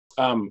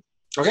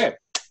Okay,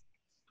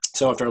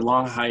 so after a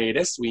long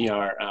hiatus, we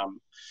are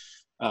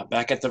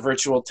back at the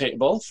virtual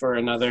table for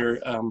another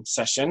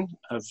session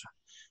of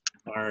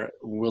our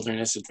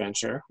wilderness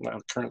adventure. Well,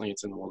 currently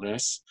it's in the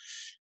wilderness,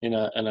 in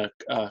a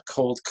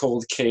cold,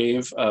 cold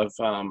cave of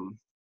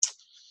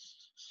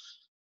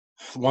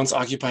once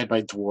occupied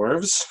by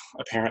dwarves,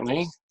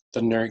 apparently,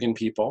 the Nurgan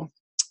people.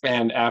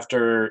 And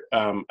after,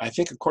 I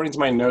think according to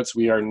my notes,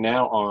 we are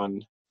now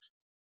on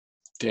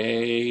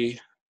day,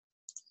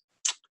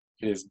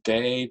 it is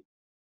day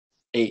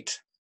 8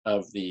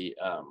 of the,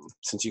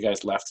 since you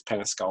guys left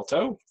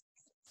Penascalto.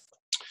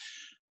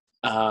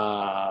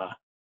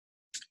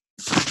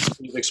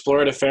 You've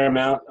explored a fair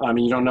amount. I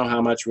mean, you don't know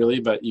how much really,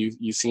 but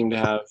you seem to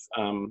have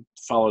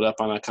followed up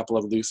on a couple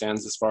of loose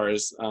ends as far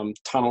as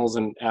tunnels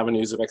and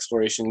avenues of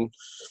exploration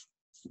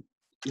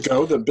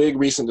go. The big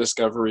recent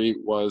discovery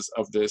was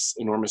of this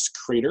enormous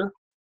crater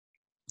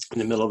in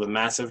the middle of a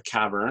massive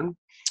cavern,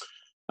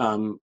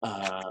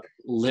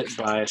 lit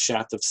by a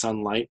shaft of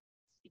sunlight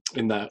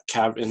in the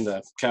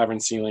cavern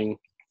ceiling.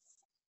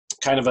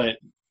 Kind of a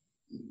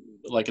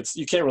like it's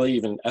you can't really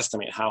even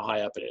estimate how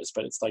high up it is,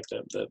 but it's like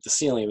the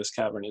ceiling of this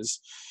cavern is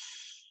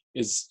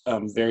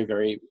very,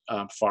 very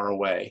far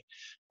away.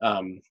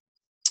 And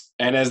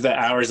as the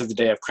hours of the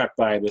day have crept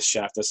by, this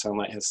shaft of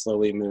sunlight has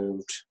slowly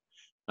moved,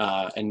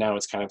 and now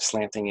it's kind of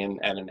slanting in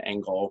at an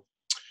angle.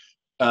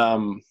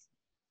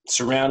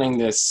 Surrounding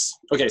this,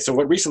 okay, so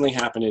what recently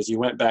happened is you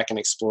went back and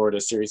explored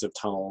a series of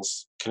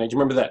tunnels. Do you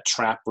remember that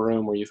trap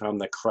room where you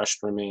found the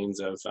crushed remains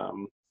of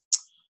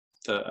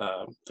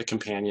the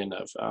companion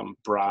of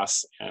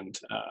Brass and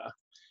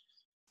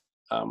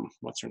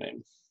what's her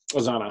name?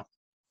 Ozana.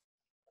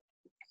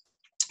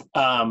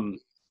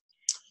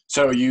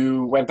 So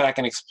you went back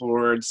and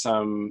explored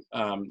some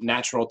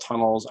natural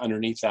tunnels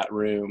underneath that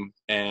room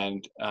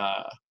and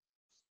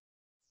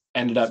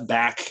ended up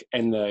back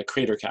in the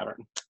crater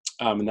cavern.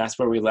 And that's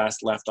where we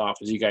last left off,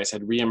 as you guys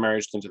had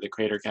reemerged into the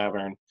crater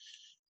cavern.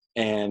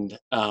 And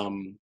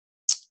so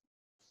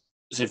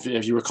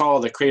if you recall,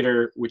 the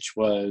crater, which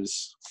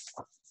was,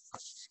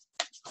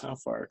 how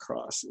far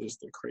across is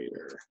the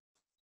crater?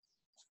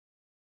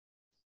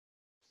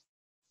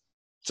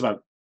 It's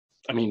about,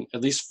 I mean,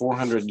 at least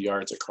 400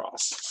 yards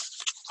across.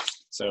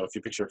 So if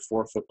you picture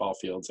 4 football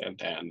fields end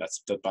to end,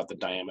 that's about the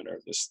diameter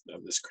of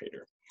this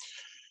crater,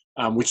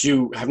 which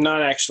you have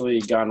not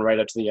actually gone right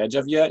up to the edge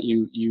of yet.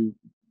 You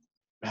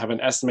have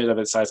an estimate of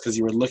its size because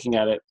you were looking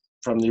at it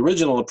from the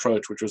original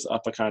approach, which was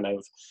up a kind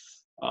of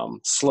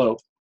slope.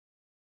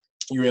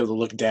 You were able to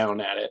look down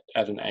at it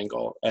at an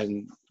angle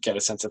and get a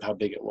sense of how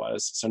big it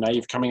was. So now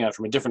you're coming out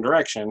from a different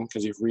direction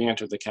because you've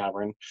re-entered the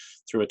cavern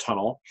through a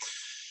tunnel.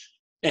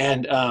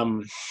 And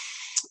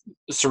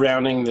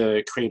surrounding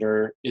the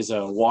crater is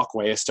a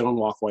walkway, a stone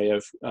walkway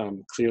of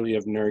clearly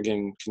of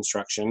Nurgan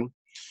construction.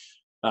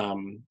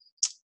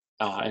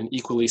 And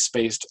equally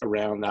spaced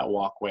around that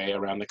walkway,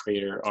 around the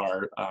crater,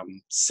 are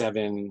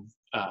 7,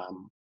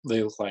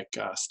 they look like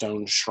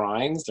stone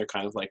shrines. They're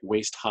kind of like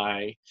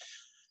waist-high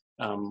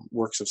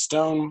works of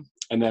stone.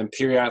 And then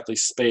periodically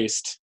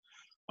spaced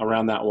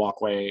around that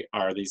walkway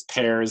are these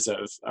pairs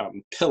of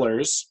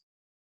pillars.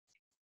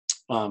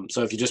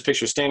 So if you just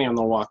picture standing on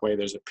the walkway,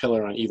 there's a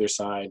pillar on either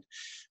side,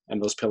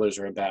 and those pillars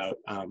are about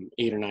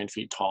 8 or 9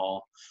 feet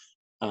tall,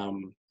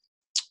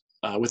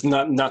 with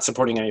not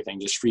supporting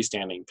anything, just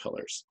freestanding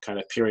pillars, kind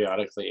of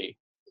periodically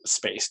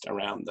spaced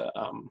around the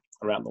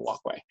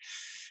walkway.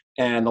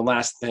 And the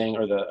last thing,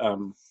 or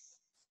the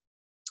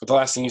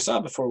last thing you saw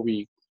before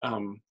we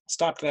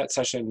stopped that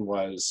session,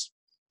 was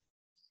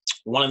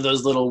one of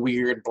those little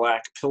weird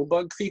black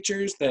pillbug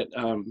creatures that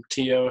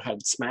Tio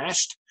had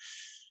smashed,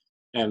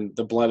 and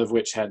the blood of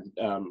which had,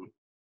 was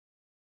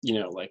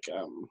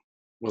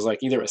like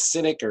either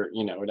acidic or,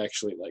 it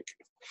actually like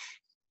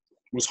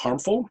was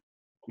harmful,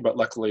 but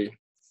luckily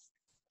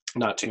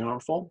not too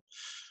harmful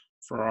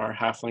for our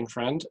halfling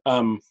friend.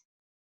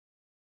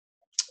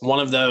 One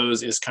of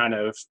those is kind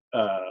of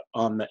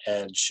on the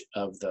edge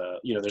of the,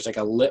 there's like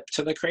a lip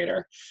to the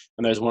crater,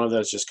 and there's one of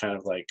those just kind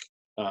of like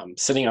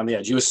sitting on the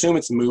edge. You assume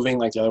it's moving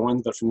like the other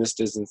ones, but from this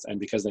distance,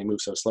 and because they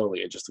move so slowly,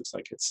 it just looks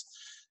like it's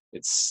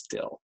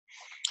still.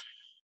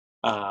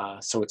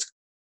 So it's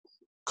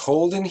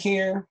cold in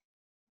here.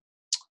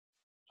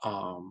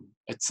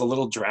 It's a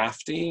little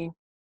drafty.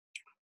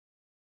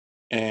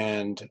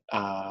 And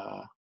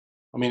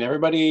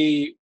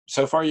everybody,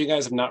 so far you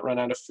guys have not run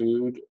out of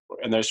food,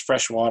 and there's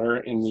fresh water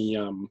in the,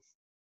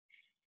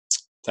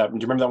 do you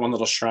remember that one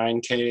little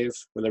shrine cave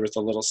where there was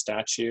the little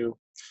statue?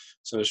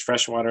 So there's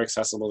fresh water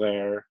accessible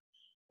there.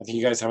 I think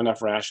you guys have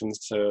enough rations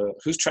to,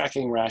 who's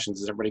tracking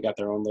rations? Has everybody got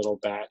their own little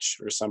batch,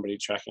 or is somebody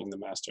tracking the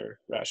master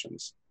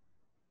rations?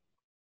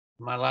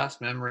 My last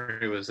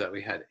memory was that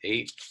we had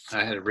 8.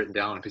 I had it written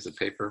down on a piece of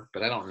paper,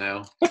 but I don't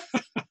know.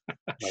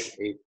 Like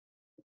 8.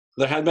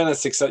 There had been a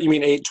success. You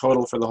mean 8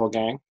 total for the whole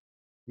gang?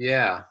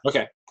 Yeah.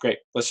 Okay, great.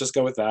 Let's just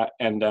go with that.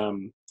 And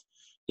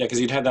yeah,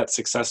 because you'd had that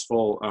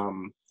successful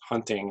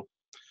hunting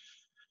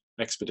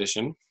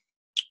expedition.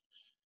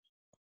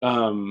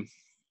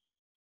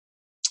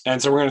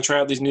 And so we're going to try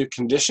out these new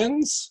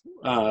conditions,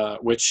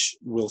 which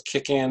will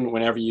kick in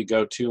whenever you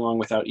go too long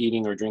without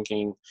eating or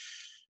drinking.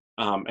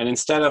 And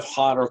instead of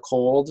hot or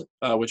cold,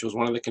 which was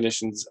one of the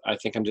conditions, I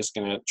think I'm just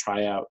going to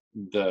try out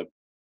the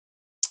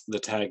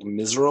tag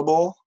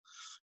miserable,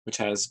 which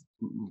has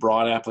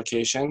broad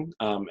application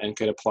and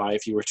could apply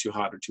if you were too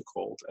hot or too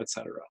cold,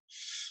 etc.,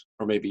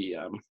 or maybe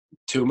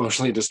too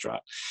emotionally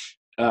distraught.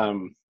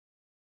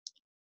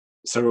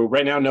 So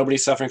right now,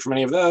 nobody's suffering from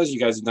any of those. You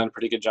guys have done a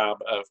pretty good job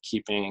of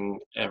keeping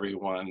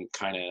everyone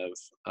kind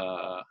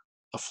of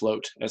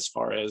afloat as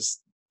far as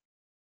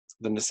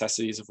the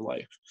necessities of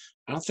life.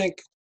 I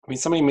mean,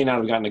 somebody may not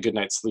have gotten a good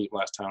night's sleep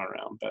last time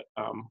around, but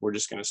we're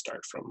just going to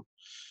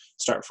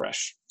start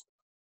fresh.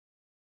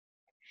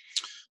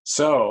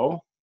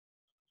 So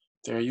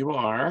there you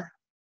are.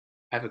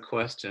 I have a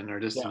question, or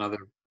just Yeah.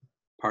 another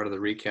part of the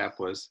recap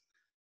was,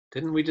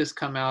 didn't we just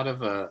come out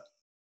of a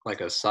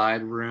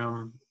side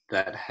room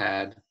that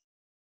had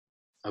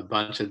a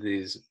bunch of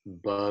these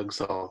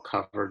bugs all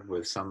covered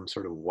with some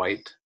sort of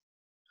white,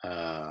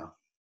 I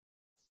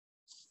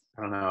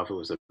don't know if it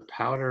was a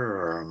powder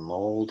or a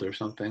mold or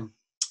something?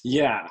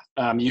 Yeah,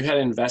 you had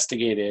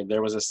investigated.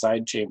 There was a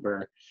side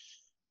chamber.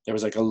 There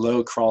was like a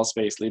low crawl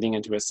space leading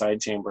into a side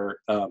chamber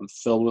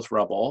filled with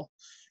rubble,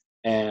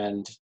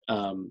 and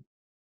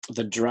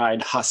the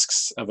dried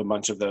husks of a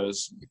bunch of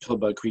those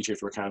pillbug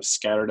creatures were kind of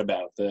scattered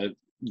about the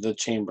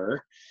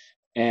chamber,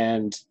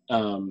 and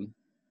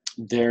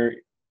they're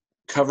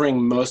covering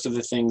most of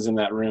the things in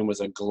that room was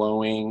a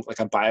glowing, like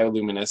a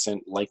bioluminescent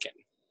lichen.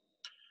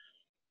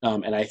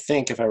 And I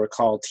think, if I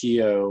recall,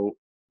 Tio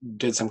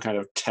did some kind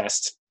of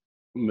test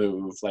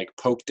move, like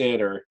poked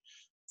it or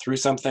threw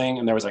something,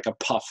 and there was like a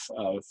puff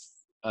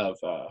of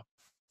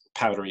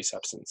powdery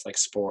substance, like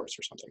spores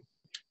or something,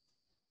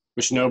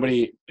 which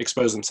nobody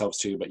exposed themselves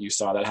to, but you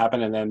saw that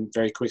happen, and then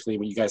very quickly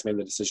when you guys made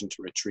the decision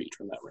to retreat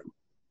from that room.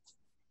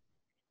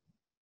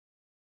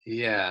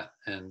 Yeah,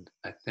 and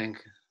I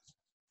think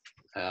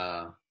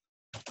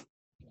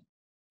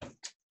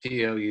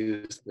Tio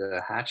used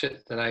the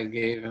hatchet that I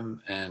gave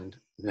him, and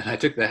then I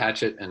took the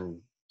hatchet and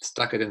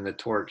stuck it in the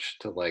torch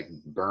to like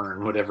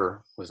burn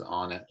whatever was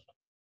on it.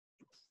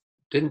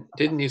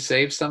 Didn't you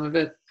save some of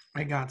it?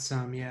 I got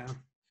some, yeah.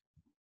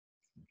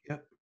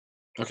 Yep.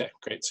 Okay,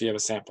 great. So you have a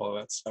sample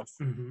of that stuff.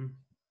 Mm-hmm.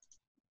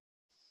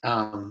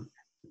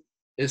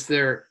 Is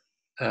there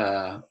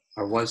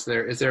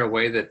is there a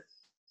way that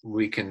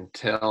we can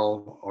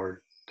tell,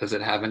 or does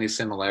it have any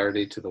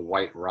similarity to the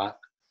white rot?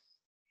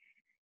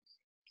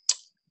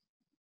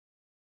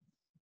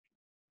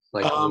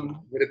 Like,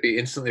 would it be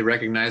instantly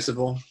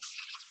recognizable?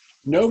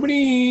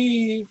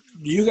 You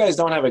guys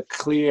don't have a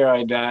clear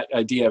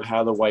idea of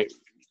how the white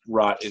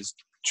rot is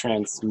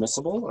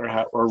transmissible,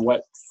 or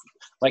what.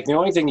 Like, the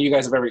only thing you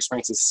guys have ever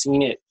experienced is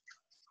seen it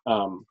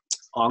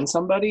on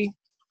somebody,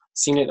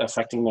 seen it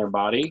affecting their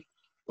body,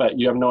 but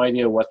you have no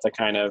idea what the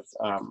kind of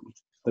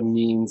the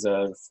means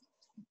of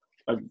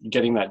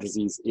getting that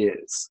disease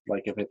is.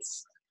 Like, if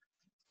it's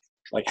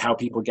like how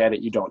people get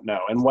it, you don't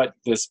know. And what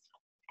this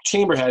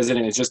chamber has in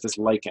it is just this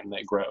lichen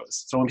that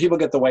grows. So when people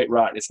get the white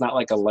rot, it's not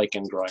like a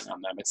lichen growing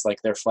on them. It's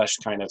like their flesh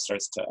kind of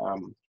starts to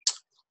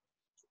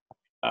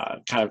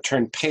kind of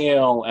turn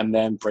pale and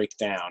then break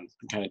down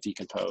and kind of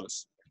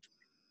decompose.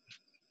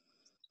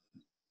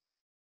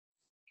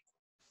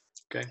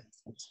 Okay,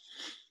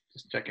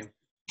 just checking.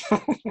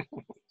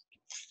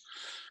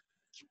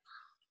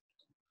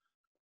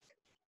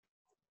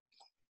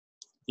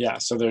 Yeah,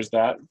 so there's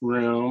that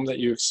room that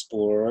you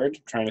explored.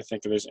 I'm trying to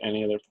think if there's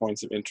any other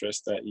points of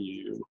interest that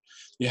you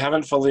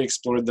haven't fully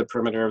explored the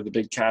perimeter of the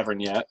big cavern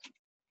yet.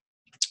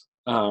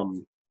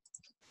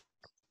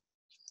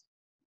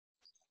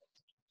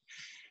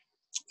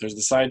 There's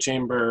the side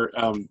chamber.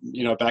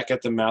 Back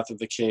at the mouth of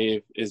the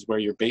cave is where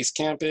your base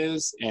camp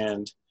is,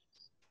 and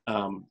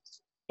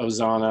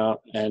Ozana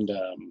and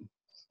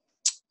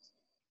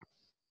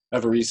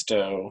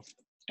Evaristo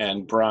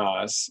and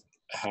Braz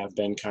have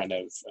been kind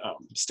of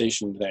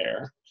stationed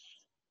there,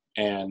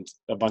 and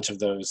a bunch of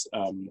those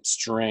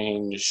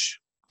strange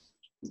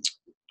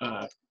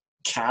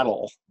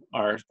cattle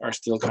are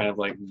still kind of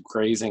like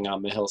grazing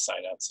on the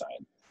hillside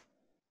outside,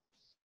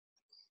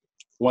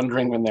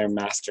 wondering when their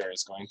master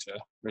is going to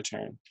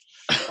return,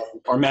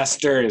 or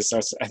masters. So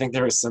I think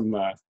there was some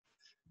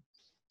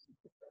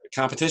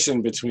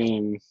competition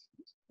between,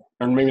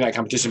 or maybe not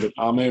competition, but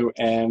Amu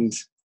and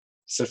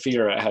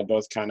Saphira had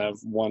both kind of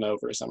won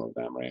over some of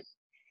them, right?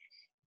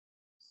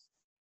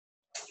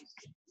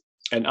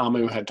 And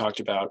Amu had talked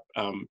about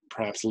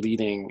perhaps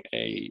leading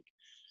a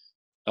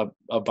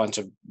bunch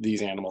of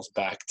these animals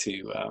back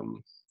to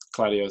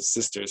Claudio's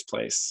sister's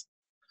place.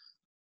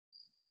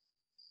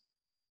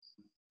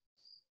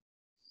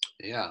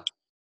 Yeah,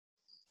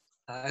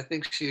 I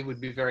think she would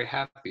be very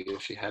happy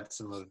if she had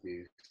some of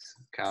these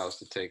cows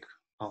to take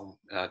home,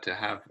 to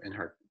have in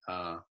her,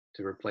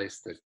 to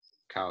replace the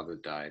cow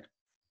that died.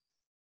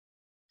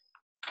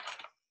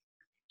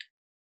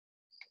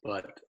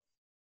 But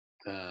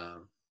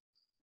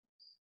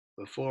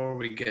before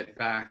we get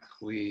back,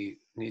 we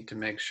need to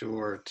make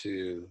sure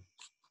to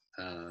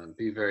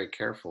Be very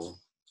careful.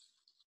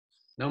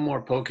 No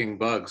more poking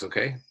bugs,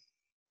 okay?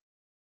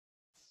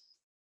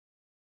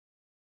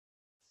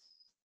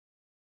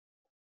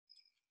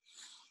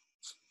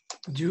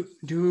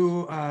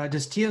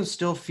 Does Tio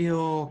still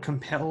feel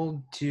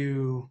compelled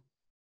to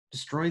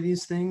destroy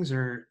these things,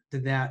 or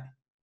did that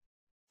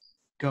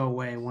go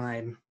away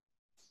when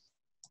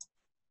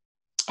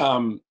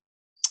I'm?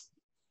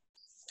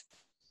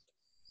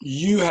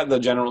 You had the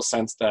general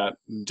sense that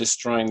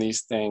destroying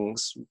these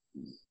things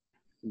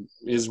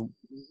is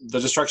the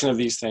destruction of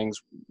these things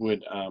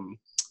would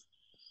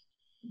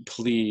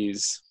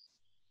please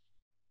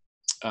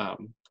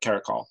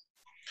Caracol.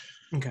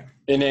 Okay.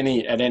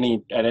 At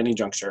any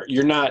juncture.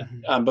 You're not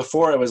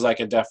before it was like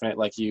a definite,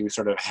 like you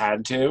sort of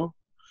had to.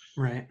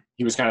 Right.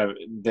 He was kind of,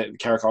 that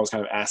Caracol was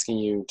kind of asking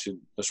you to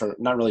sort of,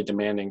 not really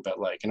demanding, but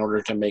like in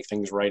order to make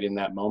things right in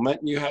that moment,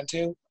 you had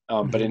to.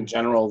 But in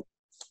general,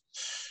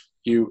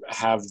 you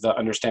have the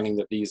understanding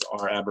that these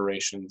are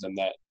aberrations, and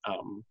that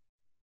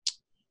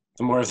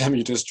the more of them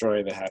you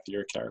destroy, the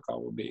happier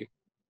Caracol will be.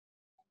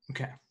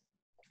 Okay.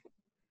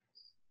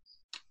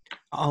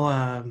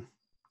 I'll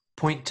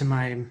point to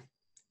my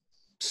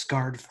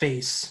scarred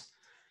face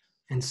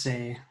and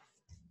say,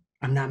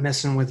 I'm not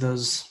messing with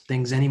those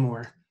things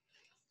anymore.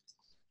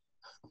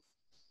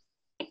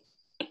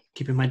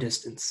 Keeping my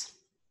distance.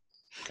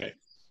 Okay.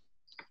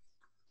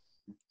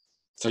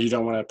 So you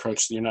don't want to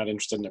approach, you're not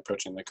interested in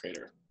approaching the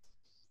crater?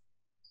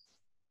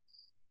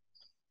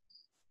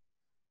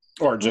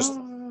 Or just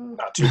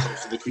not too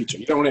close to the creature.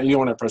 You don't want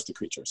to approach the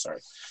creature, sorry.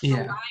 He's a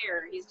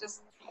liar. He's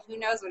just, who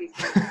knows what he's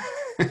doing.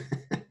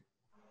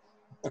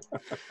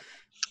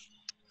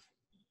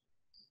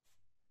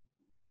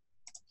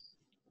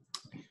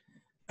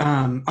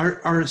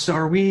 So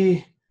are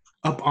we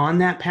up on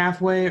that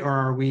pathway, or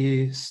are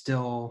we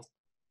still?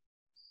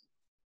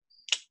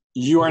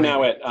 You are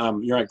now at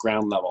you're at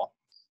ground level,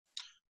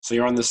 so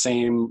you're on the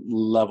same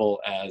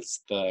level as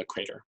the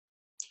crater.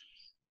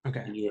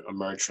 Okay. You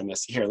emerge from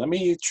this. Here, let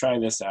me try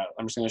this out.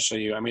 I'm just going to show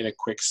you. I made a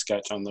quick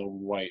sketch on the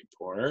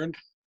whiteboard.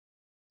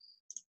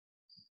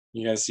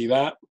 You guys see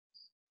that?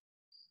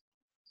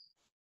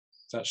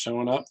 Is that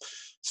showing up?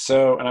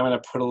 So, and I'm going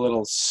to put a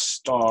little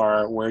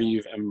star where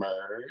you've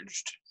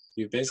emerged.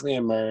 You've basically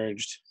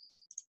emerged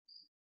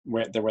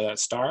where that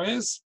star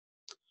is.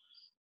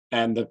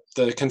 And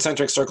the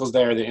concentric circles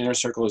there, the inner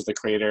circle is the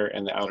crater,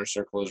 and the outer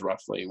circle is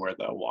roughly where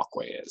the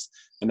walkway is.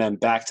 And then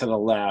back to the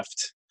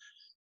left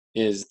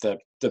is the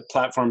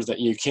platforms that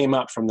you came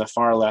up from. The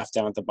far left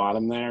down at the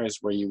bottom there is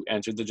where you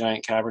entered the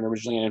giant cavern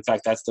originally. And in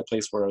fact, that's the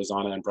place where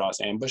Ozana and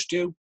Bras ambushed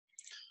you.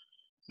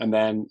 And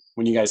then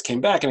when you guys came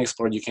back and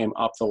explored, you came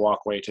up the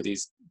walkway to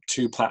these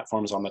two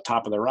platforms on the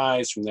top of the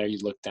rise. From there, you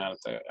look down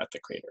at the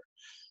crater.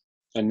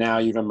 And now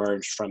you've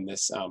emerged from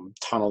this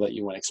tunnel that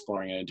you went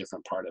exploring in a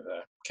different part of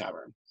the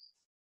cavern.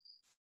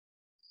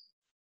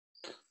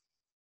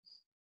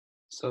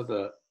 So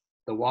the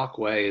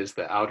walkway is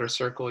the outer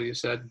circle, you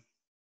said?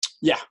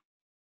 Yeah.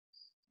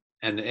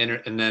 And the inner,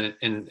 and then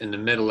in the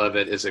middle of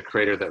it is a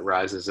crater that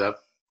rises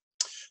up.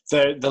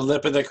 The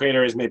lip of the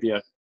crater is maybe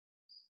a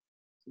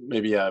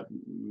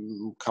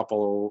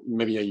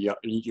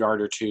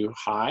yard or two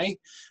high,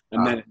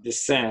 and then it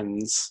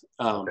descends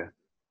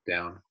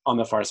down on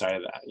the far side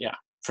of that. Yeah.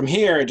 From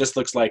here, it just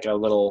looks like a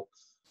little.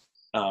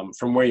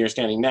 From where you're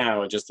standing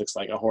now, it just looks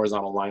like a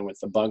horizontal line with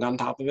the bug on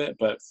top of it.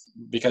 But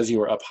because you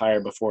were up higher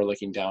before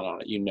looking down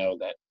on it, you know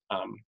that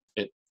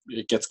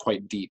it gets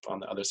quite deep on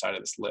the other side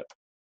of this lip.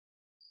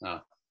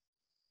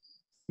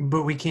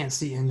 But we can't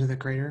see into the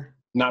crater?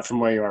 Not from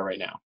where you are right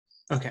now.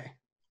 Okay.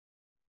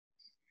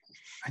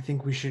 I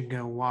think we should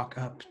go walk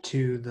up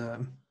to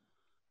the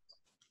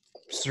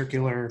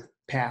circular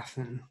path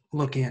and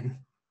look in.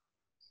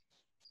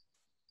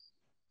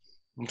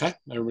 Okay,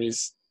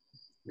 everybody's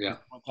with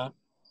that.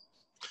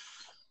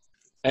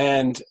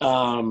 And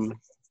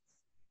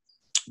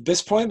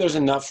this point, there's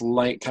enough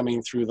light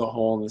coming through the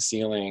hole in the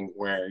ceiling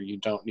where you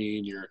don't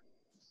need your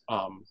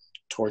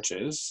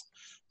torches.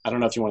 I don't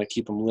know if you want to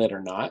keep them lit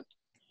or not.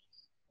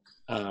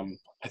 I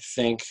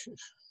think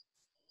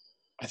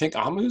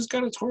Amu's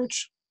got a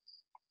torch.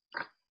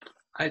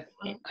 I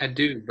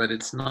do, but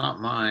it's not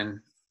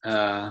mine.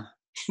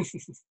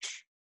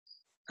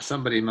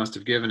 Somebody must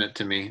have given it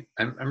to me.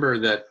 I remember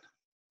that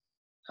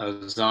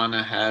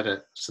Zana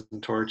had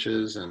some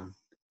torches, and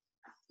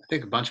I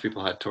think a bunch of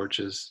people had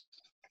torches.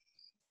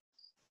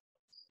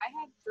 I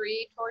had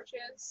 3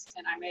 torches,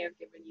 and I may have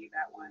given you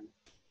that one.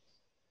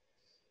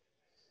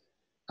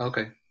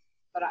 Okay.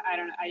 But I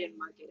don't know. I didn't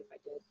mark it if I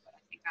did, but I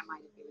think I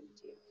might have given it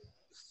to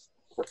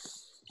you.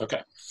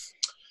 Okay.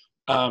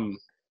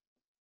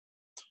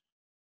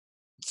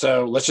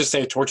 So let's just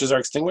say torches are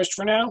extinguished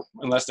for now,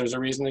 unless there's a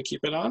reason to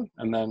keep it on.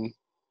 And then,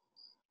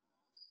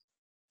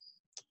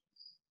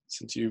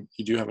 since you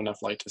do have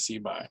enough light to see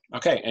by.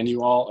 Okay, and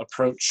you all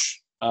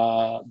approach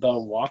the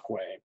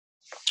walkway.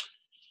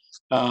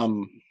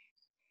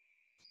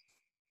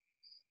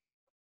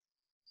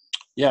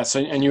 Yeah,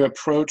 so, and you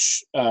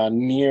approach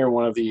near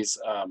one of these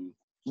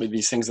with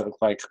these things that look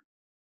like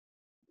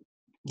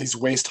these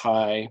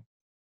waist-high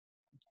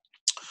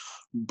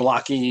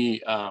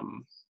blocky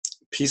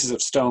pieces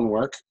of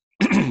stonework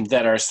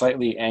that are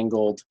slightly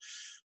angled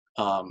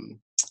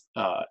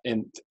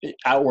in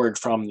outward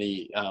from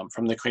the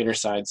crater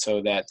side,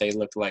 so that they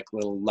look like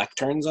little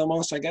lecterns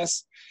almost, I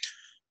guess.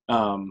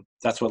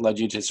 That's what led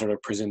you to sort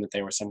of presume that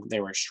they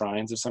were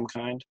shrines of some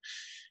kind.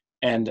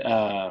 And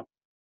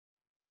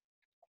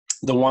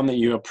the one that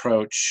you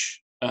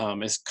approach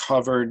is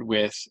covered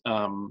with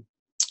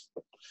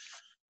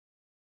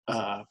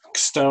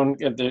stone.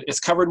 It's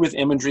covered with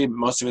imagery, but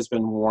most of it's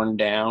been worn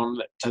down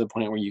to the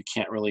point where you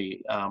can't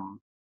really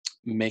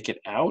make it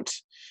out.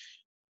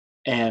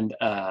 And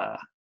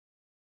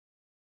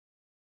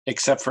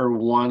except for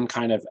one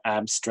kind of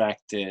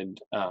abstracted,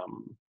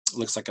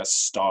 looks like a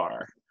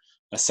star,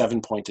 a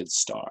 7-pointed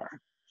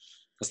star.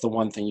 That's the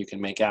one thing you can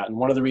make out. And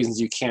one of the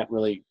reasons you can't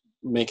really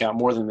make out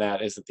more than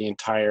that is that the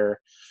entire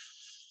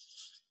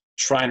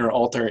shrine or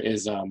altar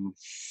is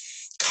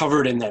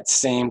covered in that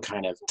same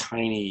kind of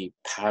tiny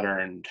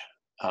patterned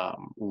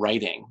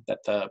writing that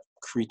the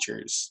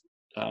creatures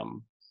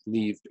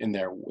leave in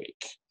their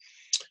wake.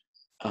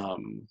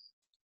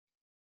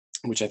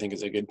 Which I think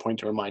is a good point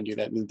to remind you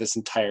that this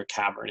entire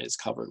cavern is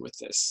covered with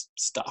this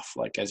stuff.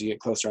 Like as you get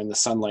closer and the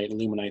sunlight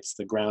illuminates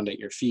the ground at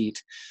your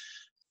feet,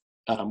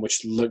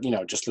 which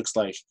just looks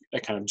like a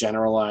kind of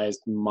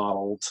generalized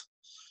modeled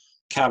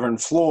cavern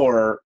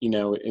floor.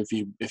 If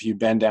you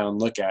bend down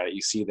and look at it,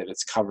 you see that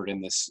it's covered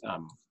in this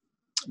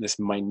this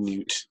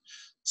minute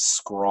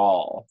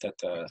scrawl that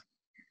the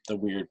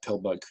weird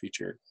pillbug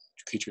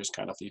creatures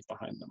kind of leave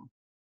behind them,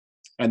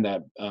 and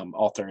that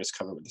altar is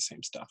covered with the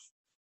same stuff.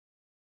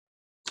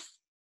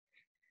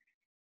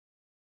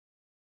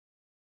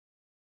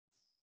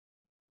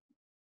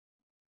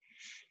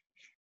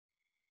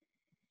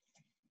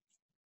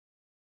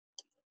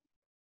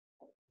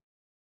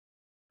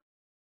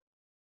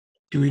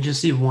 Do we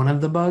just see one of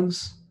the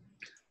bugs?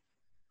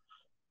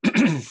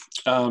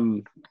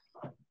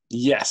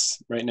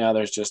 Yes. Right now,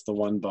 there's just the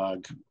one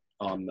bug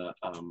on the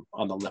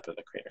lip of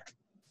the crater.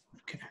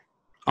 Okay.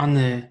 On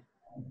the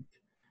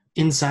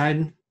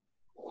inside?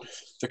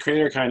 The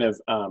crater kind of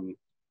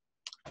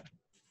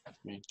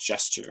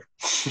gesture.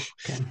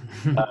 Okay.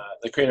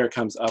 The crater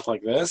comes up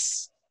like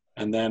this,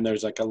 and then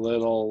there's like a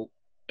little.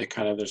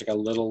 There's like a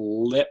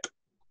little lip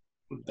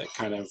that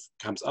kind of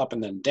comes up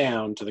and then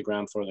down to the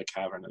ground floor of the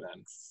cavern, and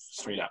then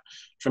straight out.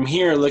 From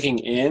here, looking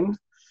in,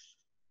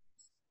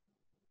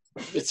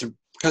 it's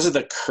because of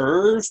the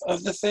curve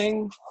of the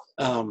thing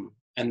and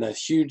the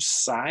huge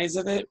size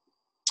of it.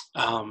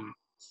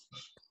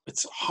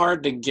 It's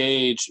hard to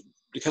gauge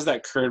because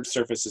that curved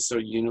surface is so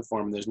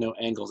uniform. There's no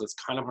angles. It's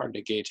kind of hard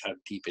to gauge how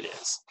deep it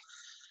is.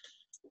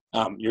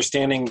 You're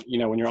standing,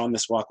 when you're on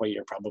this walkway,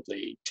 you're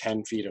probably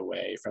 10 feet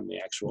away from the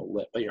actual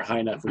lip, but you're high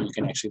enough where you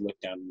can actually look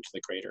down into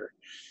the crater.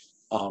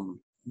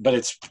 But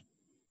it's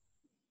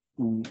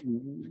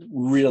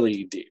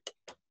really deep.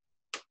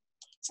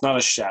 It's not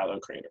a shallow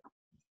crater.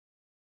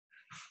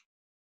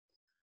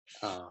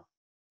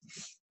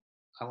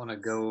 I want to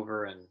go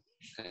over and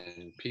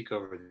peek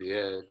over the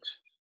edge,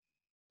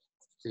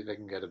 see if I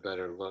can get a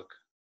better look.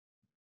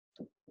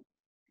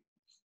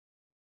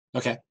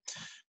 Okay.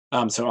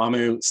 So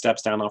Amu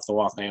steps down off the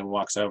walkway and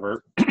walks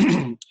over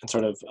and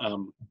sort of,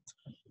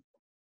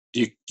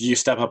 do you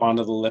step up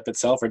onto the lip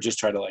itself or just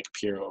try to like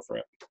peer over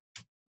it?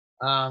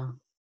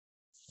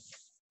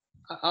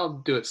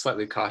 I'll do it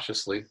slightly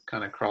cautiously,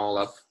 kind of crawl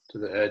up to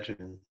the edge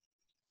and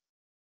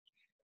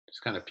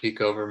just kind of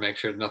peek over, make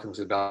sure nothing's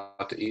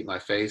about to eat my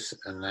face,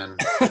 and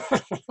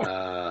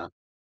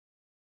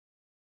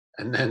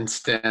then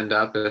stand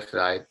up if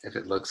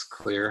it looks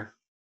clear.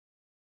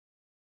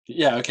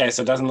 Yeah, okay,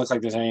 so it doesn't look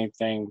like there's any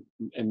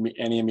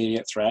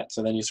immediate threat.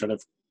 So then you sort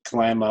of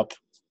climb up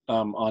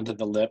onto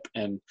the lip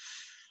and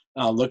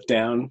look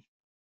down.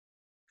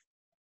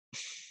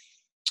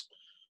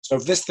 So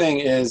if this thing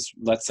is,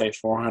 let's say,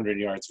 400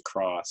 yards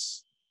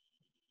across,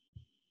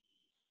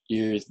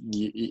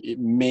 it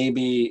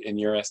maybe, in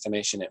your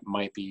estimation, it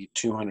might be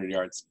 200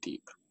 yards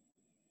deep.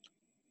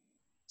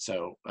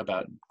 So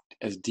about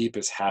as deep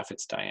as half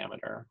its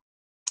diameter.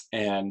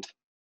 And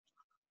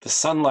the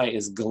sunlight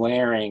is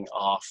glaring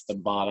off the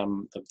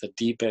bottom, the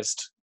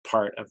deepest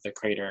part of the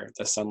crater.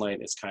 The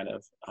sunlight is kind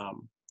of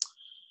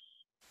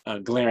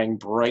glaring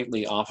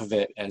brightly off of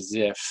it as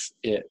if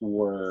it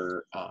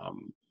were,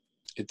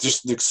 it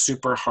just looks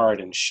super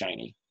hard and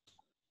shiny,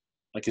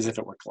 like as if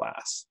it were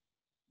glass.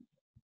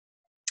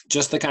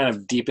 Just the kind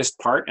of deepest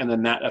part, and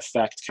then that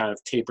effect kind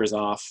of tapers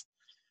off,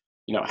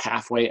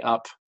 halfway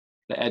up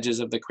the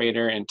edges of the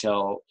crater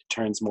until it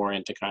turns more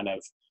into kind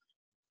of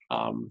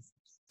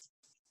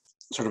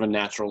sort of a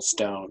natural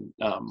stone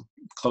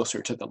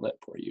closer to the lip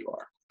where you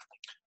are.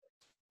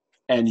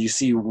 And you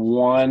see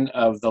one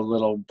of the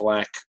little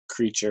black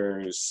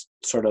creatures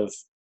sort of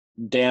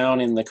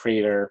down in the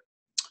crater,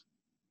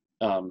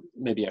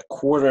 maybe a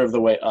quarter of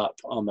the way up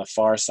on the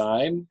far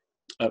side,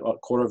 a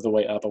quarter of the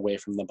way up away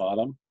from the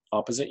bottom,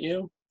 opposite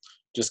you,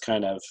 just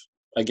kind of,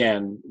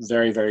 again,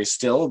 very, very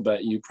still,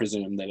 but you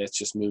presume that it's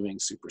just moving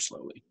super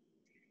slowly.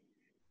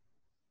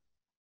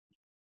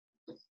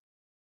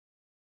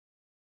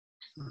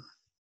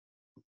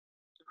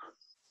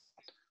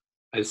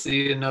 I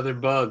see another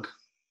bug.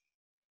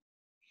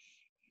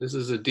 This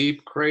is a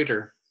deep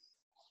crater.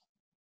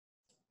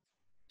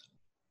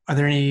 Are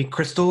there any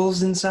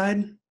crystals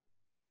inside?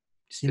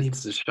 See any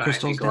It's a shiny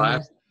crystals down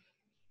glass. there?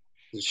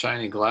 The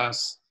shiny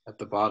glass at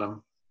the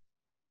bottom.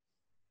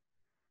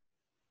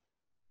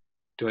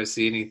 Do I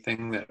see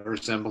anything that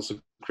resembles a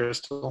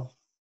crystal?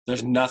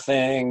 There's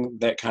nothing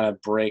that kind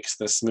of breaks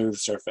the smooth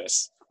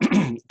surface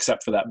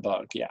except for that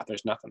bug. Yeah,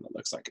 there's nothing that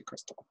looks like a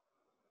crystal.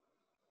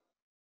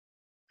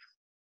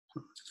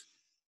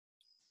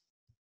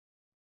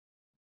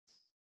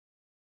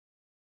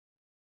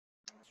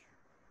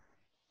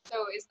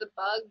 So is the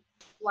bug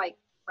like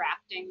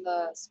crafting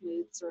the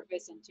smooth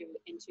surface into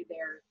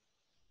their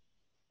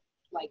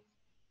like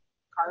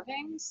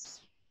carvings?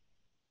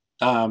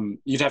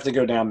 You'd have to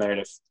go down there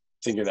to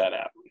figure that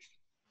out.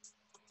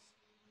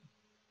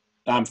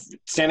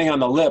 Standing on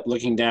the lip,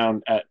 looking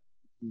down at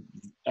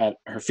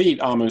her feet,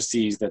 almost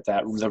sees that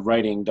the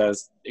writing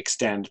does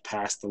extend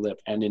past the lip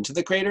and into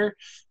the crater,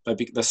 but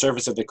the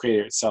surface of the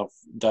crater itself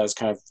does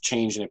kind of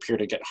change and appear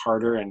to get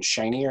harder and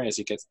shinier as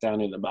it gets down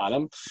to the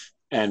bottom.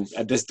 And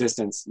at this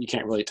distance, you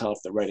can't really tell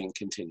if the writing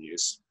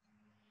continues.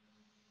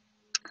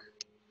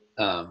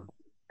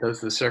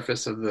 Does the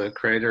surface of the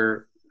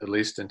crater, at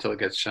least until it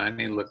gets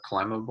shiny, look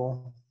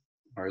climbable?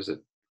 Or is it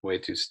way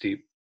too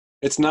steep?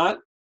 It's not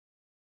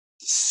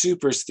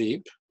super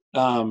steep.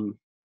 No,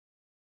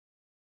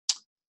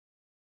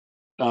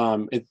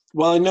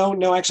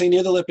 actually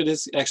near the lip it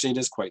is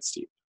quite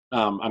steep.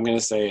 I'm going to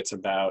say it's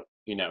about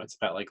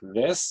like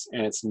this,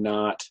 and it's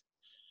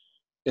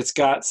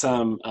got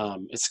some,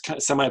 it's kind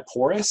of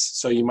semi-porous,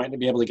 so you might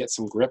be able to get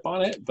some grip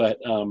on it, but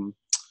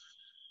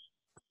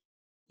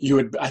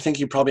I think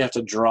you probably have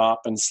to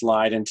drop and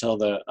slide until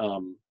the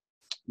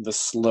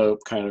slope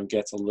kind of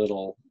gets a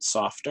little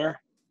softer,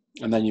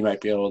 and then you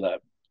might be able to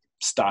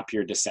stop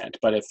your descent.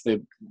 But if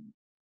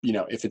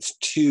it's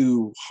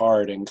too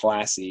hard and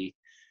glassy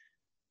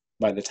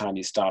by the time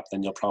you stop,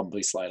 then you'll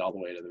probably slide all the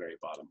way to the very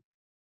bottom.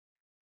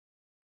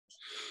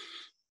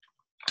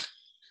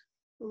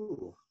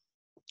 Ooh.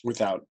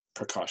 Without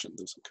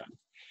precautions of some kind.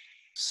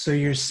 So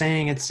you're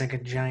saying it's like a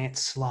giant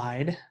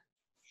slide?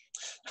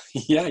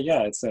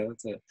 yeah,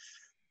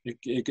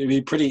 it could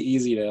be pretty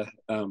easy to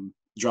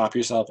drop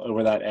yourself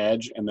over that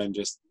edge and then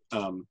just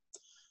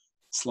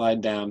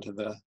slide down to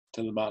the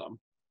bottom.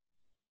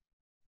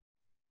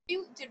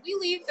 Did we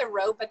leave the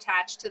rope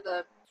attached to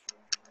the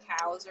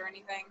cows or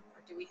anything,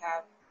 or do we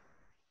have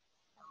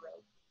a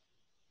rope?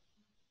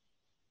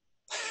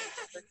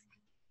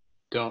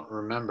 Don't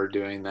remember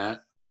doing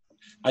that.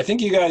 I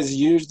think you guys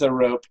used the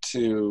rope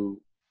to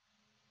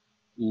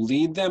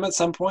lead them at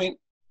some point,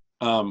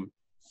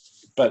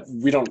 but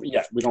we don't.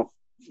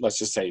 Let's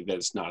just say that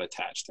it's not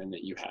attached and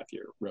that you have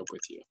your rope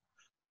with you.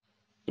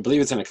 I believe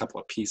it's in a couple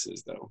of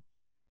pieces, though.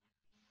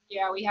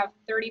 Yeah, we have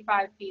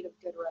 35 feet of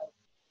good rope.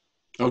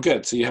 Oh,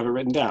 good. So you have it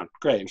written down.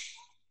 Great.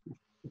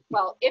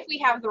 Well, if we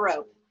have the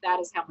rope, that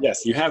is how much.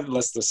 Yes, you have.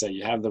 Let's just say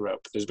you have the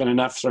rope. There's been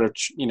enough sort of,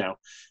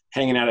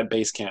 hanging out at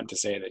base camp to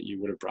say that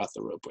you would have brought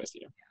the rope with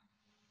you.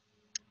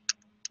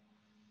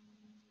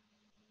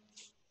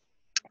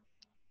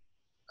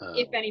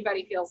 If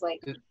anybody feels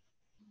like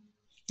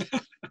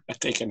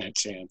taking a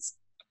chance.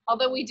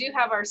 Although we do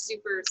have our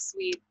super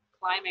sweet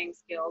climbing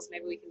skills,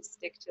 maybe we can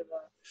stick to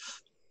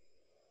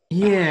the.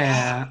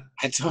 Yeah.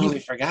 I totally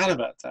forgot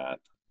about that.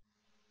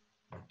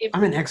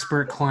 I'm an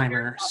expert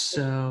climber,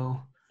 so.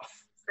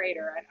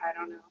 Crater, I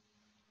don't know.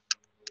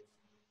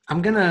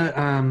 I'm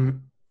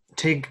gonna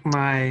take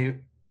my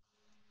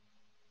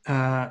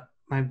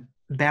my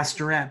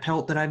Bastorat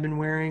pelt that I've been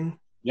wearing.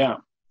 Yeah.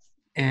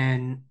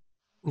 And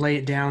lay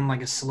it down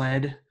like a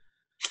sled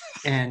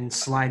and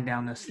slide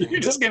down this thing. You're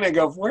just gonna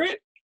go for it?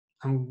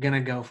 I'm gonna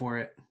go for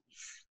it.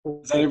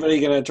 Is anybody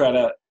gonna try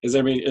to? Is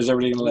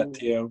everybody gonna let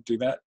Theo do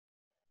that?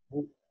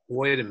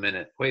 Wait a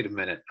minute.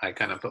 I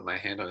kind of put my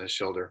hand on his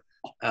shoulder.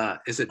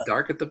 Is it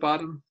dark at the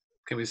bottom?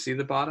 Can we see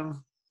the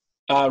bottom?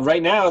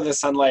 Right now, the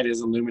sunlight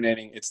is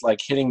illuminating. It's like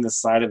hitting the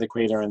side of the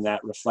crater, and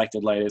that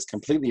reflected light is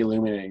completely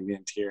illuminating the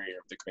interior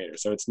of the crater.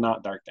 So it's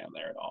not dark down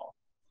there at all.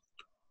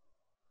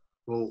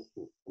 Well,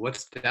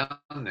 what's down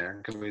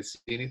there? Can we see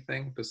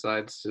anything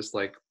besides just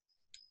like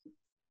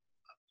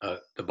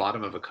the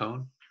bottom of a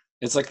cone?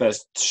 It's like the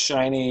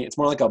shiny. It's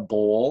more like a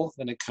bowl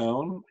than a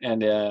cone,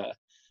 and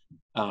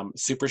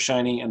super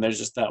shiny. And there's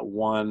just that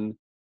one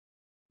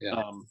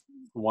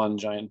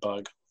giant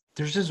bug.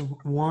 There's just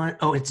one.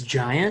 Oh, it's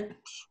giant?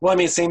 Well, I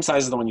mean, same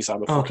size as the one you saw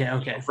before.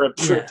 Okay. For a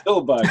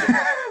pill bug.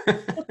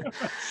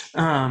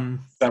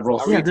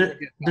 Several. Yeah,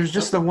 there's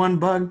just the one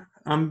bug.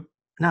 I'm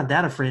not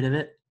that afraid of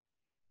it.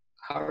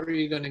 How are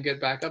you going to get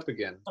back up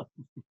again?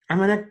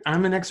 I'm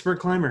an expert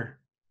climber.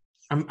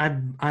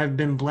 I've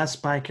been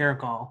blessed by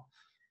Caracol.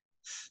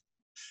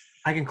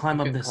 I can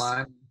climb up this.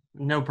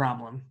 No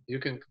problem. You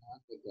can climb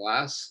the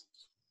glass.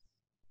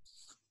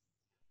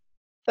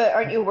 But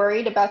aren't you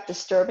worried about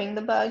disturbing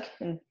the bug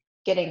and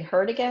getting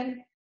hurt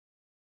again?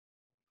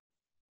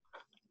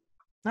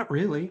 Not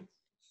really.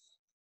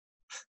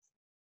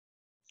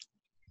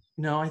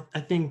 No, I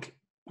think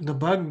The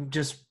bug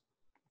just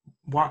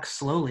walks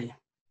slowly.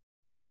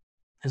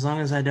 As long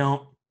as I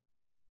don't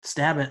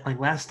stab it like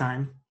last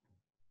time,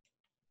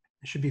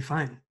 it should be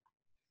fine.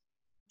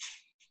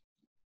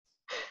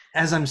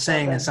 As I'm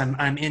saying this,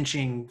 I'm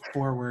inching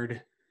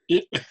forward.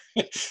 You're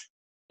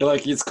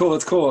like, it's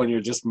cool, and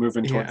you're just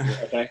moving towards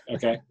Yeah. it.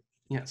 Okay.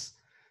 Yes.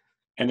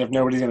 And if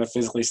nobody's gonna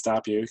physically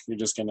stop you, you're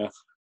just gonna.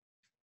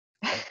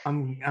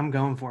 I'm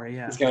going for it,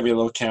 yeah. It's gonna be a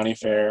little county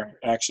fair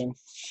action.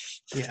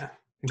 Yeah,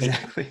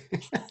 exactly.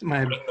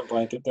 My Putting the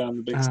blanket down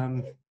the big.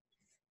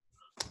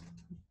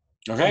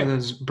 One of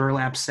those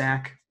burlap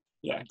sack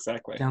Yeah,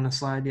 exactly. down the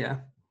slide, yeah.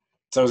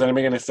 So is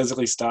anybody gonna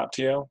physically stop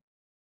Tio?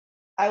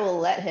 I will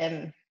let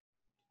him.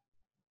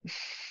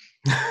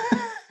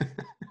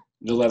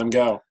 You'll let him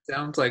go.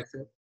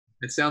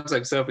 It sounds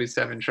like Sophie's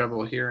having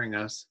trouble hearing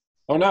us.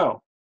 Oh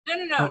no.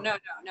 No.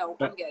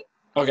 I'm good.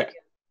 Okay.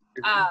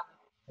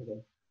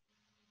 Okay.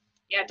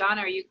 Yeah,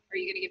 Donna, are you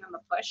gonna give him a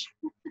push?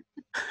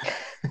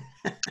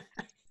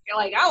 You're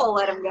like, I will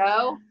let him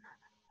go.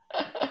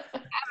 Have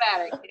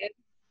at it,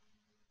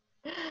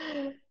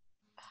 kid.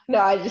 No,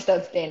 I just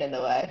don't stand in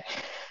the way.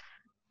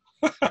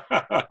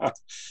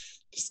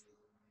 Just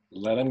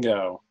let him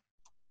go.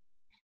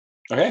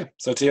 Okay,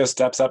 so Tio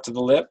steps up to the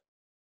lip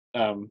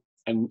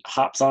and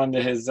hops onto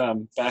his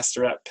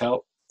Bastaret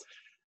pelt.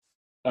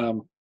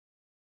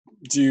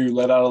 Do you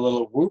let out a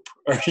little whoop,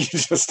 or you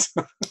just?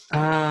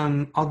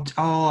 I'll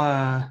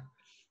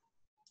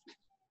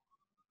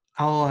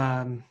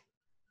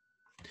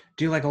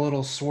do like a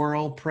little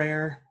swirl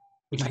prayer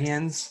with my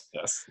hands.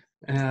 Yes.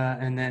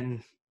 And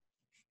then,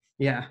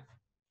 yeah.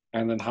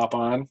 And then hop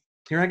on.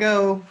 Here I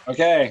go.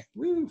 Okay.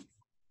 Woo.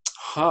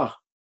 Huh.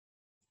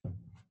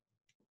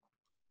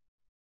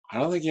 I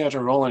don't think you have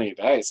to roll any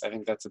dice. I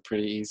think that's a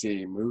pretty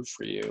easy move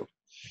for you.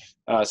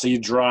 So you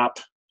drop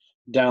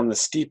down the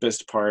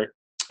steepest part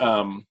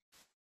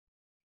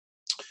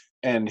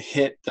and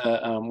hit the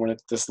when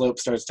the slope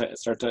starts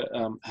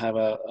to have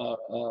a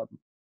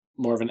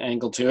more of an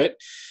angle to it,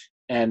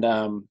 and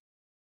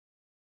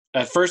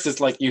at first it's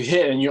like you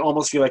hit and you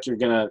almost feel like you're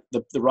gonna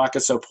the rock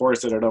is so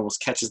porous that it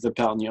almost catches the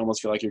pelt and you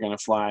almost feel like you're gonna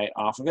fly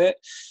off of it,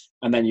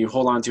 and then you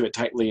hold on to it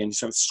tightly and you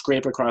sort of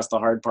scrape across the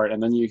hard part,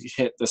 and then you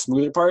hit the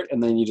smoother part,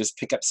 and then you just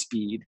pick up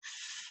speed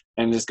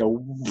and just go,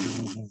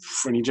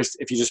 and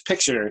if you just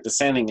picture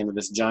descending into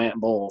this giant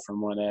bowl from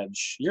one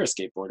edge. You're a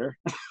skateboarder.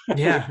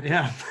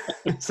 Yeah.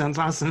 Sounds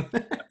awesome.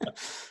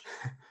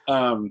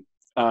 And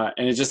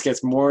it just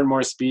gets more and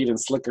more speed and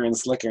slicker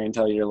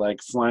until you're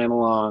like flying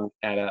along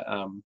at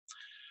a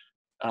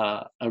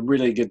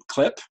really good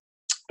clip.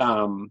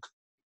 And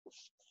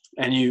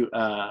you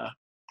I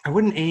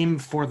wouldn't aim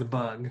for the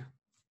bug.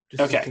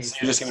 Okay, so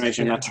you're just gonna make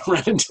sure not to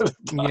run into the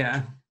bug.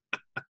 Yeah.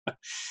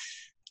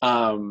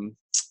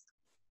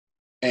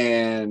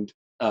 And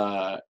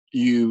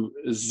you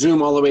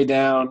zoom all the way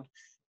down,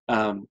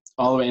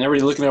 all the way, and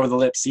everybody looking over the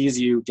lip sees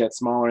you get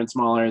smaller and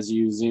smaller as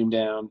you zoom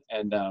down,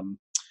 and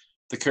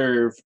the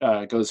curve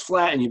goes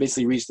flat, and you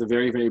basically reach the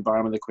very, very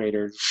bottom of the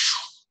crater,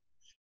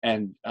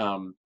 and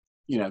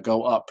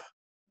go up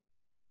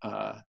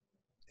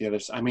the other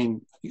side. I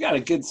mean, you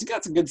got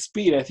some good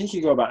speed. I think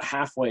you go about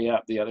halfway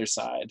up the other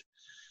side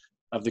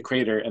of the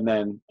crater, and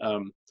then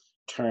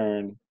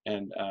turn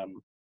and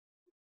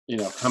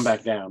come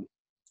back down.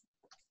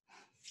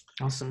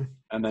 Awesome.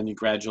 And then you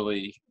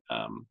gradually,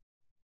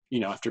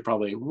 after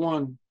probably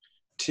 1,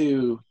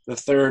 2, the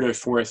third or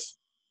fourth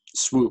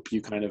swoop,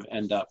 you kind of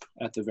end up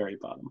at the very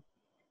bottom.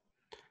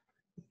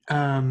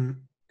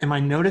 Am I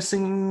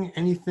noticing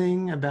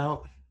anything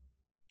about?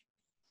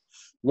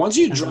 Once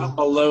you drop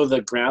below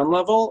the ground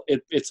level,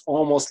 it's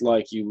almost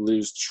like you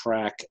lose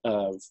track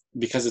of,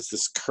 because it's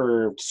this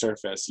curved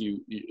surface.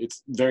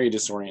 It's very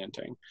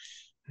disorienting.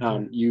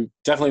 You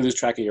definitely lose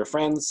track of your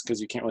friends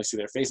because you can't really see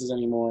their faces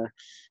anymore.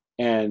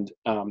 And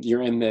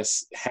you're in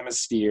this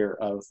hemisphere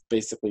of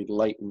basically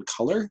light and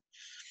color.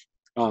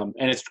 And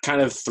it's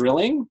kind of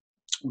thrilling,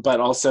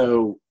 but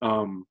also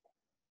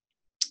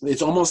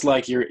it's almost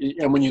like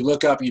and when you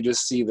look up, you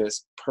just see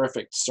this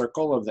perfect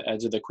circle of the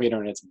edge of the crater,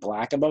 and it's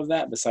black above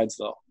that besides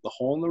the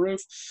hole in the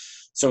roof.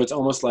 So it's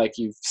almost like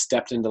you've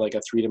stepped into like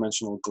a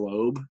 3-dimensional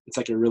globe. It's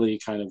like a really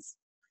kind of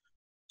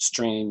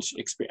strange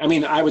experience. I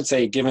mean, I would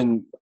say,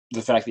 given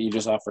the fact that you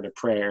just offered a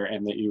prayer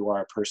and that you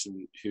are a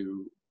person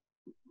who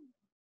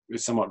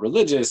is somewhat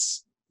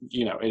religious,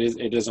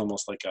 it is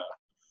almost like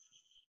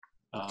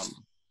a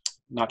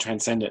not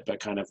transcendent, but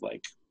kind of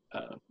like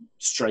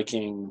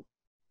striking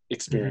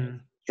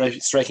experience,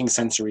 striking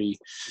sensory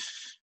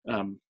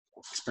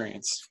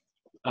experience.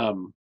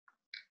 And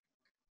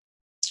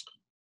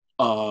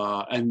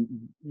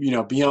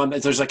beyond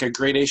that, there's like a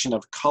gradation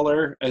of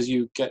color as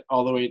you get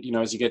all the way,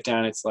 as you get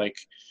down, it's like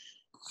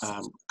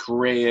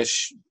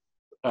grayish,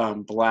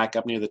 black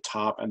up near the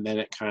top, and then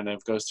it kind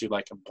of goes through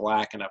like a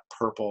black and a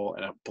purple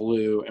and a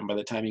blue, and by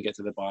the time you get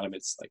to the bottom,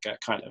 it's like a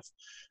kind of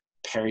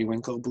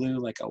periwinkle blue,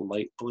 like a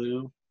light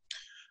blue.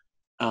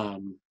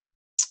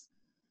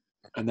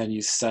 And then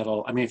you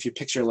settle, I mean, if you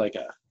picture like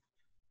a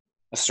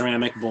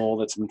ceramic bowl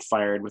that's been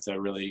fired with a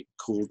really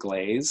cool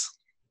glaze,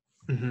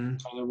 Mm-hmm.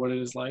 kind of what it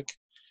is like.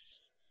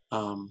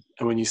 And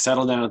when you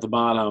settle down at the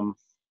bottom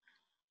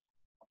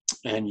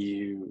and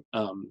you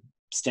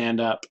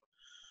stand up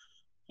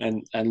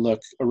and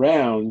look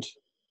around,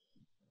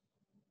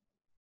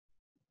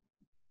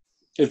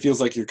 it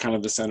feels like you're kind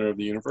of the center of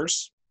the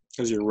universe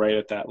because you're right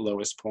at that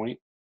lowest point,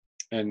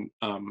 and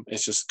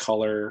it's just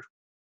color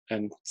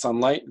and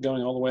sunlight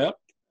going all the way up.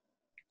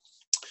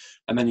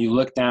 And then you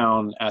look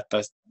down at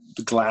the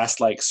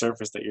glass-like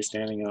surface that you're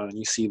standing on, and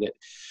you see that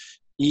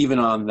even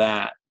on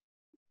that,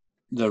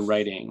 the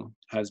writing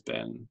has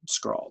been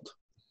scrawled.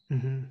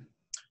 Mm-hmm.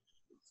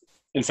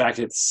 In fact,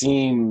 it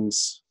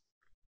seems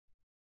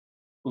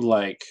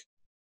like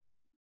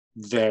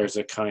there's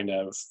a kind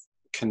of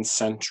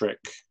concentric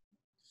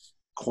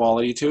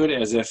quality to it,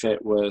 as if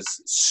it was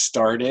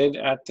started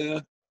at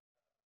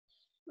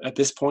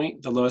this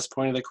point, the lowest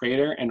point of the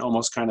crater, and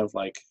almost kind of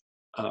like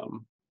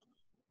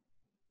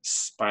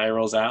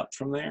spirals out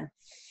from there.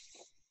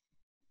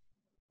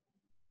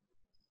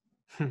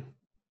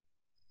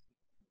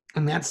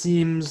 And that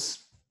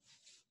seems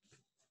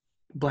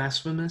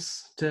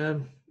blasphemous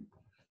to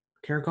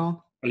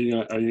Caracol. Are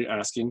you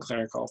asking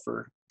Caracol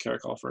for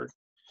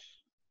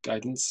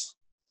guidance?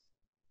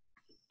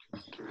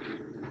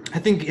 I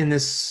think in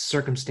this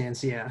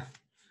circumstance, yeah.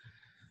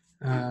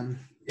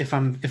 If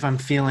I'm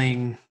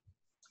feeling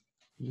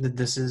that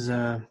this is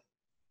a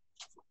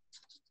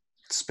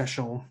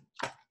special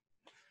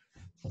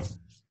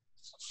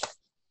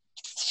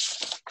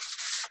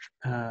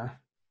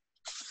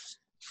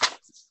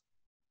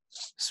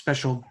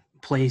special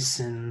place,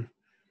 and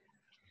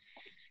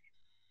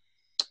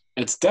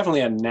it's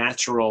definitely a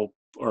natural,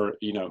 or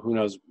who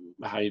knows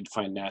how you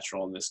define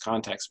natural in this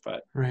context,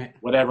 but right.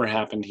 Whatever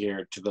happened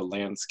here to the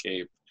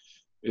landscape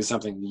is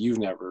something you've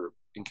never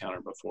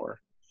encountered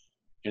before,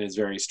 and it's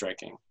very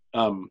striking.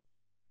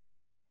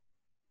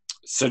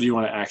 So do you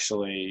want to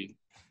actually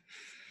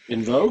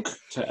invoke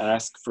to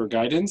ask for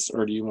guidance,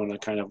 or do you want to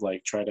kind of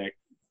like try to,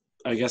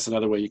 I guess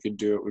another way you could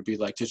do it would be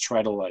like to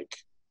try to like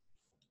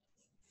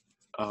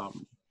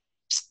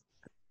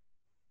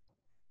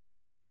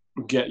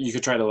you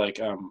could try to like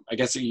I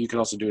guess you could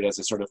also do it as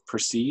a sort of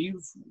perceive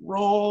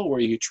roll, where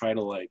you try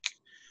to like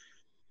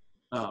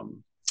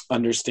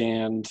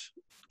understand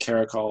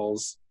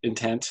Caracol's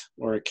intent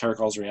or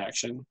Caracol's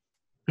reaction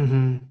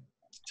to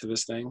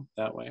this thing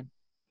that way.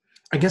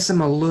 I guess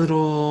I'm a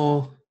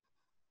little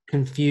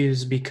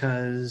confused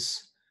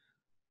because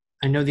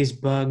I know these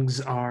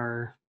bugs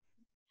are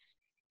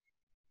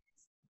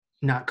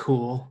not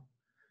cool,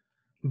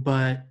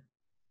 but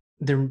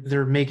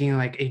they're making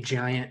like a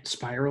giant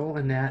spiral,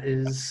 and that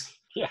is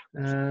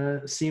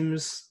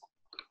seems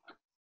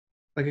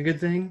like a good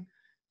thing.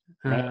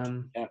 Right.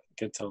 Yeah, I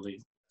could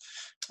totally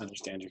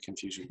understand your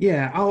confusion.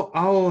 Yeah, I'll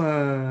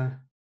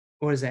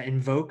what is that?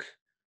 Invoke?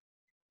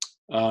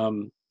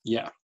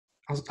 Yeah.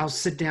 I'll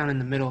sit down in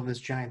the middle of this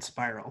giant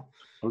spiral.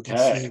 Okay.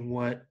 And see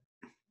what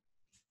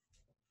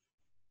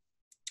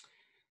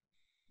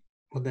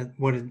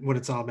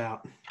it's all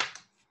about.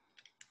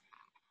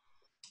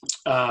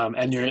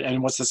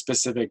 And what's the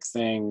specific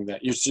thing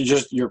that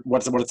you're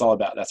what it's all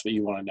about? That's what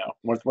you want to know.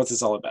 What's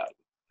this all about?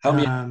 Help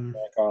me out,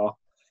 Caracol.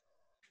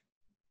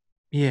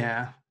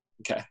 Yeah.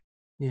 Okay.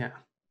 Yeah.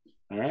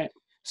 All right.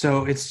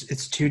 So it's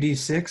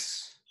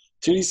 2d6.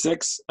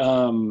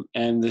 2d6.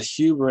 And the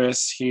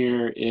hubris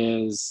here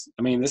is,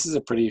 I mean, this is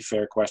a pretty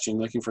fair question.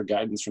 Looking for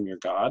guidance from your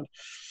god.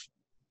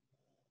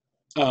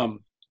 I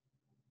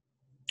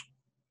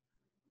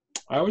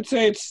would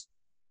say it's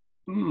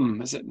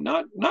is it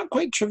not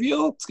quite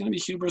trivial? It's going to be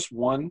hubris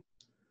 1.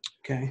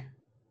 Okay.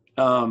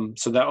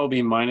 So that will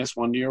be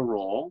 -1 to your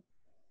roll.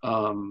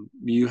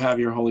 You have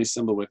your holy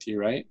symbol with you,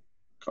 right?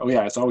 Oh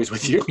yeah, it's always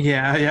with you.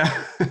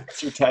 Yeah.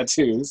 It's your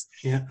tattoos.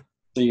 Yeah.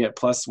 So you get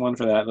 +1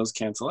 for that. Those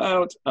cancel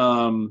out.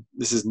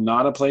 This is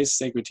not a place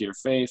sacred to your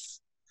faith.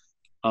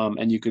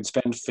 And you could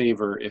spend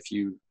favor if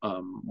you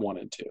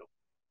wanted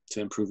to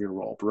improve your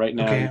roll. But right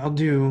now, okay, I'll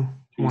do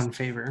one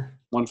favor.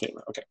 One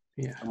favor. Okay.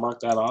 Yeah. I'll mark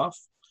that off.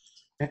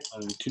 Okay.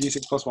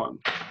 2d6 +1.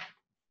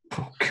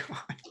 Oh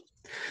god.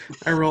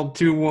 I rolled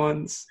 2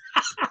 1s.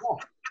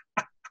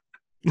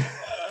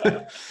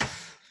 All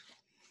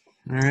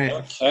right.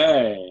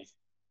 Okay.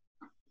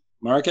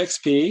 Mark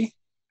XP.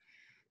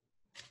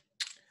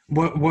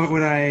 What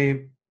would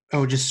I?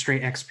 Oh, just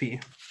straight XP.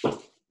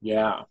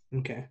 Yeah.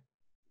 Okay.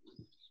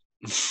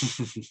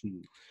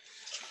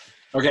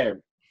 Okay.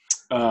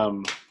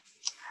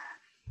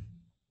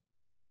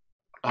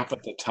 Up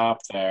at the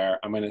top there,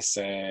 I'm going to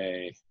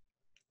say,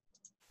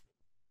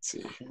 let's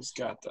see, who's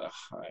got the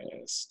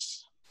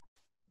highest?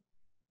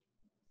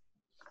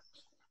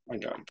 Oh my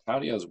God,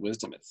 Claudio's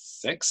wisdom is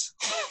 6?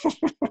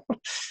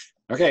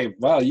 Okay,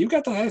 well, you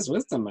got the highest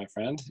wisdom, my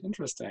friend.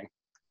 Interesting.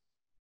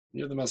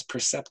 You're the most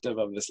perceptive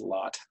of this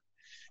lot.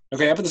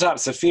 Okay, up at the top,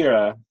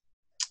 Saphira.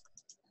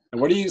 And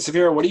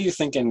Saphira, what are you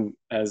thinking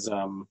as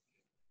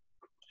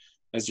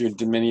your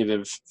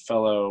diminutive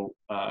fellow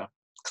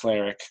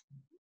cleric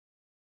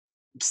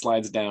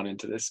slides down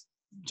into this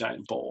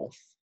giant bowl?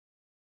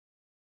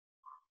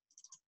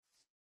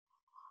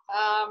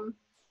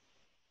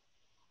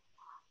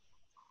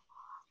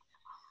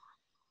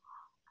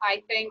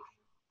 I think,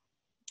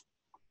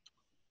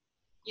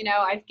 you know,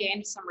 I've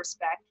gained some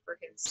respect for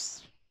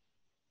his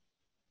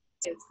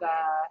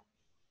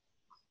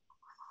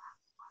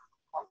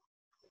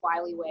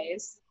wily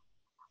ways.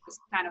 Just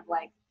kind of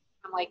like,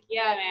 I'm like,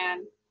 yeah,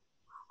 man,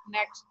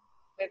 connect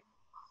with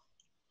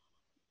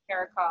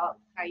Caracol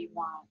how you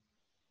want.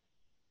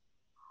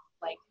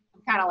 Like,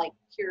 I'm kind of like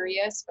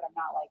curious, but I'm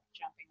not like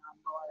jumping on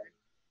board.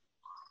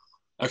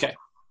 Okay,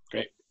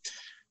 great.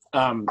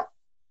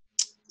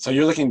 So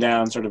you're looking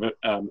down, sort of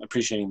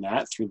appreciating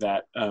that through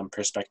that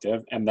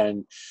perspective, and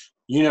then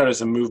you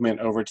notice a movement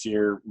over to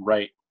your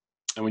right.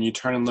 And when you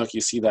turn and look,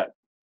 you see that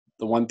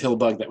the one pill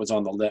bug that was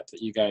on the lip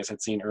that you guys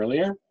had seen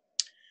earlier,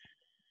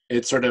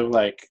 it sort of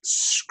like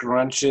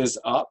scrunches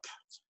up.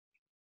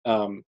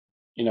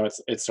 You know,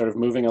 it's sort of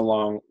moving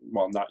along.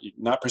 Well,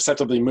 not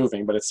perceptibly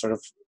moving, but it's sort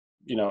of,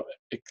 you know,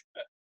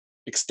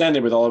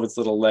 extended with all of its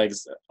little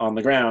legs on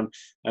the ground,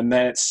 and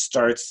then it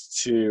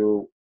starts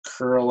to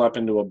curl up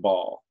into a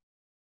ball.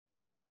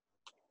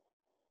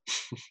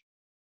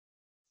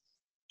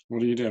 What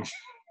do you do?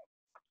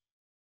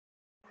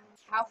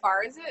 How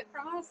far is it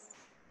from us?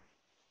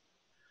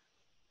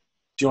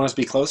 Do you want us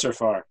to be close or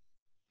far?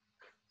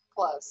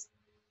 Close.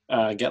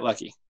 Get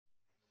lucky.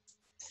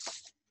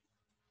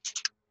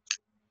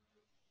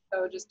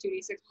 So just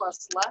 2d6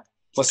 plus luck.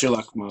 Plus your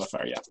luck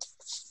modifier, yeah.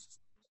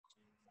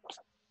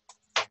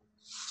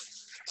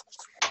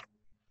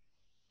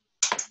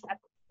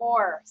 That's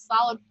 4.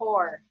 Solid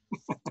 4.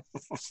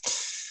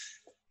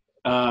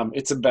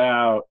 It's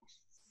about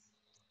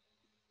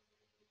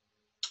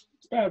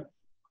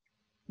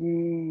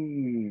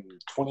 20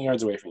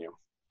 yards away from you.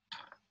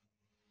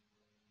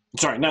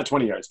 Sorry, not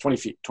 20 yards, 20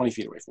 feet. 20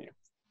 feet away from you.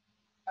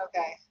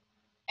 Okay.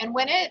 And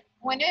when it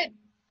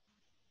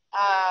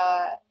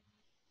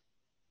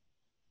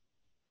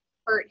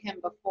hurt him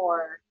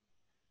before,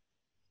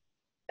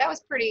 that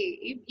was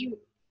pretty. It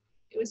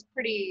was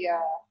pretty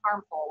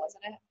harmful,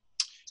 wasn't it?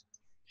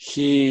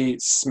 He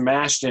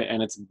smashed it,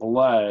 and its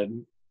blood,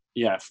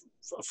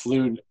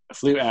 flew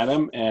at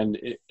him, and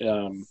it.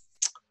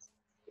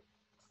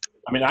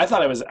 I mean, I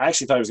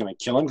actually thought it was going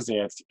to kill him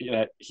because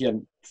he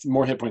had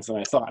more hit points than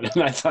I thought,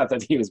 and I thought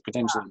that he was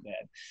potentially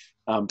dead.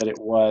 But it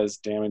was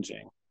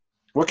damaging.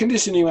 What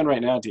condition are you in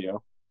right now,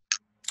 Tio?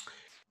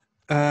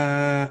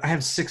 I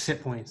have 6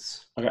 hit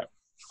points. Okay.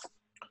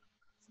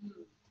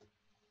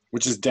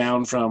 Which is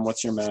down from,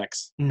 what's your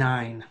max?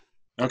 9.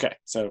 Okay,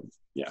 so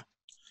yeah.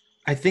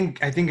 I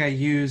think I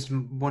used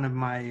one of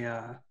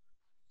my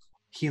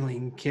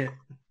healing kit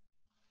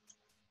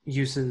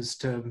uses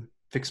to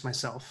fix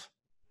myself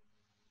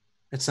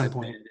at some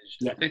point.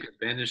 I think it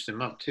bandaged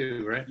him up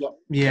too, right? Yep.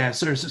 Yeah,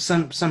 so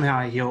somehow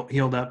I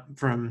healed up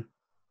from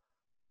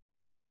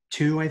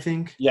 2, I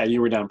think. Yeah,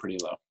 you were down pretty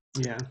low.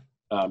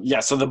 Yeah.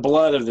 So the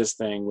blood of this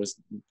thing was,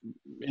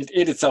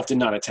 it itself did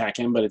not attack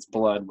him, but its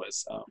blood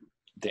was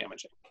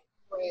damaging.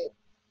 Right.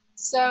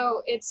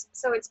 So it's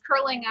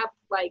curling up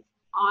like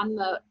on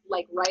the,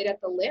 like right at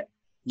the lip.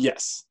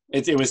 Yes,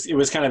 it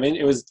was kind of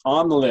it was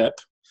on the lip,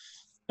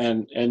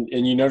 and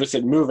you notice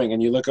it moving,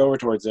 and you look over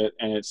towards it,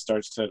 and it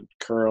starts to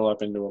curl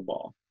up into a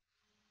ball.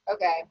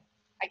 Okay,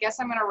 I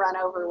guess I'm gonna run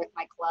over with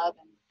my club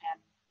and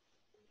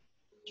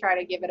try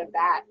to give it a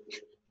bat.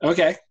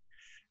 Okay.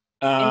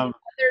 In the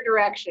other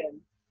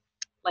direction,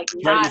 like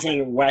You're not. trying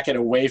to whack it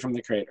away from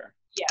the crater.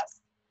 Yes.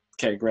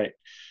 Okay, great.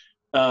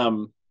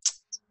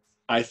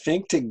 I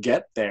think to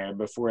get there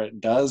before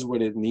it does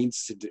what it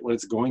needs to do, what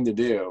it's going to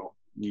do,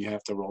 you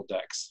have to roll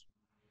dex.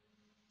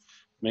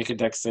 Make a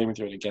dex saving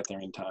throw to get there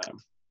in time.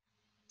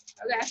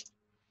 Okay.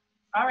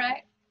 All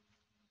right.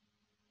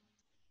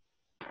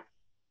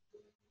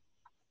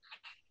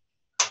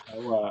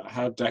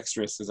 How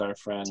dexterous is our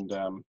friend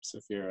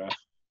Saphira?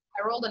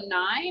 I rolled a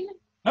 9.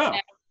 Oh.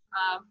 And,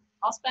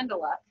 I'll spend a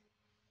luck.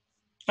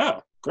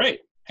 Oh,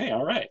 great. Hey,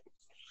 all right.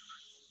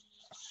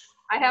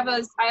 I have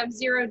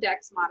 0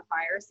 dex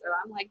modifier, so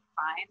I'm like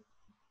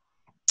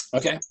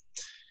fine. Okay.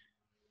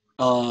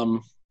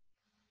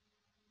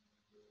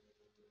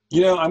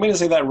 You know, I'm going to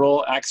say that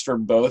roll acts for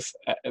both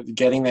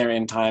getting there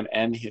in time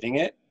and hitting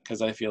it,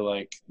 because I feel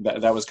like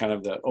that was kind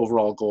of the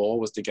overall goal,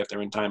 was to get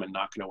there in time and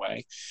knock it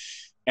away.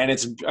 And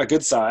it's a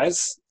good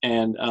size,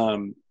 and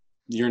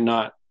you're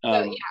not... So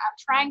yeah, I'm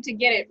trying to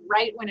get it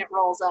right when it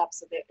rolls up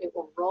so that it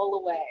will roll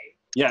away.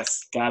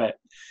 Yes, got it.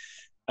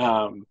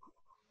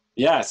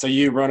 Yeah, so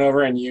you run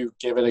over and you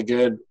give it a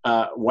good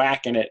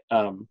whack, and it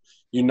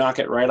you knock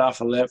it right off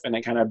the lip, and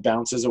it kind of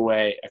bounces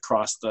away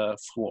across the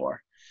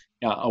floor,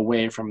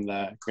 away from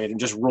the crate, and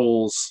just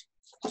rolls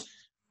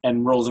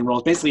and rolls and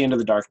rolls, basically into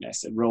the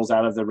darkness. It rolls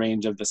out of the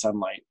range of the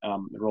sunlight.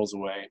 It rolls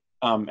away.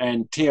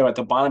 And Tio, at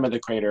the bottom of the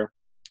crater,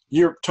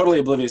 you're totally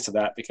oblivious to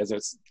that because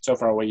it's so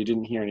far away you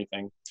didn't hear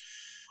anything.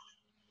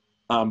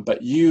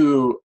 But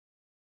you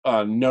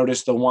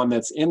notice the one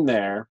that's in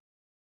there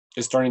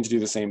is starting to do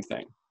the same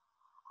thing.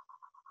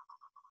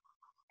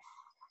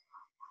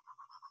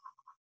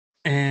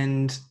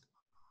 And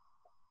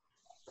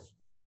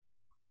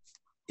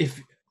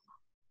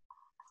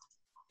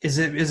Is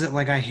it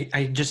like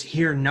I just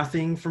hear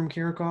nothing from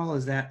Caracol?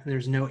 Is that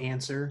there's no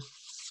answer?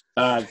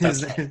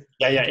 That's right.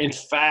 Yeah. In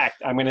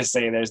fact, I'm going to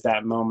say there's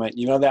that moment.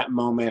 You know that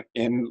moment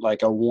in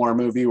like a war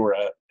movie where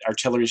a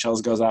artillery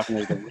shells goes off and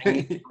there's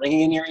the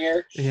ringing in your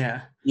ear?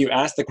 Yeah. You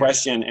ask the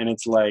question and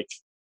it's like,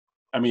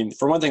 I mean,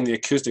 for one thing, the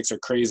acoustics are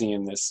crazy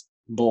in this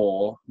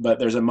bowl, but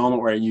there's a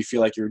moment where you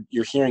feel like your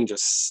hearing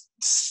just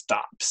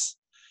stops.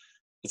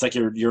 It's like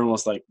you're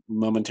almost like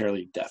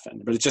momentarily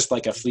deafened, but it's just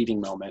like a fleeting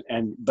moment.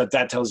 But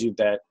that tells you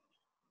that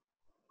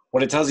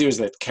what it tells you is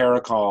that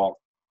Caracol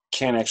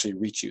can't actually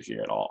reach you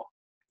here at all.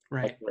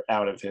 Right. Like you're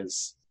out of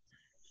his,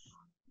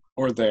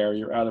 or there,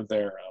 you're out of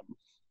their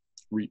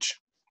reach.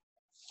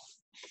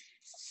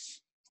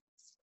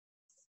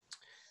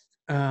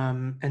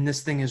 And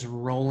this thing is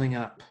rolling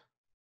up.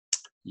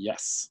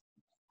 Yes.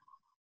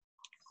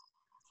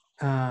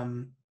 I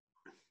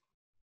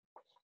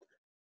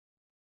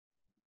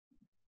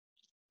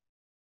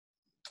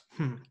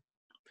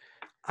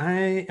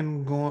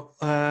am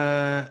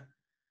going.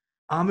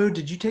 Amu,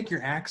 did you take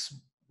your axe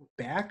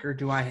back, or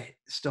do I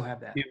still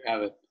have that? You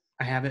have it.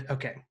 I have it.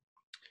 Okay.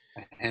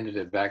 I handed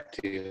it back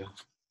to you.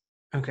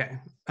 Okay.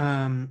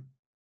 You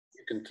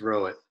can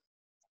throw it.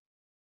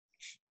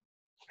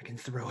 I can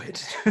throw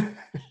it,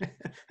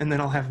 and then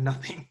I'll have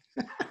nothing.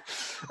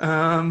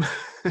 I'm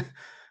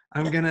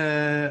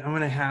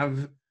gonna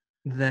have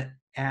the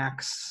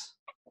axe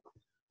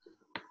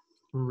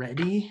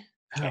ready.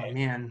 Okay. Oh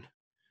man.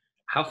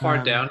 How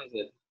far down is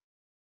it?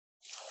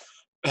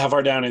 How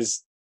far down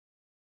is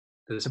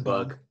This It's a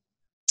bug.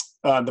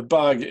 the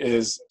bug?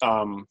 Is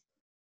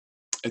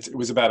it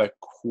was about a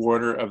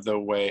quarter of the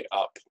way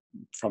up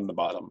from the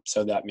bottom,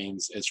 so that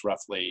means it's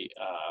roughly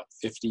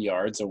 50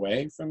 yards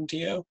away from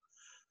Tio.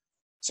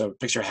 So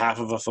picture half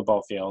of a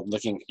football field.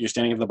 You're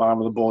standing at the bottom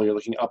of the bowl. You're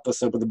looking up the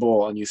slope of the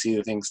bowl, and you see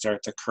the thing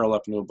start to curl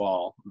up into a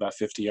ball about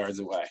 50 yards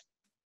away.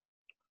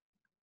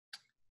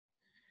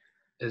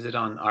 Is it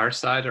on our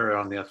side or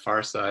on the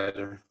far side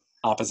or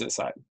Opposite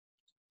side.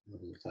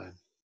 other side?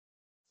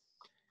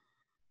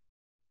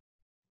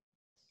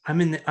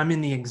 I'm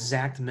in the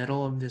exact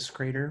middle of this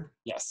crater.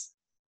 Yes.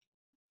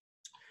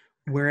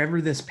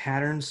 Wherever this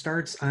pattern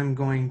starts, I'm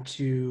going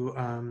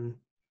to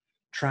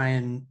try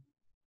and,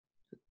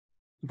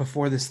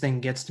 before this thing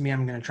gets to me,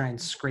 I'm going to try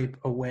and scrape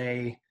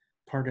away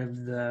part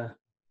of the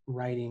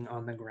writing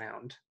on the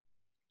ground.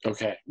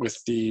 Okay. With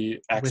the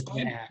axe With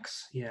blade? the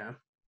axe, yeah.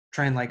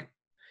 Try and like,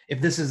 if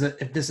this is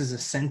a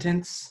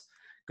sentence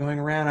going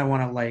around, I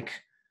want to like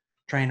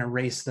try and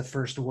erase the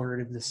first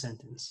word of the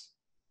sentence.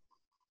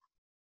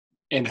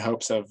 In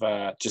hopes of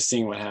just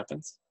seeing what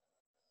happens?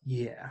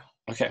 Yeah.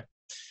 Okay.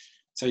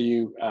 So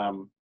you,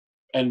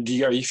 and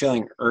are you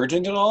feeling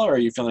urgent at all, or are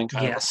you feeling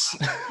kind Yes.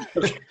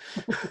 of... Okay.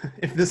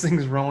 If this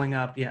thing's rolling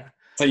up, yeah.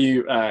 So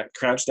you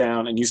crouch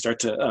down and you start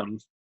to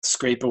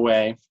scrape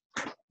away.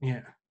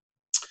 Yeah.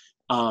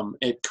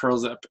 It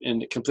curls up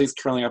and it completes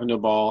curling up into a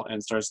ball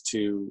and starts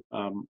to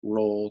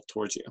roll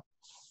towards you.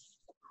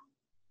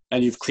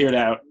 And you've cleared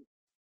out,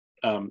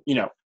 a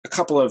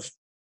couple of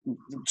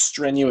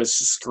strenuous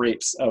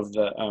scrapes of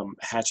the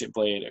hatchet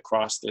blade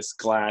across this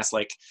glass.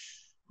 Like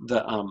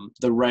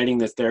the writing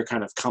that's there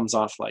kind of comes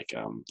off like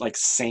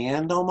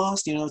sand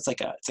almost. It's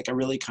like a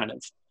really kind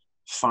of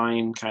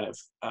fine kind of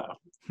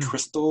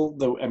crystal.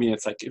 Though I mean,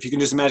 it's like, if you can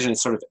just imagine,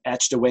 it's sort of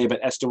etched away, but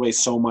etched away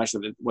so much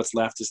that what's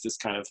left is this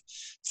kind of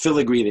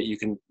filigree that you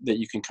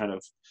can kind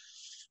of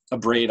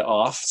abrade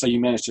off. So you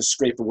manage to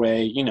scrape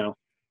away,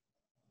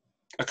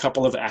 a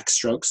couple of axe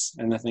strokes,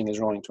 and the thing is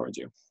rolling towards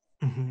you.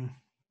 Mm-hmm.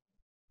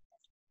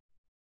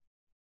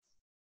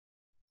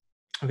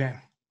 Okay.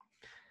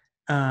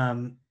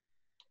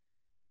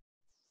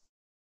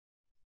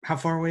 How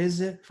far away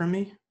is it from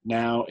me?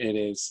 Now it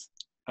is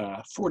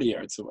 40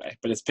 yards away,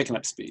 but it's picking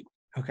up speed.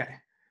 Okay.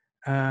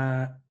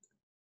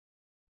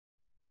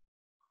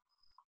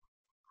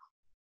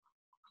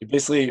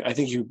 Basically, I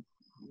think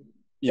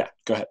yeah,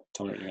 go ahead.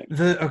 Tell me what you're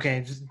doing.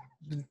 Okay,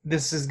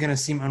 this is gonna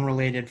seem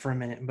unrelated for a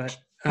minute, but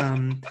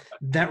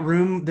that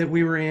room that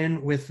we were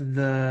in with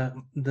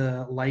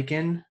the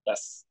lichen.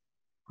 Yes.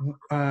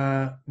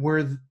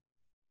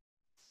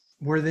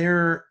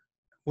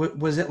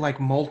 Was it like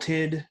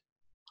malted?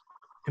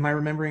 Am I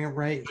remembering it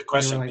right? Good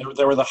question.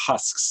 There were the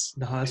husks.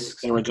 The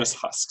husks. They were just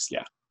husks,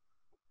 yeah.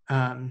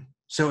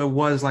 So it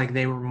was like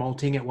they were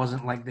molting. It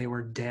wasn't like they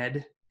were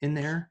dead in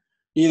there.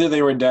 Either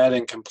they were dead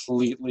and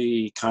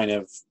completely kind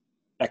of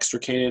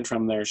extricated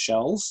from their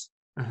shells,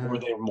 or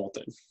they were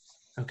molted.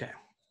 Okay.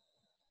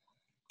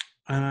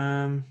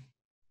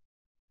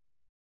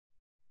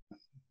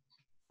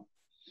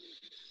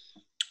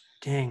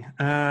 Dang.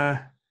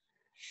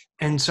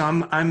 And so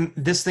I'm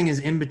this thing is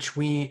in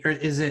between, or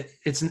is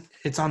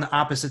it's on the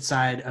opposite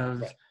side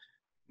of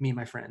me and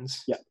my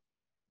friends. Yeah.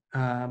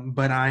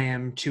 But I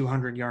am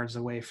 200 yards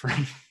away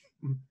from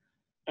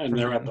and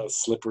they're up a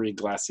slippery,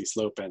 glassy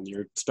slope, and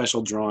your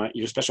special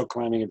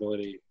climbing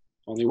ability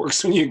only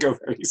works when you go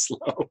very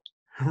slow.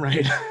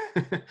 Right.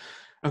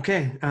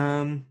 Okay.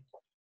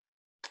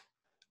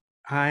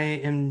 I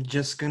am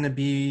just gonna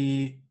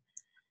be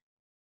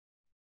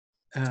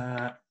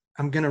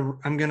I'm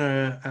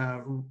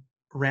gonna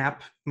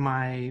wrap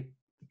my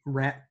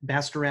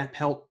bastard rat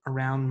pelt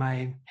around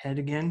my head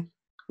again.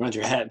 Around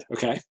your head,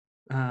 okay.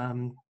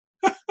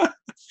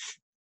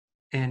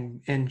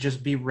 And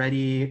just be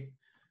ready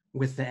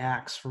with the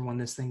axe for when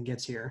this thing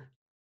gets here.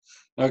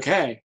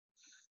 Okay.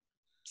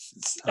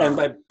 And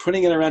by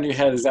putting it around your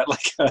head, is that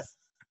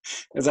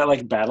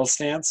like battle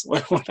stance?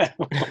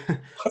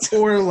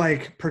 Or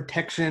like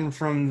protection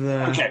from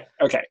the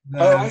Okay. the,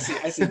 I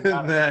see.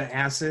 the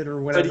acid or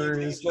So whatever do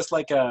it you is. just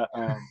like a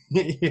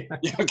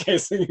Yeah. okay,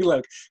 so you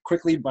like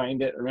quickly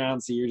bind it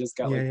around, so you just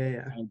got like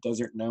Yeah. kind of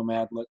desert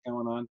nomad look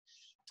going on.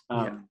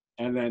 Yeah.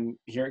 And then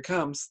here it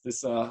comes,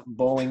 this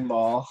bowling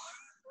ball.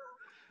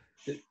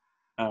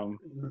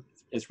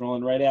 It's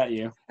rolling right at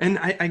you. And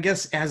I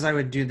guess as I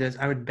would do this,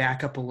 I would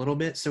back up a little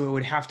bit, so it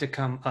would have to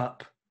come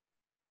up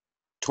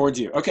Towards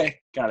you. Okay,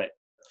 got it.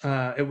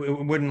 It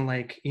wouldn't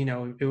like,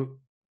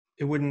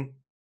 it wouldn't,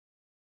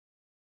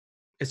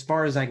 as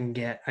far as I can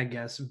get, I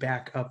guess,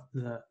 back up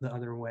the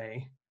other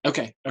way.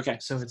 Okay.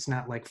 So it's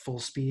not like full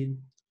speed.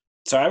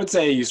 So I would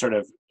say you sort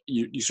of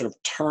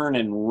turn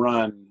and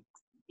run,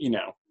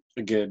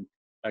 a good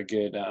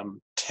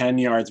 10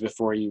 yards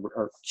before you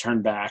or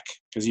turn back,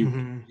 because you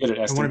good at I want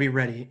to estimating. be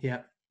ready.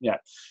 Yeah.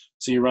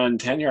 So you run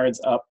 10 yards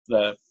up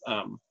the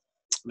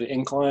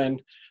incline,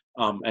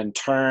 and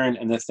turn,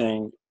 and the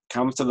thing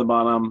comes to the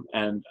bottom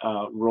and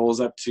rolls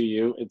up to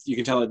you. You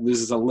can tell it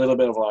loses a little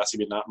bit of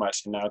velocity, but not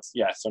much. And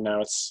so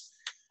now it's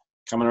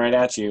coming right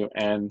at you.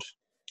 And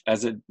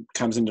as it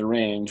comes into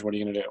range, what are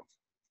you going to do?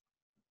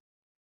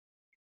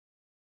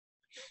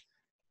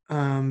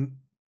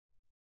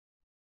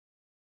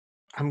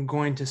 I'm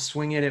going to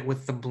swing at it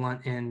with the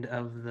blunt end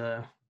of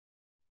the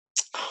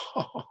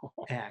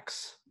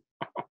axe.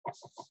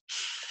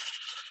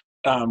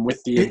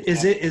 With the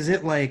Is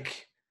it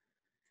like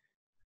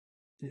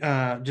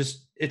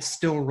just it's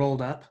still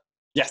rolled up?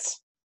 Yes.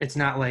 It's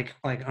not like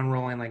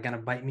unrolling, like gonna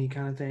bite me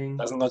kind of thing.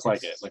 Doesn't look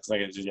like it. Looks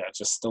like it's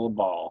just still a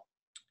ball.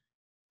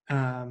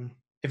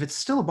 If it's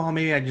still a ball,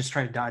 maybe I just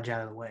try to dodge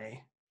out of the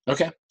way.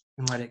 Okay.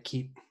 And let it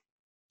keep.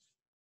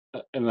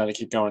 And let it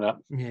keep going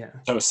up. Yeah.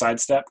 So a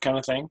sidestep kind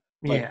of thing.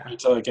 Like, yeah.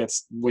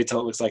 Wait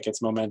till it looks like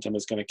its momentum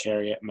is going to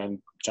carry it, and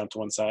then jump to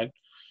one side.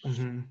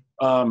 Mm-hmm.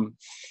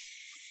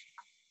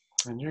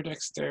 And your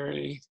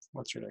dexterity.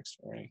 What's your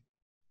dexterity?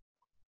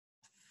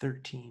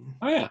 13.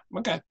 Oh yeah.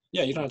 Okay.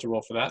 Yeah, you don't have to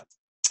roll for that.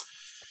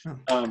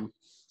 Oh.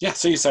 Yeah.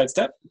 So you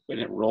sidestep, and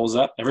it rolls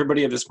up.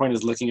 Everybody at this point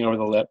is looking over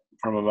the lip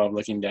from above,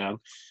 looking down.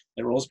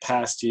 It rolls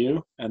past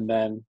you, and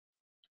then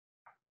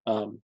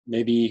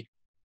maybe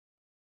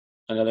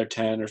another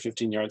 10 or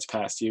 15 yards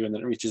past you, and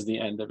then it reaches the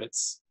end of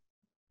its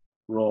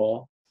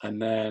roll,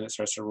 and then it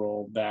starts to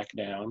roll back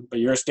down. But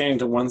you're standing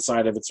to one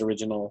side of its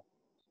original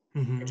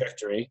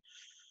trajectory.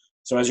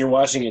 So as you're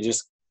watching, it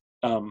just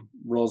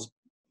rolls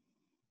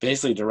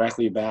basically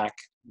directly back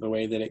the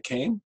way that it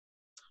came,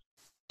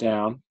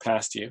 down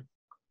past you,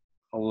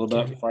 a little bit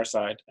on the far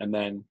side, and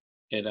then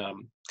it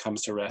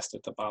comes to rest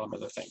at the bottom of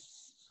the thing.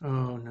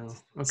 Oh no!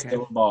 Okay.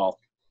 Still a ball.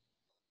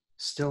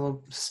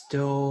 Still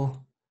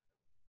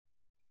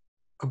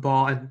a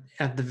ball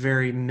at the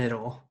very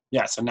middle.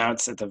 Yeah. So now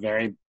it's at the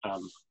very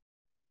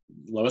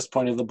lowest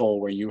point of the bowl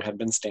where you had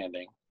been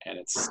standing, and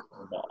it's a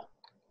ball.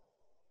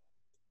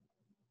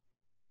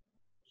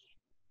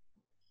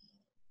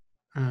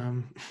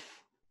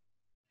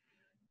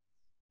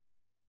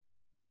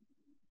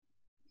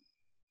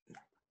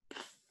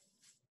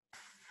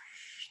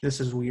 This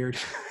is weird.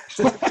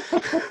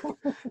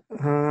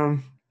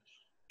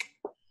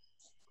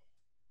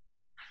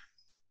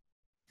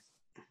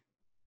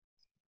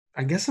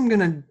 I guess I'm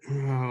gonna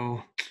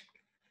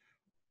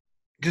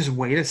just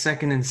wait a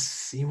second and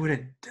see what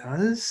it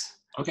does.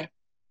 Okay.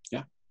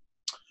 Yeah.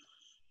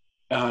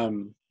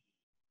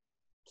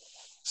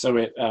 So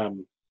it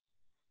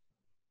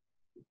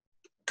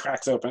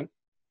cracks open,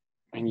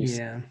 and you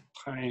see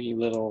tiny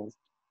little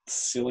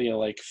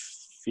cilia-like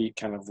feet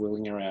kind of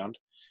wiggling around.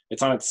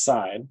 It's on its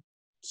side,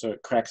 so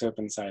it cracks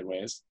open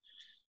sideways,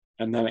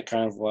 and then it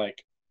kind of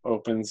like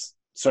opens.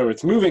 So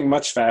it's moving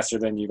much faster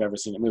than you've ever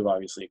seen it move,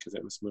 obviously, because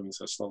it was moving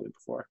so slowly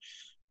before.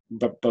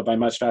 But by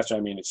much faster, I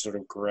mean it sort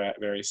of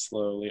very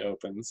slowly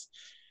opens.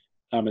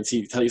 And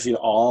see, you see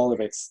all of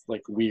its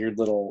like weird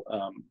little,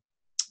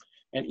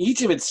 and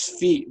each of its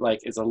feet like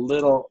is a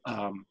little.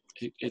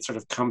 It sort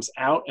of comes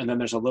out, and then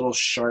there's a little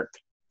sharp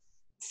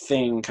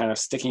thing kind of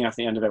sticking out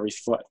the end of every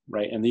foot,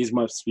 right? And these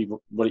must be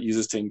what it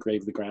uses to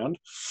engrave the ground.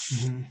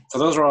 So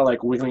those are all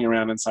like wiggling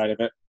around inside of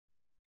it,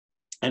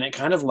 and it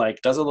kind of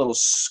like does a little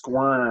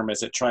squirm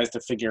as it tries to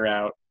figure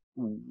out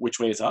which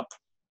way is up,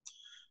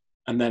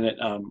 and then it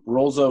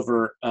rolls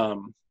over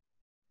on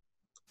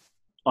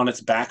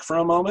its back for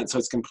a moment, so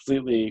it's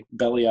completely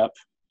belly up,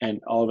 and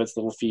all of its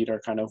little feet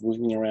are kind of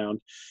wiggling around,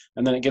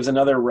 and then it gives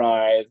another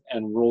writhe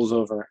and rolls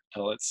over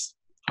until it's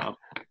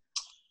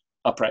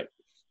upright.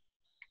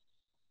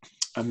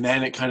 And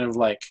then it kind of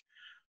like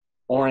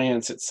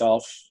orients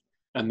itself,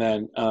 and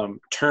then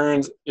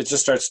turns. It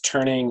just starts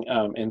turning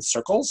in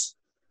circles.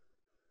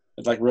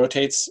 It like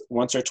rotates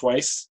once or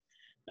twice,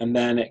 and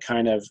then it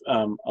kind of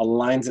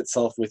aligns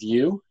itself with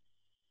you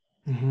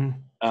Mm-hmm.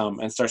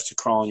 and starts to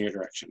crawl in your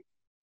direction,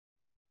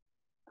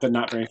 but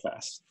not very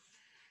fast.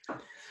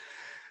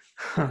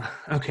 Huh.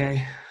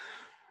 Okay.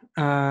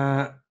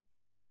 I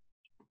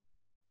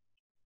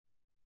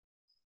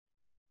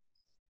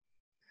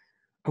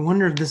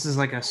wonder if this is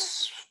like a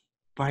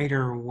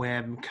spider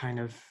web kind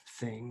of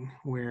thing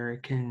where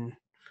it can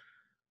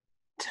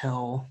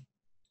tell.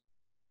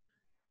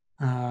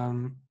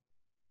 I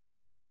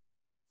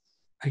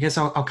guess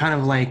I'll kind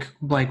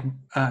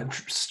of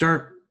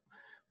start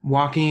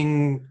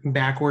walking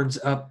backwards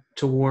up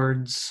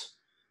towards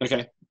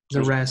Okay.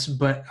 the rest,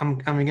 but I'm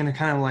gonna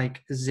kind of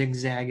like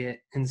zigzag it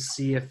and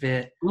see if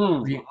it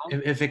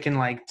if it can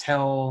like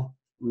tell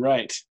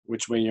Right,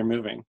 which way you're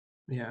moving.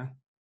 Yeah.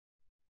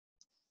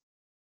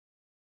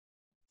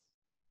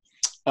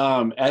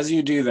 As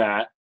you do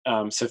that,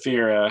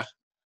 Saphira,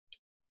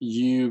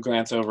 you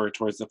glance over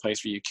towards the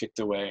place where you kicked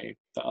away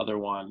the other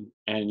one,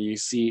 and you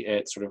see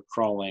it sort of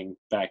crawling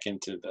back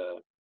into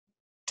the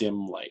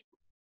dim light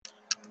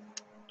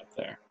up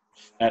there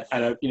at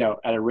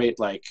a rate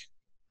like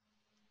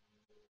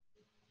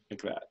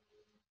that.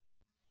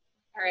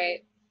 All right.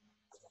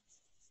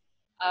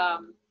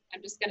 I'm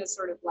just gonna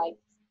sort of like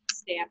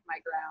stand my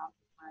ground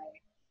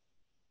with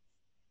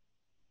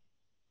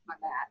my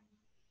mat.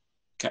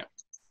 Okay.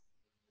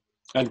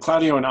 And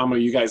Claudio and Amo,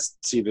 you guys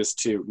see this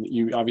too.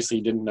 You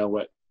obviously didn't know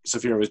what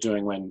Saphira was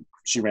doing when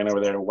she ran over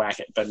there to whack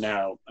it, but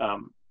now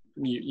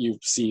you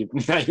see,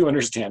 now you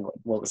understand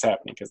what was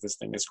happening because this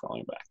thing is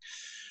crawling back.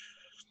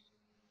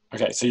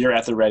 Okay, so you're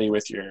at the ready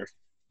with your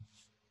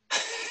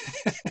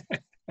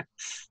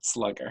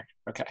slugger.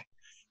 Okay,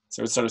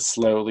 so it's sort of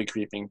slowly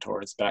creeping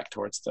back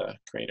towards the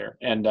crater.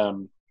 And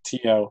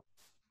Tio,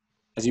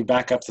 as you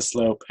back up the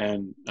slope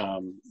and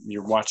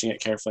you're watching it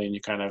carefully, and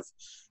you kind of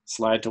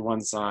slide to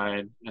one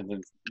side and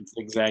then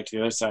zigzag to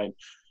the other side,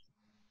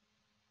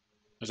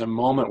 there's a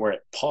moment where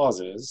it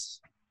pauses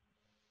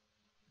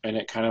and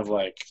it kind of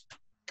like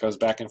goes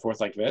back and forth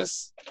like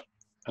this,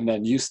 and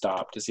then you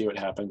stop to see what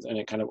happens, and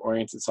it kind of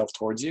orients itself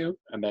towards you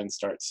and then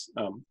starts,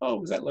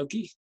 oh, is that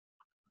Loki?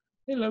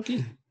 Hey,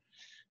 Loki.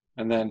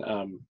 And then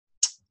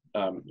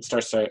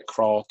starts to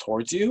crawl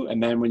towards you,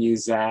 and then when you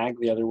zag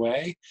the other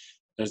way,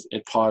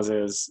 it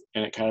pauses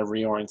and it kind of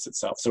reorients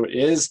itself. So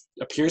it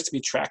appears to be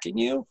tracking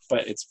you,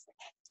 but it's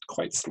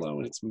quite slow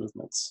in its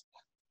movements.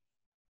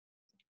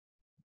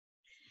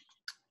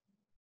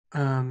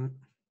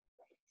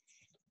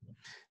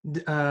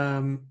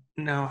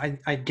 Now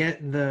I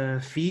get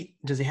the feet.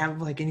 Does it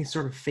have like any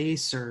sort of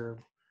face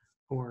or?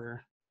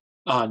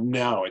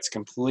 No, it's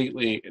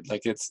completely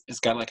like it's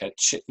got like a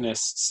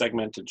chitinous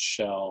segmented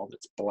shell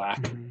that's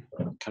black,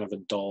 kind of a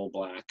dull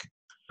black.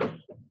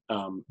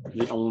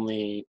 The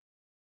only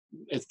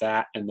is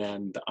that, and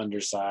then the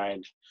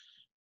underside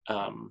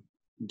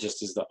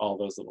just is all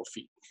those little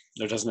feet.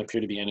 There doesn't appear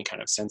to be any kind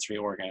of sensory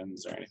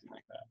organs or anything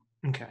like that.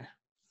 Okay.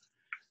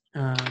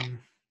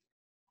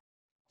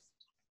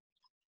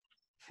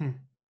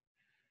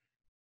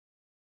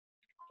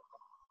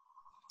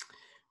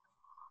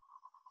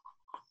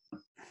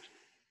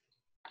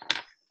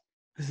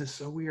 This is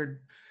so weird.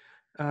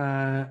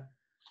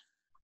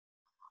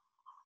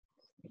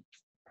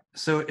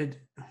 So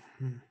it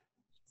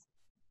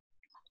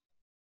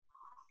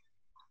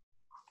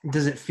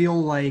does it feel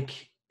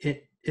like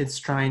it's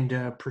trying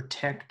to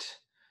protect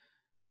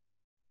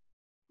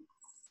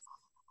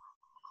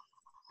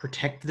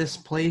this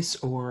place,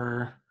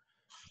 or?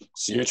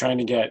 So you're trying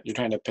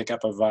to pick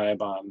up a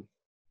vibe on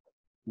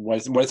what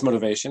its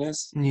motivation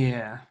is?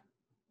 Yeah.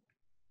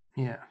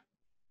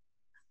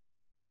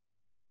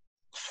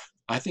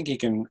 I think you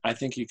can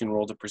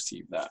roll to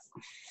perceive that.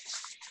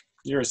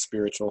 You're a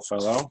spiritual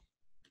fellow.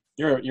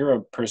 You're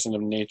a person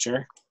of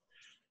nature.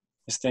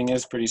 This thing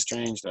is pretty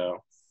strange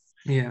though.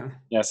 Yeah.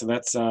 Yeah, so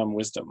that's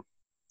wisdom.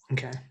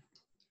 Okay.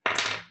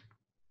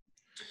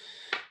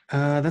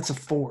 That's a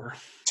 4.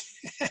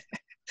 I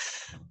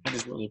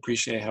just really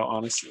appreciate how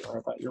honest you are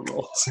about your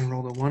rolls. I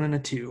rolled a 1 and a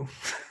 2.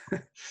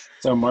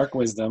 So mark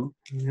wisdom.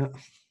 Yep.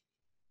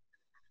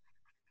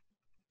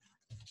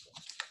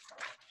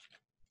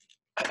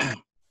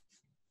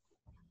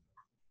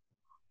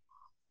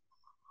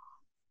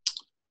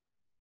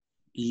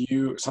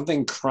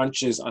 Something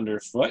crunches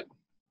underfoot,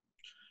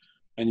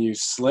 and you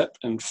slip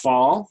and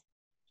fall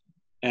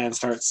and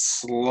start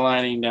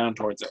sliding down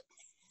towards it.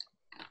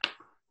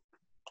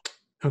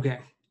 Okay.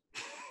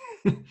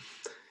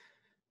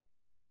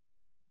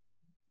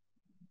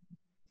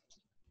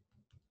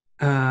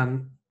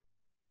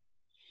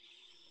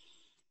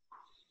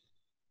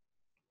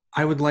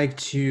 I would like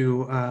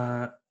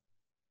to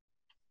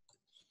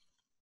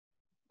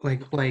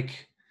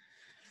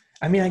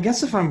I mean, I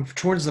guess if I'm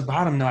towards the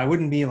bottom though, I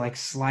wouldn't be like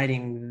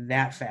sliding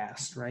that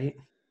fast, right?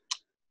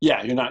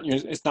 Yeah,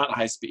 it's not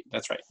high speed.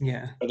 That's right.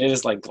 Yeah. But it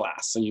is like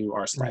glass, so you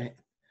are sliding.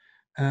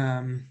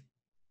 Right.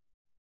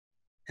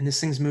 And this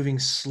thing's moving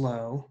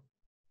slow.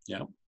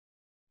 Yeah.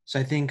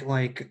 So I think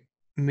like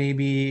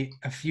maybe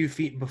a few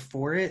feet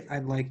before it,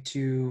 I'd like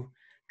to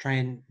try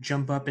and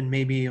jump up and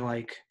maybe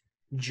like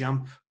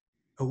jump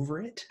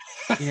over it.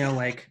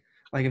 Like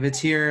if it's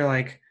here,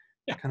 like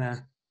Yeah. kind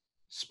of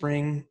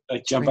spring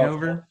jump spring up.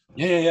 over.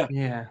 Yeah.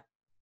 Yeah,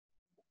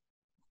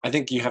 I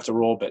think you have to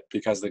roll a bit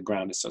because the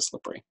ground is so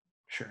slippery.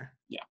 sure.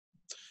 Yeah.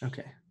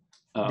 Okay.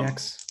 Um,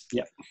 Dex.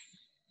 Yeah.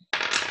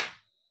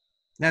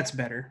 That's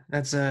better.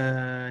 That's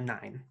a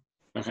 9.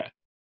 Okay.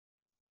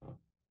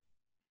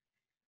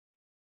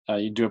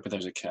 You do it, but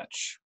there's a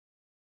catch.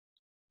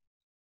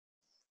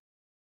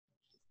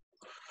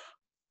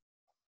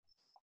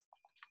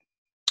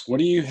 What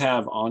do you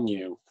have on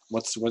you?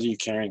 What are you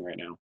carrying right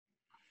now?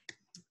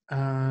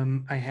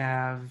 I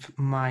have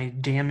my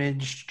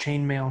damaged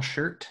chainmail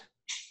shirt.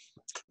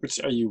 Which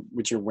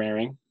you're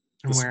wearing?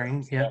 I'm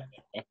wearing. Yep.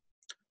 Yeah.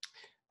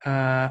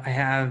 I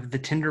have the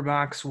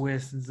tinderbox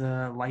with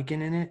the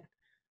lichen in it.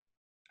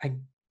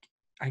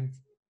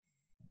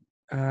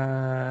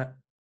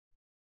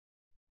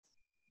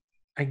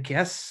 I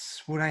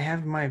guess would I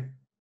have my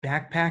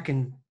backpack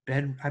and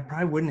bed? I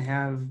probably wouldn't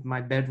have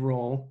my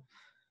bedroll.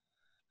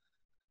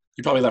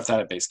 You probably left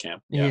that at base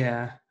camp.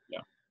 Yeah.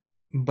 Yeah.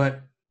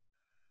 But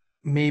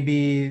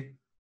maybe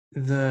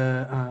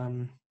the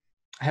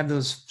I have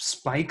those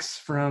spikes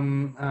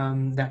from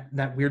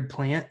that weird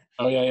plant.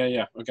 Oh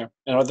yeah. Okay.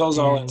 And are those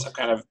all in some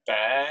kind of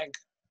bag?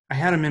 I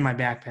had them in my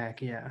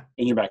backpack. Yeah.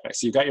 In your backpack.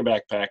 So you got your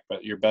backpack,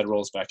 but your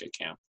bedroll's back at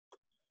camp.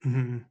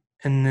 Mm-hmm.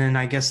 And then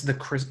I guess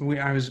we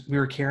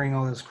were carrying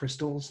all those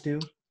crystals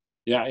too.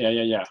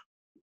 Yeah.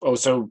 Oh,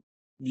 so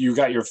you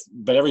got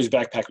but everybody's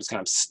backpack was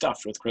kind of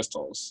stuffed with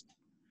crystals.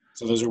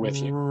 So those are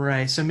with you.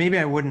 Right. So maybe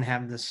I wouldn't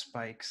have the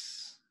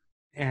spikes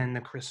and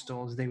the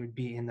crystals. They would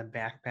be in the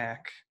backpack.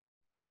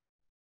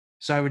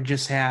 So I would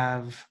just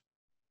have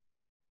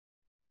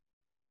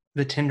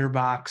the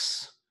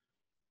tinderbox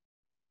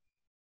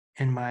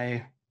and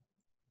my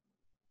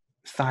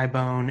thigh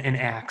bone and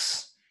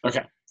axe.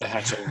 Okay. The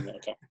hatchet in there.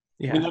 Okay.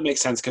 Yeah. I mean, that makes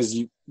sense because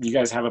you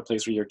guys have a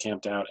place where you're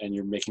camped out and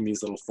you're making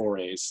these little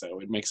forays, so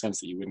it makes sense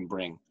that you wouldn't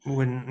bring.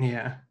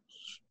 Yeah.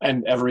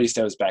 And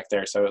Evaristo is back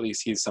there, so at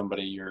least he's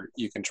somebody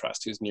you can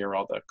trust who's near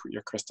all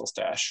your crystal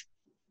stash.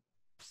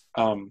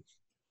 So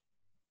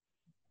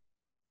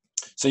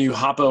you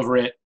hop over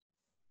it,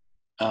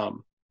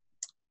 and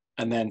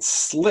then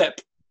slip.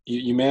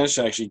 You manage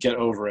to actually get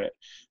over it,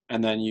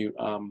 and then you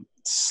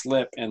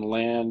slip and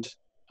land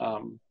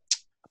on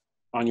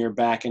your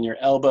back, and your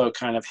elbow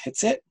kind of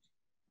hits it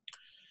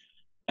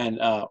and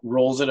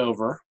rolls it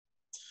over.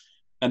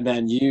 And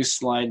then you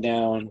slide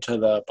down to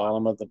the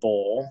bottom of the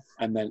bowl,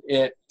 and then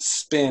it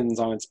spins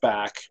on its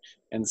back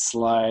and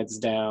slides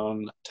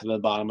down to the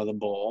bottom of the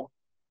bowl.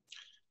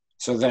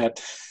 And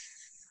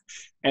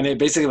it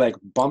basically like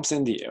bumps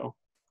into you.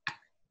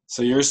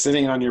 So you're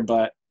sitting on your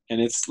butt, and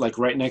it's like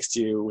right next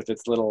to you with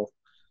its little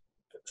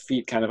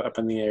feet kind of up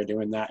in the air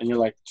doing that. And you're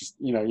like,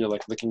 you're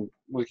like looking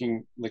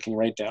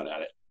right down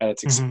at it, at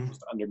its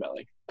exposed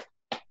underbelly.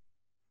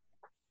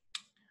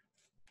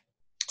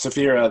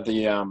 Saphira,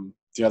 the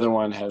other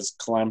one, has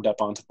climbed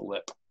up onto the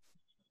lip.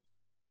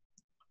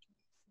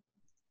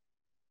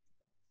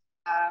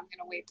 I'm going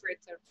to wait for it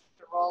to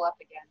roll up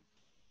again.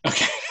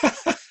 Okay.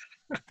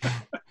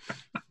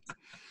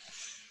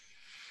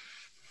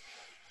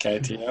 Okay,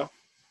 Tino.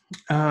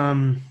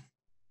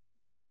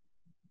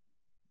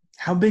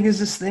 How big is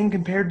this thing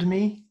compared to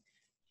me?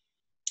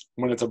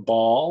 When it's a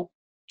ball,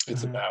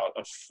 it's about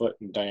a foot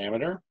in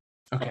diameter.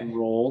 Okay.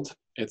 Unrolled,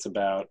 it's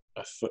about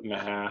 1.5 feet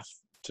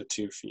to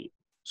 2 feet.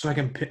 So I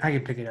can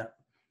pick it up.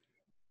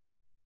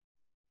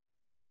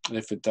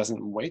 If it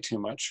doesn't weigh too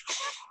much.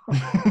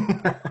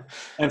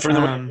 And from the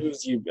way it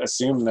moves, you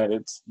assume that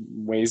it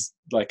weighs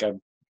like a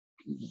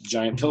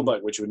giant pill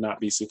bug, which would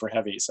not be super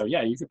heavy. So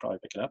yeah, you could probably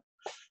pick it up.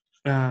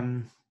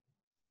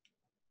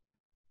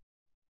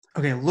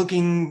 Okay,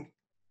 looking.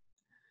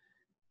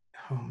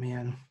 Oh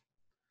man.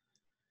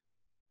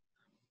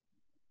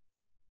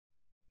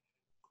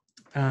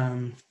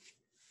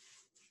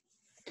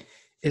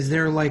 Is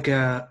there like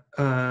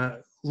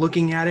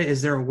looking at it?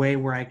 Is there a way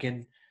where I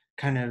could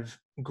kind of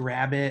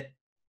grab it,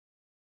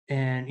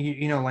 and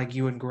like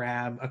you would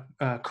grab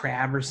a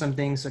crab or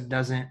something, so it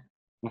doesn't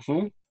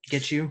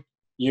get you?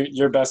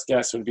 Your best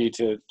guess would be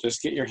to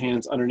just get your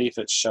hands underneath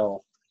its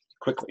shell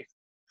quickly.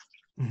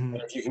 And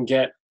if you can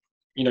get,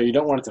 you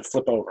don't want it to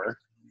flip over,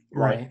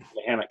 right?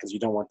 The hammock, because you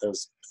don't want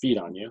those feet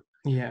on you.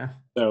 Yeah.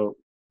 So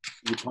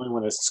you probably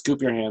want to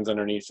scoop your hands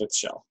underneath its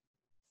shell.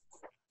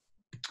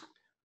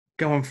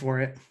 Going for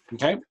it.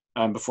 Okay.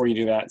 Before you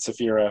do that,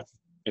 Saphira,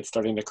 it's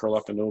starting to curl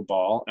up into a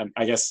ball. And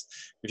I guess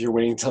if you're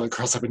waiting until it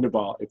curls up into a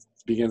ball, it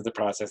begins the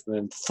process, and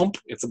then thump,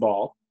 it's a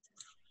ball.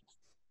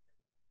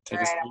 All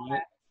right, I'm going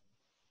to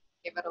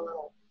give it a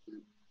little.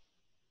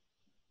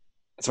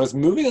 So it's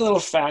moving a little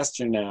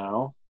faster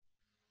now.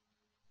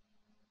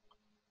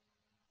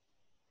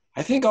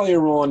 I think all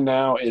you're rolling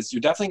now is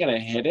you're definitely going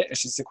to hit it.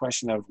 It's just a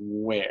question of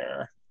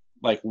where,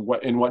 like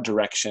in what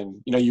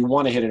direction. You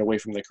want to hit it away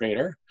from the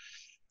crater.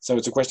 So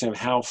it's a question of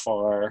how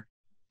far.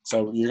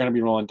 So you're going to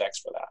be rolling dex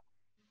for that.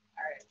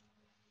 All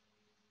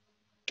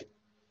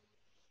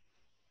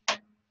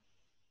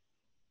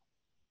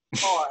right.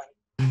 4.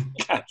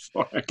 Yeah,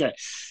 4. Okay.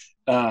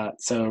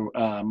 So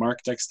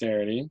mark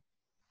dexterity.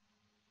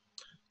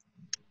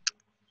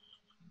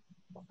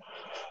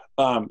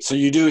 So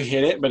you do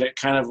hit it, but it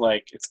kind of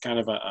like it's kind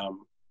of a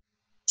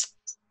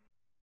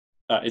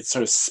it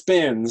sort of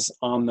spins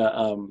on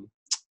the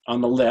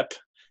lip.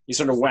 You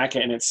sort of whack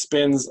it, and it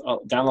spins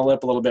down the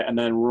lip a little bit, and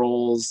then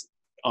rolls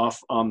off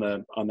on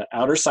the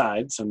outer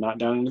side, so not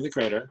down into the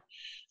crater.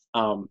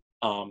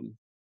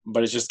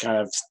 But it's just kind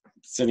of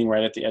sitting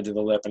right at the edge of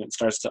the lip, and it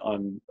starts to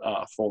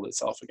unfold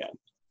itself again.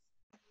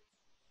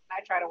 I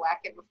try to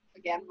whack it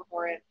again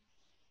before it.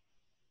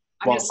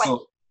 I'm Well, just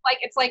so, like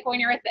it's like when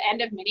you're at the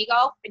end of mini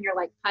golf and you're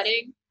like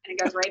putting and it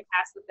goes right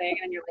past the thing,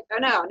 and then you're like, oh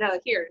no,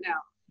 here, no.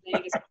 And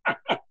then you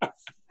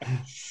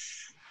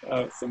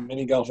just some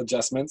mini golf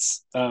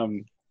adjustments.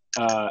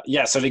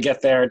 Yeah, so to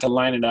get there, to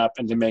line it up,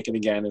 and to make it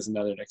again is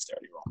another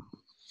dexterity roll.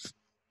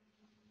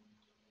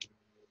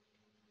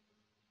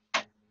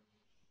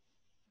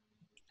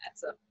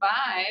 That's a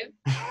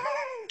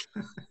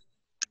 5.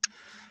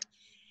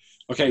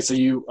 Okay, so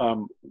you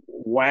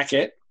whack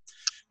it.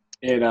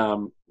 It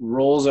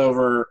rolls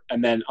over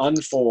and then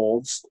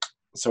unfolds,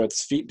 so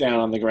it's feet down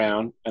on the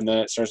ground, and then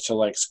it starts to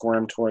like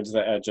squirm towards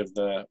the edge of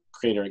the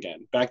crater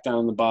again. Back down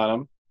on the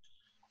bottom,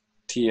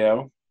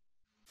 Tio.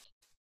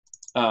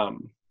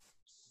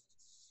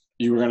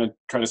 You were gonna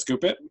try to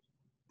scoop it.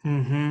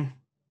 Mm-hmm.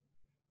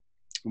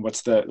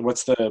 What's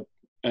the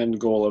end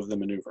goal of the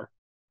maneuver?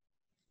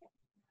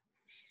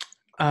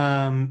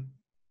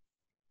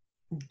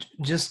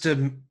 Just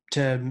to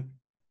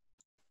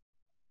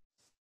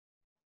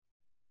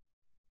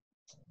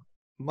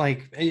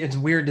like, it's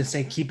weird to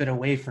say keep it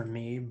away from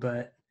me,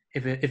 but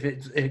if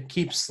it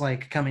keeps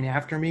like coming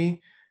after me,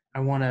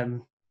 I want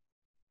to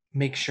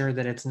make sure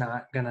that it's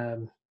not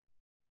gonna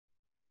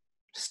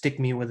stick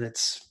me with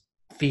its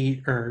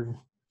feet or.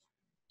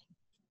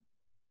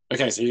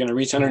 Okay, so you're gonna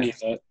reach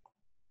underneath it.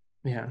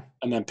 Yeah.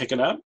 And then pick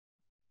it up.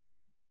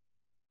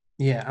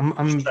 Yeah,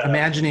 I'm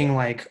imagining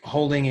like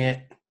holding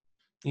it,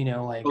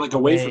 like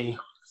away from you.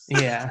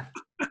 Yeah.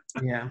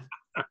 Yeah.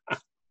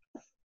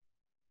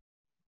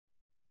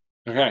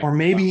 Okay. Or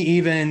maybe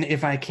even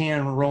if I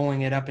can,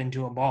 rolling it up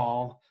into a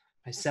ball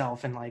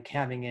myself and like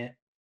having it.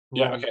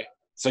 Yeah. Okay.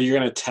 So you're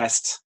gonna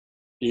test.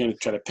 You're gonna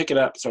try to pick it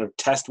up, sort of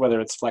test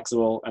whether it's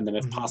flexible, and then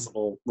if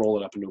possible,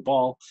 roll it up into a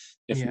ball.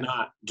 If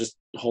not, just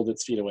hold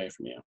its feet away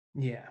from you.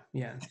 Yeah.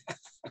 Yeah.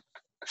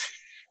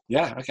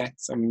 Yeah. Okay.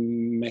 So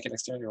make an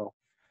dexterity roll.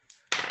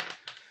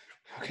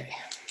 Okay.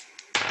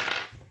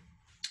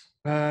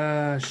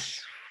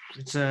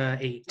 It's a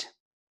 8.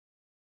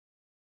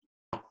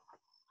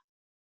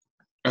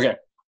 Okay.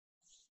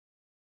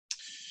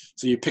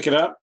 So you pick it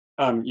up.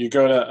 You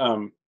go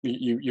to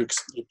you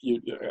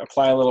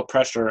apply a little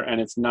pressure, and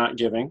it's not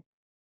giving.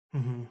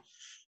 Mm-hmm.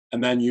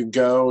 And then you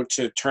go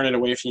to turn it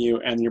away from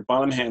you, and your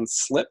bottom hand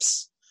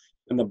slips,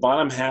 and the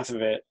bottom half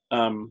of it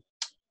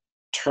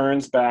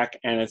turns back,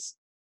 and its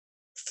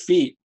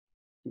feet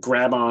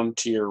grab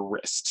onto your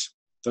wrist.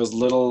 Those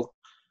little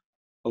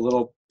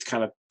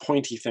kind of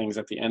pointy things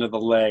at the end of the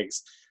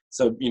legs.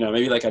 So,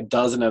 maybe like a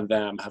dozen of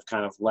them have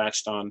kind of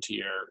latched onto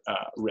your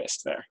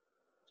wrist there.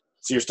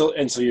 So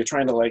you're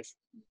trying to like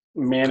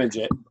manage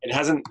it. It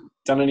hasn't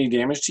done any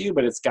damage to you,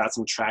 but it's got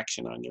some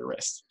traction on your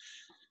wrist.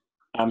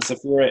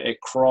 Saphira, it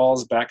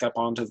crawls back up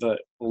onto the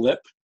lip.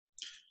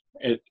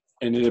 It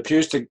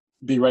appears to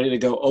be ready to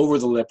go over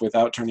the lip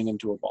without turning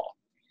into a ball.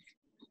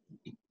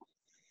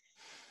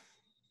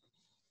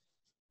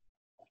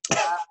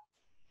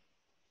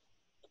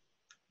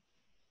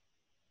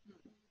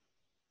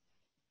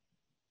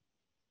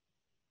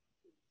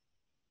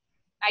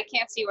 I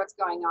can't see what's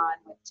going on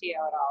with Tio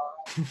at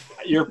all.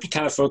 Right? You're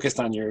kind of focused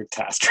on your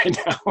task right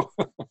now.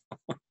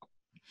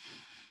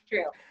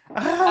 True.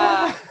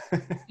 My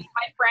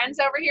friends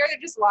over here, they're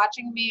just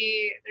watching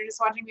me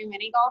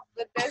mini golf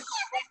with this.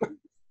 Is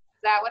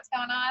that what's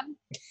going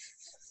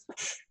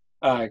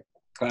on?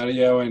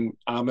 Claudio and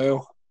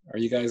Amu, are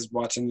you guys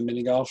watching the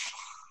mini golf?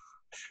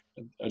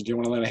 Do you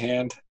want to lend a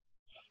hand?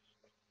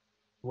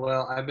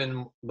 Well, I've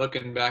been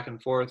looking back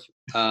and forth.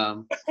 I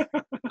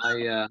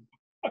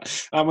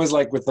was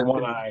like with the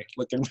one eye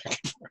looking back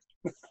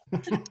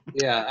and forth.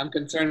 Yeah, I'm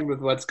concerned with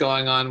what's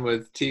going on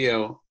with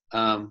Tio.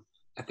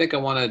 I think I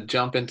want to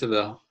jump into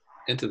the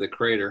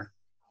crater.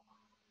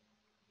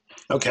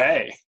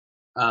 Okay.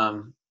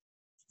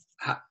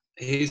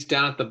 He's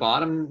down at the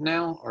bottom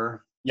now,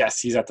 or? Yes,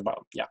 he's at the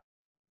bottom. Yeah.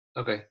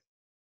 Okay.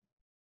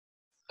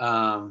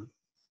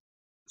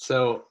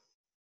 So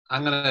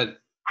I'm gonna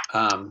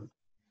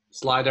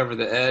slide over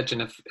the edge,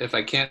 and if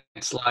I can't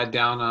slide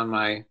down on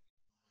my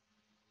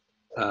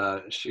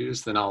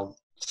shoes, then I'll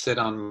sit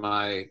on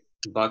my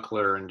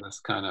buckler and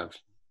just kind of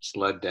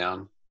sled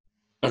down.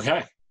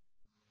 Okay.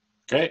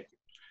 Great.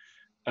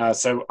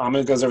 So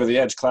Amu goes over the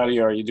edge.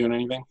 Claudio, are you doing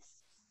anything?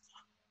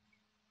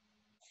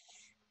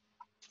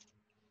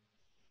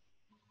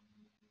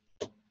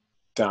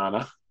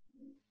 Donna.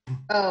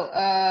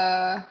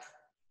 Oh,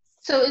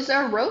 so is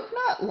our rope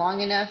not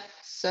long enough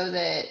so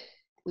that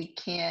we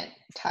can't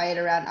tie it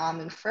around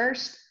Amu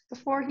first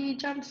before he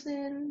jumps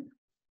in?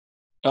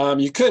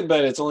 You could,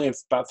 but it's only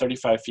about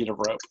 35 feet of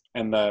rope,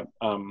 and the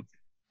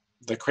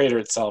crater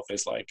itself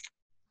is like,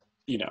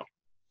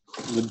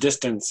 the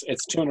distance.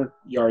 It's 200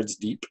 yards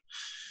deep.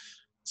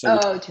 So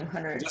the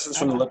 200. distance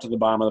from the lip to the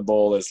bottom of the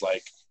bowl is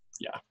like,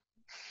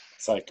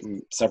 it's like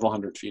several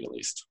hundred feet at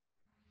least.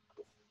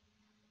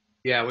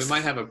 Yeah, we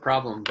might have a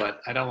problem,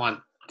 but I don't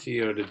want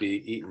Tio to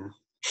be eaten.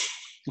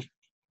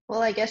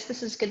 Well, I guess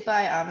this is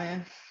goodbye,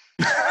 Amu.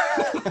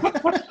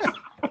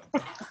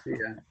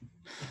 Yeah.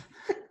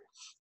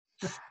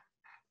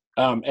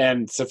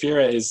 And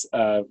Saphira is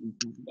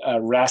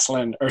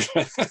wrestling or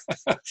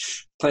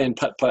playing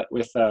putt-putt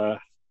with the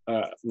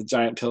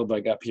giant pill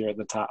bug up here at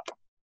the top.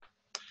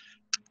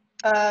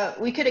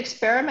 We could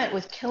experiment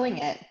with killing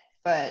it,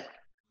 but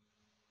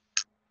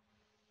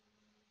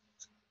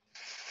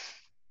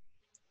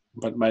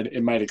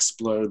it might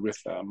explode with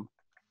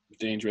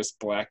dangerous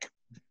black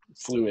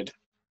fluid.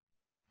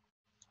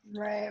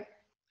 right.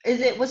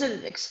 Was it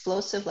an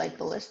explosive like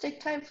ballistic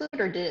type fluid,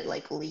 or did it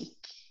like leak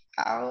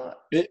out?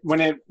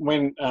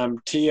 When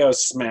Tio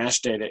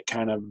smashed it, it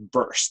kind of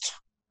burst,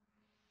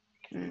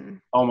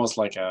 almost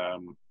like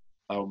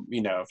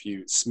if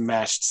you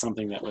smashed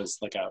something that was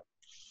like a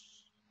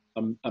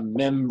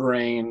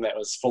membrane that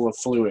was full of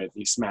fluid,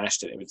 you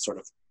smashed it, it would sort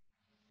of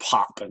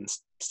pop and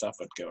stuff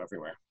would go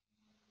everywhere.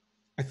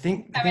 I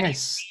think I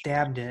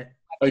stabbed it.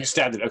 Oh, you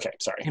stabbed it. Okay,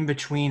 sorry. In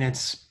between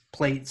its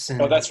plates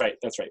and. Oh, that's right.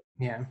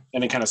 Yeah.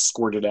 And it kind of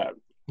squirted out.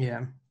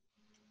 Yeah.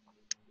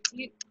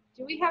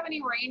 Do we have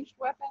any ranged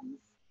weapons?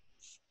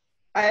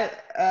 I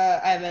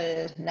have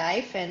a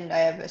knife and I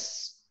have a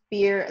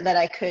spear that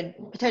I could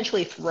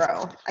potentially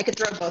throw. I could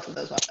throw both of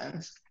those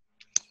weapons.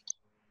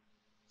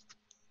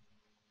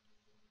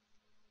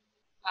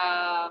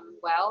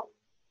 Well.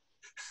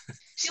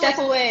 Step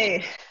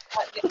away.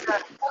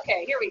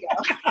 Okay, here we go.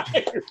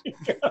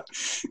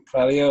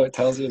 Claudio, it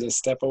tells you to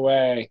step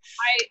away.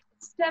 I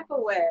step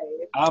away.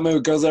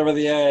 Amu goes over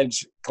the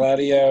edge.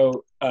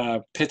 Claudio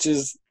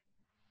pitches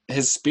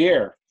his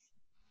spear.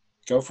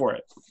 Go for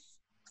it.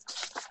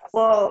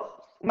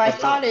 Well, my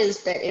thought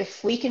is that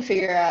if we can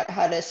figure out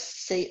how to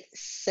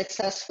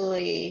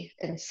successfully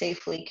and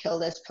safely kill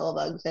this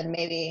pillbug, then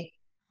maybe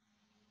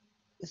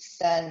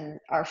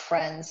send our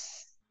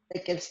friends,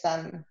 it gives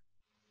them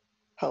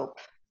hope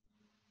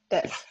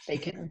that they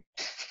can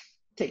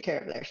take care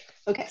of theirs.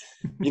 Okay.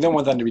 You don't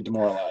want them to be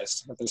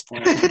demoralized at this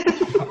point.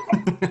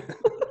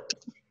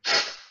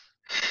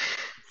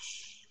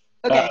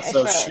 Okay.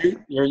 So shoot.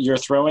 You're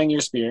throwing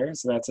your spear,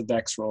 so that's a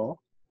dex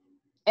roll.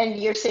 And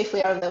you're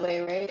safely out of the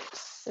way, right,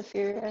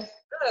 Saphira?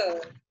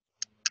 I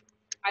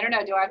don't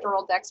know. Do I have to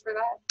roll dex for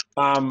that?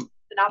 To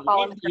not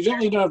fall into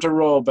you don't have to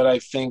roll, but I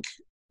think,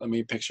 let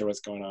me picture what's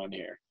going on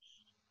here.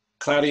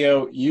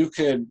 Claudio,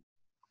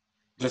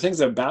 the thing's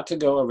about to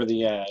go over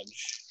the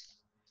edge.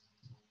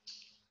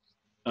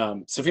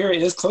 Saphira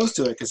is close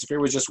to it because Saphira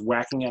was just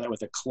whacking at it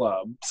with a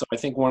club. So I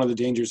think one of the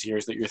dangers here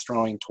is that you're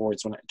throwing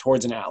towards an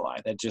ally.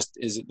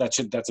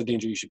 That's a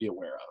danger you should be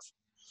aware of.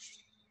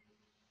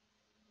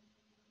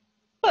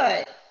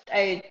 But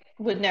I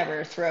would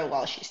never throw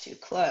while she's too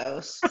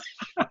close.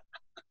 I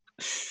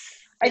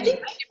think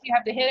if you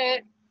have to hit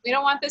it, we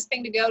don't want this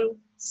thing to go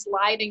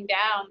sliding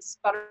down,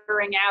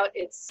 sputtering out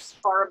its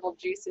horrible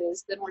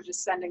juices. Then we're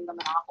just sending them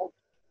an awful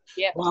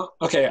gift. Well,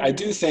 okay, I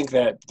do think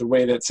that the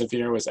way that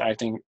Saphira was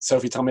acting,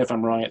 Sophie, tell me if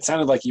I'm wrong, it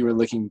sounded like you were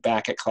looking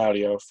back at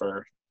Claudio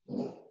for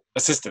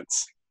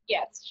assistance.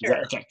 Yes,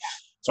 sure. Okay.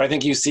 So I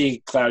think you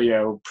see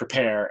Claudio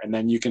prepare, and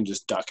then you can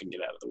just duck and get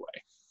out of the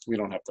way. We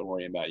don't have to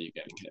worry about you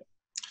getting hit.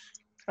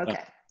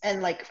 Okay.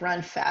 And like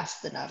run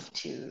fast enough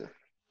to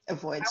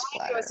avoid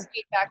splatter. I want to do a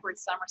speed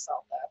backwards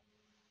somersault though.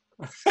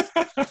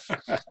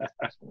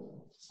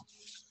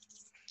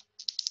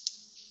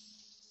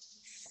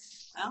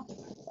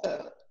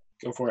 Well,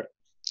 Go for it.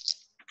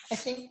 I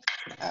think.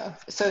 Oh,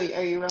 so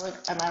are you rolling?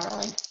 Am I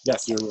rolling?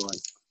 Yes, you're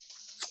rolling.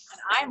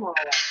 and I'm rolling.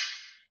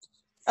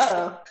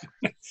 Oh.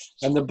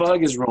 And the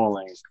bug is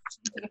rolling.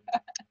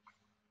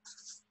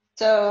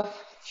 So Yeah,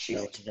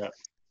 shoot. what you got?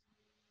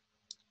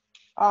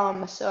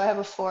 So I have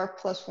a 4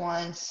 +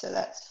 1, so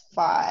that's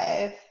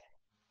 5.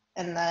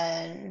 And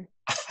then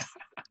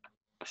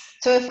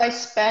so if I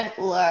spent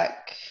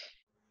luck.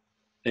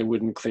 It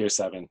wouldn't clear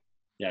 7.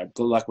 Yeah,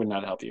 the luck would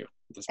not help you.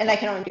 And I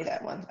can only do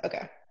that one.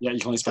 Okay. Yeah, you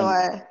can only spend So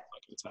luck at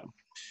a time.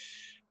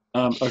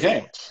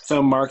 Okay,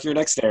 so mark your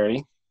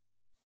dexterity.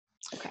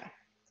 Okay.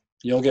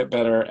 You'll get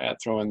better at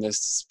throwing this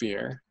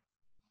spear.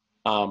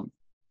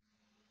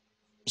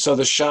 So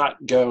the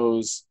shot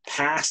goes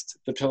past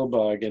the pill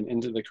bug and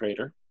into the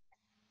crater.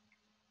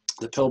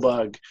 The pill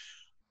bug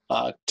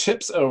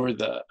tips over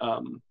the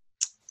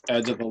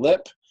edge of the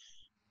lip,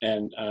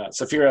 and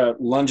Saphira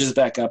lunges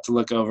back up to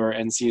look over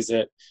and sees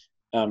it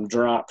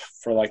drop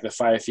for like the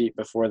 5 feet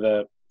before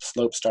the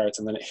slope starts,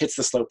 and then it hits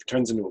the slope,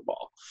 turns into a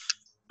ball.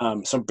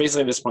 So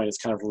basically at this point it's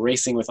kind of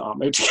racing with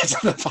Amu to get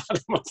to the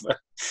bottom of the,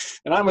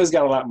 and Amu's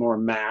got a lot more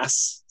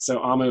mass, so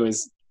Amu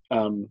is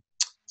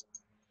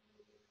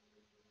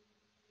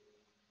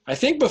I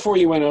think before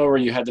you went over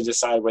you had to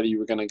decide whether you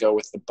were going to go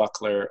with the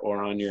buckler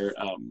or on your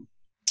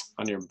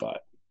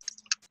butt.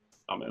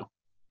 Amu.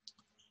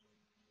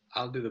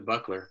 I'll do the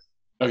buckler.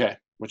 Okay,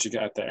 what you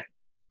got there?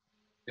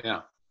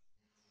 Yeah.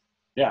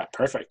 Yeah,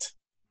 perfect.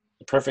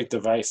 The perfect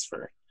device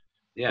for.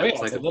 Yeah, Oh, yeah,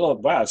 it's like a little.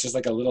 Wow, it's just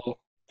like a little.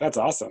 That's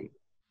awesome.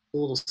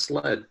 little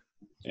sled.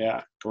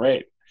 Yeah,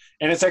 great.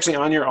 And it's actually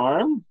on your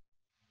arm.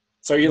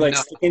 So you like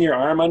No. sticking your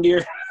arm under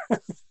your.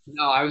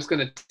 No, I was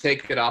gonna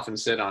take it off and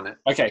sit on it.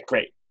 Okay,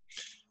 great.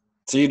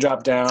 So you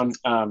drop down.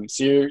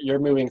 So you're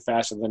moving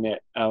faster than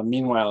it.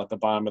 Meanwhile, at the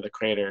bottom of the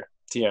crater,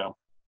 Tio.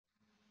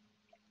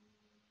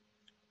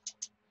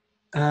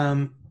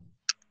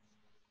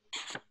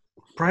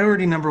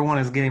 Priority number one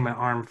is getting my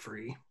arm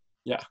free.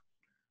 Yeah.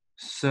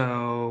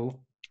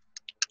 So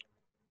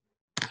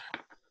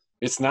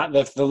It's not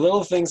the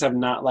little things have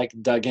not like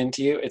dug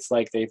into you. It's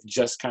like they've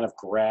just kind of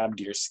grabbed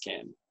your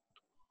skin.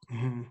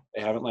 mhm.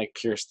 They haven't like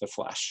pierced the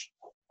flesh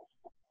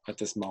at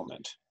this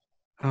moment.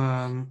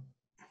 And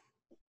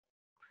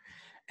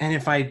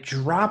if I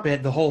drop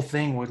it, the whole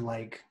thing would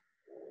like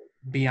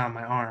be on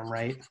my arm,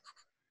 right?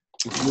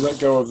 If you let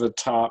go of the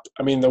top,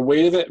 I mean, the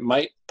weight of it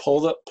might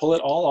pull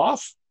it all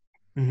off.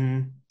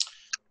 Mm-hmm.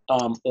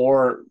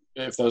 Or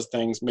if those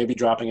things, maybe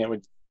dropping it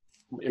would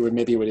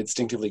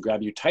instinctively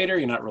grab you tighter.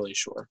 You're not really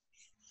sure.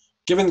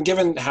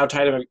 Given how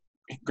tight of a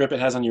grip it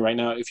has on you right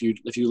now, if you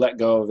let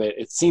go of it,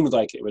 it seems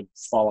like it would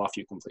fall off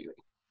you completely.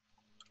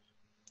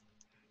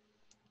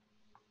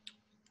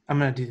 I'm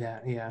gonna do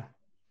that. Yeah.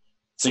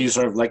 So you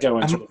sort of let go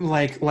and sort I'm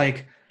of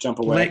like jump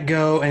away. let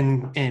go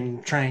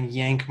and try and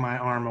yank my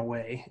arm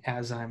away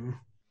as I'm.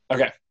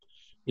 Okay.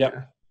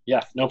 Yep.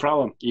 Yeah. No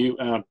problem. You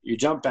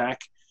jump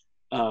back.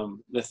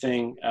 The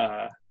thing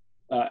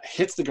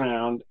hits the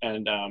ground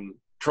and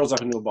curls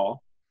up into a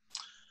ball.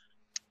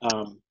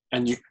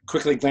 And you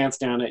quickly glance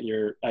down at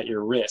your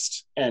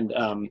wrist, and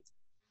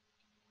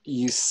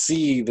you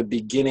see the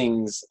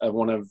beginnings of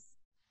one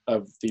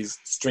of these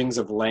strings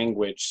of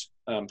language,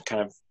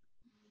 kind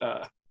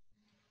of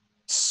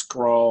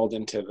scrawled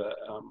into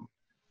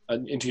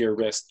your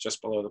wrist,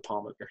 just below the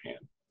palm of your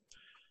hand,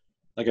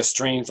 like a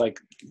strange, like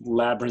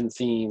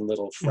labyrinthine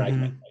little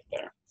fragment right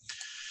there.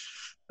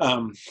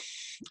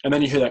 And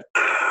then you hear that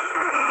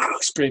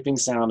scraping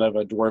sound of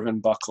a dwarven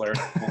buckler.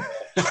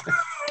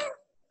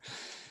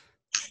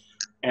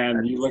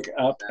 And you look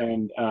up,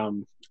 and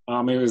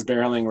Amu is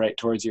barreling right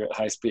towards you at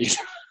high speed.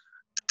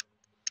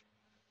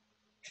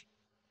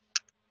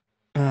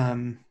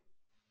 I'm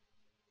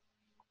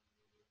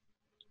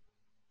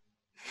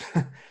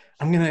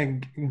gonna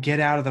get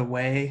out of the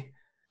way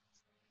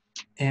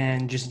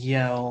and just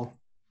yell,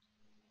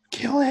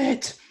 "Kill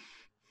it!"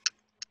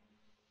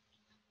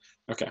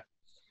 Okay.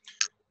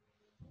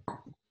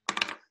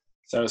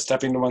 So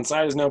stepping to one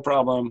side is no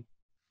problem.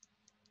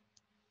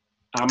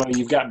 Amu,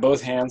 you've got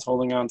both hands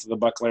holding on to the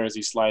buckler as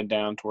you slide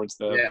down towards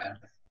the... Yeah.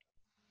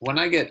 When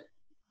I get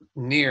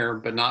near,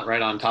 but not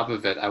right on top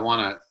of it, I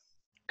want to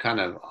kind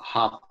of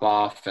hop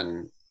off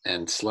and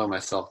slow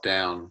myself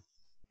down.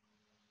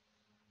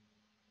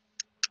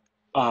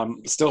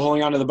 Still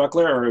holding on to the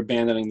buckler or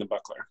abandoning the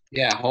buckler?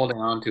 Yeah, holding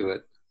on to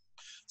it.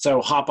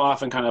 So hop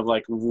off and kind of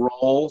like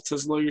roll to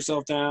slow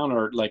yourself down,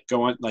 or like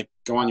go on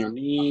your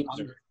knees.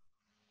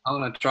 I'm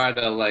gonna try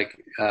to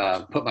like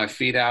put my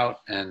feet out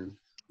and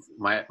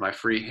my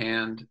free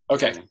hand.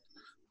 Okay. Kind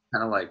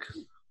of like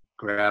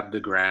grab the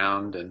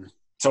ground and.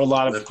 So a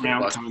lot of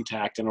ground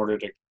contact in order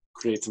to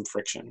create some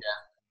friction.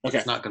 Yeah. Okay.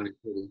 It's not gonna be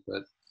pretty,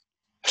 but.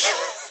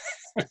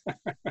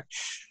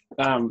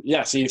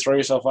 Yeah. So you throw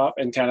yourself up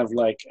and kind of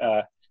like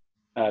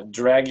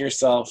drag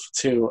yourself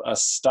to a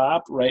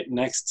stop right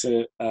next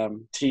to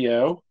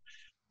T.O.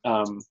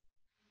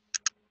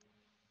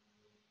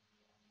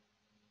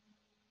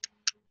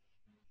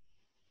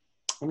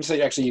 Let me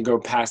say, actually, you go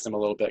past him a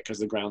little bit because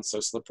the ground's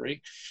so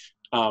slippery.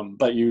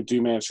 But you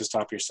do manage to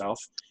stop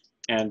yourself.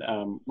 And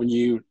when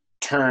you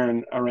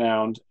turn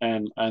around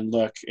and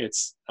look,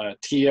 it's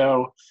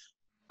T.O.,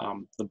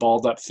 the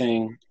balled up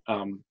thing,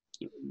 a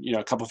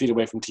couple feet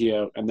away from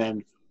T.O., and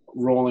then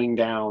rolling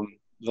down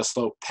the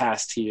slope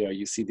past T.O.,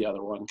 you see the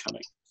other one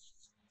coming.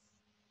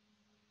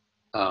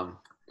 I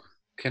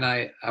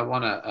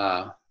want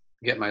to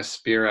get my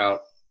spear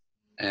out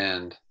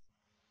and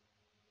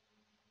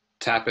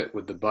tap it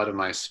with the butt of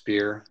my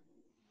spear.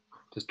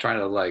 Just trying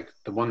to, like,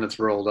 the one that's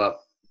rolled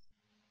up,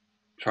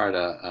 try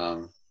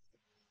to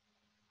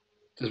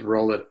just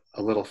roll it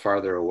a little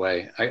farther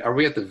away. Are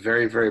we at the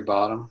very, very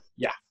bottom?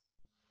 Yeah.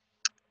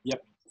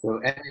 Yep.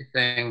 So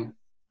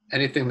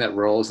anything that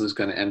rolls is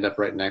going to end up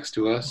right next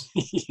to us.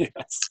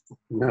 Yes.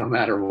 No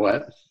matter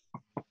what.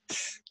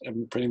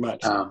 Pretty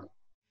much.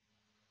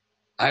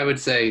 I would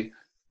say,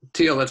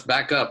 Teal, let's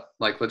back up.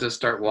 Like, let's just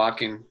start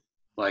walking,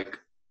 like,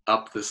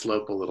 up the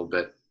slope a little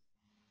bit.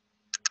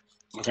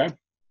 Okay.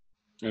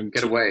 And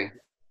Get away.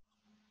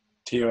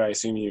 Tio, I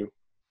assume you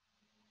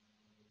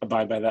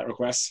abide by that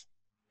request?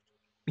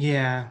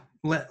 Yeah.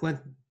 Let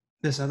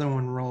this other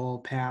one roll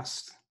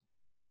past,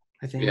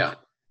 I think. Yeah.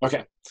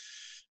 Okay.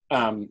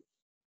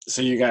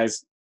 So you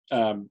guys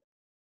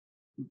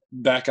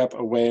back up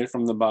away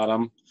from the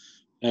bottom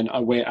and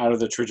away out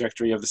of the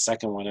trajectory of the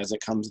second one as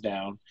it comes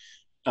down.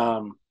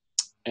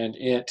 and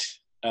it,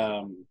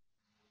 let's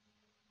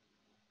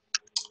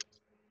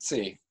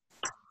see.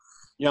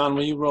 Jan,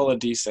 will you roll a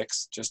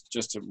d6?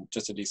 Just a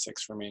d6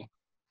 for me.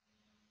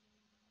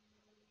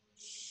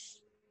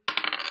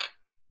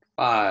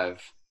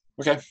 5.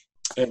 Okay.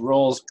 It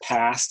rolls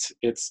past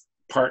its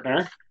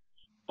partner,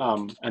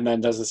 and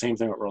then does the same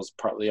thing. It rolls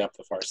partly up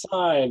the far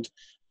side.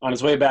 On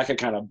its way back, it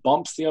kind of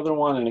bumps the other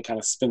one, and it kind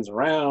of spins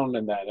around,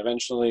 and then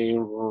eventually,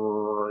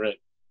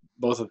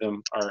 both of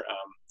them are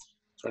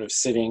sort of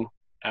sitting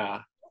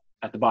at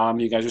the bottom.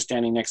 You guys are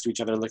standing next to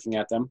each other, looking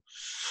at them.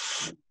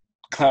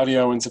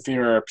 Claudio and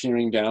Sophia are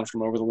peering down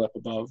from over the lip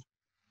above,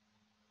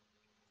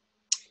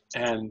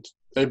 and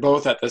they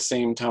both at the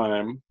same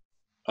time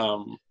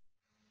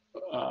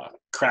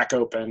crack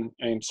open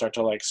and start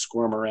to like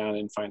squirm around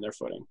and find their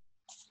footing.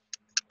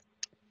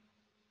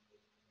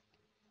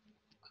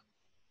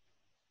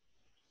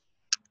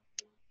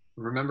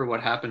 Remember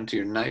what happened to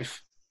your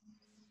knife?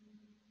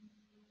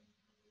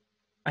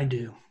 I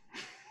do.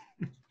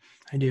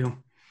 I do.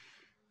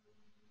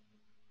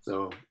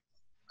 So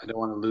I don't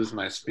want to lose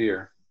my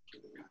spear.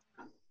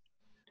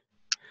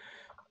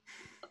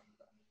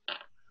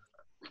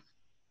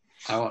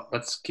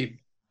 Let's keep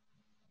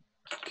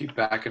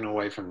backing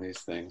away from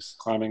these things.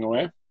 Climbing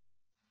away.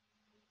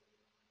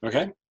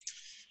 Okay.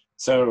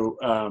 So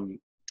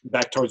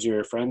back towards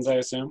your friends, I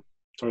assume,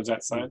 towards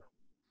that side.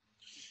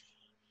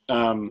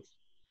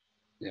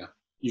 Yeah.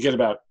 You get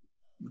about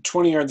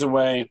 20 yards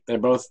away. They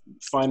both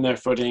find their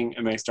footing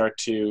and they start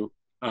to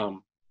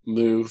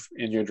move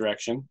in your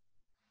direction.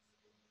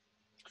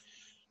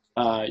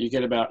 You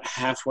get about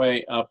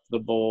halfway up the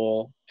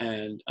bowl,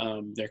 and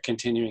they're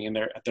continuing in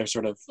their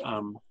sort of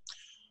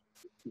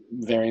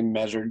very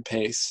measured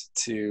pace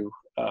to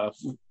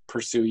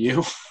pursue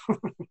you.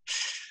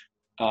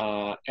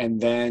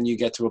 And then you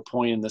get to a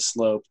point in the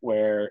slope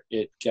where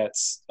it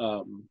gets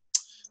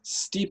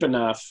steep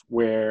enough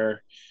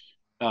where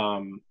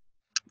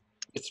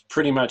it's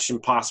pretty much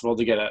impossible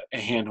to get a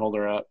handhold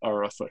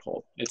or a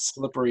foothold. It's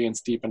slippery and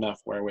steep enough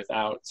where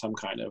without some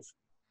kind of,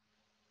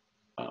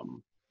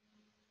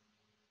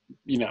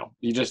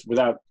 you just,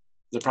 without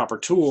the proper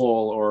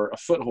tool or a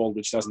foothold,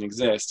 which doesn't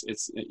exist,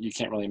 you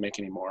can't really make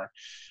any more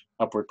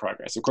upward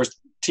progress. Of course,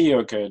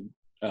 Tio could,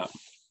 at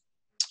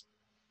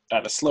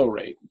a slow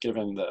rate,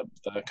 given the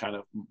kind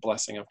of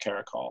blessing of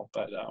Caracol,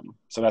 but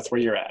so that's where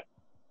you're at.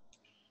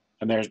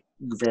 And they're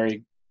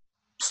very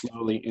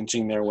slowly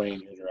inching their way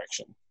in your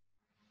direction.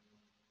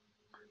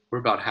 We're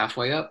about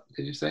halfway up,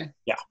 did you say?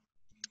 Yeah.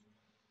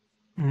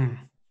 Mm.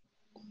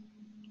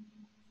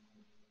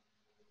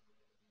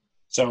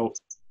 So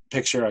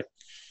picture a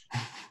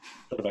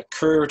sort of a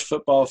curved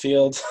football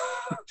field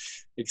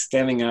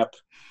extending up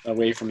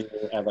away from you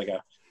at like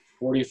a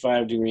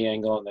 45-degree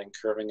angle and then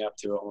curving up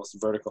to almost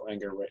vertical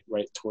angle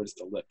right towards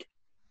the lip.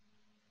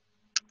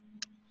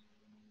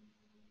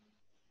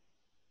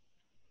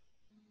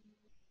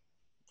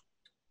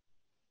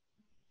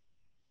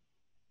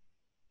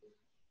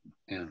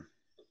 Yeah.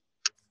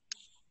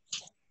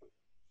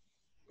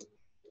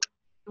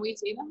 Can we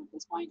see them at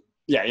this point?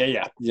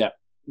 Yeah.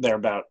 They're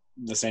about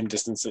the same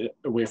distance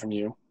away from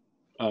you.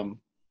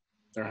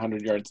 They're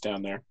 100 yards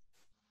down there.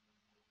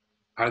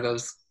 Are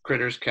those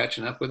critters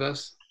catching up with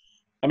us?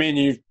 I mean,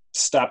 you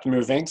stopped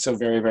moving, so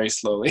very, very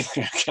slowly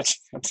they're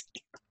catching up to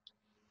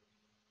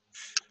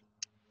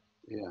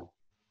you. Yeah.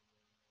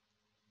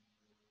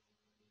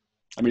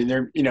 I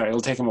mean,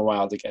 it'll take them a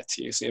while to get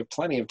to you, so you have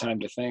plenty of time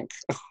to think.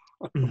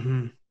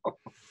 Mm-hmm.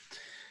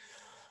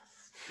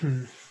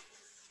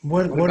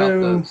 What What about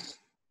do? those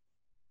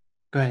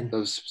Go ahead.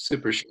 those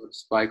super short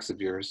spikes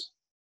of yours?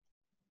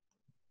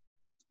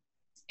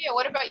 Yeah,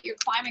 what about your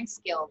climbing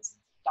skills,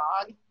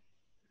 dog?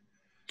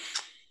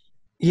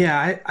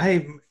 Yeah,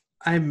 I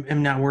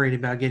am not worried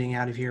about getting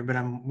out of here, but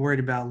I'm worried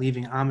about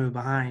leaving Amu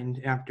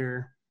behind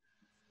after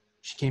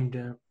she came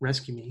to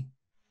rescue me.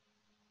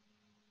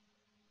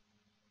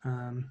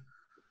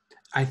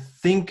 I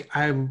think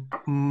I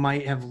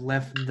might have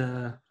left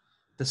the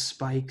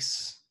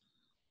spikes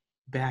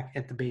back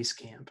at the base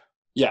camp.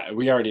 Yeah,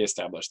 we already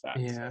established that.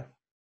 Yeah.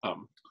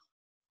 So,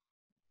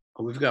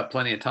 Well, we've got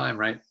plenty of time,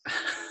 right?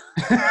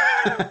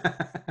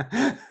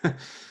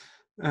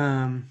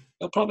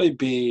 they'll probably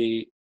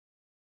be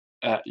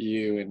at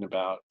you in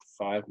about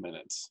 5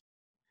 minutes.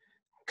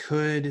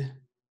 Could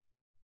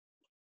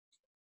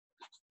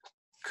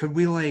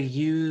we like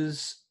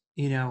use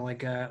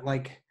like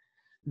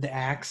the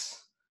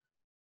axe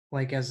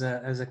like as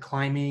a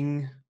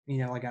climbing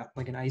like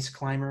an ice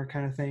climber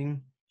kind of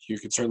thing? You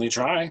could certainly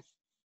try.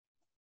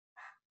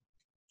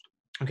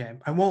 Okay,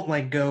 I won't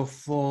like go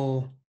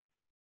full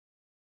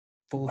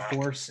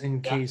force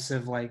in Yeah. case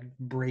of like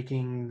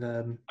breaking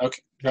the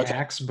Okay.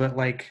 axe, but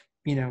like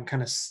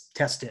kind of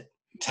test it.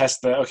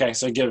 Test okay,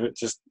 so give it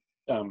just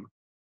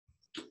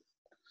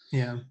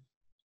Yeah.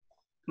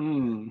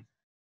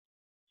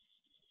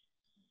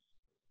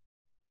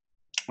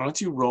 Why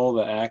don't you roll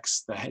the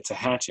axe? It's a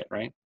hatchet,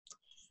 right?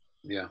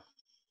 Yeah.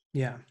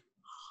 Yeah.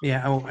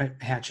 Oh,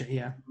 hatchet.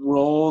 Yeah.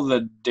 Roll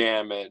the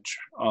damage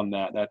on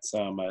that. That's a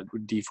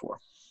D4.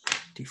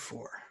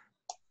 D4.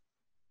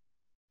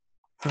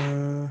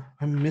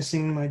 I'm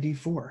missing my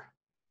D4.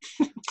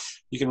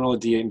 You can roll a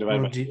D8 and divide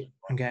Oh, by 2.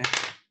 okay.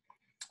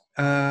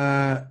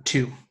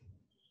 2.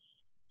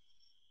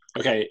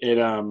 Okay, it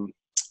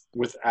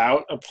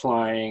without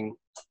applying,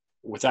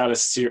 without a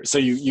so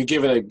you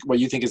give it what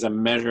you think is a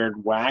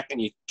measured whack,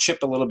 and you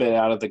chip a little bit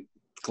out of the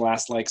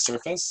glass-like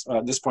surface.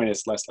 At this point,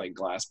 it's less like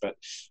glass, but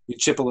you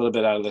chip a little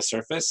bit out of the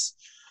surface,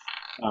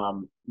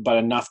 but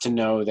enough to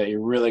know that you're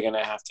really going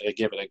to have to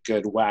give it a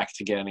good whack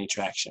to get any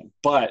traction.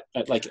 But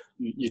like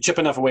you chip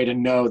enough away to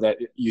know that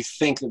you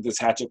think that this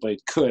hatchet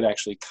blade could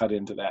actually cut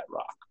into that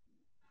rock.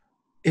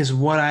 Is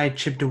what I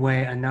chipped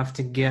away enough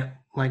to get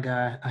like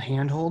a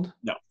handhold?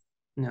 No.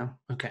 No.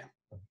 Okay.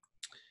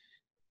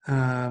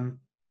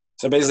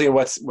 So basically,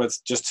 what's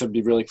just to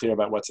be really clear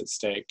about what's at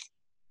stake.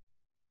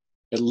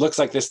 It looks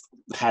like this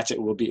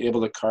hatchet will be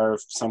able to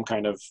carve some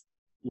kind of,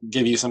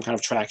 give you some kind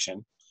of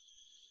traction.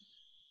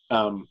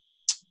 But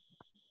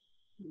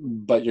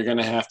you're going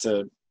to have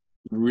to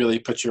really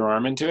put your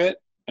arm into it,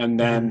 and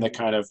then the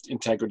kind of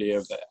integrity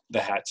of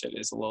the hatchet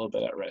is a little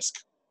bit at risk.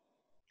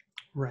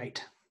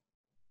 Right.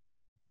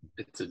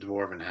 It's a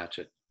dwarven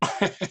hatchet.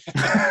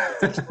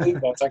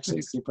 That's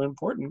actually super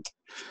important.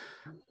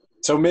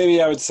 So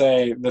maybe I would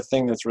say the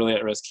thing that's really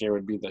at risk here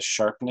would be the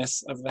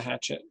sharpness of the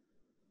hatchet.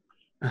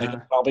 Like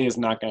it probably is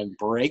not going to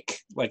break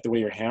like the way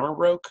your hammer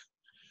broke.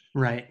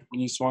 Right.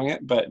 When you swung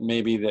it, but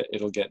maybe that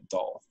it'll get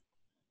dull.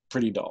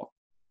 Pretty dull.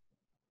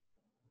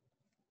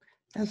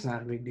 That's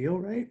not a big deal,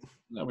 right?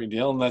 No big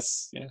deal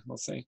unless, yeah, we'll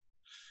see.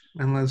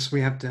 Unless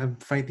we have to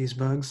fight these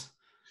bugs.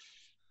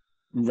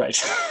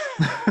 Right.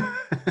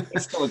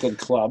 It's still a good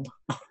club.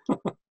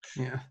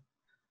 Yeah.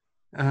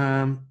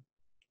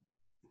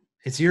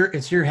 It's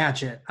your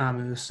hatchet,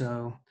 Amu,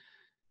 so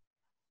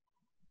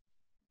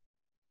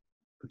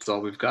That's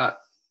all we've got.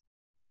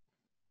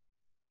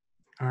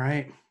 all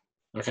right.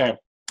 Okay.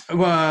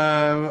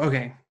 Well,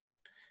 okay.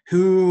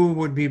 Who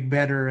would be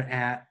better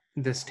at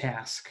this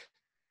task?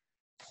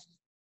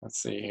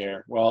 Let's see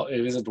here. Well, it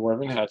is a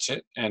dwarven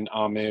hatchet, and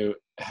Amu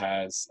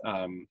has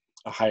a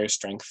higher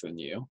strength than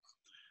you.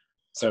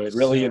 So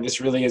this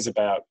really is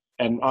about,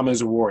 and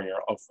Amu's a warrior,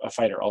 a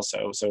fighter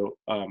also. So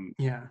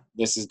yeah,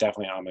 this is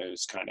definitely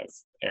Amu's kind of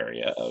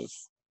area of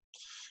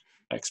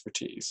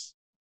expertise.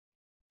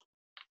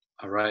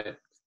 All right.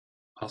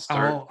 I'll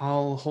start.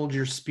 I'll hold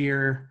your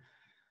spear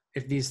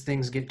if these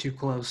things get too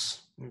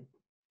close.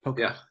 Poke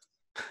Yeah.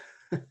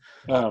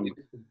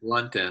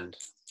 Blunt end.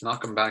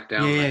 Knock them back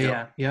down.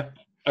 Yeah. Yep.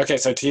 Okay,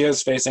 so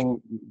Tia's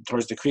facing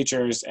towards the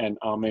creatures, and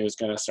Amu is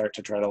going to start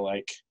to try to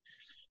like.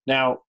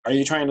 Now, are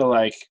you trying to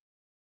like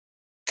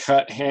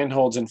cut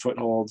handholds and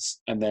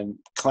footholds, and then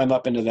climb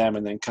up into them,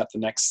 and then cut the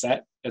next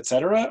set,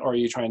 etc.? Or are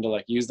you trying to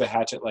like use the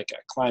hatchet like a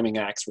climbing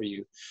axe, where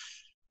you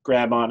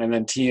grab on, and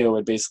then Tia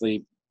would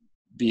basically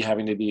be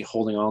having to be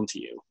holding on to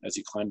you as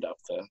you climbed up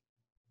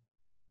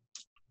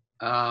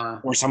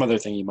or some other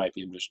thing you might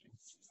be envisioning?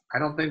 I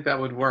don't think that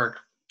would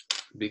work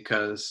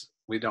because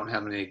we don't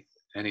have any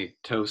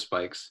toe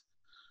spikes.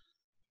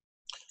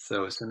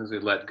 So as soon as we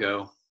let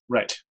go,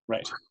 right,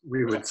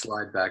 we would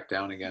slide back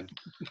down again.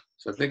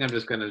 So I think I'm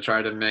just going to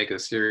try to make a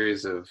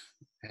series of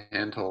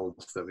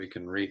handholds that we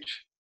can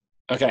reach.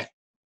 Okay.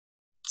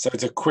 So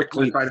it's a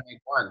quickly. I'm going to try to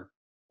make one.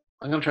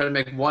 I'm going to try to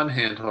make one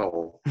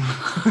handhold.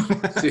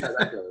 See how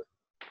that goes.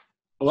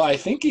 Well, I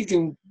think you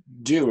can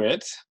do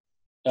it.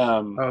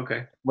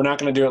 Okay. We're not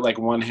going to do it like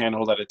one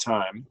handhold at a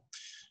time.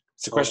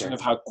 It's a question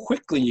of how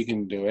quickly you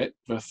can do it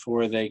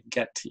before they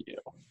get to you,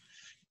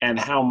 and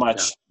how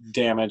much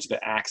damage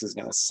the axe is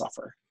going to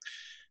suffer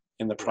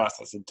in the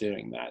process of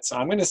doing that. So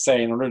I'm going to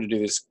say, in order to do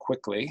this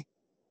quickly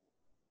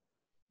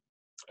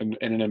and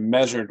in a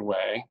measured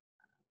way,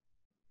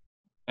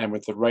 and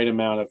with the right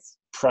amount of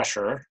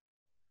pressure,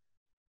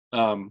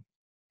 guys,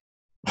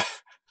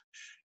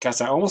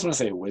 I almost want to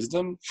say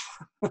wisdom,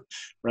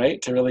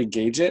 right, to really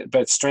gauge it,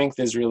 but strength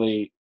is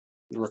really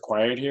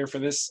required here for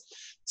this.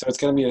 So it's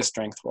going to be a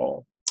strength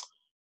roll.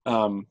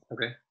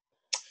 Okay.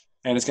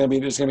 And there's going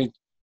to be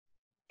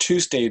 2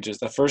 stages.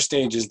 The first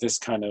stage is this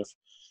kind of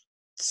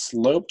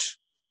sloped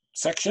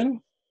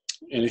section.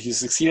 And if you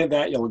succeed at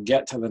that, you'll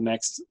get to the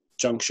next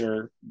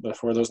juncture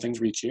before those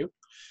things reach you.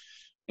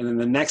 And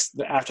then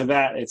after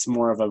that, it's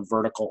more of a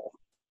vertical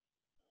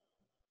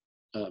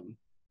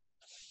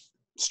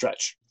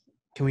stretch.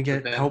 Can we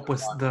get help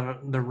with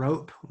the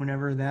rope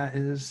whenever that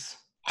is?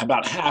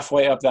 About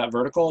halfway up that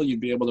vertical, you'd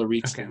be able to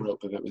reach the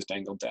rope if it was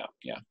dangled down.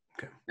 Yeah.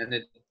 Okay.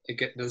 And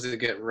does it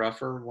get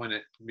rougher when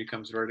it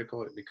becomes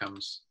vertical? It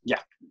becomes a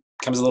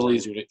little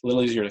easier to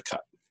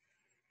cut.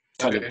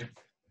 Okay. It.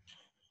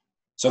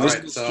 So All this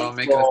right, is so I'll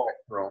make it a strength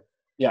roll.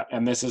 Yeah,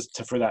 and this is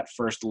for that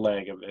first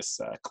leg of this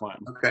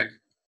climb. Okay.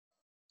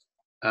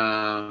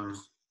 All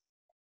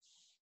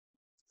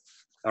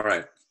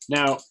right.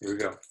 Now, here we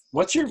go.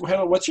 What's your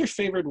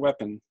favorite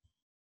weapon?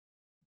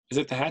 Is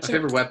it the hatchet? My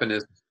favorite weapon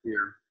is the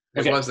spear.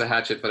 It was the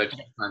hatchet, but I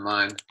changed my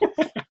mind.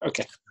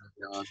 Okay.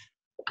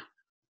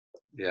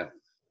 Yeah.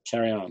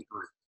 Carry on.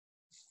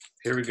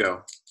 Here we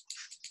go.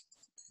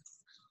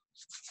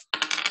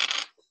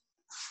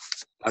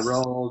 I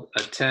rolled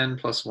a 10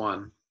 plus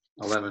 1,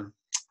 11.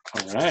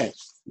 All right,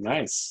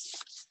 nice.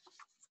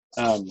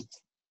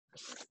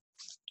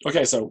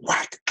 Okay, so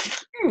whack.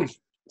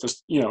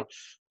 Just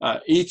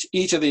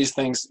each of these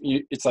things,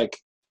 it's like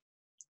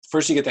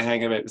first you get the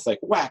hang of it. It's like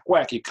whack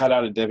whack. You cut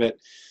out a divot,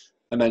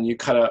 and then you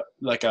cut a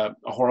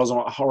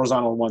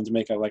horizontal one to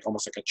make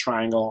almost like a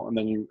triangle, and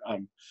then you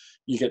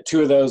get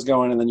two of those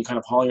going, and then you kind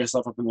of haul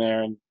yourself up in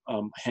there and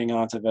hang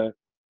on to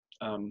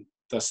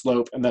the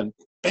slope, and then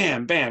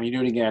bam bam you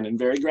do it again, and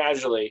very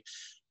gradually,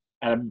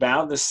 at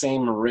about the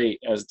same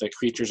rate as the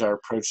creatures are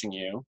approaching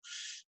you,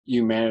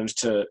 you manage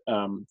to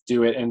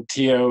do it. And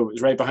Tio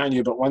is right behind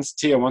you, but once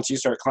you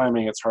start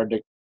climbing, it's hard to,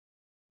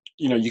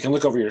 you can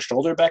look over your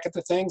shoulder back at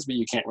the things, but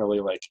you can't really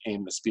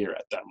aim the spear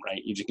at them,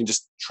 right? You can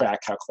just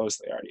track how close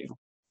they are to you.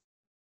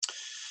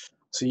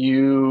 So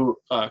you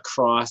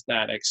cross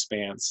that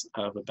expanse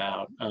of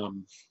about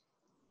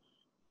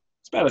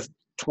it's about a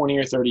 20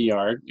 or 30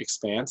 yard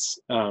expanse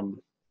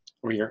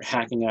where you're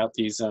hacking out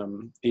these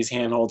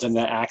handholds, and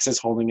the axe is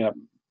holding up.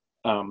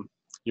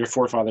 Your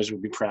forefathers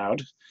would be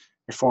proud.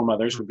 Your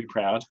foremothers would be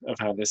proud of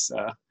how this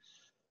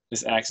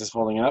axe is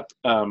holding up.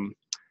 And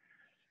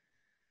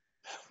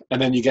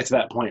then you get to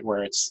that point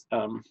where it's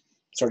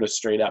sort of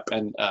straight up,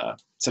 and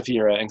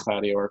Saphira and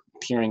Claudio are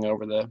peering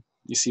over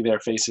you see their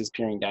faces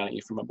peering down at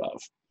you from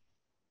above.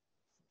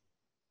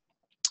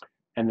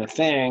 And the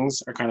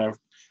things are kind of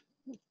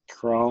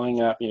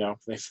crawling up,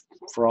 they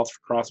crawl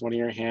across one of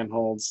your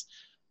handholds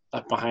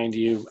up behind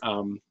you.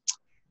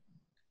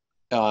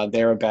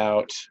 They're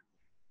about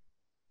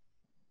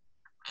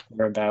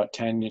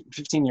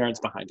 15 yards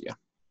behind you.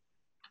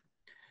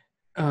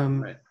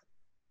 Right.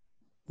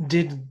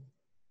 Did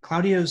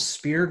Claudio's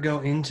spear go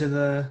into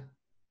the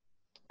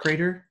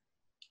crater?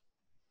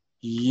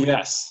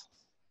 Yes.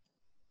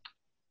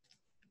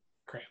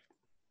 Crap.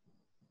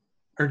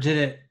 Or did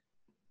it?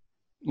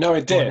 No,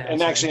 it did.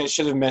 And actually, I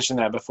should have mentioned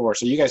that before,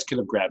 so you guys could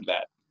have grabbed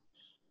that.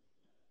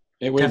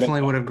 It would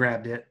Definitely would have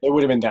grabbed it. It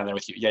would have been down there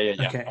with you. Yeah.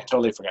 Okay. I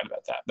totally forgot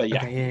about that. But yeah,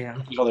 Okay, yeah.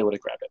 you totally would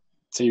have grabbed it.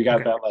 So you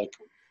got that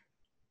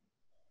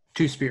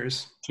 2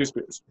 spears. 2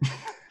 spears.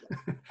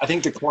 I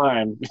think to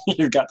climb,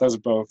 you got those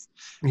both.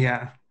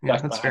 Yeah,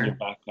 that's fair. Your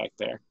backpack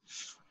there.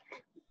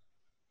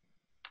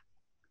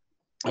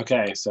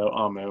 Okay, so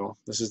Amu,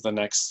 this is the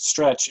next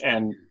stretch,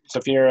 and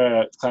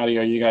Saphira,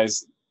 Claudio, are you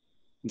guys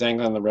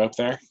dangling the rope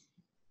there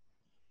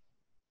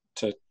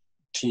to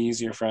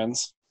tease your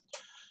friends?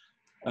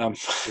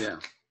 Yeah.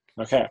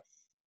 Okay.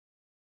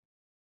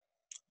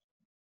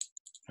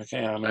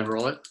 Okay, Amu. I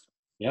roll it?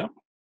 Yeah.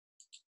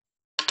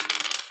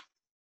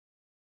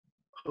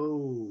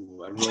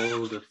 Oh, I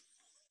rolled a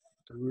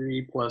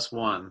 3 plus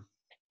 1,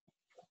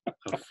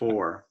 a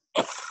 4.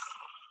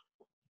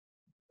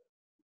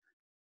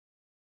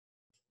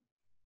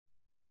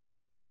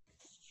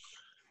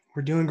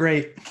 We're doing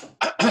great.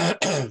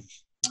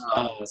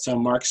 So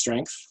mark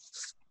strength.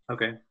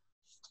 Okay.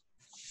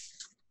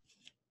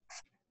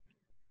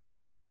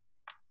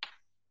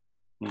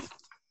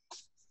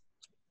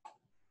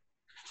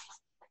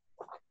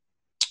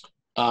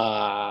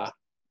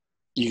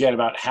 You get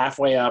about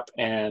halfway up,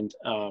 and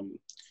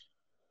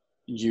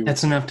you.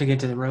 That's enough to get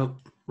to the rope,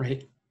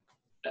 right?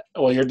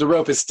 Well, the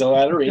rope is still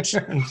out of reach.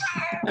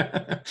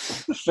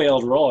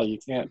 Failed roll. You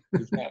can't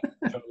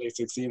totally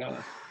succeed on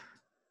it.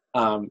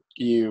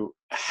 You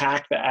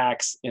hack the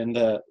axe in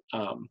the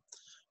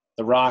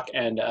rock,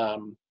 and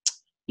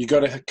you go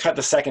to cut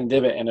the second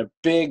divot, and a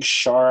big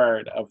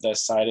shard of the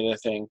side of the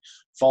thing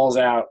falls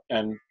out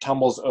and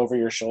tumbles over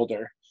your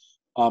shoulder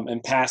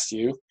and past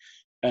you,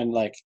 and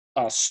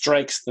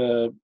strikes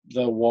the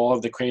wall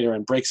of the crater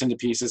and breaks into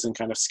pieces and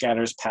kind of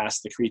scatters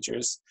past the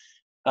creatures.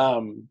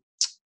 And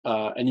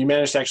you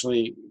manage to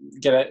actually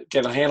get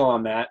a handle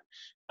on that,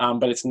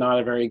 but it's not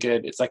a very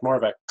good. It's more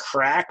of a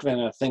crack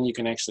than a thing you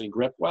can actually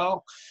grip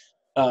well.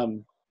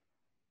 And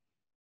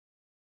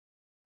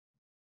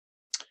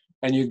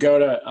you go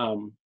to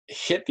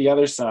hit the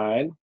other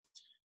side,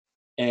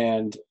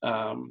 and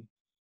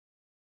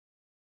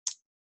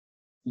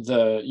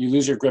you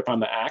lose your grip on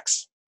the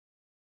axe.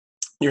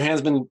 Your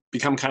hands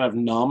become kind of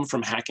numb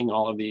from hacking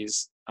all of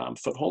these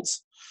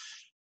footholds.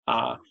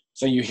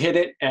 So you hit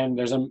it, and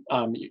there's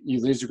you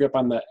lose your grip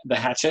on the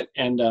hatchet,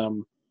 and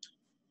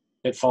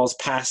it falls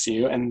past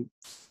you. And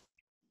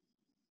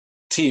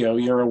Tio,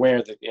 you're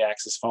aware that the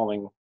axe is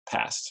falling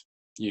past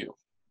you.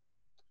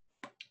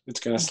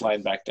 It's going to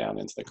slide back down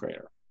into the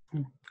crater.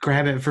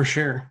 Grab it for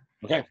sure.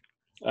 Okay.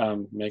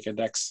 Make a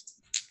dex.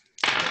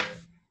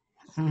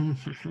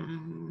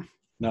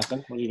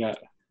 Nothing? What do you got?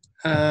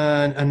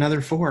 Another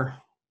 4.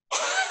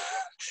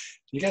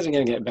 You guys are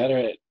going to get better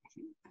at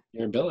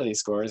your ability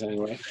scores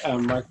anyway.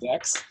 Mark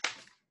dex.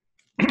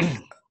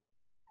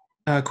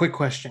 Quick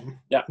question.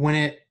 Yeah. When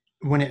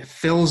it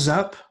fills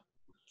up,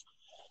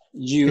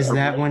 Is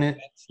that when it?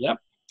 Yep.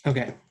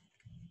 Okay.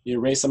 You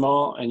erase them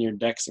all, and your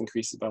dex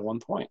increases by 1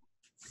 point.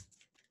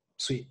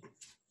 Sweet.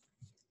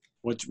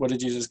 What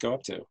did you just go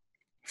up to?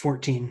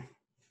 14.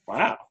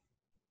 Wow.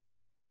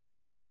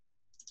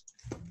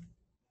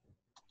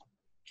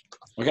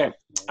 Okay.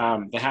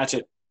 The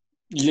hatchet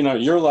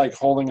you're like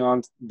holding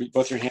on to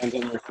both your hands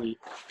and your feet,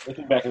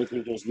 looking back at the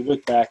creatures. You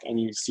look back and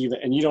you see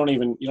that, and you don't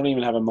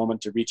even have a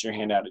moment to reach your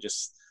hand out. It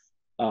just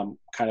kind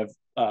of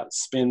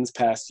spins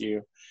past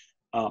you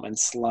and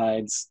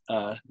slides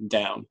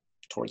down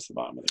towards the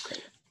bottom of the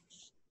crater.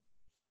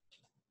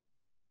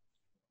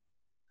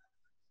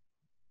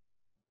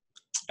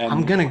 And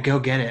I'm gonna go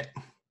get it.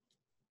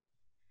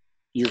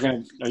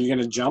 Are you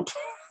gonna jump?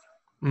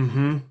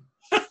 Mm-hmm.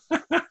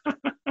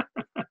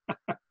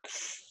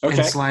 Okay.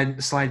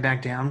 And slide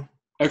back down.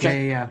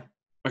 Okay. Yeah.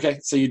 Okay.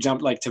 So you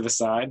jump like to the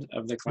side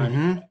of the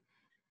climbing.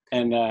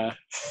 Mm-hmm. And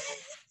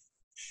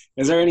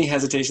is there any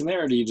hesitation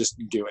there, or do you just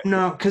do it?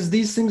 No, because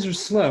these things are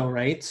slow,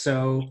 right?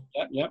 So.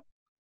 Yep.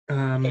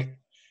 Okay.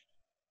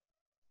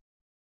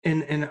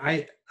 And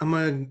I'm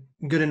a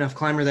good enough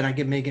climber that I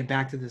can make it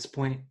back to this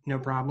point, no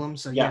problem.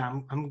 So yeah,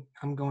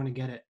 I'm going to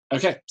get it.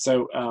 Okay.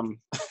 So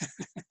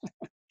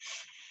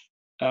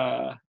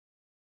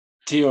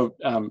Tio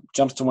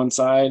jumps to one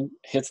side,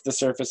 hits the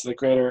surface of the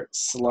crater,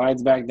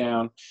 slides back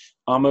down.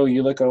 Amo,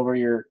 you look over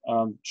your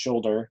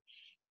shoulder.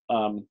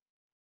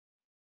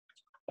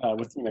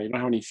 With you don't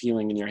have any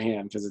feeling in your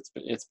hand because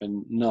it's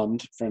been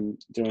numbed from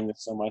doing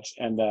this so much,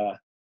 and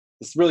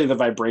it's really the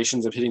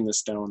vibrations of hitting the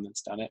stone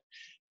that's done it.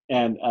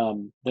 And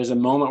there's a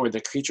moment where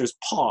the creatures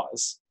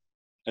pause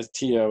as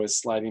Tio is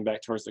sliding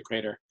back towards the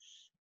crater,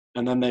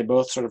 and then they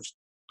both sort of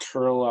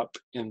curl up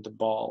into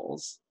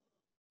balls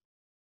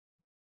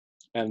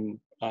and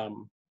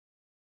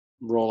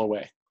roll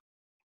away.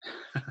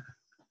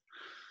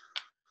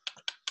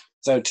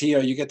 So Tio,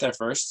 you get there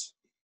first.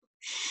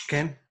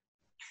 Okay.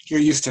 You're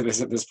used to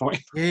this at this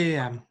point.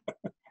 Yeah.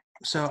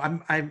 So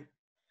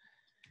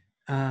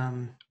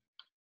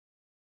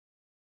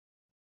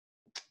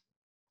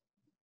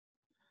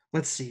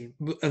let's see.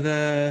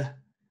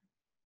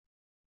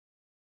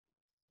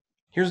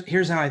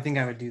 Here's how I think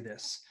I would do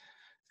this.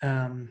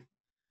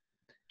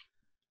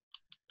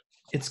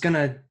 It's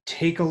gonna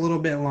take a little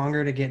bit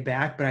longer to get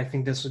back, but I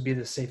think this would be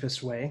the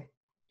safest way.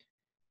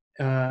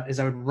 Is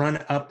I would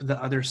run up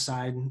the other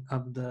side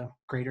of the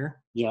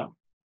crater. Yeah.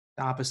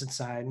 The opposite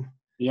side.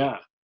 Yeah.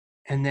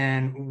 And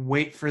then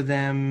wait for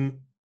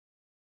them,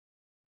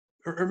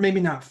 or maybe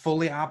not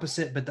fully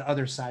opposite, but the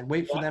other side.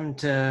 Wait for them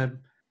to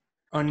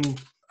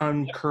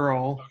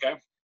uncurl. Okay.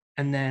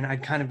 And then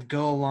I'd kind of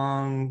go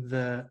along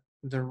the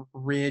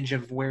ridge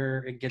of where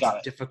it gets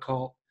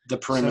difficult. The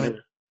perimeter. So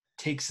it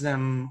takes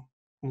them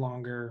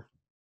longer.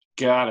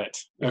 Got it.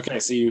 Okay,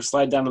 so you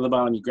slide down to the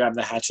bottom, you grab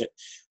the hatchet,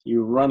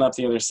 you run up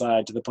the other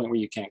side to the point where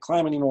you can't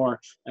climb anymore,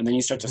 and then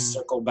you start to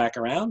circle back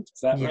around.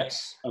 Is that right?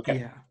 Okay.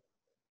 Yeah.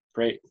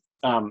 Great.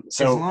 So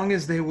as long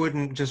as they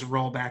wouldn't just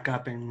roll back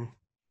up and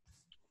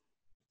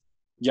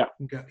go,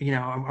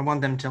 I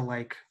want them to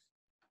like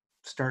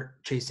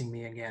start chasing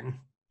me again.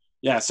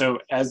 Yeah. So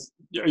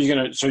you're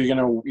gonna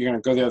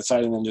go the other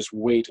side and then just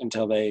wait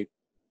until they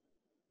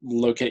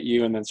locate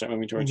you and then start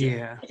moving towards you.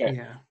 Yeah. Okay.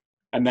 Yeah.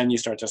 And then you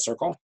start to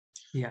circle.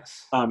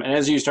 Yes. And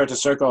as you start to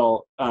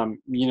circle,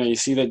 you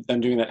see that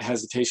them doing that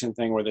hesitation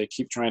thing where they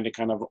keep trying to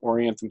kind of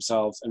orient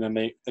themselves, and then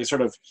they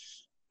sort of,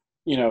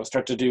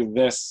 start to do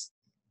this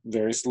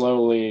very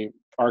slowly,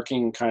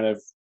 arcing kind of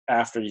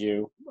after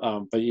you,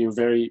 but you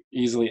very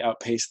easily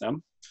outpace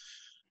them.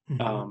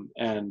 Mm-hmm.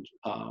 And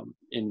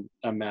in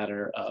a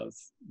matter of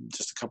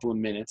just a couple of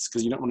minutes,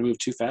 because you don't want to move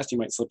too fast, you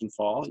might slip and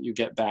fall. You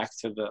get back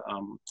to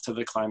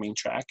the climbing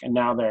track, and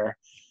now they're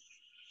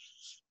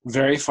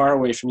very far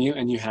away from you,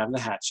 and you have the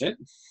hatchet.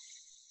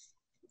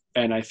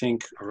 And I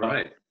think, all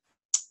right,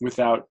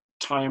 without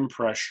time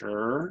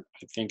pressure,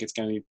 I think it's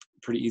going to be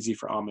pretty easy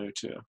for Amu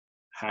to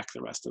hack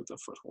the rest of the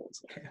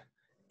footholds. Okay.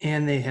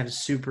 And they have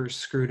super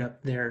screwed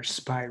up their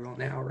spiral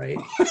now, right?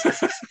 I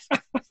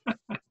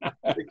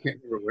can't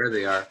remember where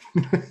they are.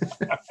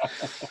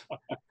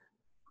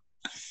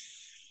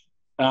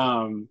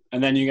 And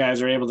then you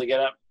guys are able to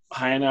get up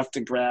high enough to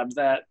grab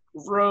that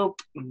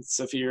rope. And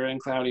Saphira and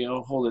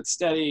Claudio hold it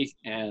steady,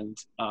 and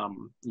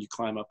you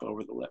climb up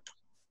over the lip.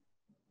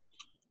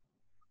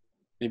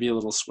 Maybe a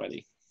little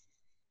sweaty.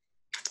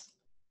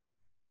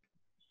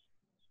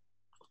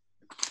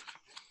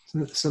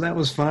 So that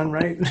was fun,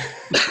 right?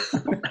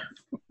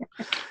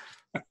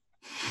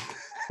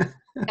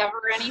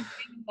 Cover anything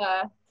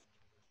the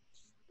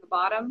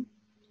bottom?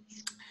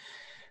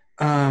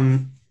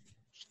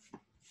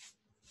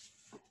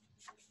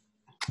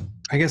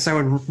 I guess I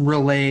would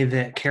relay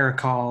that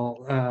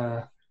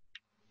Caracol,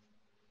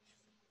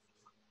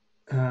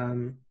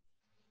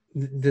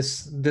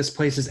 this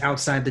place is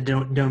outside the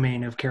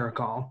domain of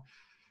Caracol,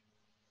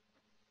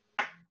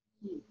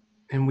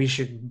 and we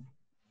should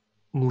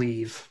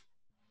leave.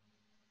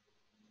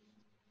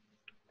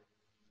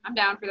 I'm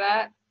down for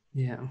that.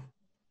 Yeah.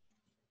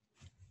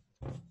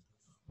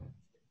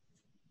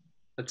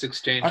 Let's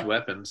exchange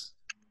weapons.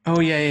 Oh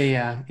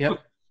yeah. Yep.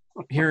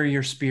 Here are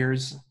your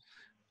spears.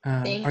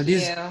 Thank are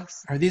you.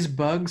 these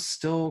bugs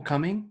still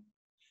coming?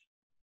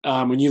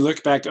 When you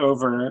look back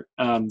over,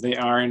 they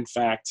are in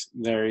fact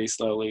very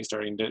slowly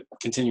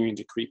continuing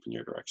to creep in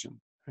your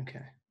direction.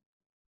 Okay.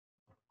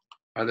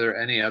 Are there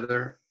any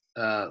other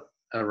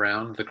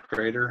around the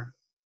crater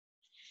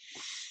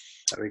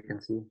that we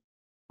can see?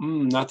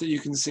 Not that you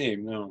can see,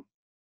 no.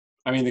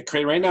 I mean, the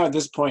crater right now at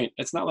this point,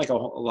 it's not like a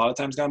lot of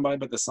time's gone by,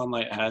 but the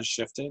sunlight has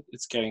shifted.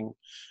 It's getting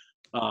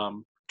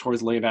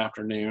towards late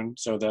afternoon,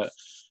 so the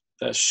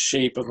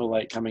shape of the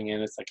light coming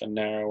in, it's like a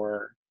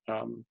narrower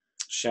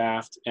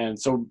shaft, and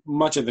so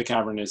much of the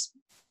cavern is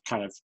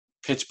kind of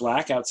pitch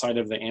black outside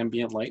of the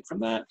ambient light from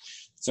that.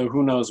 So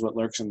who knows what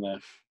lurks in the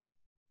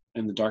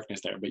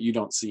darkness there? But you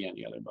don't see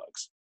any other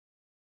bugs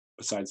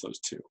besides those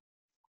two.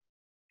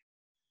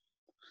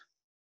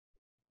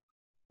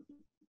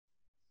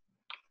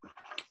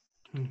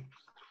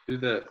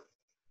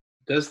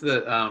 Does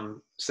the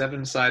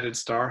seven-sided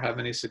star have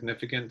any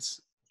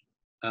significance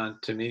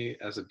to me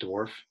as a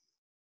dwarf?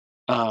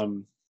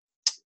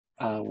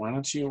 Why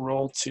don't you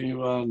roll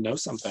to know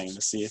something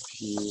to see if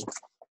you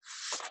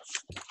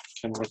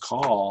can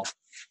recall?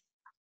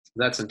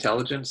 That's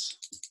intelligence?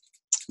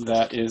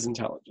 That is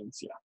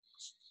intelligence, yeah.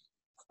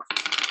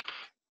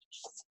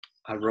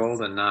 I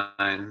rolled a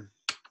 9.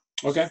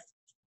 Okay.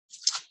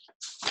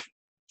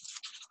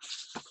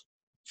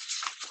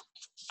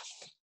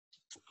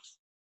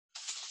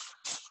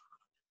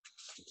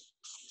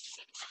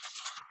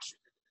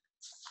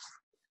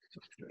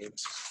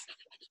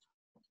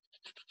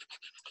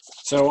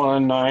 So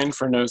on 9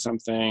 for know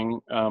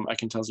something, I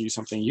can tell you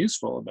something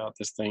useful about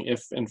this thing,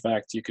 if in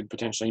fact you could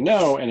potentially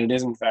know, and it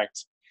is in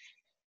fact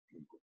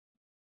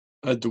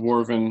a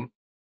dwarven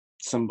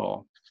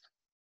symbol.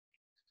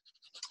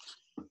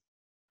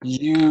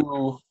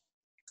 You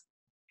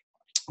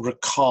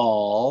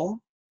recall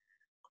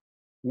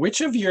which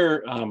of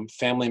your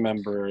family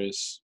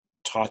members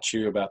taught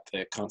you about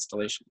the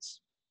constellations?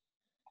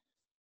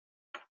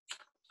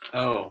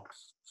 Oh,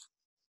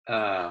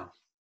 my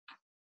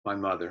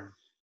mother.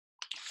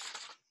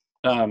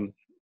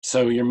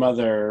 So your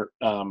mother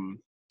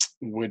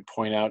would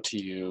point out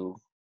to you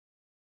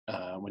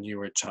when you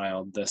were a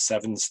child the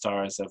 7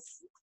 stars of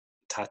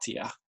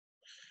Tatia,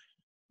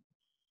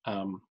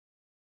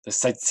 the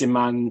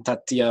Saitsiman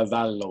Tatia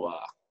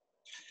Valoa,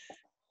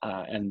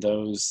 and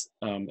those,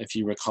 if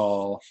you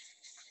recall,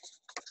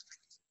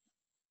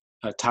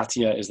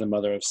 Tatia is the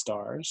mother of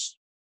stars.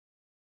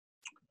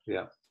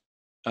 Yeah.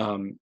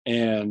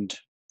 And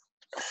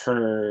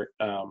her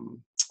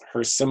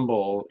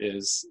symbol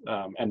is,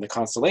 and the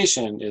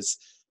constellation is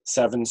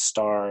 7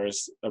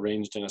 stars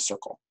arranged in a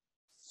circle.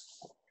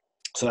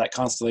 So that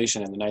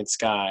constellation in the night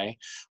sky,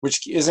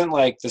 which isn't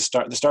like the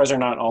stars are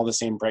not all the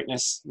same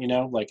brightness, you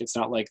know, like it's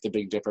not like the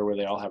Big Dipper where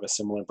they all have a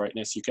similar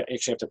brightness. You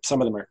actually have to,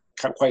 some of them are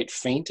quite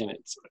faint and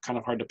it's kind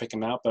of hard to pick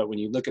them out. But when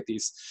you look at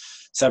these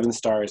 7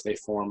 stars, they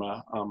form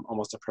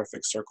almost a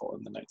perfect circle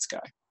in the night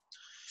sky.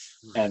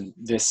 And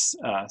this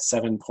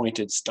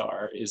 7-pointed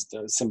star is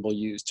the symbol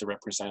used to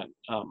represent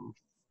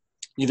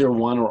either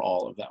one or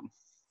all of them.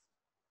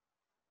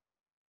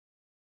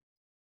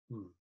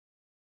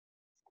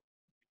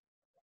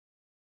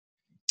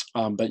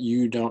 But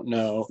you don't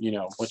know, you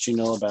know, what you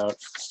know about,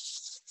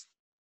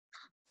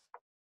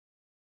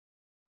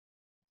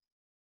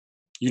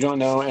 you don't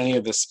know any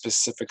of the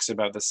specifics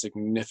about the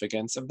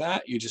significance of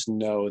that. You just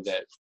know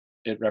that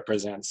it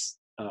represents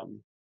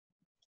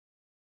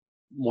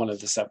one of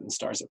the 7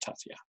 stars of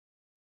Tatia.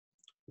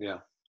 Yeah.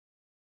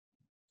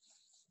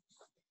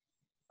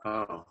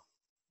 Oh.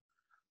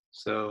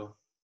 So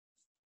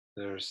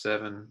there are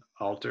 7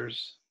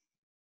 altars?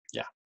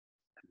 Yeah.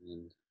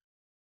 And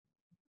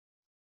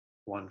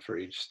 1 for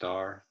each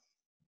star.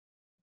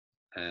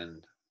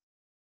 And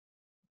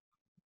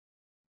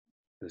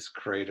this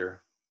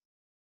crater.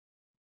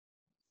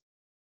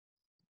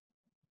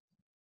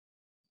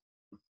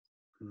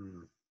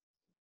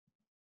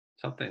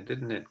 Something,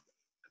 didn't it?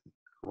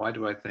 Why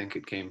do I think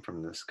it came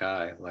from the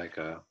sky? Like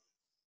a.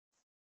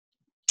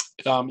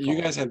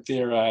 You guys had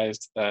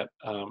theorized that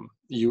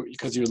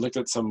because you looked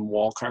at some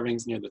wall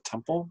carvings near the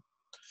temple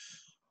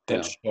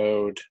that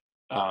showed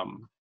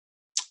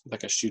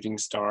like a shooting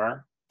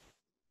star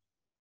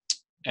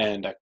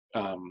and a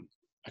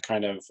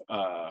kind of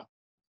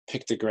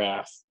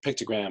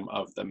pictogram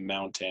of the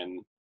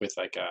mountain with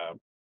like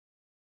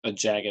a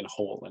jagged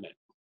hole in it.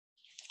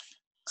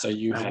 So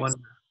you had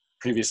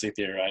previously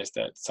theorized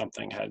that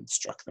something had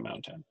struck the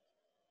mountain.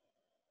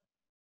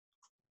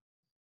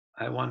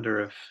 I wonder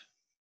if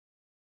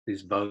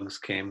these bugs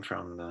came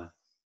from the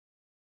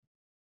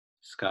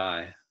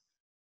sky.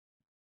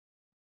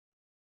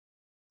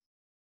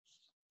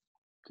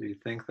 Do you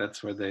think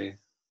that's where they...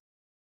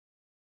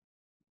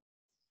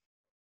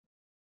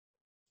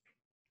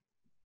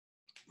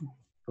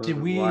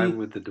 Why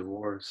would the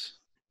dwarves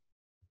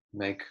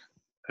make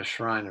a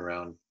shrine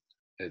around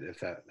it if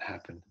that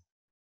happened?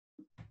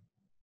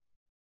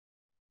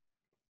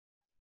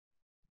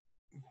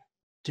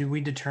 Did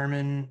we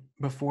determine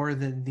before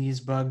that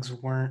these bugs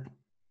weren't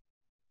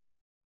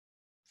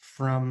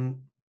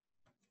from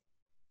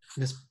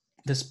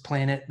this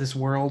planet, this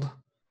world?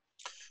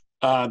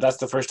 That's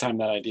the first time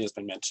that idea has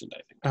been mentioned,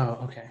 I think.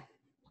 Oh, okay.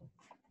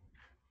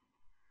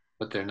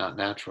 But they're not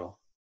natural.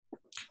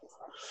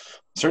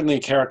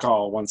 Certainly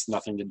Karakal wants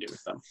nothing to do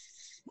with them.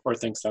 or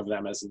thinks of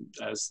them as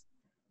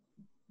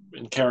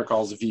in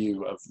Caracol's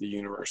view of the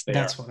universe.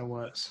 That's what it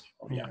was.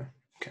 Yeah.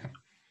 Okay.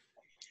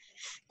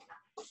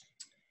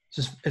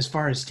 Just as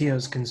far as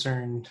Tio's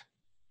concerned,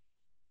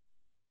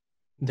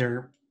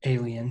 they're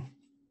alien.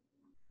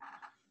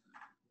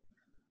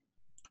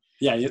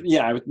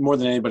 Yeah. More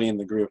than anybody in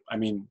the group. I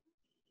mean,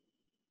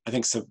 I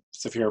think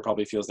Saphira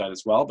probably feels that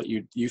as well, but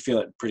you feel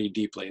it pretty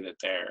deeply that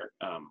they're,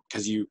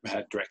 because you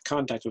had direct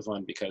contact with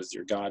one, because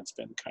your god's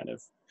been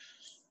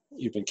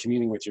you've been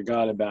communing with your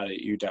god about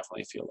it. You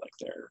definitely feel like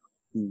they're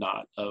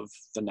not of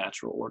the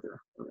natural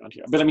order around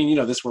here. But I mean,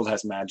 this world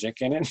has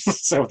magic in it,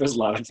 so there's a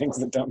lot of things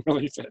that don't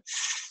really fit.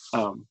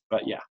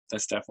 But yeah,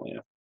 that's definitely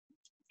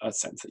a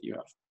sense that you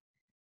have.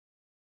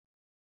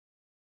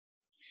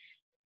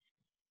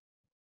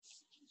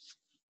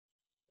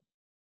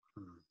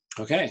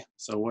 Okay,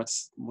 so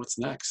what's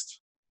next?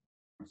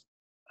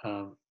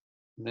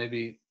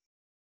 Maybe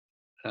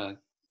can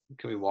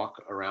we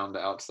walk around the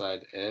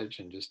outside edge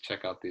and just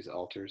check out these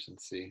altars and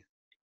see if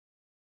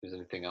there's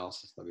anything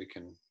else that we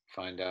can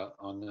find out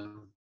on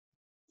them?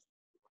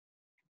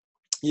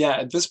 Yeah,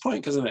 at this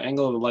point, because of the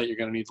angle of the light, you're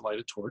going to need to light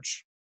a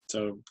torch.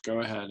 So go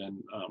ahead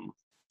and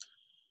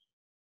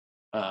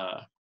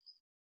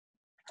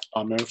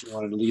Amir, if you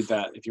want to lead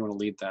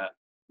that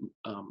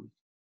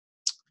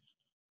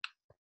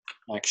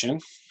action.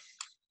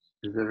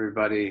 Is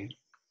everybody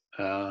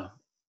good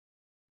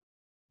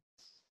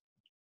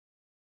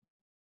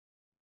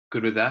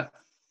with that?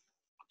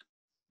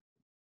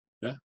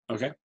 Yeah.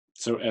 Okay.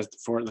 So as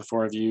the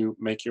four of you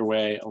make your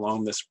way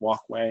along this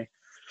walkway,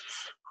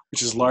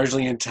 which is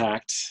largely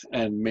intact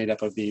and made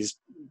up of these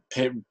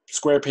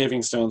square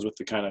paving stones with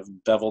the kind of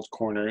beveled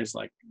corners,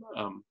 like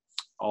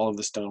all of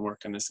the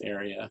stonework in this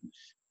area.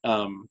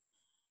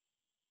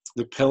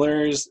 The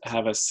pillars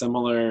have a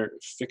similar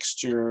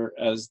fixture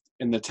as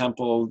in the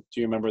temple. Do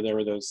you remember there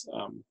were those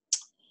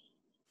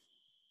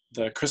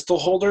the crystal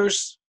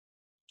holders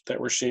that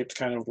were shaped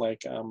kind of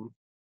like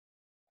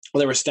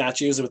they were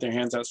statues with their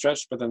hands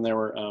outstretched, but then there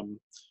were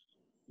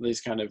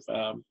these kind of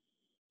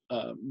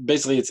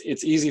basically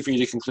it's easy for you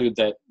to conclude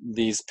that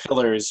these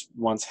pillars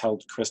once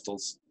held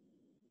crystals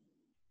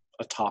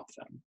atop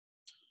them.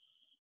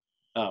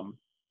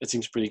 It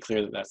seems pretty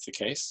clear that that's the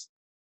case.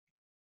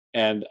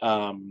 And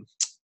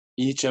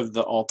each of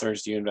the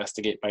altars you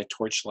investigate by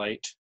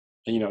torchlight,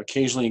 and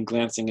occasionally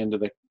glancing into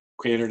the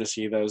crater to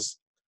see those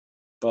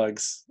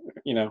bugs,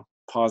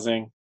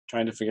 pausing,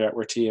 trying to figure out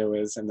where Tio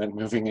is, and then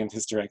moving in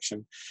his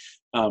direction.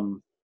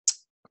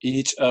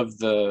 Each of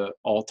the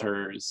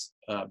altars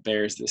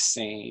bears the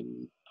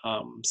same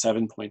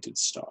 7-pointed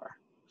star.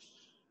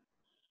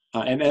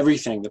 And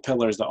everything, the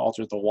pillars, the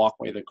altars, the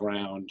walkway, the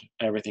ground,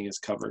 everything is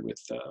covered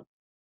with the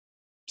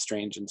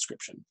strange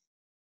inscription,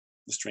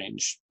 the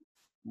strange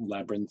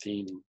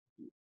labyrinthine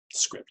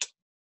script.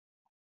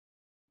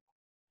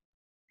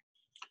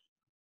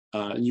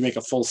 You make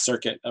a full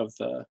circuit of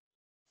the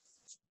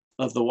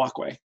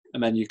walkway,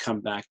 and then you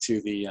come back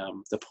to the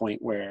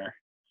point where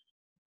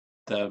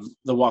the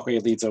walkway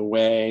leads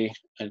away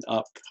and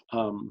up,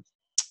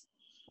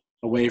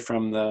 away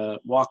from the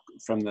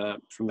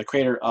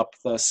crater, up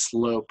the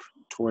slope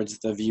towards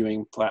the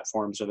viewing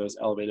platforms, or those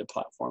elevated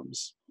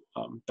platforms,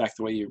 back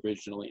the way you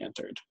originally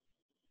entered.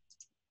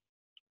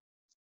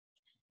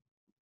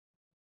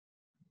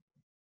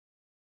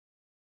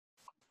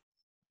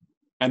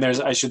 And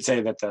I should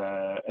say that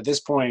at this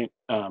point,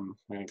 I'm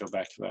going to go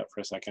back to that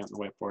for a second, the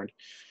whiteboard.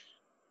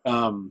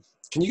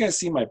 Can you guys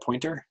see my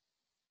pointer?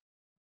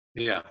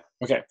 Yeah.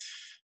 Okay.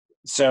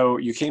 So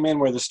you came in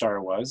where the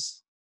star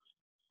was.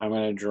 I'm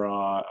going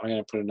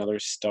to put another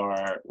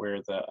star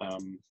where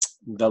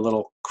the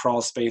little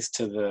crawl space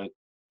to the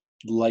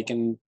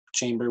lichen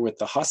chamber with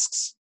the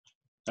husks,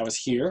 that was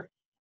here.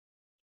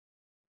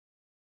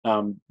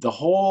 The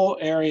whole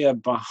area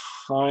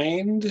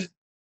behind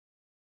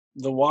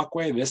the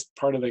walkway, this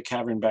part of the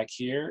cavern back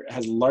here,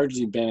 has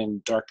largely been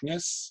in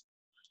darkness.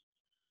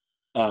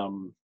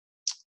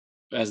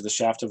 As the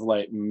shaft of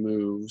light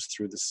moves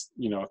through this,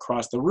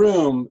 across the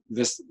room,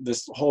 this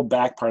whole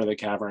back part of the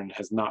cavern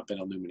has not been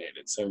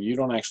illuminated. So you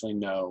don't actually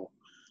know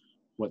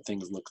what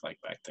things look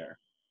like back there.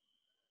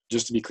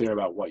 Just to be clear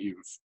about what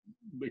you've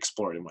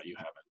explored and what you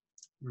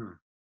haven't.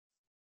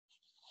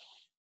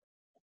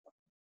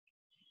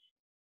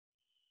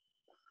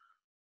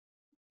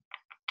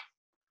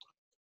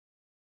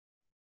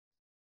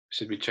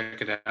 Should we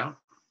check it out?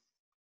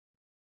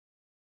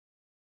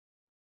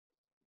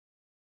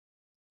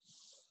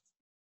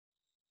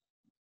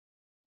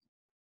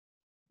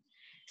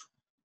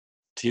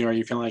 Tino, are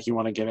you feeling like you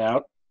want to get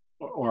out,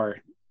 or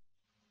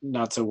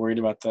not so worried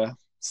about the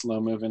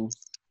slow-moving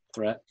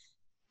threat?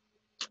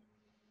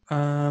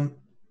 I'm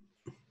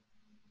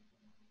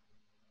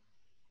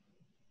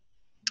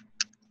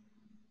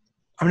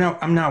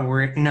not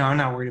worried. No, I'm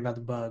not worried about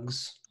the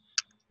bugs.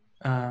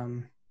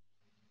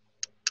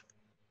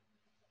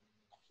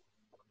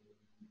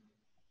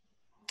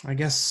 I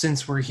guess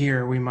since we're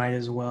here, we might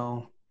as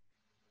well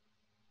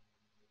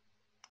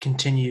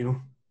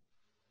continue.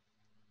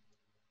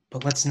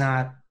 But let's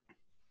not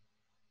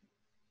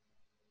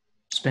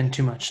spend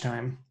too much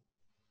time.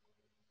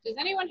 Does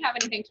anyone have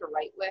anything to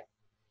write with?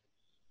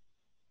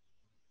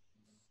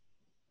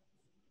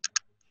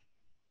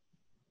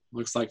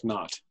 Looks like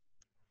not.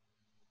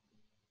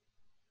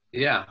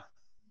 Yeah.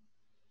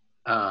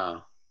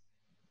 I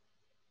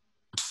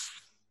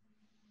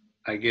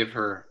give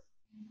her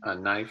a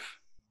knife.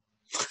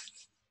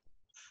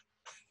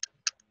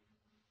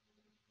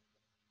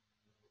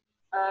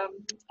 I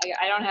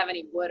don't have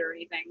any wood or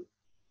anything.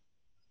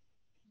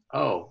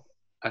 Oh,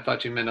 I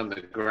thought you meant on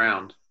the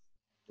ground.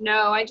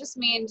 No, I just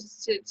mean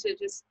to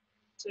just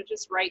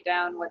write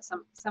down what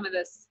some of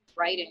this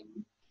writing.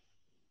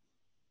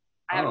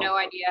 I have no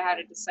idea how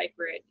to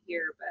decipher it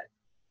here, but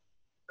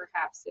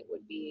perhaps it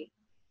would be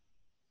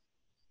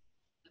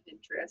of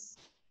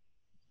interest.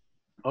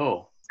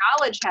 Oh.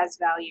 Knowledge has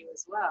value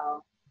as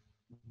well.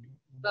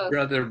 Both.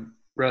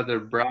 Brother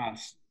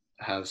Brass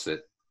has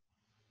it.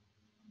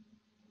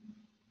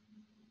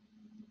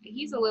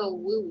 He's a little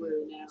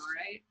woo-woo now,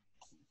 right?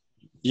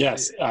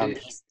 Yes,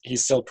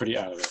 he's still pretty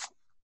out of it.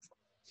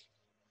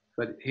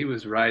 But he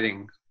was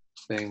writing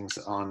things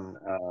on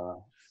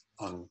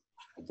a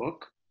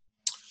book.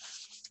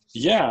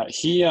 Yeah,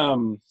 he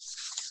I'm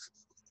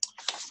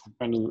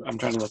trying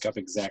to look up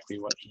exactly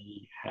what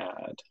he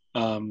had.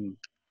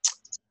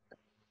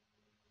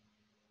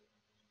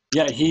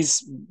 Yeah,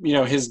 he's,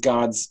 his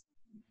gods,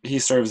 he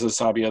serves as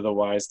Sabia the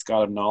Wise, the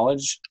god of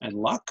knowledge and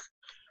luck.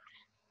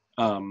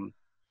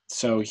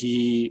 So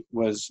he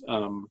was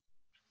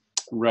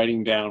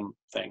writing down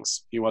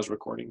things. He was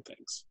recording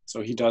things.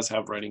 So he does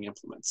have writing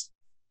implements.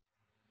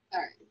 All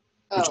right.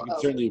 Which you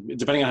could certainly,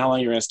 depending on how long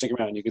you're going to stick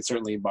around, you could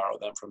certainly borrow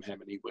them from him,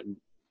 and it wouldn't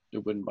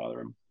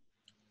bother him.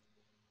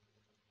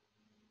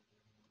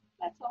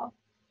 That's all.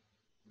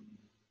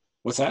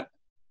 What's that?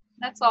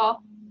 That's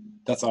all.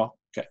 That's all.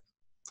 Okay.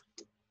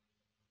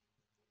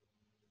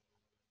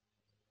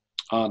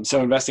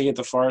 So investigate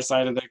the far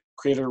side of the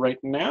crater right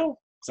now.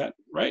 Is that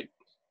right?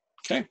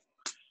 Okay.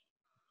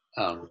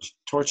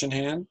 Torch in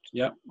hand.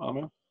 Yep.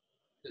 Amo.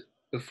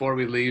 Before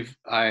we leave,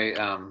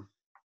 I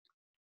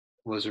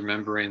was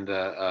remembering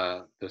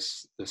the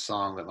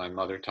song that my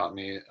mother taught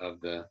me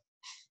of the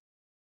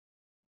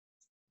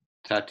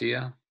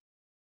Tatia,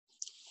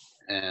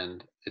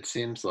 and it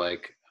seems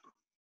like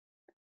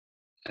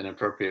an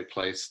appropriate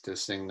place to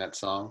sing that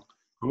song.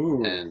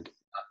 Ooh. And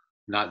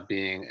not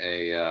being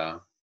a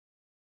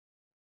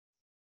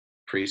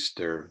priest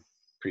or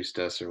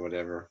priestess or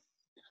whatever,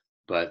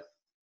 but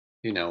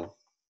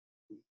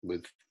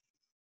with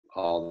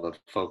all the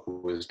folk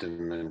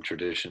wisdom and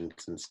traditions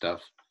and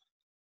stuff,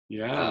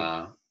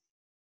 Yeah. I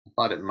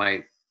thought it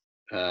might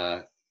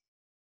I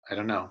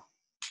don't know,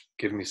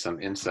 give me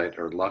some insight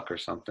or luck or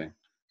something.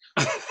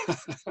 I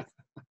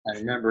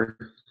remember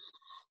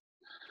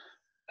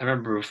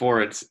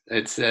before it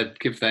said,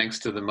 give thanks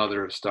to the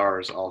mother of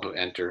stars, all who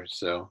enter.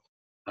 So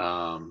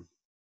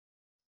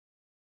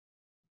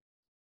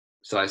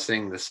so I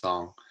sing this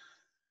song.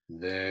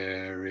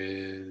 There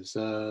is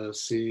a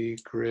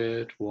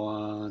secret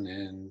one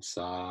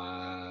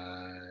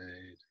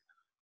inside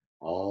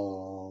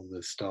all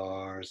the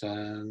stars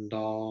and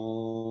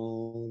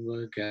all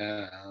the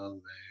galaxies,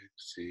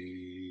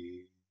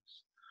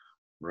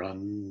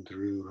 run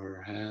through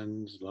her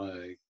hands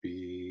like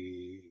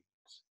beads,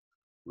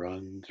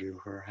 run through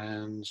her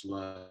hands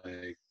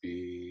like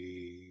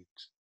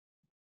beads.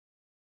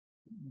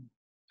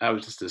 That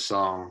was just a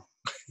song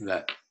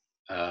that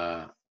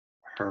her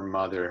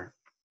mother,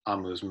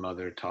 Amu's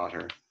mother, taught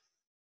her,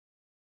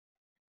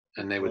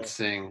 and they would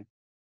sing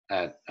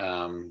at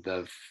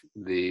the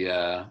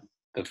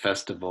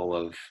festival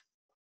of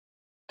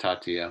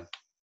Tatia.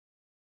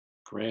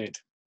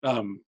 Great.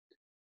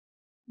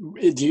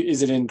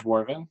 Is it in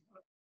Dwarven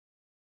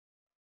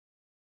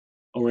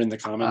or in the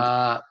Common?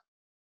 I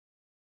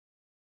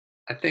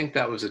think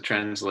that was a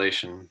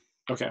translation.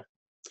 Okay.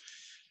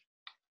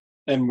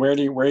 And where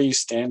are you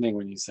standing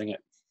when you sing it?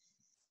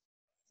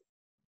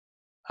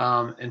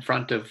 In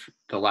front of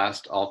the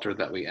last altar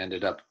that we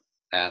ended up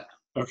at.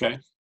 Okay.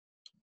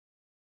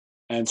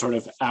 And sort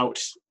of out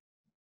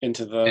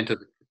into the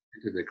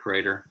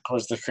crater.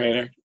 Towards the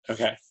crater.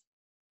 Okay.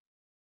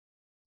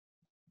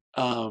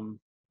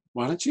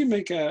 Why don't you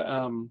make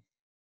a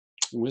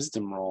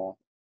wisdom roll?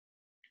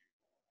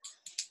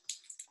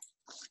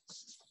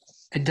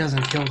 It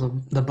doesn't kill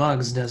the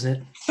bugs, does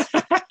it?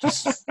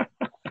 Just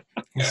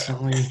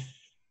instantly.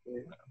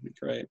 That'd be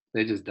great.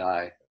 They just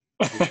die.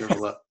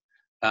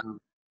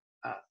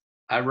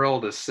 I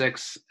rolled a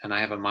 6 and I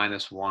have a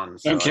 -1.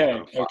 So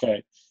okay.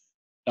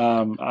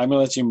 I'm gonna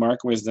let you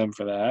mark wisdom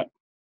for that.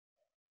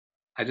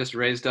 I just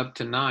raised up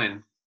to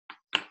 9.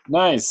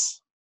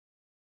 Nice.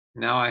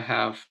 Now I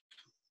have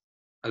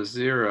a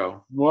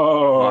 0.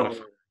 Whoa.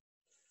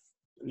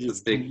 It's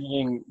big.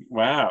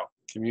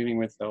 Communing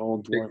with the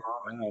old dwarf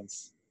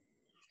gods.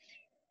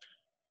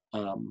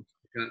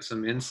 Got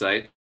some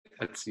insight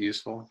that's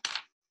useful.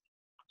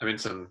 I mean,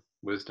 some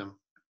wisdom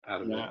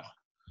out of it.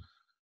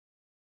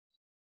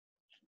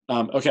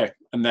 Okay,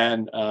 and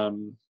then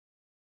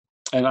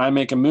and I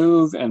make a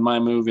move, and my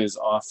move is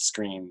off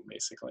screen,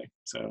 basically.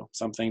 So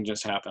something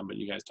just happened, but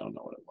you guys don't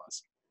know what it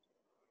was.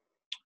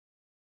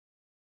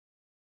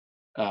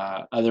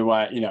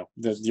 Otherwise, you know,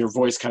 your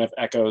voice kind of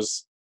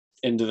echoes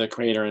into the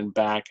crater and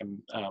back, and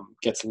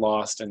gets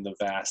lost in the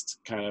vast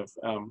kind of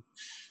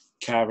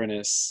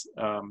cavernous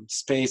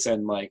space.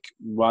 And like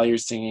while you're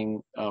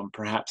singing,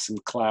 perhaps some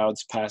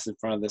clouds pass in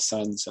front of the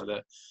sun, so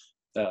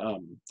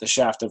the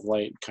shaft of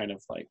light kind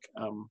of like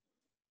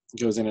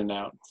goes in and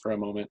out for a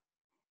moment.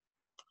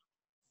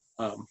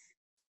 But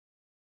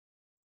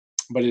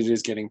it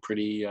is getting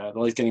pretty, the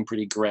light's getting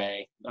pretty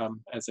gray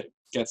as it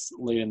gets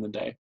late in the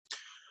day.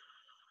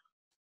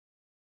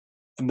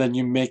 And then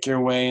you make your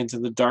way into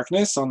the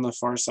darkness on the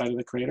far side of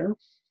the crater.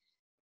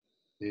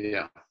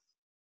 Yeah.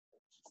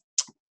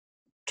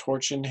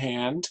 Torch in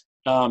hand.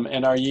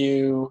 And are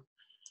you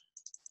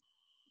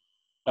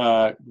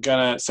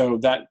gonna, so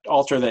that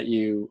altar that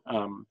you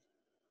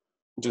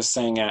just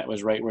sang at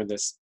was right where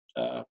this,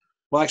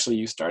 well, actually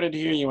you started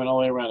here, you went all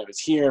the way around, it was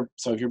here.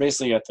 So if you're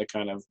basically at the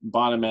kind of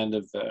bottom end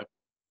of the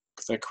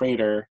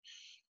crater,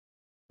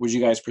 would you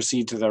guys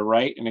proceed to the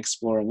right and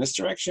explore in this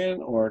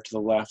direction, or to the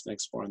left and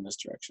explore in this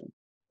direction?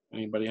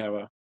 Anybody have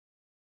a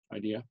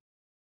idea?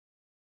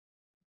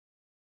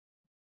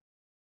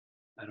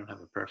 I don't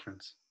have a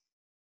preference.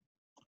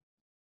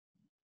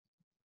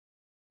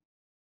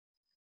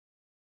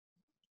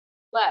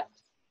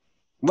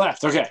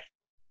 Left. Okay.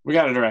 We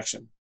got a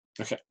direction.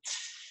 Okay.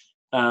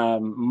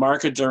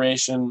 Mark a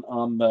duration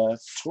on the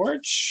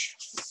torch.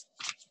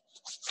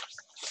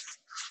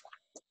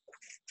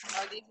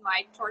 Are these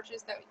my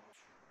torches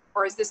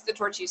or is this the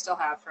torch you still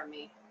have from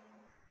me?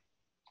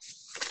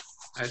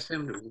 I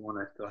assumed it was the one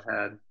I still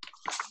had.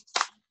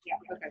 Yeah,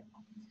 okay.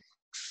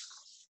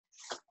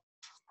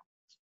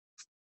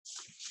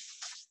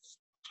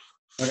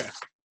 Okay.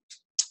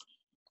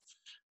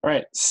 All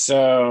right.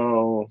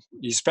 So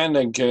you spend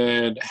a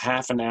good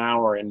half an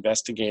hour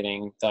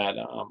investigating that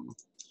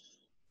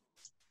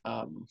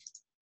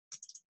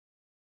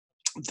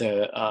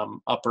the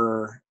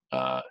upper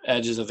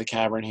edges of the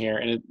cavern here,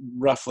 and it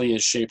roughly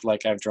is shaped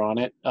like I've drawn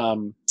it.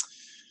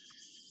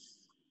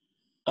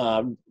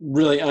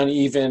 Really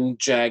uneven,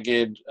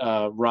 jagged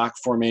rock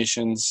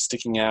formations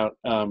sticking out.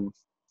 The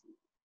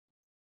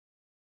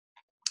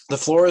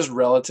floor is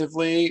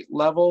relatively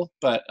level,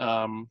 but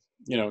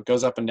you know, it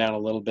goes up and down a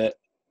little bit.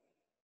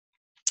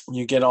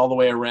 You get all the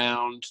way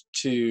around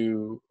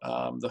to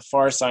the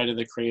far side of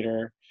the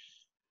crater,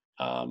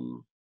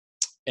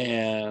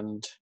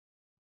 and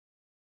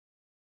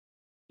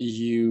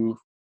you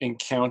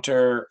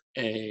encounter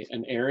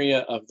an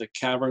area of the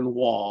cavern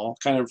wall,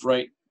 kind of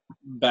right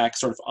back,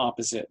 sort of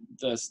opposite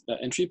the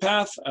entry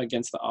path,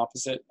 against the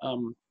opposite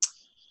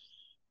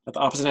at the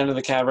opposite end of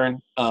the cavern,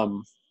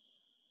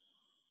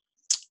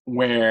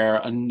 where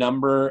a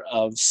number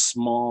of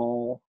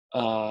small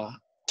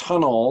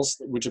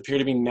tunnels, which appear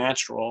to be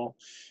natural,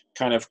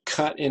 kind of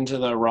cut into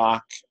the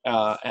rock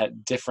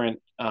at different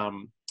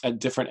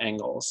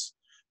angles.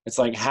 It's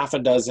like half a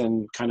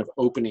dozen kind of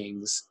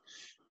openings.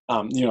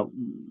 You know,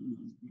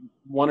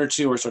 one or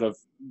two are sort of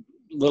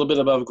a little bit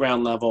above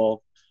ground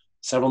level.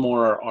 Several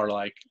more are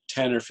like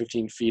 10 or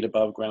 15 feet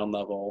above ground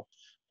level.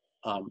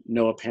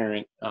 No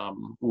apparent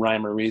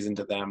rhyme or reason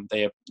to them.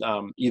 They have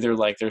either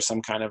like there's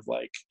some kind of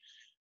like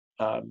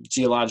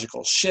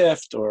geological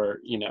shift, or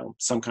you know,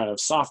 some kind of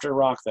softer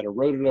rock that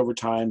eroded over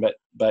time,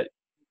 but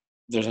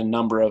there's a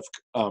number of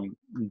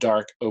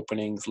dark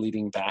openings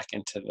leading back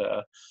into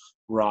the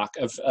rock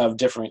of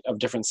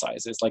different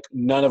sizes, like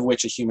none of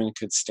which a human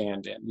could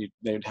stand in.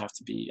 They'd have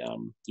to be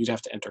you'd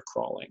have to enter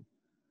crawling.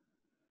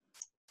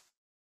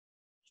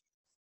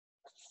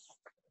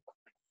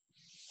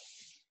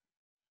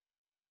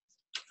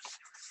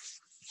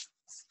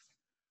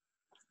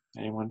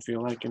 Anyone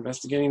feel like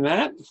investigating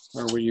that,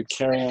 or will you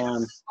carry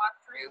on?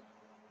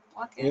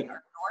 Walk in,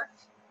 or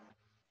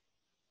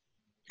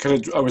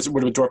Would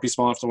a dwarf be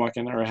small enough to walk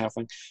in, or a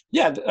halfling?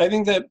 Yeah, I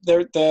think that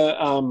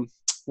the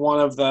one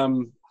of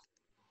them.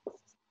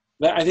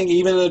 I think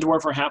even a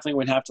dwarf or halfling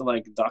would have to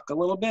like duck a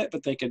little bit,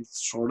 but they could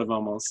sort of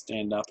almost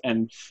stand up.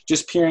 And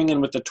just peering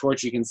in with the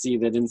torch, you can see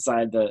that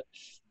inside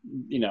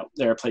you know,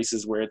 there are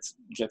places where it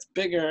gets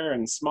bigger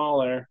and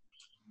smaller.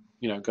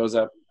 You know, goes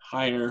up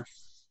higher.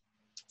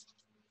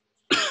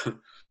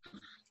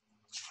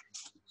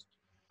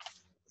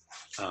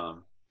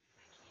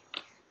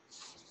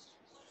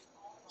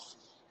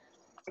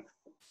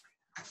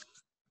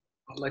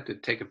 I'd like to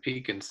take a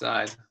peek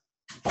inside.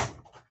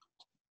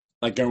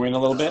 Like go in a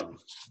little bit?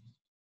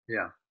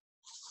 Yeah.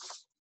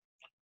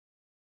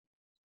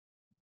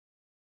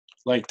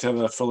 Like to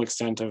the full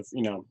extent of,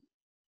 you know,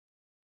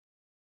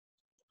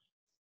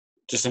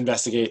 just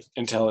investigate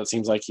until it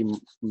seems like you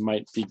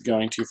might be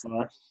going too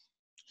far?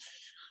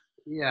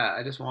 Yeah,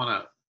 I just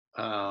want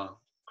to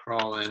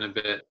crawl in a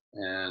bit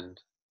and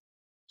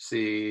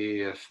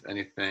see if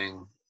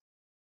anything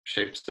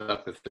shapes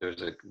up, if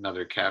there's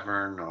another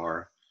cavern,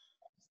 or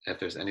if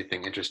there's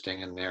anything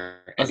interesting in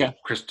there. Any Okay.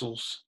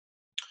 crystals?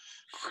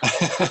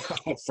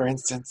 For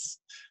instance,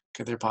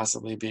 could there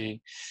possibly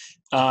be?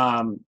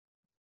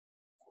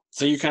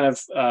 So you kind of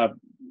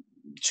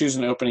choose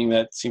an opening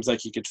that seems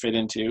like you could fit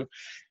into,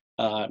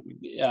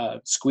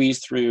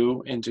 squeeze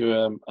through into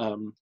a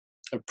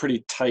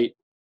pretty tight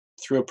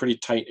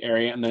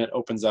area, and then it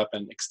opens up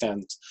and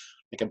extends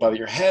like above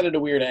your head at a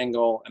weird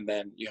angle, and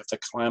then you have to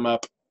climb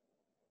up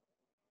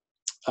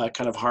a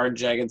kind of hard,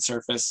 jagged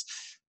surface,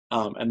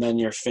 and then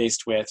you're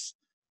faced with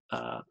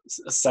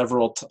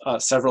several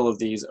of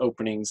these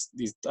openings,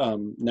 these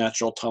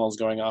natural tunnels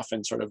going off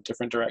in sort of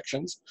different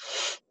directions,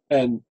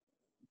 and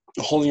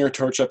holding your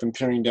torch up and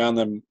peering down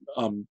them.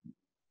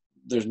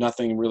 There's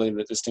nothing really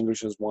that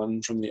distinguishes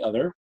one from the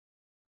other.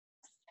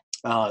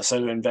 So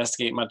to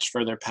investigate much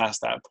further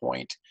past that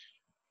point,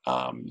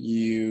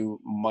 you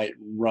might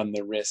run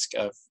the risk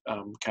of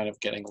kind of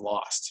getting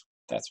lost.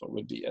 That's what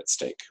would be at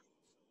stake.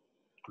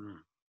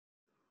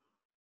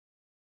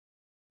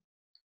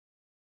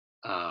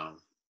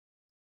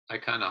 I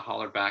kind of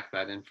holler back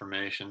that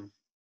information.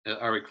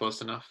 Are we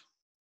close enough?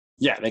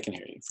 Yeah, they can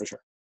hear you for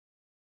sure.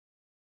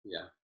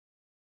 Yeah.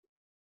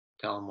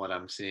 Tell them what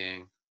I'm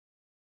seeing.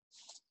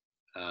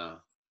 Do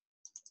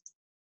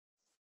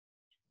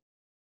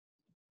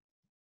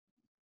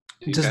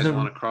you guys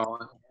want to crawl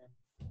in?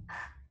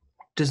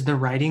 Does the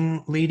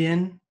writing lead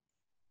in?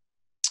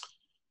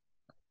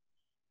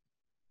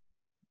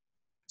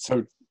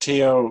 So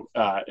Tio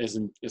is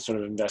sort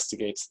of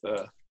investigates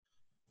the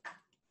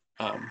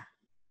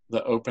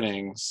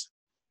openings.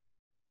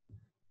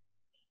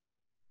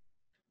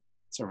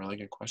 It's a really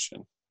good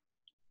question.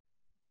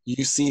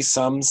 You see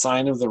some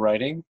sign of the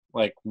writing,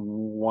 like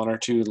one or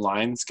two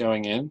lines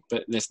going in,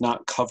 but it's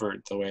not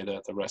covered the way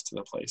that the rest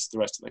of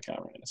the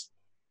cavern is.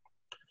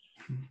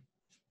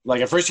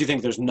 Like at first you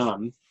think there's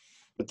none,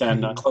 but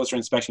then closer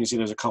inspection you see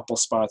there's a couple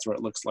spots where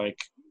it looks like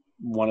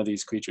one of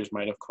these creatures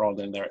might have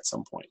crawled in there at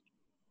some point.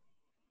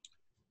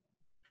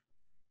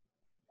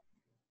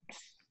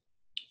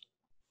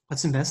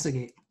 Let's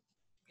investigate.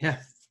 Yeah.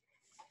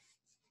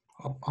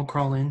 I'll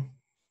crawl in.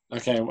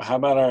 Okay, well, how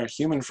about our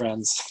human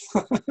friends?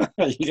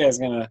 Are you guys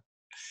gonna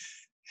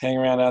hang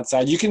around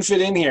outside? You can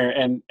fit in here,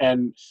 and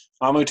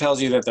Amu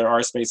tells you that there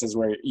are spaces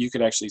where you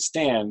could actually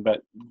stand, but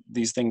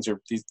these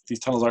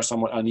tunnels are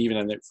somewhat uneven,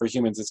 and for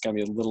humans it's gonna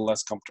be a little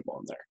less comfortable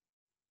in there.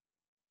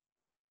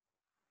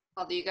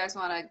 Well, do you guys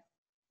want to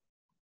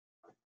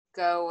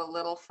go a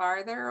little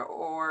farther,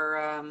 or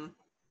I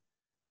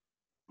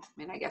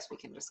mean, I guess we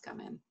can just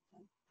come in.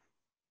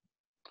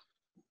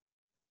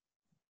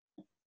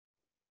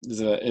 Is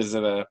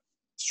it a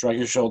shrug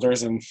your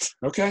shoulders and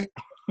okay?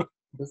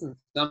 Doesn't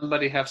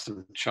somebody have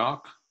some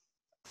chalk?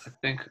 I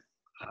think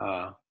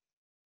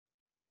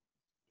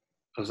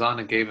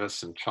Ozana gave us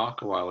some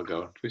chalk a while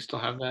ago. Do we still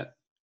have that?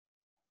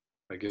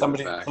 I give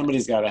it back.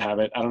 Somebody's got to have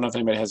it. I don't know if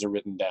anybody has it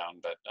written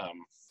down, but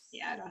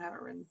yeah, I don't have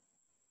it written.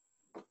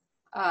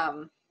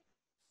 Well,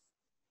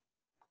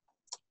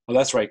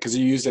 that's right, because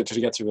you used it to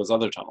get through those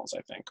other tunnels,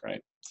 I think,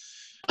 right?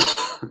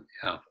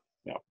 Yeah.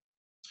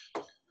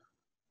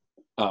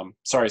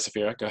 Sorry,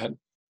 Saphira, go ahead.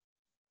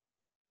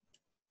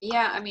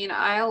 Yeah, I mean,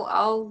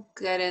 I'll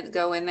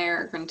go in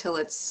there until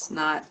it's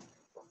not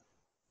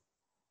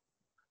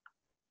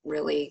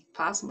really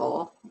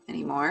possible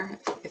anymore,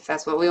 if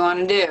that's what we want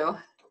to do.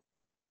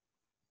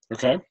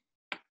 Okay.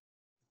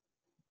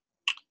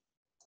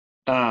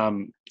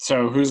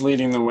 So who's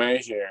leading the way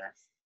here?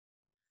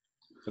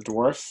 The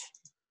dwarf?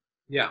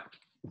 Yeah.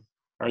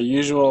 Our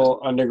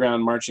usual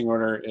underground marching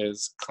order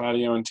is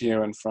Claudio and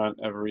Tio in front,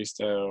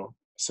 Evaristo,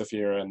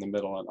 Saphira in the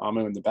middle, and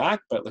Amu in the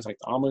back, but it looks like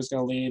Amu's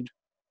going to lead.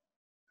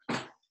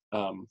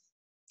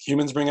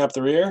 Humans bring up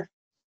the rear.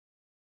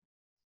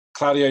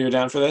 Claudio, you're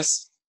down for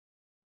this?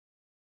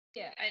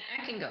 Yeah,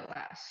 I can go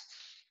last.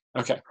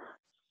 Okay.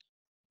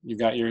 You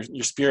got your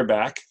spear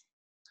back.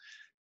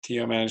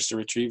 Tio managed to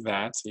retrieve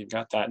that, so you've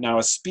got that. Now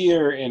a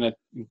spear in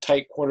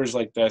tight quarters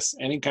like this,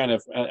 any kind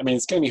of, I mean,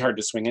 it's going to be hard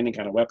to swing any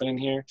kind of weapon in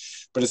here,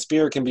 but a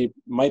spear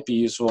might be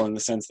useful in the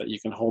sense that you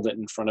can hold it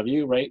in front of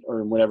you, right? Or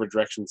in whatever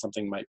direction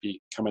something might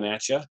be coming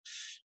at you.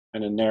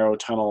 And a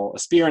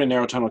spear in a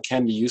narrow tunnel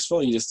can be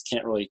useful. You just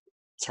can't really,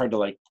 it's hard to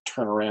like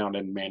turn around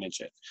and manage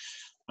it.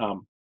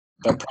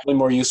 But probably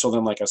more useful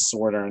than like a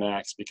sword or an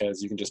axe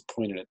because you can just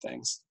point it at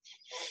things.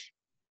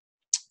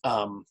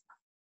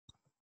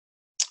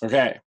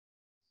 Okay.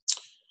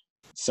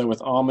 So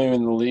with Amu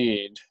in the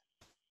lead,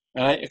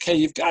 okay,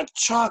 you've got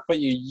chalk, but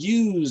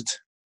you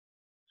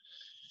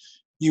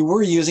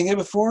were using it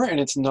before, and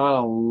it's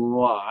not a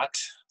lot.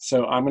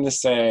 So I'm going to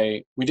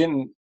say, we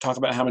didn't talk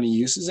about how many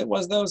uses it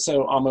was, though.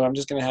 So Amu, I'm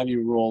just going to have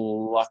you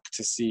roll luck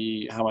to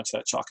see how much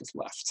that chalk is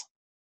left.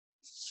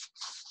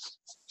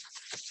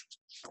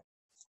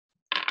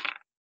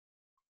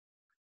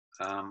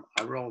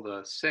 I rolled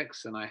a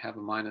 6, and I have a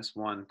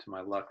 -1 to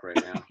my luck right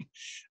now.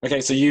 Okay,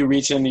 so you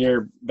reach into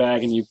your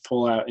bag and you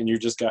pull out, and you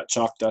just got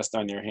chalk dust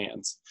on your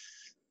hands.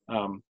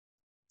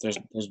 There's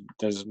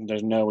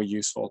no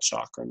useful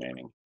chalk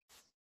remaining.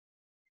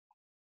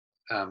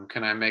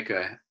 Can I make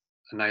a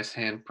nice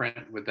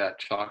handprint with that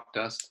chalk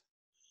dust?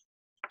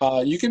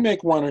 You can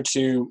make one or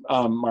two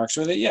marks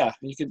with it. Yeah,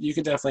 you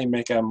could definitely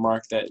make a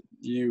mark that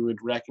you would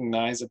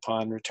recognize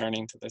upon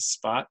returning to this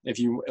spot. If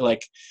you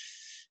like,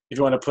 if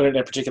you want to put it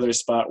in a particular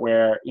spot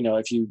where, you know,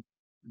 if you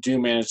do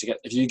manage to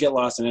if you get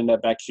lost and end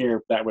up back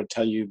here, that would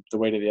tell you the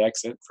way to the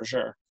exit for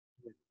sure.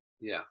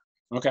 Yeah.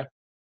 Okay.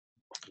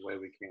 The way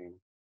we came.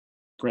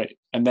 Great.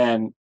 And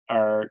then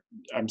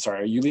I'm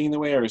sorry, are you leading the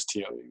way or is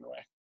Tio leading the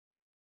way?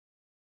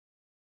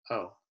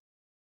 Oh.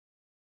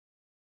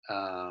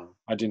 I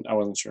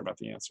wasn't sure about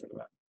the answer to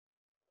that.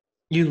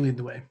 You lead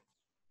the way.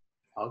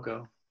 I'll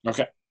go.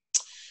 Okay.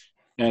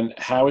 And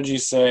how would you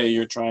say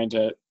you're trying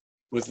to,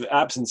 with the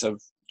absence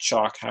of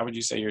chalk, how would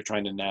you say you're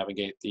trying to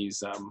navigate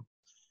these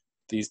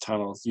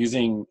tunnels?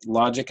 Using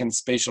logic and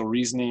spatial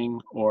reasoning,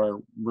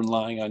 or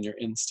relying on your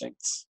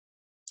instincts,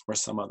 or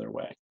some other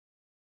way?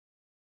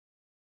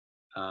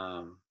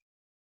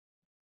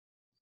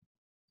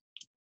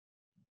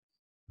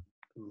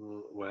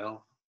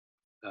 Well,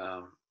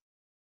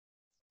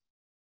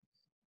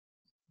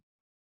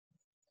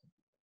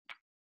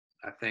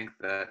 I think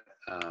that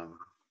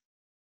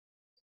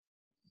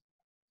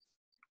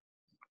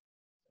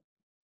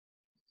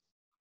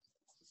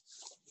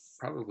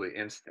probably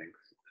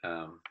instincts,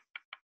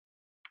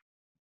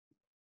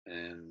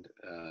 and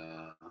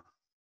I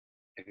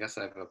guess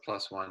I have a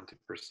 +1 to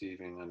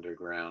perceiving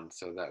underground,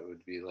 so that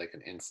would be like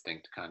an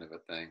instinct kind of a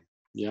thing.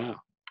 Yeah.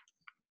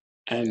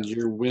 And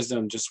your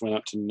wisdom just went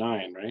up to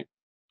 9, right?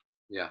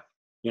 Yeah.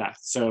 Yeah.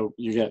 So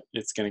you're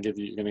gonna get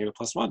a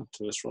 +1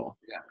 to this roll.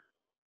 Yeah.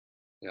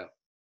 Yeah.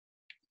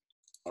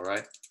 All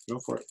right. Go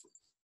for it.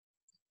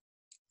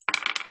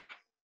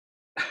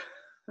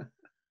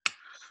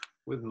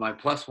 With my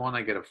 +1,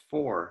 I get a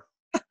 4.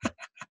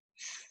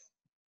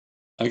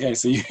 Okay,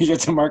 so you get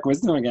to mark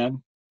wisdom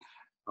again.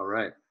 All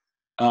right.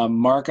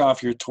 Mark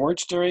off your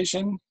torch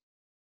duration.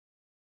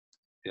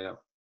 Yeah.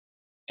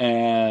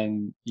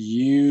 And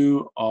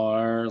you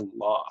are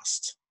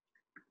lost.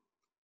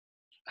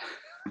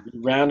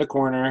 Round a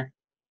corner,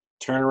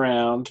 turn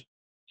around.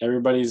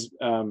 Everybody's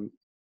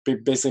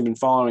basically been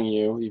following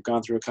you. You've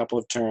gone through a couple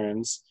of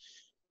turns,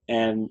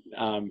 and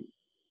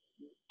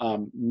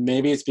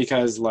maybe it's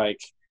because like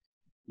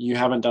you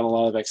haven't done a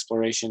lot of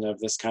exploration of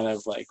this kind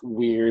of like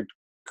weird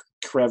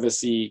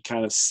crevicey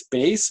kind of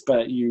space,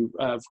 but you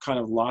have kind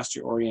of lost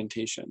your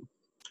orientation.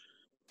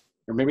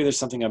 Or maybe there's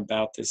something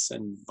about this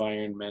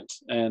environment.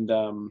 And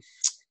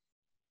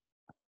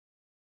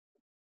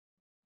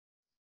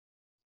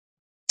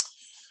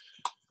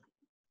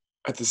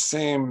at the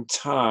same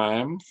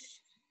time,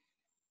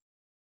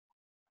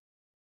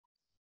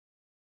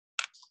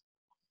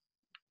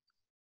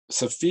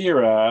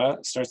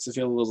 Saphira starts to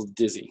feel a little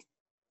dizzy.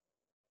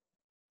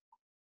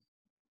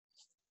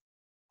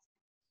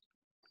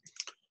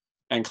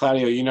 And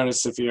Claudio, you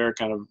notice Saphira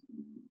kind of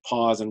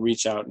pause and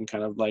reach out and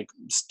kind of like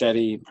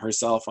steady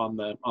herself on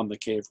the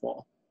cave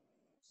wall.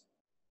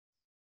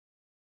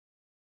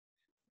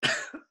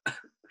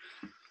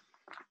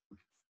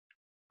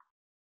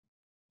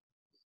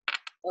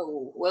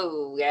 Oh,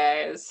 whoa,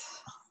 guys.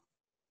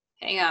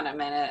 Hang on a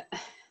minute.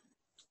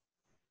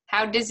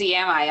 How dizzy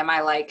am I? Am I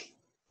like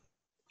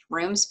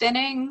room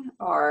spinning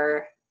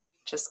or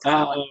just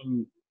kind of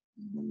like...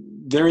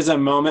 There is a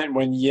moment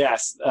when,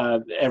 yes,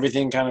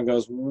 everything kind of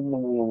goes,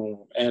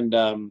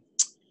 and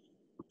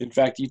in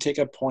fact, you take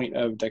a point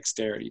of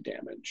dexterity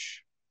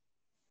damage.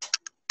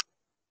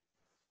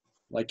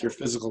 Like your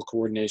physical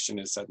coordination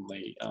is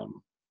suddenly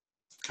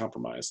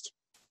compromised.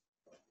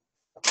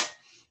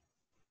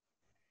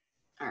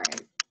 All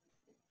right.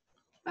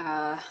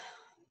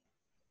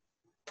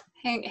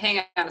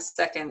 Hang on a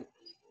second,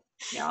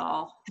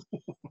 y'all.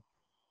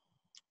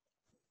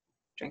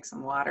 Drink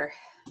some water.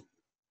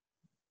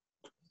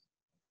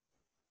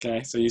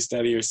 Okay, so you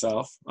steady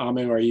yourself.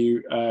 Amu, are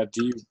you?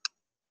 Do you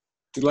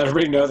let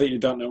everybody know that you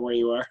don't know where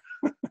you are?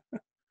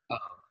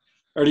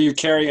 Or do you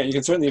carry it? You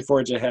can certainly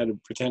forge ahead,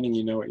 pretending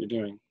you know what you're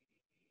doing.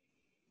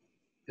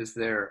 Is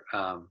there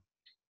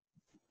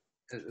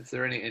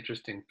any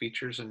interesting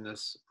features in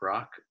this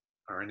rock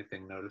or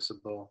anything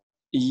noticeable?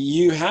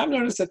 You have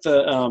noticed that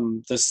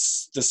the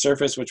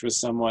surface, which was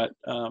somewhat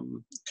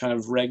kind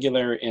of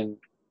regular in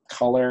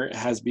color,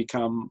 has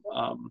become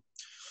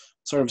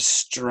sort of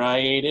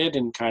striated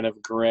and kind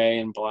of gray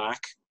and black.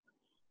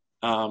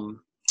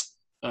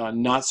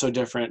 Not so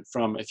different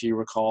from, if you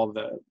recall,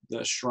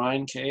 the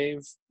shrine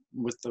cave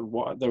with the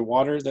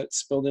water that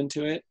spilled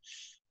into it,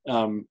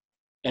 and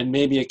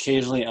maybe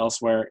occasionally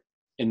elsewhere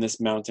in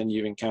this mountain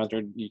you've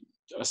encountered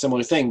a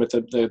similar thing, but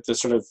the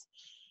sort of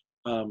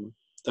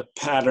the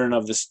pattern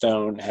of the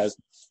stone has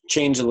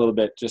changed a little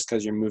bit just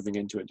because you're moving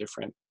into a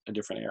different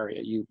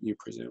area, you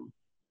presume.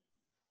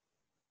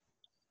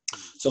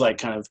 So like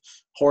kind of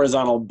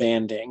horizontal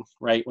banding,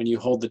 right? When you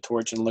hold the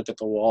torch and look at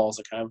the walls,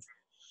 a kind of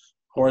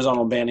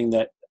horizontal banding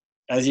that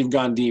as you've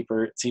gone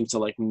deeper, it seems to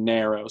like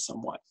narrow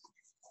somewhat.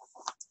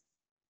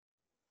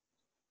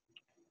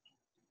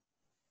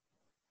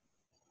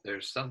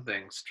 There's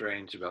something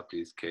strange about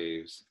these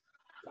caves.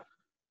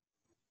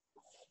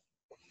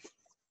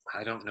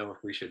 I don't know if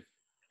we should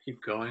keep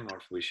going or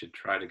if we should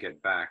try to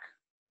get back.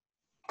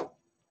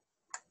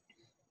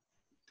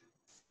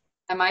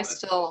 Am I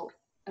still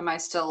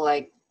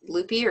like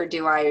loopy, or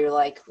do I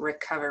like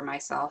recover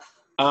myself?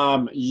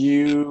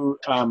 You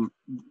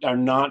are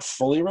not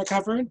fully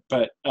recovered,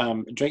 but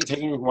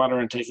taking water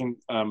and taking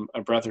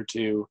a breath or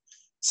two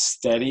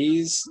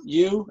steadies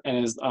you,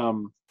 and is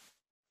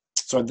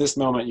so at this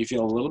moment you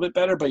feel a little bit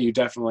better, but you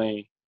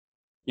definitely,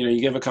 you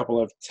give a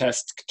couple of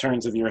test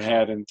turns of your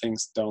head and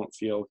things don't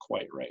feel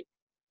quite right.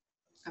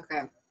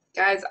 Okay,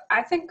 guys,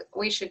 I think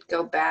we should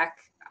go back.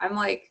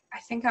 I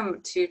think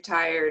I'm too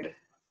tired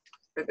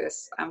for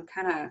this. I'm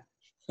kind of.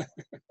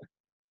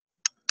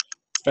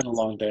 It's been a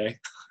long day.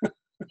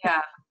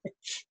 Yeah.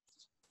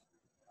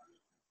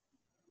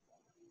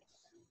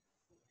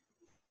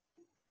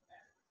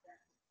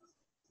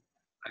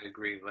 I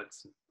agree.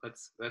 Let's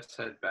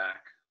head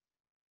back.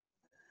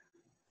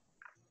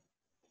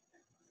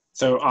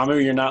 So Amu,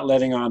 you're not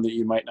letting on that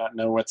you might not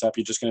know what's up.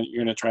 You're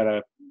gonna try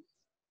to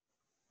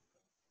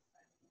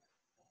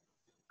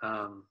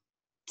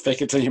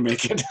fake it till you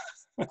make it.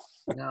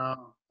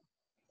 No.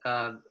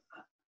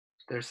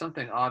 There's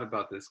something odd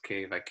about this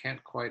cave. I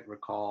can't quite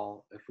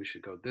recall if we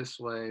should go this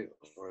way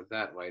or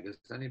that way. Does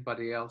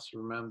anybody else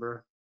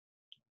remember?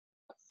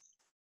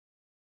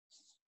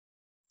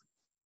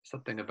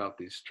 Something about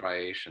these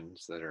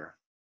striations that are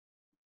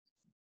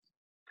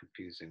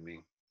confusing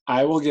me.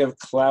 I will give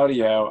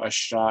Claudio a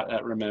shot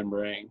at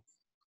remembering.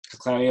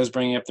 Claudio's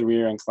bringing up the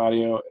rear, and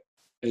Claudio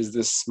is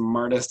the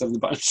smartest of the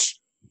bunch.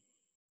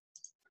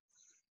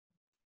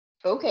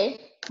 Okay.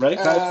 Right?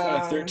 Claudio's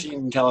got a 13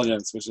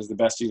 intelligence, which is the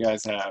best you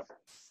guys have.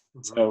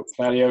 So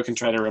Claudio can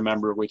try to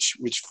remember which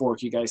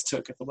fork you guys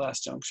took at the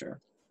last juncture.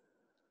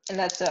 And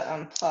that's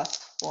a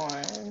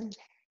 +1.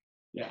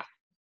 Yeah.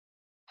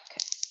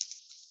 Okay.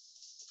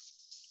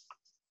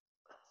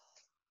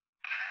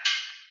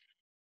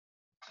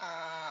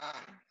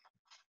 Um,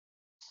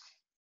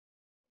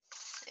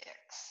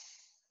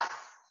 6.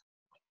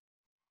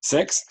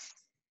 6?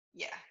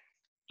 Yeah.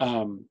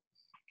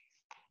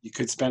 You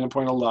could spend a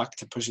point of luck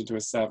to push it to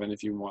a 7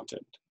 if you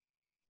wanted.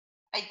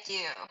 I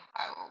do.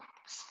 I will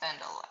spend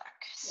a luck.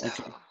 So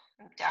Okay.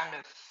 I'm down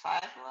to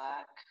 5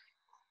 luck.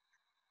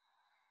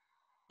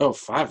 Oh,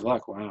 5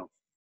 luck. Wow.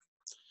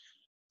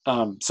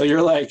 So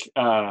you're like,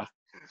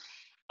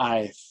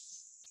 I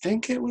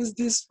think it was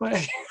this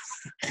way.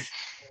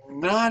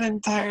 Not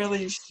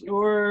entirely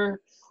sure,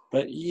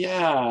 but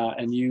yeah.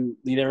 And you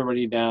lead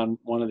everybody down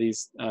one of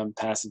these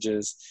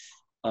passages,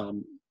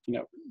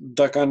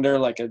 duck under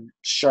like a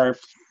sharp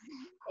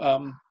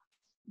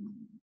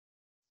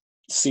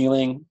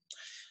ceiling,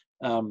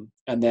 and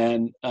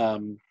then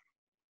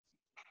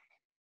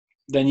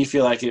you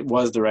feel like it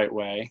was the right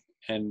way.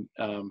 And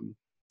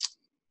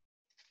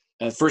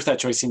at first that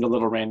choice seemed a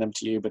little random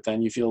to you, but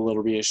then you feel a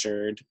little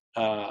reassured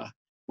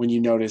when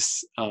you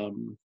notice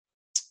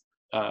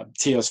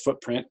Tio's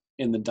footprint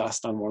in the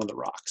dust on one of the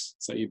rocks.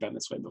 So you've been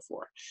this way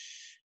before.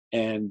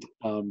 And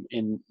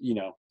in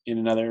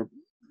another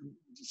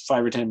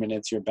 5 or 10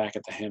 minutes, you're back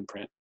at the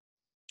handprint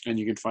and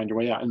you can find your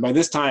way out. And by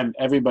this time,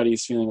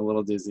 everybody's feeling a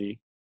little dizzy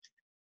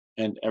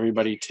and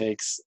everybody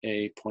takes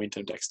a point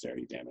of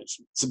dexterity damage.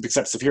 So,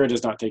 except Saphira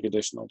does not take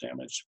additional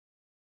damage.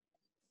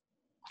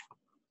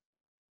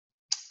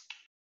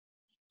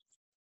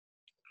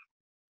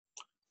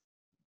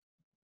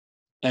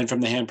 And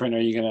from the handprint, are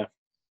you going to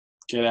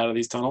get out of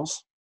these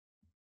tunnels?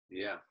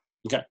 Yeah.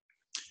 Okay.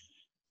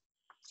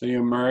 So you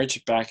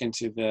emerge back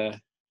into the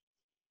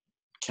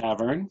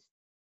cavern.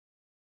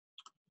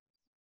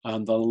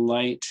 The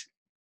light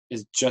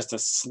is just a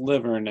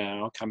sliver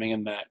now coming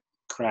in that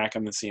crack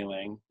in the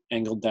ceiling,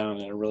 angled down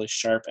at a really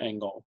sharp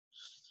angle.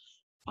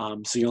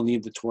 So you'll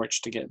need the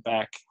torch to get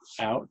back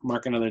out.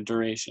 Mark another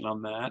duration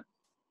on that.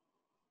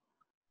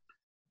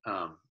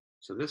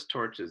 So this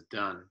torch is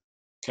done.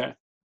 Okay.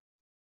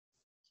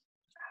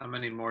 How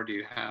many more do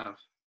you have?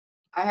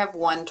 I have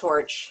 1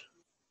 torch.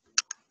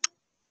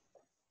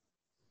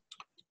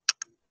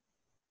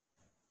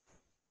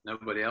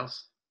 Nobody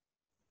else?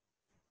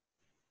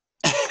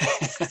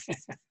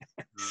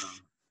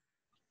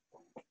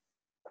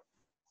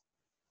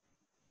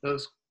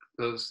 Those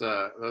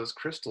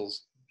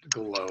crystals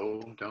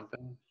glow, don't they?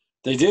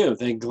 They do.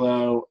 They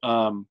glow.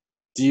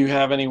 Do you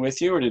have any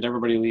with you, or did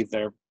everybody leave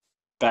their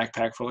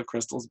backpack full of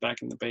crystals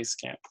back in the base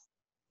camp?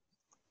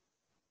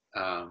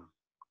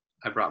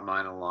 I brought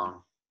mine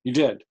along. You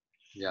did?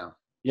 Yeah.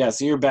 Yeah,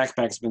 so your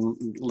backpack's been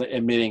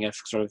emitting a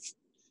sort of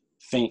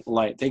faint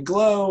light. They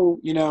glow,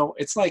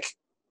 it's like,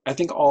 I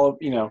think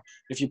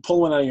if you pull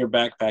one out of your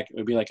backpack, it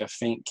would be like a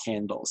faint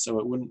candle. So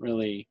it wouldn't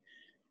really,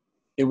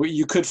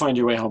 you could find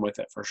your way home with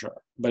it for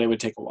sure, but it would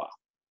take a while.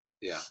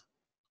 Yeah.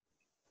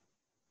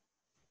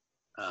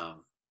 I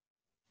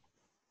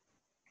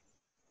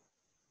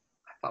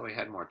thought we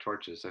had more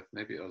torches.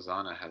 Maybe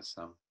Ozana has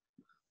some.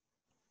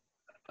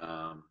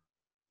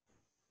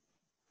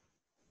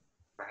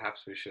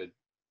 Perhaps we should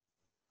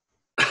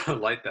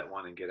light that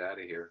one and get out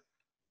of here.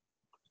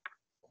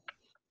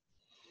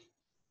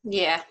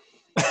 Yeah.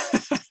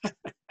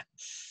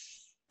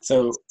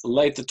 So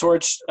light the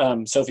torch.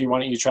 Sophie, why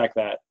don't you track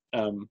that?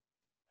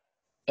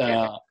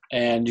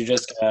 And you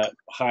just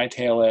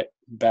hightail it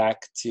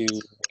back to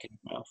the cave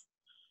mouth.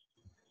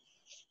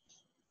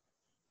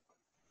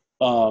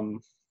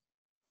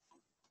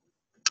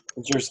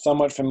 If you're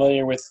somewhat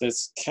familiar with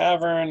this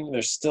cavern,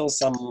 there's still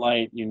some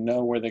light. You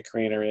know where the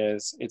crater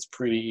is. It's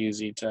pretty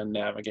easy to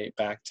navigate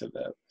back to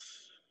the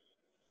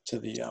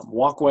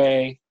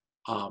walkway,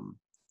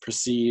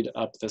 proceed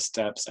up the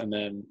steps, and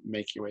then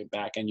make your way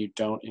back. And you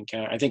don't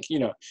encounter. I think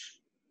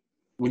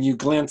when you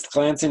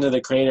glance into the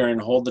crater and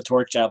hold the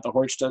torch out, the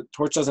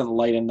torch doesn't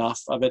light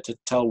enough of it to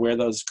tell where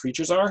those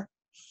creatures are.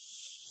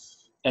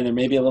 And there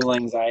may be a little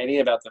anxiety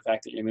about the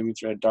fact that you're moving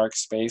through a dark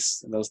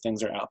space and those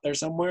things are out there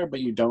somewhere, but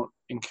you don't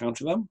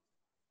encounter them.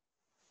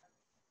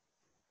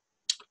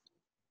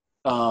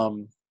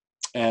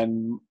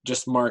 And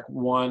just mark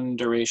 1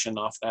 duration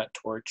off that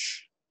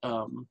torch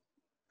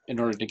in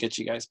order to get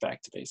you guys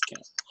back to base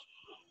camp.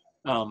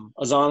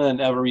 Azana and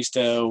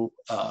Evaristo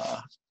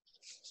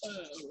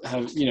were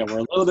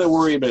a little bit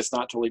worried, but it's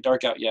not totally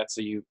dark out yet,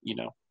 so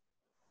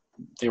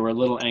they were a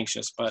little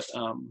anxious, but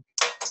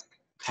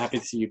happy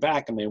to see you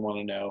back, and they want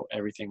to know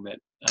everything that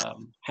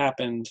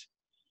happened.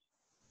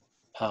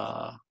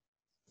 So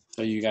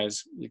you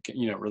guys,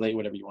 relate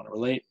whatever you want to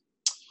relate.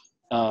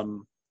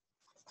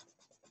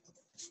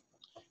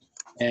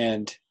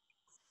 And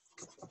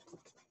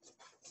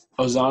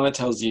Ozana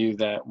tells you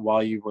that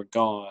while you were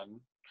gone,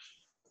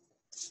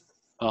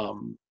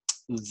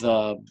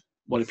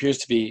 what appears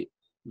to be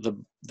the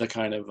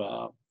kind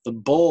of the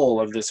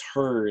bull of this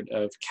herd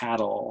of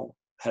cattle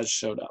has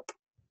showed up.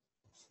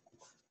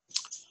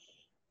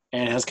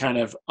 And has kind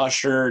of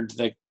ushered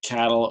the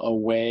cattle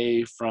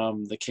away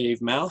from the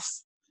cave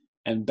mouth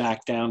and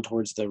back down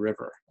towards the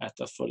river at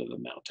the foot of the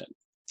mountain.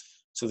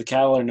 So the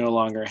cattle are no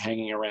longer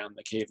hanging around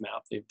the cave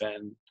mouth. They've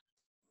been,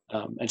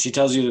 and she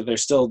tells you that they're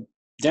still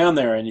down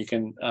there, and you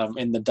can,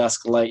 in the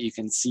dusk light, you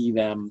can see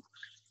them,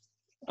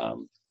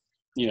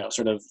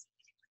 sort of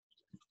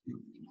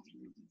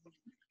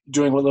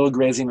doing what little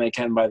grazing they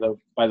can by the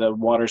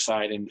water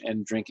side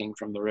and drinking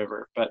from the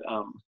river. But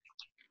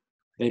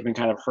they've been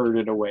kind of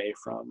herded away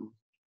from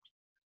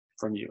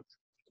you.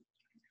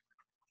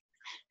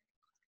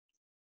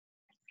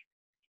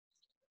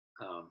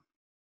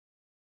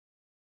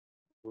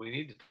 We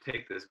need to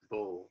take this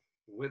bull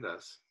with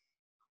us.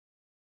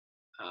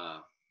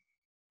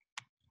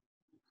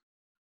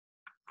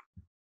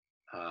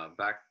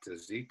 Back to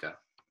Zeta,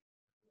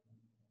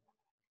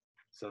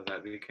 so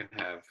that we can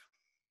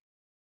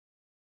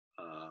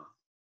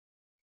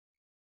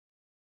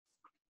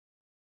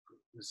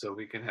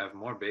have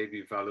more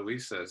baby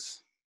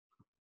Valuisas.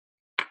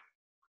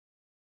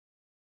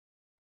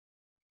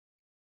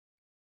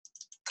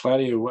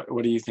 Claudia,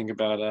 what do you think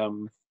about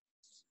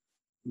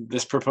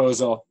this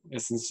proposal?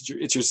 Since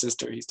it's your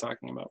sister he's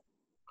talking about.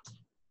 I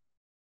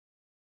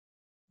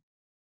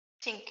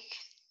think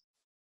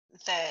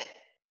that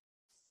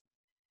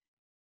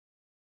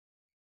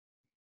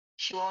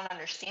she won't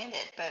understand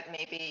it, but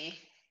maybe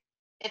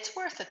it's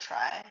worth a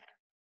try.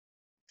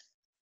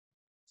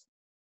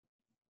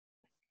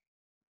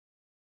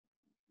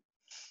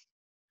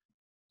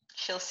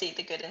 She'll see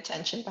the good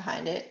intention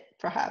behind it,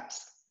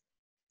 perhaps.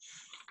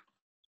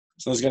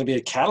 So there's going to be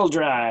a cattle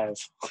drive.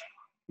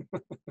 We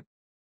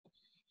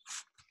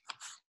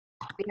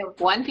have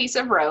 1 piece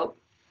of rope.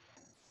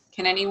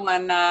 Can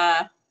anyone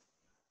have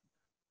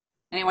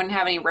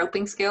any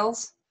roping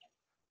skills?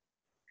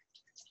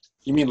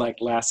 You mean like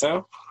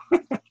lasso?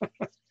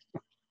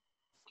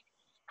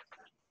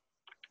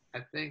 I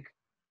think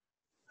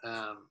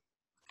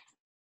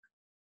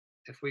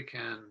if we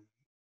can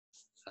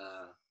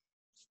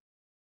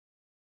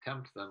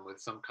tempt them with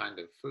some kind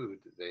of food,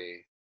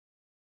 they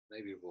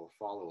maybe will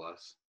follow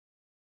us.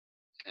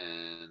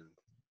 And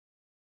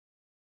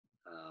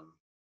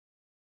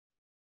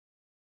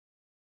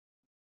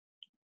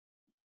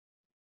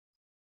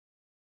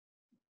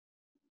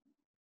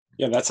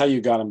yeah, that's how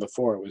you got them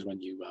before. It was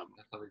when you.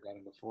 That's how we got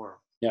them before.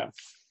 Yeah.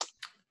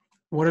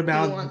 What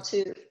about? Do you want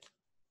to?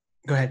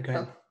 Go ahead. Go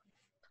ahead.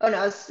 Oh no,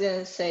 I was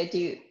gonna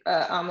say,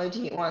 Amo,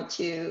 do you want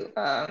to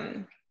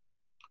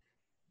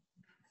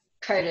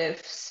try to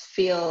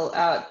feel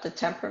out the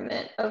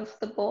temperament of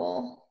the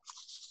bull?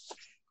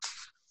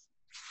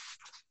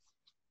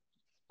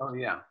 Oh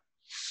yeah.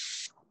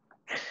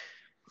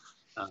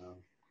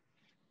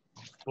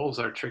 Bulls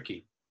are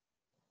tricky,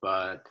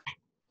 but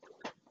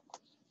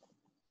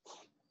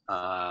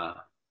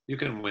you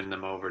can win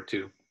them over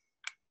too.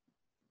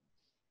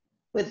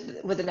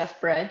 With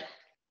enough bread.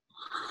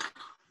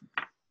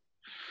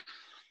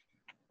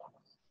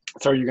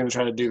 So are you going to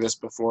try to do this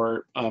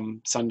before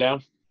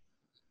sundown?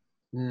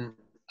 I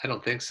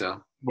don't think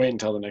so. Wait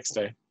until the next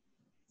day.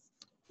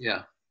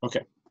 Yeah.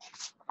 Okay.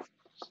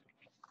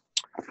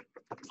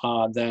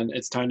 Then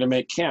it's time to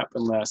make camp,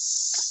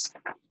 unless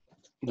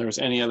there's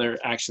any other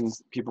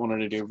actions people wanted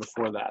to do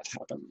before that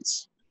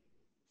happens.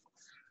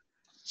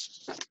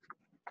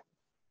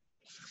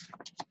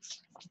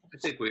 I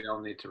think we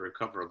all need to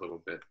recover a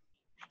little bit.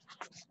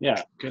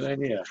 Yeah, good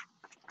idea.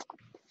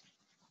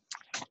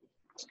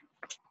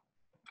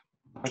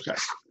 Okay.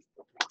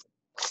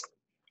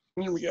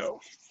 Here we go.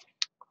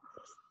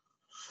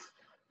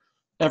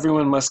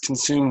 Everyone must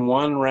consume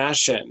 1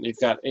 ration. You've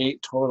got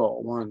 8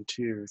 total. 1,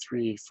 2,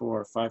 3,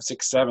 4, 5,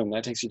 6, 7.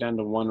 That takes you down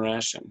to 1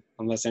 ration,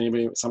 unless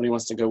somebody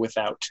wants to go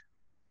without.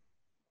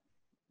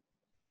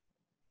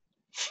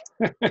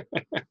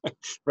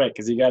 Right,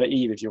 because you got to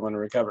eat if you want to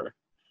recover.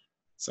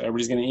 So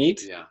everybody's going to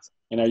eat? Yeah,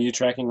 And are you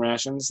tracking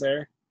rations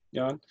there,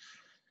 Jan?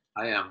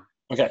 I am.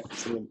 Okay,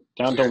 so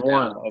down to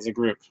 1 as a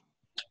group.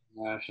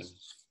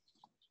 Rations.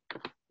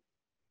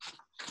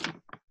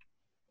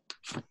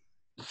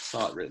 I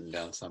saw it written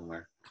down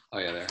somewhere. Oh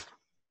yeah, there.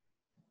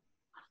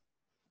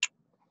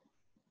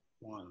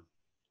 1.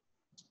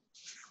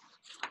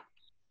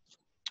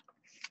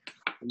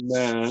 And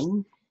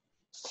then,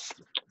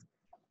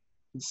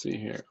 let's see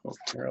here. Oh,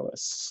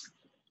 careless.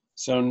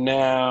 So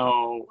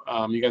now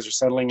you guys are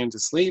settling into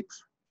sleep.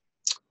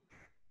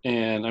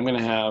 And I'm going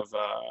to have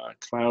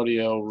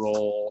Claudio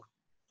roll.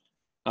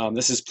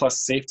 This is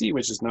plus safety,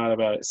 which is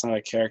it's not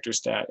a character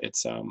stat.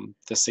 It's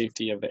the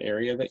safety of the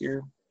area that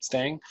you're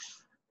staying.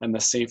 And the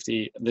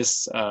safety,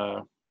 this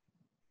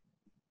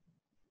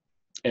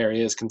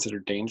area is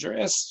considered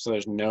dangerous, so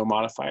there's no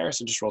modifier,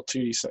 so just roll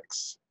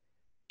 2d6.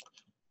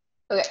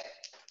 Okay.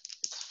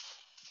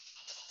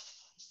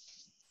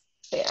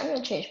 Wait, I'm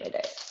gonna change my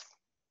dice.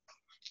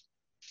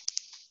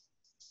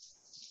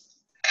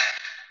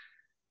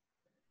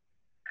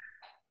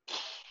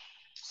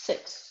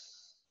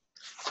 Six.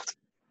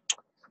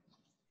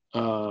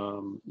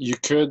 You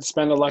could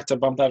spend a luck to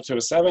bump that to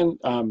a 7.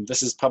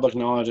 This is public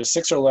knowledge. A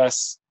 6 or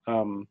less,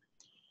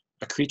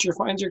 a creature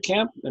finds your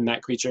camp, and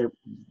that creature,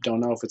 don't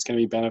know if it's going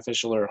to be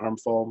beneficial or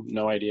harmful,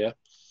 no idea.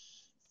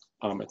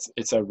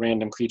 It's a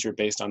random creature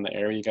based on the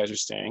area you guys are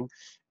staying.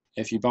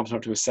 If you bump it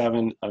up to a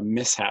 7, a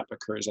mishap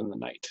occurs in the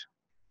night.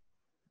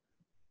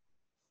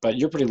 But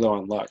you're pretty low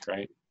on luck,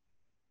 right?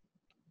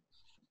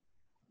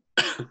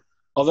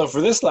 Although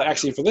for this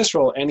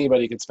roll,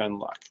 anybody could spend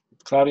luck.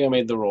 Claudio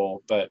made the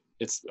roll, but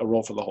it's a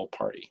roll for the whole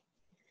party.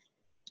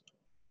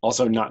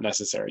 Also not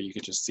necessary. You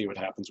could just see what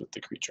happens with the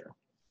creature.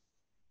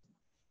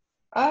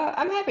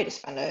 I'm happy to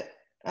spend it,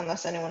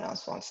 unless anyone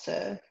else wants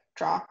to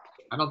drop.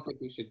 I don't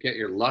think you should get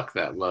your luck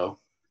that low.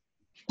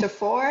 To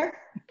 4?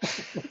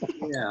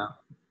 Yeah.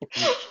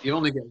 You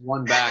only get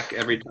 1 back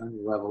every time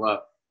you level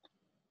up.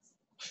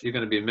 You're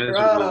going to be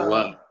miserably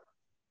low.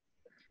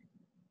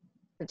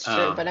 It's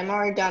true, but I'm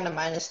already down to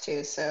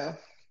 -2, so.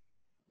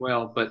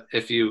 Well, but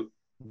if you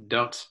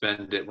don't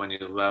spend it when you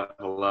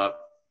level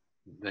up,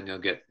 then you'll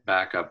get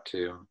back up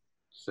to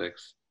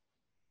 6.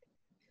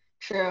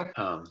 True.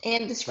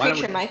 And this why don't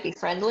creature we- might be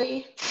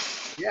friendly.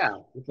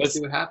 Yeah, let's see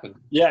what happens.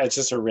 Yeah, it's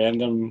just a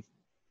random.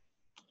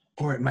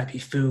 Or it might be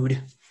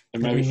food. It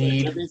might be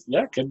need. food.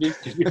 Yeah, could be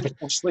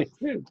potentially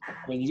food.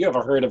 I mean, you have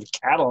a herd of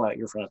cattle at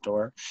your front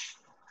door.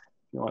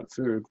 You want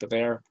food, but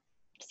they're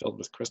filled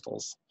with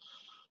crystals.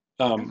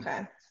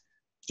 Okay.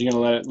 You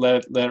gonna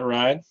let it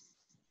ride?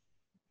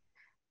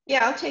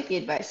 Yeah, I'll take the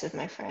advice of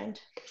my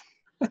friend.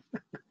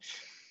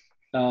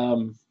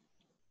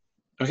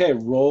 Okay,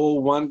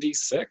 roll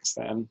 1d6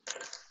 then.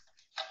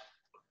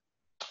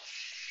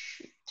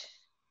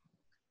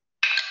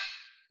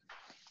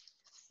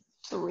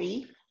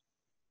 Three.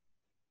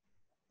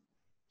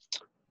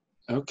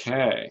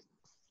 Okay.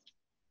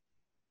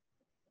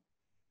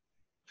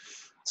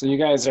 So you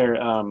guys are,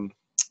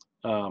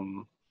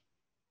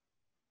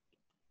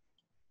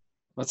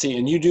 let's see,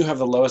 and you do have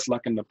the lowest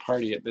luck in the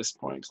party at this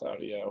point,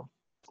 Claudio.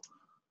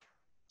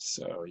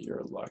 So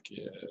your luck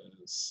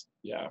is,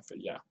 yeah,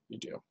 you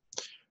do.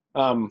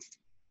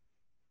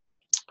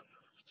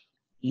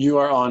 You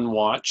are on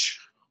watch.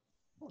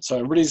 So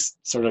everybody's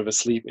sort of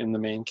asleep in the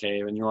main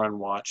cave, and you're on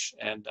watch.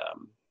 And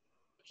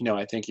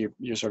I think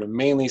you're sort of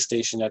mainly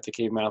stationed at the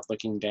cave mouth,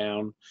 looking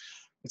down.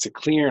 It's a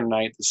clear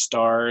night. The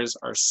stars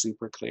are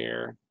super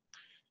clear.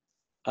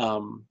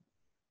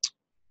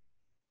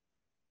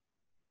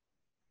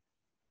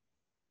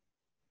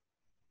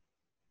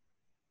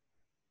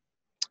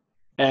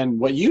 And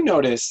what you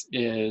notice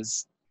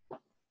is,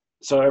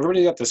 so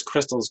everybody got this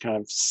crystals kind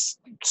of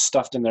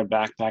stuffed in their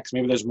backpacks.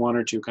 Maybe there's 1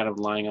 or 2 kind of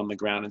lying on the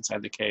ground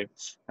inside the cave.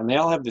 And they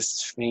all have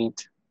this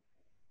faint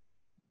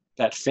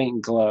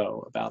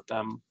glow about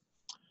them,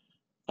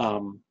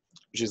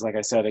 which is, like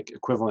I said,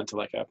 equivalent to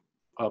like a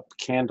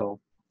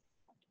candle.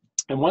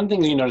 And one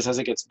thing you notice as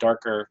it gets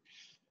darker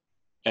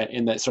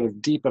in that sort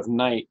of deep of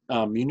night,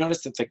 you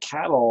notice that the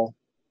cattle,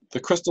 the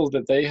crystals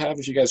that they have,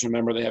 if you guys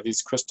remember, they have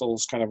these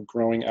crystals kind of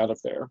growing out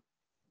of their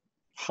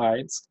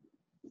hides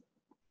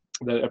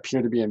that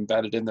appear to be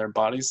embedded in their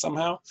bodies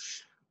somehow.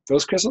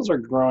 Those crystals are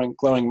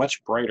glowing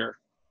much brighter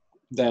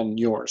than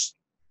yours.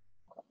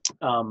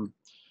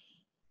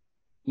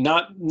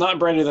 Not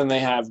brighter than they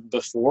have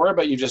before,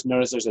 but you just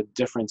notice there's a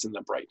difference in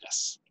the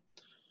brightness.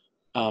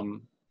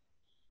 And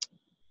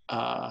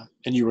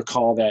you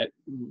recall that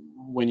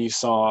when you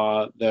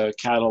saw the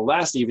cattle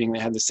last evening, they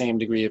had the same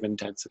degree of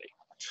intensity.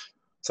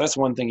 So that's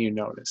one thing you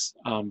notice.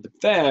 But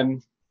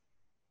then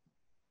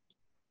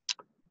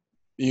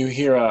you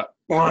hear a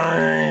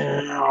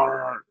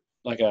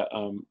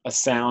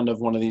sound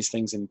of one of these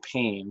things in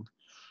pain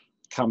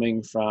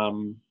coming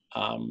from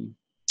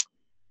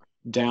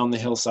down the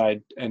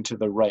hillside and to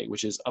the right,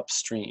 which is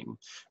upstream.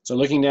 So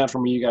looking down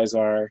from where you guys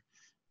are,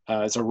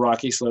 it's a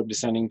rocky slope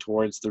descending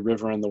towards the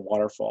river and the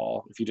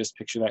waterfall. If you just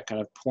picture that kind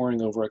of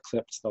pouring over a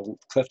cliff to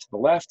the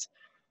left,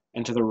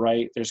 and to the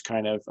right, there's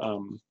kind of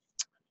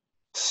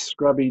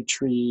scrubby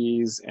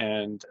trees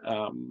and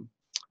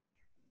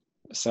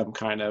some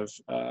kind of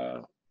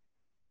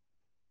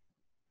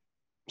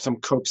some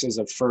copses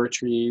of fir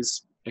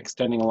trees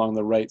extending along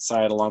the right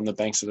side along the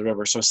banks of the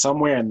river. So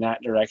somewhere in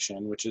that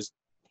direction, which is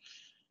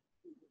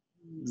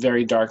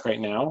very dark right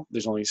now,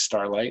 there's only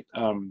starlight,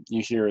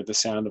 you hear the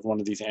sound of one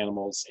of these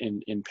animals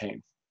in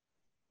pain.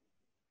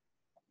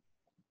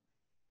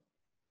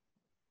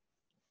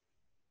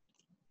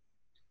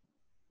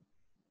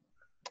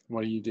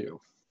 What do you do?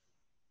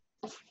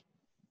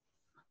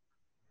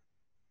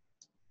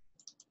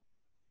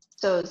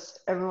 So is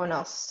everyone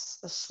else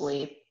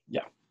asleep?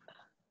 Yeah.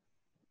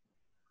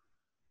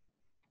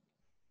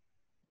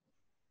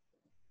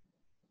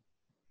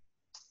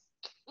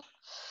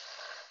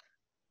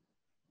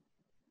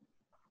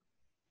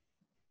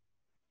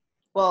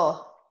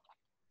 Well,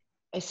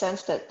 I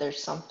sense that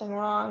there's something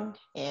wrong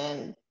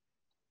and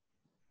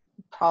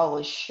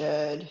probably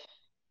should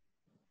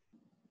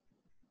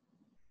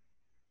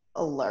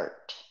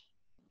alert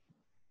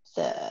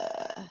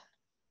the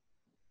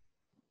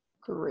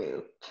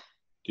group.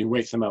 Do you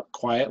wake them up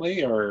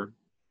quietly or?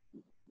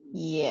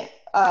 Yeah.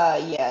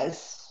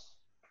 Yes.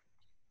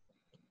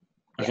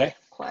 Okay. Yeah,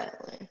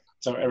 quietly.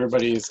 So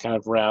everybody is kind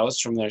of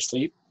roused from their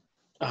sleep.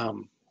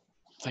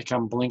 They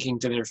come blinking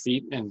to their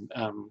feet and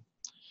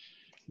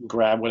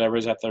grab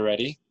whatever's at the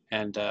ready.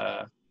 And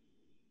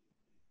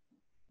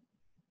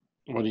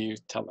what do you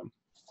tell them?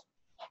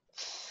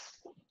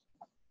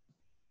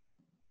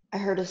 I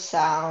heard a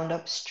sound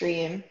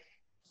upstream.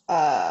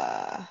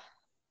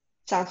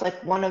 Sounds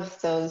like one of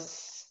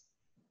those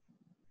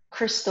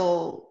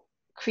crystal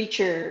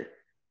creature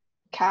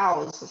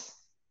cows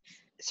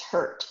is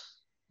hurt.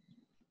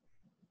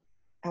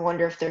 I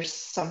wonder if there's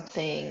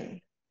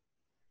something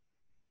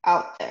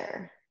out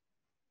there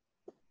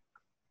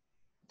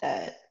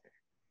that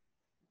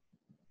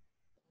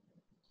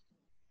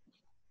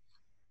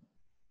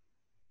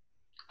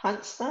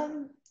hunts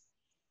them,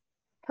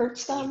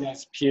 hurts You them.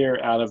 guys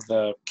peer out of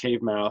the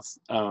cave mouth.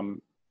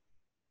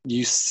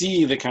 You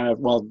see the kind of,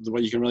 well,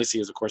 what you can really see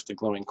is, of course, the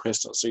glowing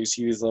crystals. So you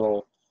see these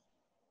little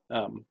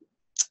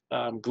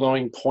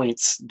glowing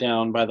points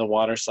down by the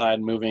water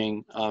side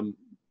moving,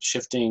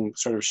 shifting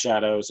sort of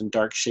shadows and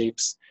dark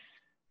shapes.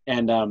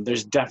 And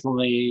there's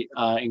definitely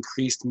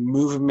increased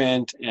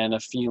movement and a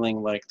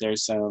feeling like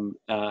there's some,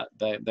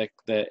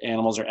 the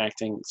animals are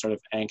acting sort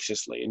of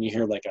anxiously. And you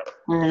hear like a,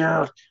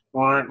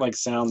 like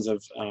sounds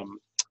of,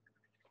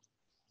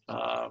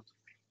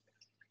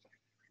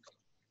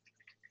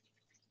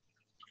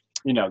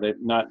 you know, they're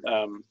not,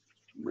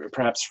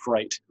 perhaps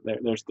fright.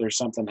 There's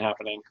something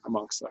happening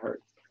amongst the herd.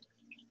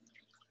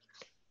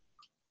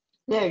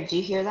 There, do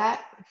you hear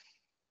that?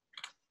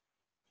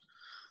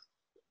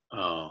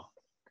 Oh,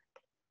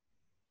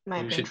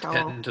 Might we be in should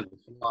trouble. tend to the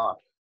flock.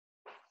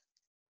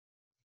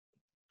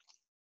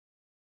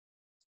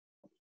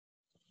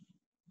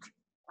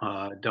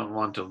 Don't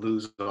want to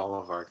lose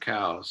all of our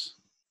cows.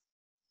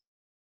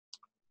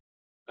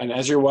 And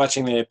as you're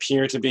watching, they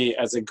appear to be,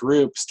 as a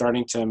group,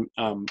 starting to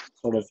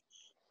sort of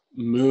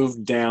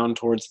move down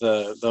towards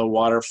the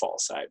waterfall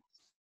side.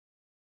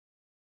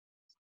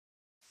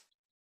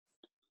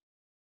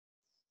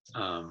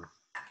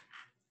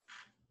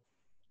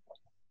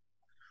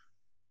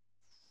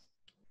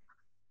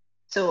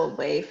 So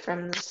away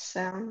from the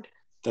sound?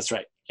 That's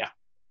right, yeah.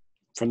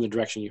 From the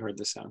direction you heard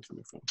the sound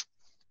coming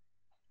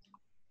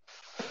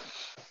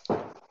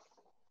from.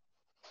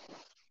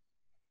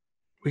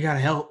 We gotta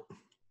help.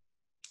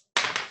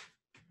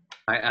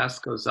 I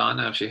asked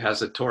Ozana if she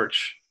has a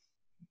torch.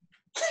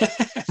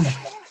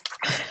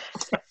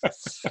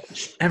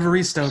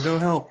 Evaristo, go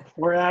help.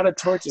 We're out of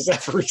torches,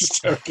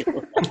 Evaristo.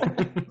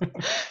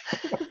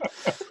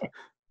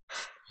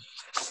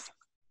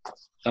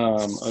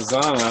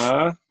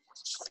 Ozana.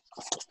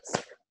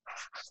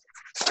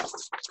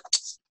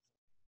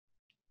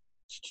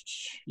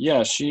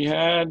 Yeah, she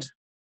had.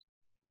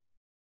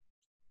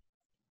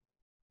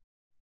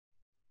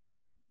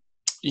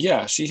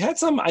 Yeah, she had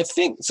some, I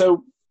think.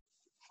 So,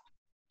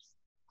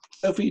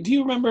 Sophie, do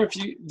you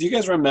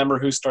guys remember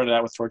who started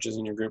out with torches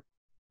in your group?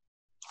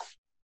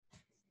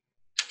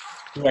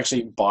 Who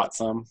actually bought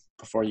some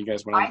before you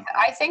guys went on?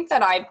 I think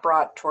that I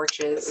brought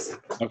torches.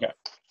 Okay.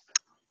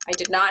 I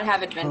did not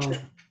have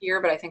adventure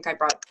here, but I think I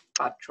bought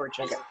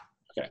torches.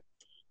 Okay.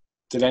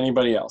 Did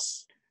anybody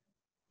else?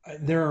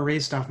 They're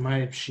erased off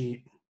my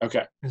sheet.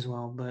 Okay. As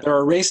well, but they're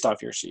erased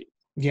off your sheet.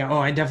 Yeah. Oh,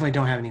 I definitely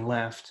don't have any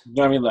left. You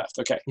don't have any left.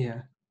 Okay.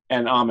 Yeah.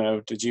 And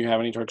Amo, did you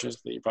have any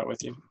torches that you brought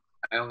with you?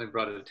 I only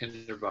brought a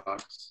tinder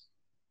box.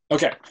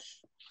 Okay.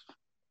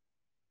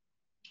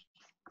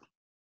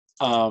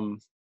 So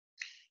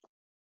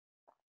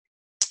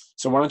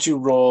why don't you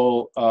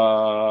roll?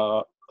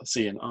 Let's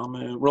see, an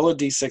Amu. Roll a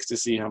d6 to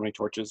see how many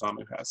torches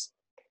Amu has.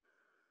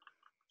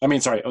 I mean,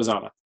 sorry,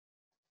 Ozana.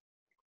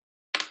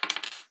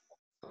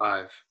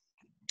 5.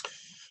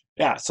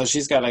 Yeah, so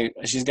she's got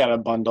a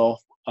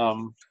bundle.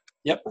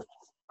 Yep.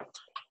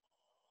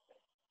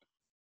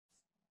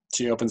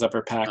 She opens up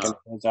her pack and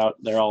pulls out.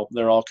 They're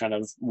all kind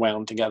of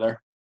wound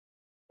together.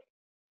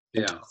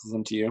 And Yeah. tosses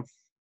them to you.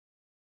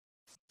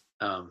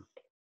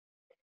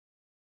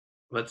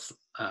 Let's.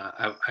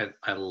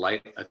 I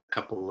light a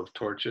couple of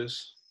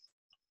torches,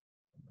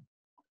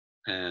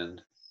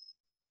 and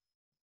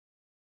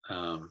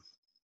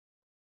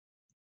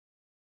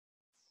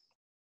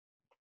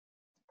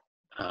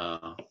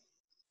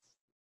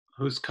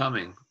who's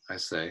coming? I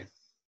say,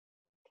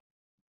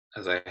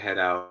 as I head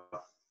out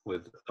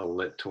with a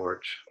lit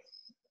torch.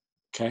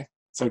 Okay.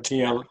 So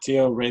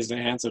Tio raised a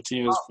hand. So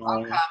Tio's I'll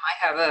following. come.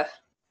 I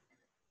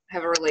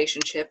have a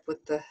relationship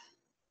with the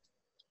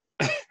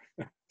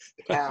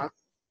cow.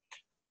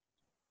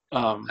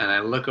 And I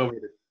look over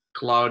to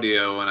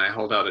Claudio and I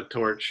hold out a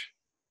torch.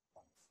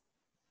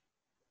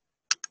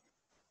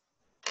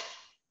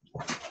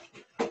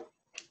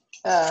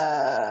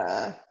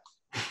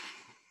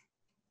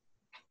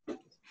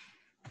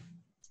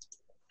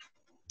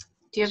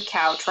 Do you have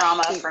cow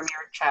trauma from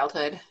your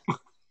childhood?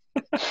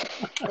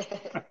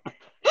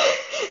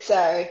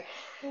 Sorry.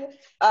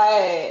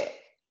 I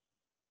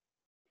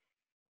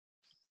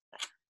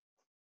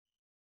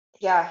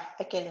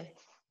can.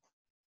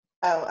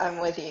 Oh, I'm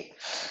with you.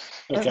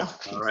 Okay.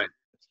 All right.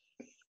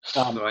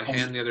 So I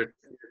hand the other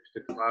torch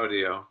to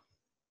Claudio.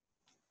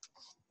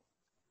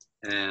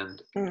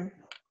 And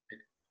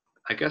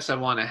I guess I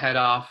want to head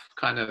off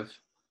kind of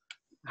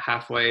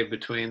halfway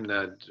between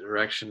the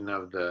direction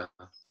of the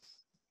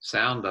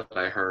sound that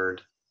I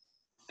heard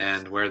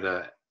and where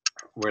the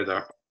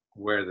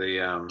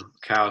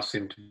cows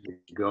seem to be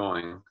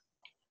going.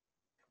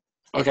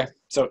 Okay.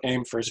 So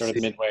aim for sort of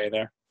midway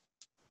there.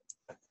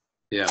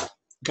 Yeah.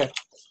 Okay.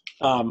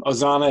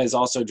 Ozana is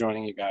also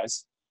joining you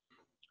guys.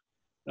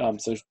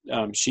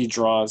 She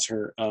draws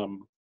her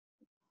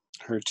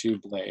 2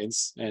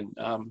 blades and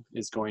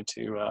is going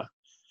to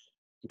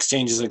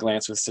exchanges a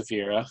glance with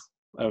Saphira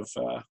of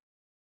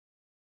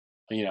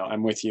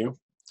I'm with you,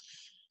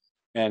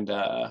 and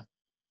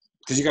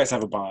because you guys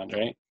have a bond,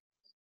 right,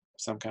 of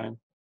some kind.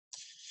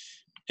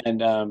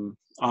 And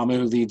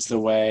Amu leads the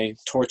way,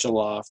 torch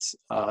aloft,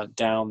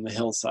 down the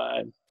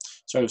hillside,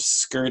 sort of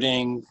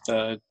skirting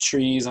the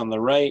trees on the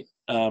right.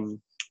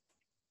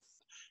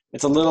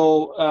 It's a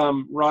little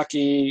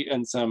rocky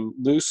and some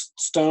loose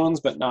stones,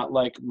 but not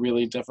like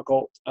really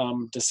difficult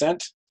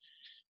descent.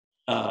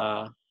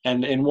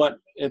 And in but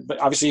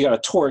obviously you got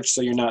a torch,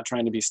 so you're not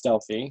trying to be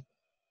stealthy.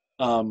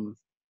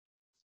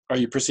 Are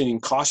you proceeding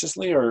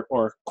cautiously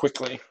or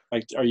quickly?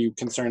 Like, are you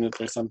concerned that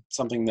there's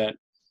something that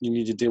you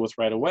need to deal with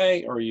right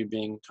away, or are you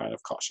being kind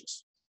of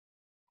cautious?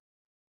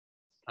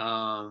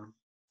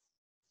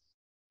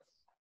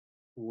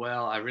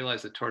 Well, I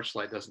realize the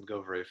torchlight doesn't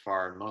go very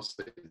far, and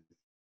mostly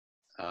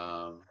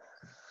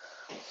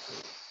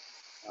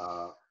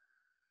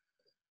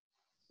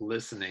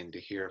listening to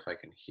hear if I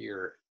can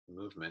hear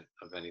movement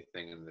of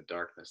anything in the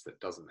darkness that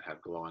doesn't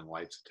have glowing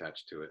lights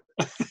attached to it.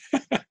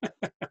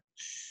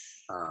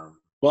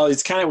 Well,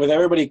 it's kind of with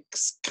everybody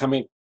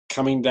coming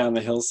down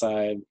the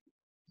hillside.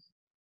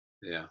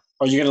 Yeah.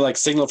 Are you gonna like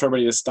signal for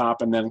everybody to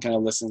stop and then kind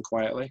of listen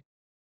quietly?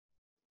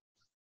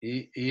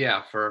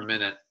 Yeah, for a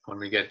minute when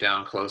we get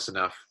down close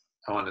enough.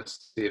 I want to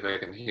see if I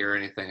can hear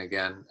anything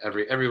again.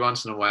 Every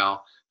once in a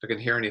while, if I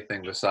can hear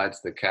anything besides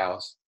the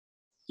cows.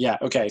 Yeah,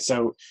 okay.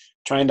 So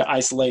trying to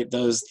isolate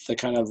the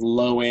kind of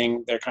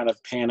lowing, they're kind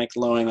of panic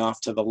lowing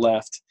off to the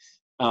left.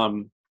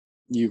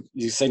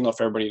 You signal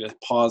for everybody to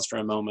pause for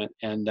a moment,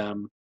 and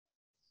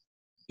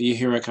you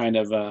hear a kind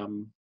of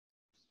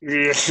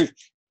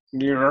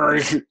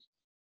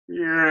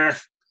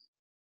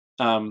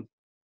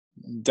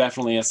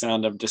definitely a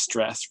sound of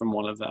distress from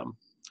one of them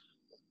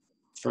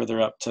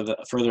further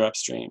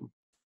upstream.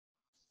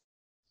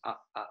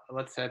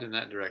 Let's head in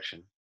that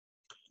direction.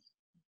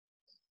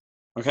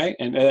 Okay,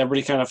 and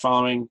everybody kind of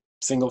following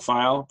single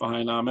file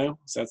behind Amu.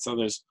 So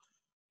there's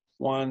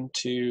 1,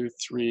 2,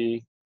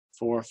 3,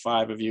 4,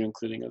 5 of you,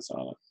 including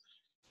Ozana.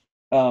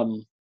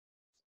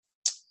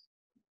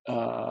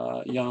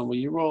 Jan, will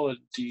you roll a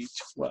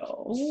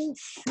d12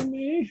 for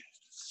me?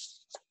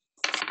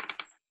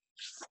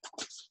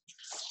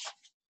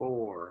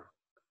 4.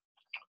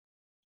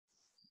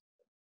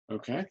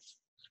 Okay.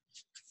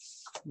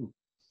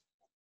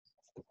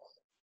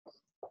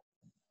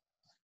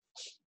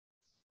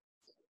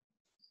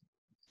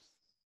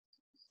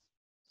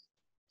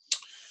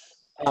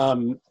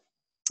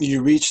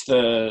 You reach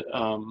the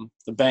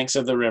banks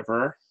of the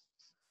river,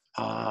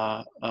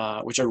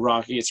 which are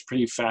rocky. It's a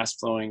pretty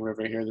fast-flowing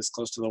river here, this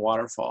close to the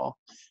waterfall.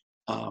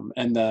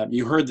 And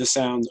you heard the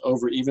sounds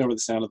even over the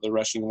sound of the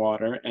rushing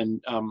water, and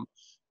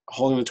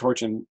holding the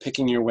torch and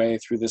picking your way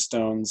through the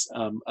stones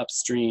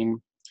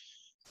upstream.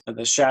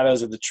 The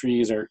shadows of the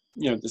trees the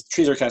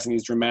trees are casting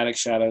these dramatic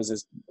shadows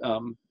as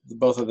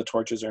both of the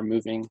torches are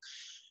moving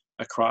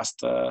across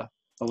the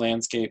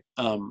landscape.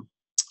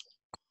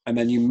 And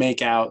then you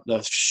make out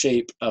the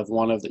shape of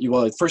one of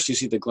first you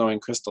see the glowing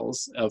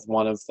crystals of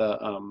one of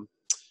the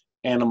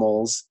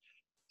animals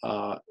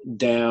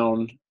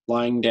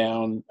lying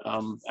down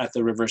at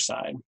the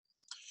riverside.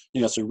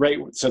 So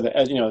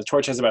the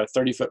torch has about a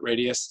 30-foot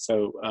radius.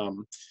 So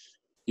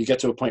you get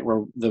to a point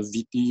where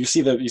you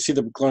see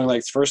the glowing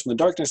lights first in the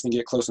darkness, and you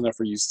get close enough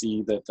where you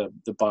see that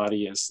the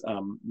body is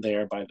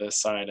there by the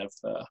side of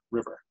the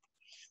river.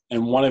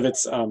 And one of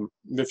its,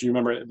 if you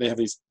remember, they have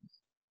these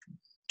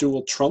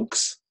dual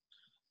trunks.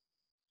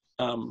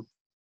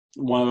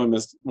 One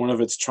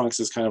of its trunks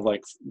is kind of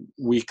like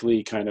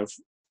weakly kind of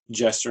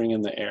gesturing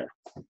in the air.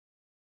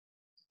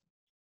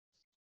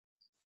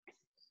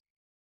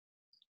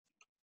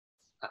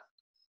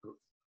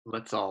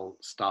 Let's all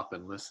stop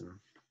and listen.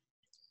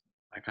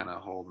 I kind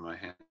of hold my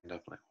hand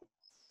up like,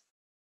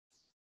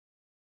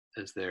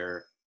 is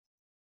there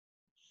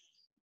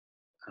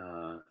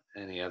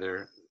any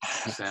other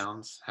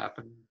sounds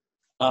happen?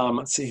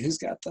 Let's see, who's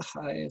got the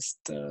highest?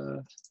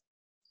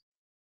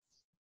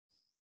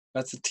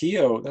 That's a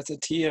Tio. That's a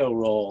Tio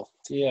roll.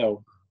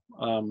 Tio,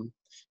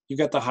 you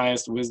got the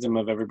highest wisdom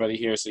of everybody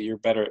here, so you're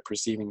better at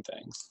perceiving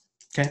things.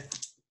 Okay.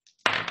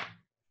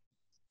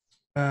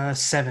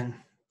 7.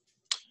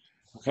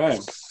 Okay.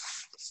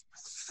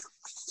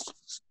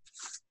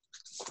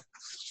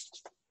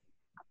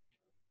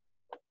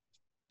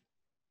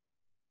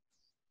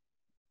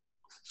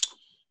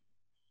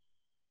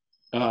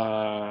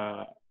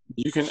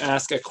 You can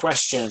ask a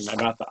question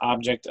about the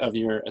object of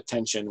your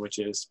attention, which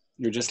is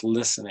you're just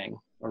listening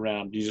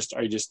around.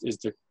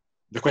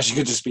 The question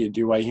could just be,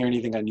 do I hear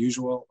anything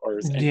unusual, or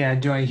is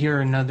do I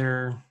hear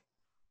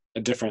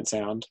a different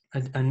sound?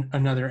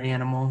 Another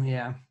animal,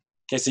 yeah.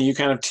 Okay, so you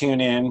kind of tune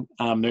in.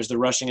 There's the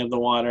rushing of the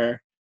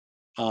water.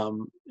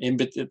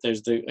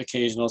 There's the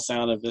occasional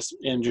sound of this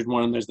injured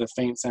one, and there's the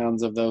faint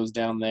sounds of those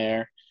down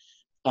there.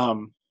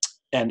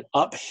 And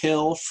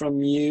uphill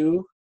from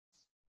you,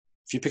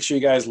 if you picture you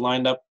guys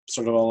lined up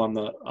sort of all on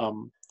the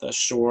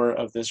shore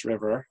of this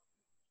river,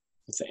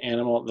 it's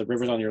the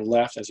river's on your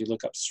left as you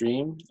look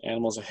upstream,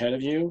 animals ahead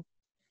of you.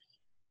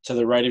 To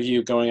the right of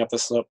you, going up the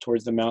slope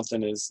towards the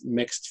mountain, is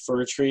mixed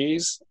fir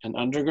trees and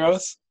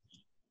undergrowth.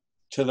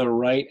 To the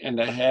right and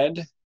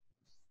ahead,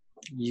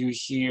 you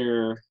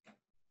hear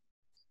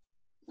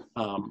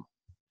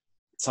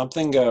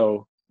something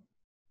go,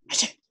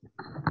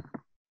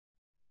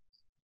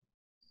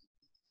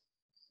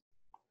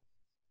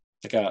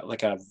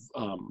 like a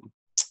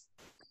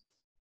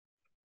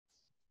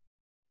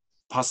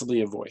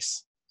possibly a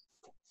voice.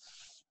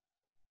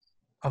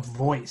 A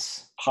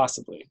voice.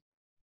 Possibly.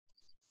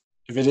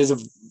 If it is a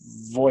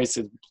voice,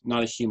 it's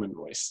not a human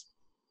voice.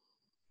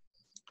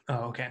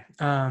 Oh, okay.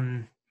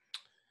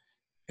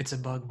 It's a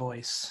bug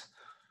voice.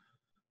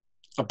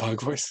 A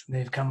bug voice?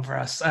 They've come for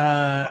us. So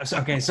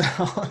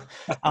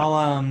I'll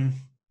I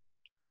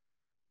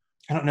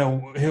don't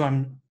know who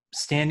I'm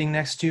standing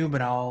next to,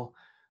 but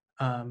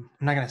I'm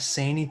not gonna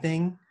say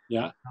anything.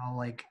 Yeah. I'll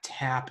like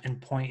tap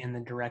and point in the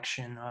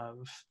direction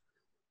of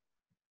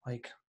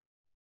like,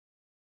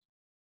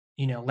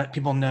 let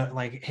people know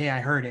like, hey, I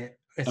heard it.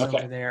 It's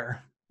over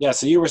there. Yeah,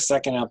 so you were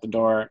second out the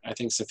door. I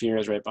think Saphira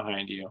is right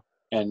behind you,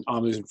 and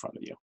Amu's in front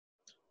of you.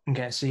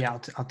 Okay, so yeah,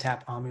 I'll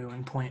tap Amu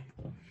and point.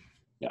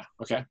 Yeah,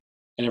 okay.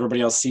 And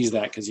everybody else sees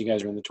that because you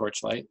guys are in the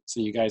torchlight. So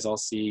you guys all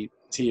see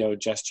Tio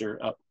gesture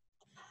up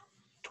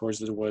towards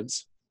the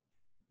woods.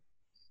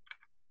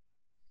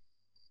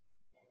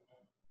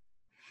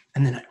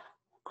 And then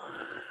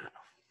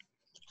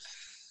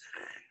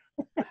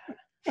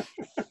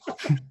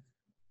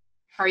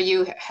Are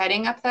you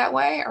heading up that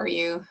way? Are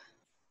you?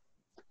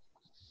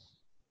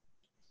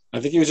 I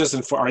think he was just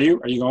in. Are you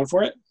going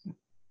for it?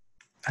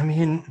 I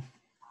mean.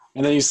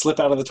 And then you slip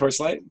out of the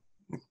torchlight?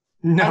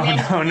 No.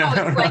 I mean,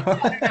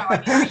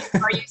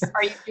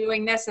 are you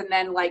doing this and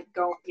then like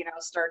go,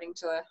 starting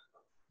to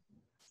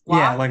walk?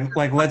 Yeah,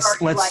 like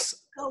let's like,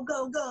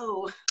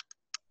 go.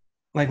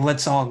 Like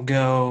let's all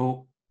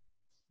go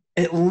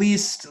at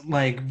least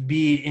like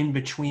be in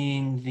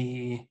between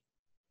the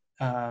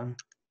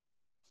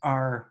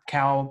our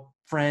cow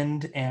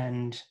friend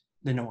and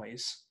the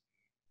noise.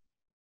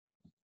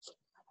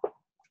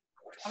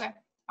 Okay.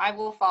 I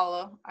will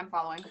follow. I'm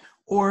following.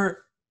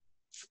 Or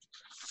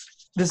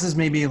this is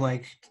maybe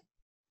like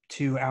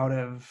too out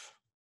of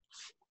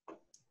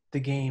the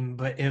game,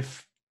 but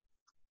if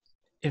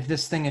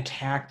this thing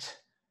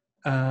attacked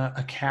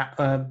a cat,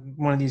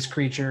 one of these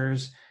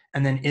creatures,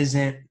 and then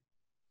isn't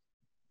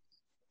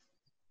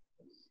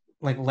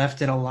like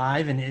left it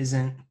alive and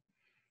isn't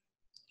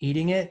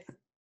eating it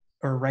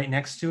or right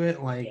next to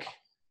it, like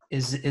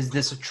is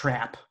this a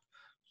trap?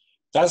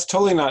 That's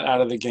totally not out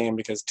of the game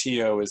because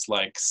Tio is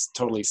like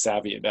totally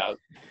savvy about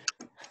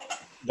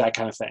that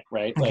kind of thing,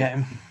 right? Like,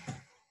 Okay.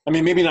 I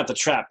mean, maybe not the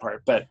trap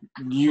part, but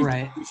you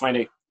find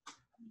it,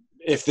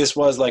 if this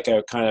was like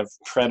a kind of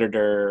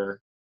predator,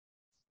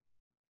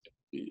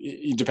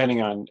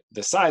 depending on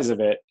the size of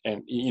it,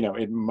 and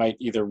it might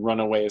either run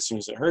away as soon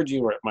as it heard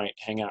you, or it might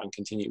hang out and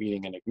continue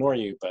eating and ignore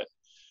you. But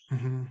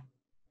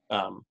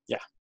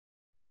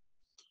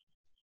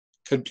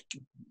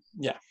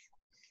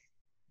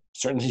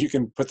certainly you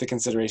can put the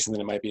consideration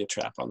that it might be a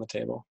trap on the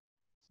table.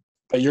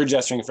 But you're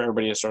gesturing for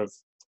everybody to sort of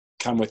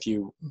come with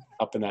you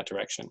up in that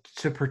direction.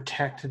 To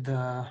protect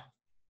the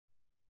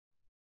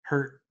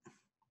hurt.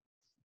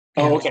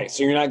 Oh, animal. okay.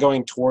 So you're not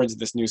going towards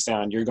this new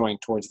sound. You're going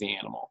towards the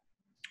animal.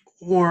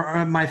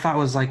 Or my thought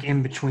was like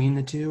in between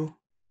the two.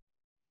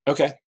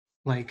 Okay.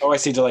 Like, Oh, I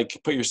see. To like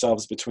put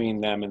yourselves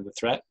between them and the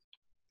threat,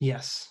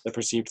 yes. the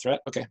perceived threat.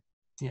 Okay.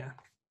 Yeah.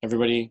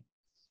 Everybody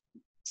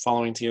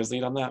following Tio's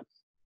lead on that.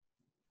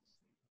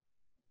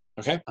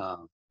 Okay.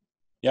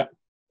 Yep.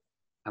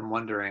 I'm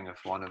wondering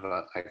if one of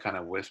us, I kind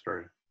of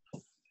whispered,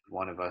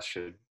 one of us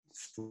should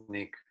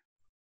sneak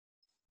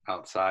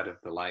outside of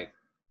the light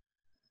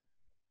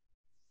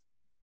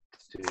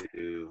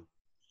to.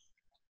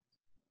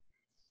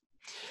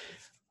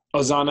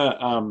 Ozana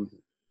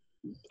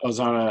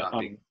not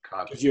be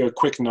caught. gives you a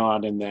quick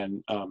nod and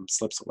then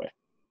slips away.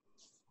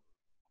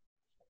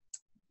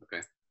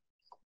 Okay.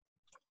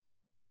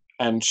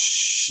 And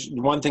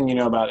one thing you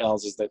know about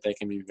elves is that they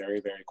can be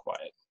very, very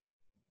quiet.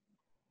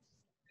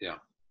 Yeah.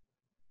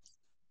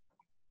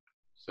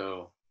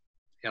 So,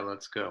 yeah,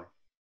 let's go.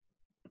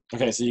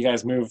 Okay, so you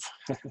guys move.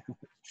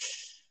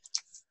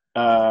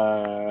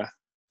 Let's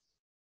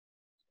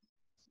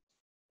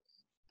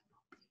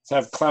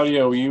have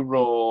Claudio, you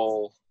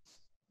roll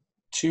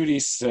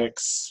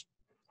 2d6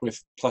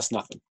 with plus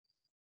nothing.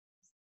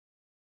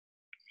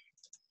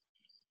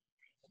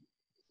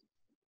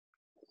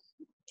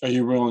 Are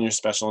you rolling your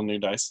special new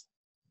dice?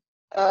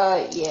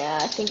 Yeah,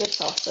 I think it's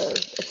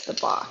the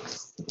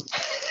box.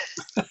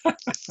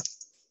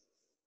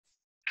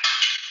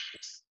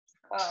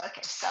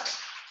 Okay, 7.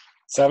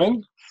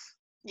 7?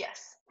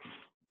 Yes.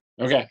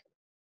 Okay.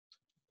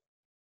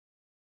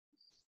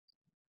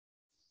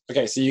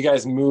 Okay, so you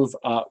guys move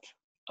up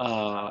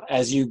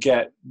as you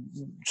get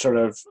sort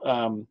of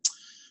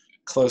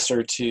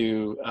closer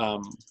to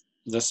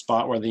the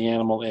spot where the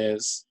animal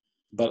is,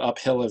 but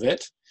uphill of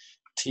it.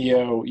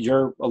 Tio,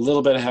 you're a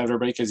little bit ahead of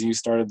everybody because you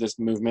started this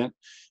movement.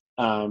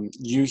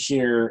 You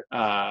hear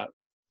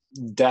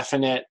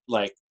definite,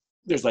 like,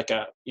 there's like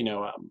a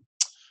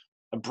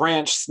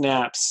branch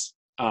snaps.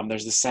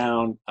 There's the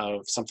sound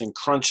of something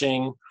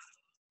crunching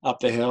up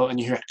the hill, and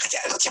you hear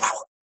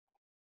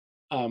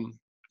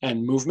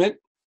and movement.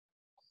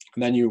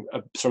 And then you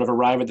sort of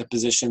arrive at the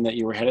position that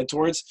you were headed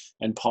towards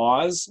and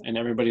pause, and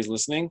everybody's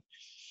listening.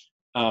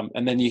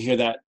 And then you hear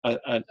that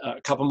a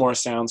couple more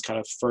sounds kind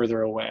of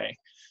further away.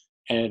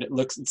 And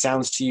it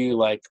sounds to you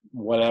like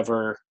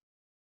whatever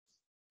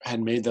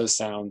had made those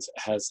sounds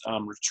has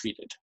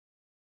retreated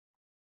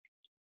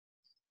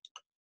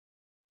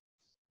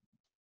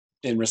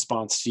in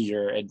response to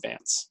your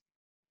advance.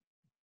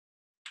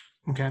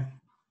 Okay.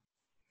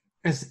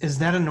 Is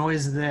that a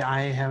noise that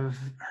I have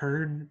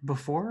heard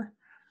before?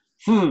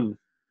 Why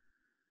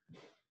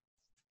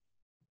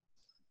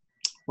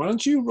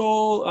don't you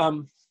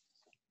roll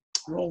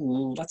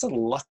that's a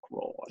luck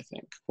roll, I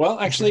think. Well,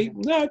 actually,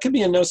 no, it could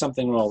be a know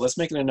something roll. Let's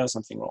make it a know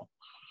something roll.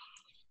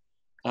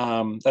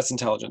 That's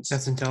intelligence.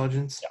 That's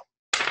intelligence?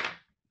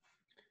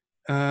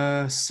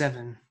 Yeah.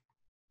 7.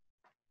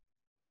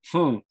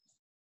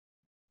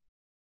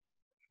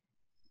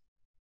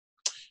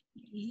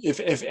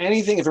 If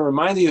anything, if it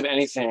reminds you of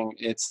anything,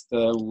 it's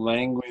the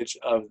language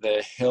of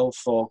the hill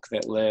folk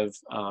that live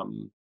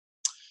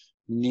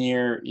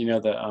near,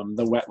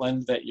 the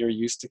wetland that you're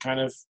used to kind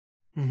of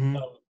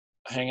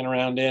hanging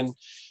around in.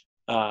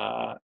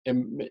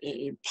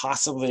 It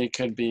possibly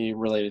could be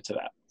related to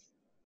that,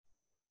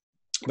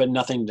 but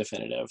nothing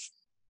definitive.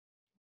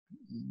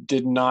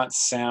 Did not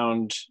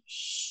sound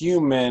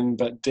human,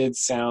 but did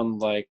sound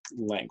like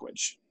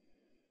language.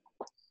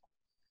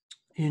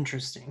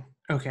 Interesting.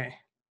 Okay.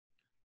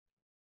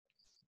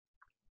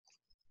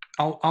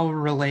 I'll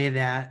relay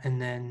that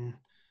and then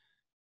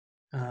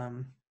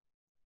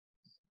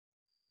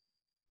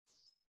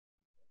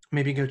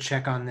maybe go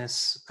check on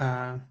this.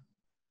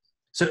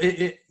 So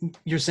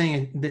you're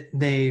saying that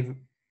they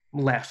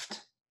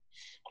left?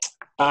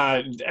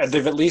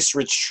 They've at least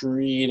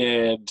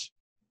retreated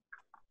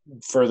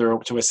further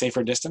to a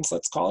safer distance,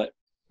 let's call it.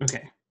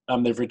 Okay.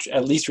 They've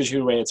at least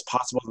retreated away. It's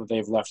possible that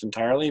they've left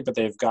entirely, but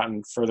they've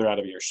gotten further out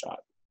of earshot.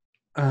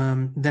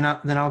 Then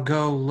I'll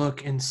go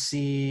look and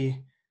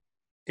see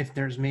if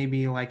there's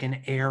maybe like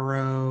an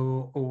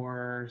arrow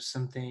or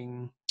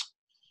something.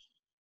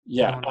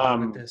 Yeah. Going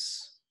on with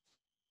this.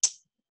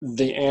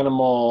 The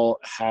animal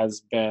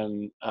has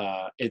been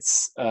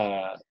its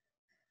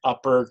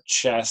upper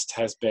chest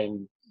has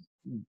been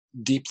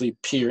deeply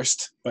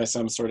pierced by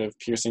some sort of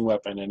piercing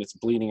weapon, and it's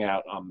bleeding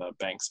out on the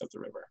banks of the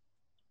river.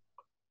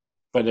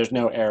 But there's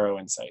no arrow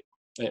in sight.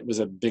 It was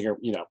a bigger,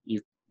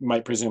 you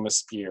might presume a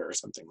spear or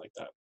something like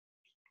that.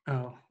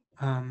 Oh,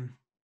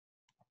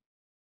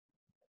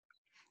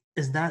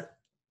 is that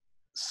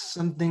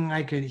something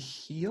I could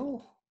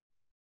heal?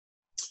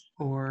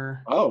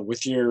 Or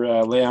with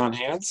your lay on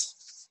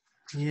hands?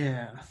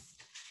 Yeah.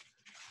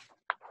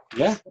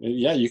 Yeah,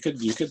 you could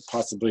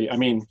possibly. I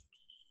mean,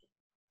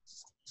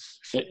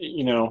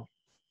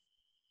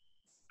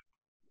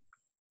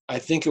 I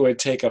think it would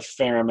take a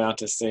fair amount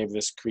to save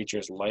this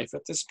creature's life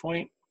at this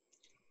point.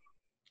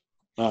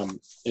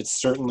 It's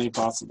certainly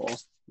possible.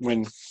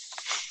 Where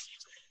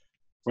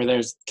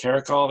there's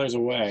caracol, there's a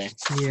way.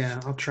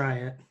 Yeah, I'll try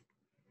it.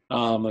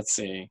 Let's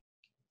see.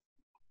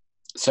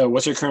 So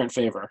what's your current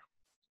favor?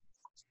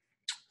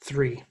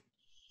 3.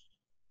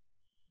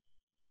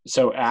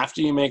 So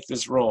after you make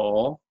this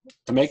roll,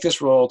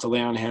 to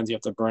lay on hands, you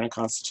have to burn a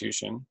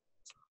constitution.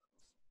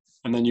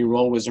 And then you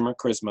roll wisdom or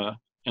charisma.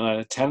 And at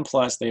a 10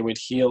 plus, they would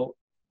heal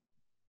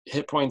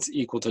hit points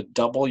equal to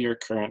double your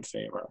current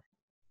favor.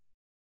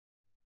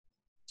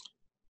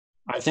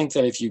 I think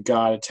that if you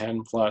got a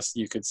 10 plus,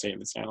 you could save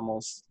this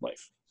animal's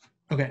life.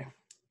 Okay.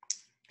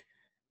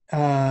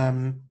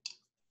 And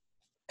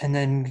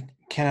then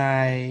can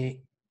I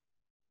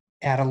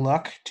add a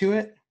luck to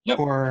it? Yep.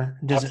 Or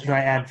do I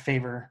add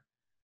favor?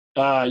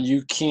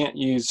 You can't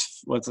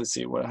use, what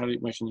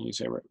can you use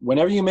favor?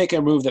 Whenever you make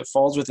a move that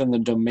falls within the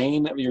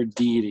domain of your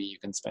deity, you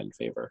can spend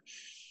favor.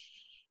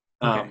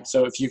 Okay.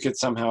 So if you could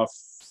somehow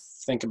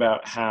think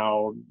about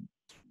how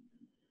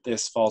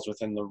this falls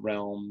within the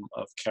realm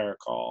of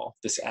Caracol,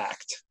 this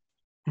act.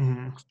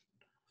 Mm-hmm.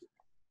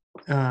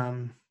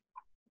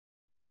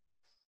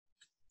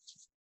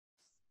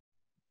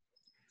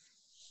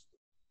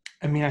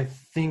 I mean, I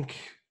think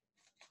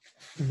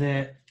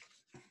that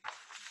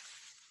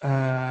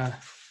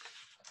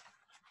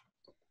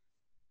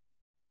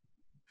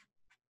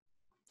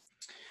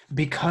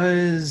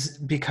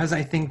because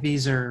I think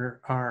these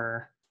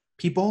are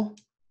people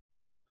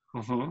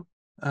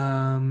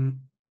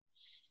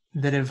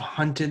that have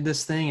hunted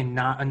this thing and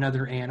not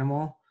another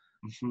animal,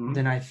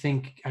 then I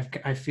think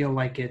I feel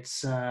like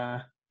it's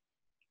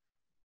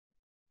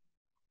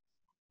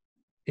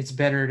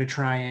better to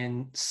try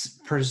and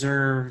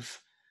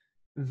preserve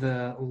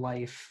the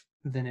life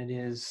than it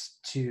is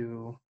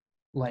to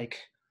like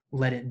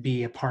let it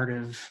be a part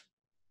of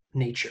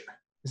nature.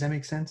 Does that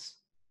make sense?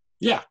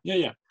 Yeah,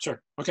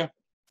 sure. Okay.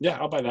 Yeah,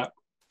 I'll buy that.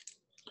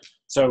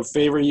 So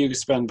favor you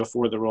spend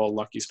before the roll,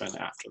 luck you spend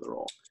after the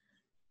roll.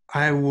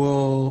 I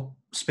will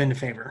spend a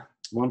favor.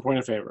 1 point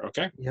of favor,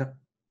 okay? Yep.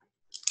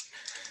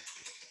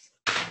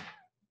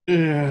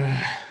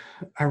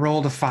 I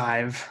rolled a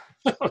 5.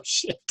 Oh,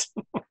 shit.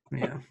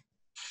 Yeah.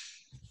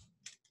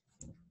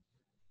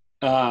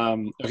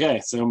 Okay,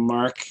 so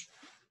mark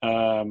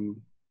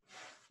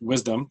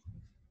wisdom.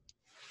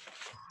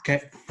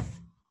 Okay.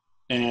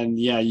 And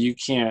yeah, you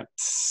can't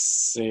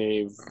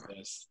save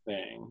this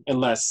thing.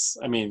 Unless,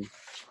 I mean,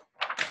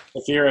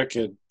 Saphira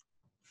could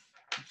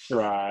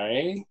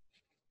try.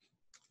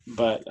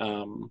 But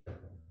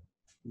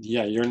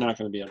yeah, you're not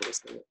going to be able to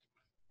save it.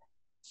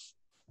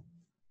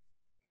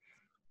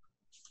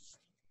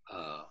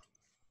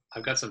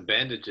 I've got some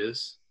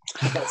bandages.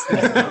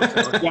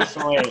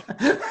 Definitely.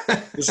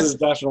 This is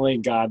definitely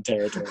God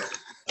territory.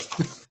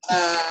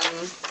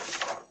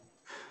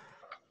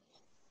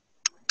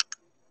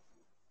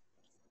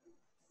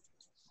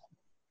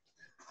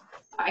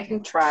 I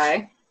can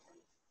try.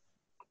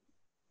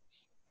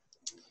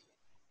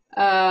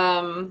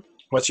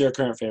 What's your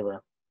current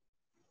favor?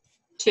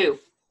 2.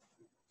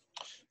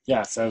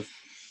 Yeah, so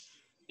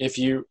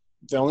the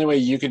only way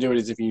you can do it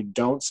is if you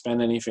don't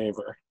spend any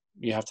favor.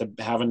 You have to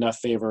have enough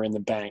favor in the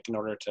bank in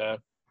order to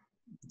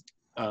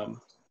I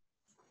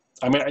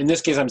mean, in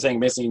this case, I'm saying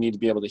basically you need to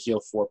be able to heal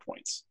 4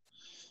 points,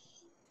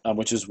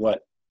 which is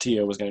what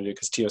Tio was going to do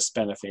because Tio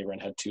spent a favor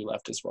and had 2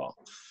 left as well.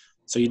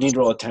 So you need to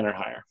roll a 10 or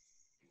higher.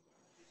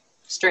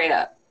 Straight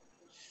up.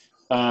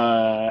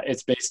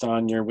 It's based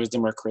on your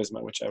wisdom or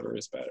charisma, whichever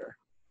is better.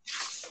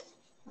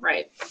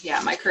 Right. Yeah,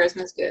 my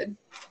charisma's good.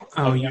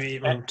 Oh, you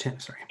 10,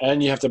 sorry.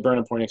 And you have to burn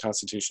a point of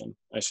constitution.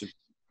 I should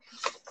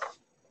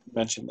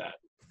mention that.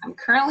 I'm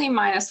currently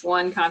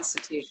 -1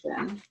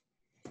 constitution.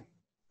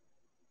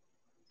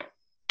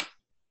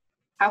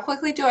 How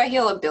quickly do I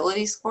heal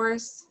ability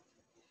scores?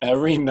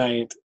 Every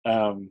night,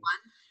 so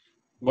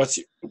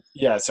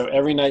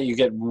every night you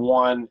get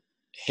 1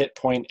 hit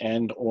point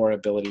and or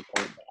ability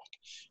point back.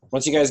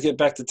 Once you guys get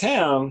back to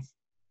town,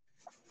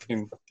 you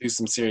can do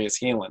some serious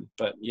healing.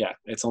 But yeah,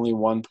 it's only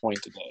 1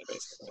 point a day,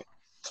 basically.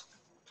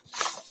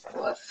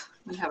 Woof.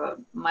 I have a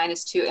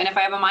 -2. And if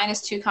I have a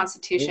 -2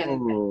 constitution,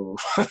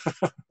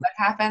 what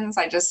happens?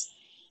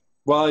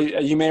 Well,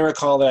 you may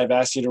recall that I've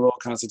asked you to roll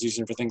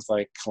constitution for things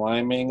like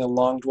climbing a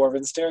long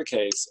dwarven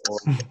staircase or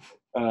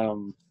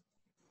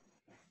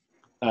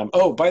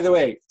oh, by the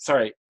way,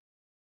 sorry.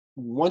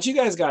 Once you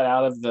guys got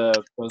out of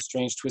those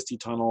strange twisty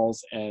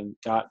tunnels and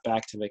got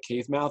back to the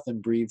cave mouth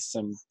and breathed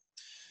some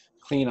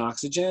clean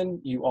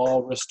oxygen, you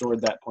all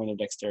restored that point of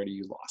dexterity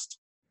you lost.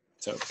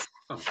 So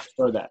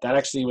restore that. That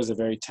actually was a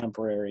very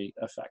temporary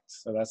effect.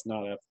 So that's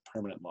not a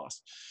permanent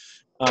loss.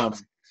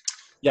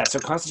 Yeah, so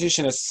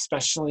constitution,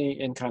 especially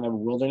in kind of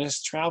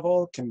wilderness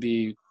travel, can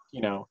be,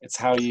 it's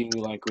how you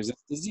like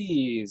resist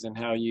disease and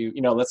how you,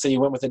 let's say you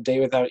went with a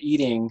day without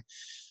eating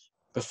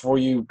before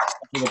you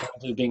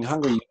being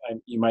hungry,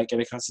 you might get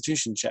a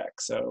constitution check.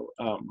 So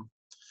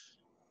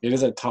it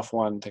is a tough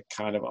one to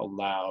kind of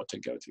allow to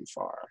go too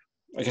far.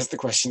 I guess the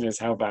question is,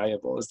 how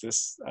valuable is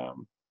this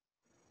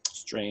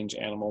strange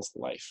animal's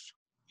life?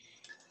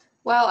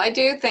 well, I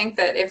do think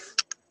that if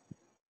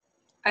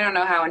I don't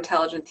know how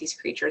intelligent these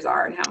creatures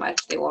are and how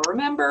much they will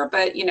remember,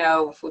 but you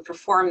know, if we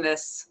perform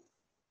this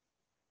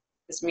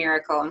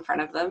miracle in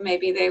front of them,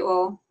 maybe they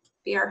will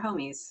be our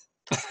homies.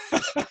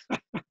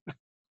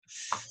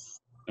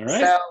 All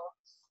right. So,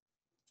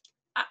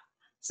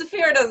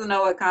 Saphira doesn't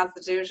know what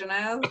Constitution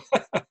is.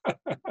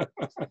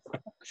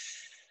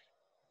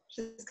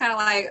 She's kind of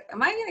like,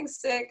 am I getting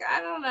sick?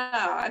 I don't know.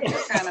 I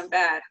feel kind of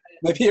bad.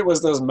 Maybe it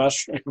was those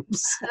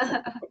mushrooms.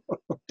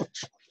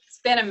 It's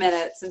been a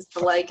minute since the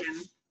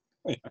lichen.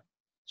 Yeah.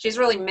 She's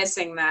really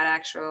missing that,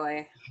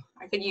 actually.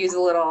 I could use a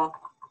little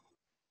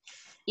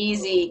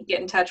easy,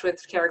 get in touch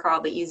with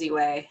Caracol the easy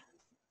way.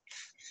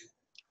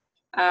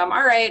 All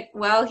right,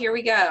 well, here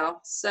we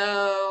go.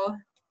 So,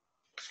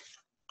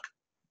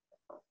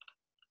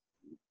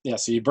 Yeah,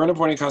 so you burn a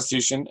point in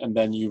Constitution, and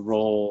then you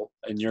roll,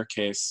 in your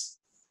case,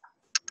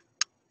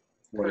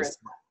 what is?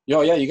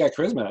 Oh, yeah, you got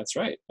Charisma, that's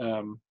right.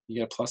 You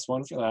get a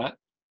 +1 for that.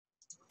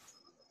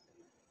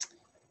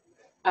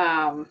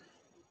 All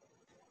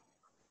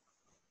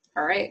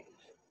right.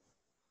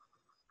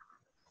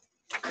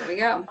 Here we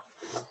go.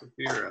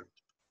 Saphira.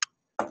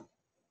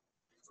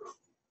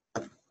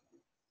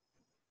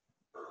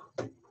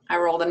 I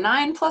rolled a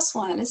 9 +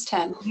 1 is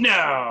 10.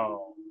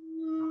 No!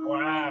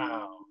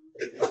 Wow.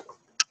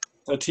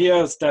 So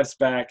Tio steps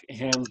back,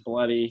 hands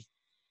bloody,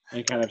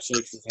 and kind of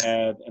shakes his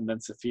head, and then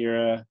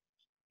Saphira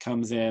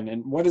comes in.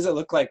 And what does it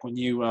look like when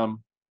you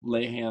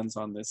lay hands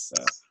on this?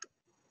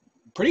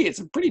 It's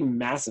a pretty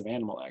massive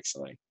animal,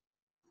 actually.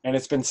 And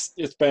it's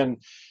been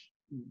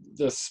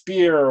the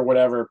spear or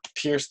whatever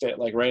pierced it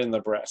like right in the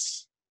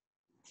breast.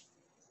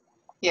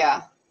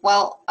 Yeah.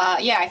 Well,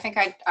 yeah, I think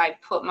I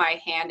put my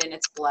hand in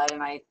its blood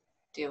and I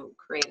do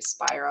create a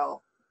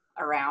spiral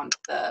around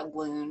the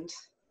wound.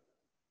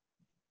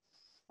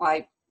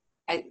 Well,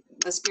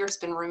 the spear's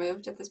been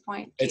removed at this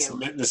point.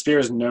 The spear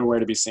is nowhere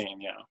to be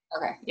seen. Yeah.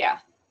 Okay. Yeah.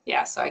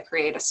 Yeah. So I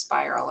create a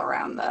spiral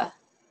around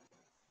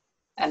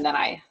and then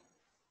I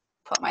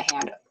put my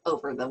hand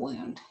over the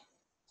wound.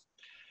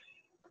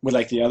 With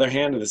like the other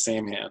hand or the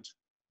same hand?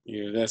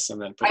 You do this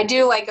and then I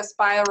do like a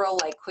spiral,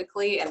 like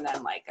quickly, and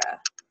then like a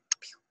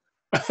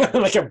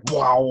like a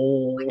wow.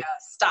 like a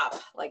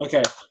stop. Like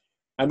Okay.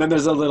 And then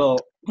there's a little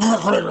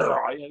kind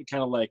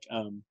of like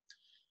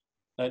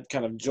that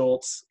kind of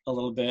jolts a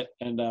little bit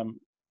and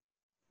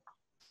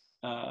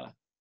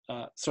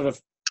sort of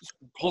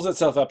pulls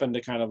itself up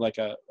into kind of like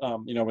a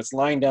it's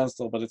lying down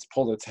still, but it's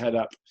pulled its head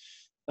up,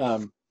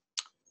 and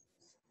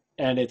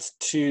it's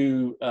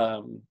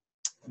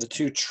the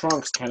two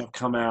trunks kind of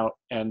come out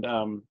and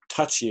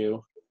touch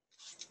you,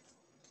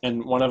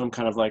 and one of them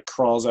kind of like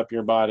crawls up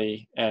your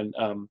body and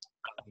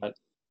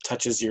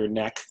touches your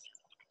neck.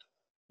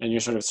 And you're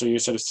sort of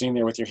sitting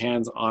there with your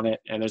hands on it,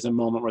 and there's a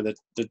moment where the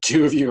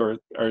two of you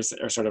are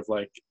sort of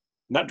like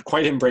not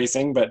quite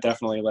embracing, but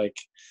definitely like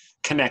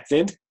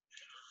connected.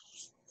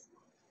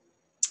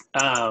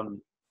 and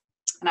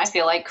I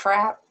feel like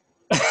crap.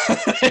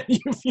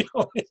 you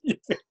feel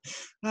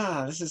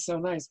this is so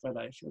nice, but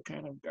I feel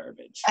kind of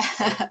garbage.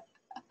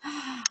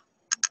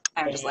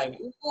 I'm just like,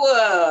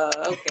 whoa,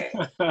 okay.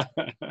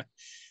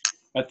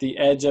 At the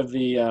edge of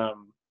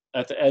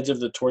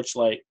the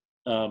torchlight,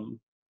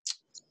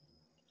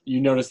 you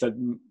notice that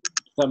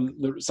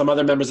some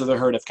other members of the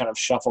herd have kind of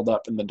shuffled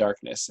up in the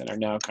darkness and are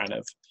now kind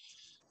of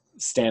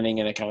standing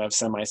in a kind of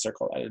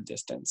semicircle at a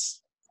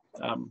distance,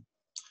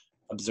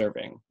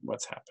 observing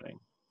what's happening.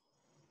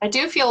 I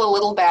do feel a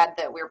little bad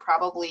that we're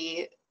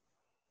probably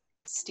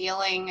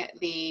stealing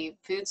the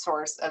food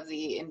source of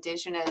the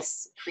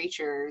indigenous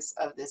creatures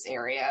of this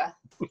area.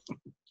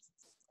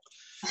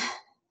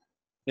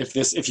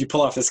 If you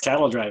pull off this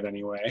cattle drive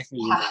anyway,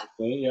 Yeah.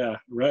 Yeah,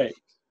 right.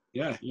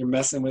 Yeah, you're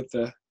messing with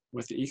the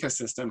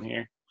ecosystem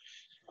here.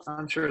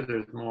 I'm sure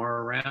there's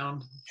more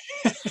around.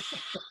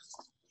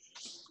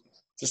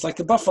 Just like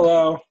the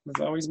buffalo,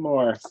 there's always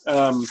more.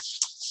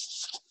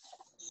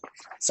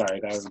 Sorry,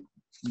 that was a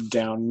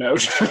down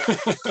note.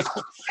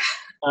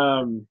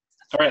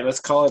 All right, let's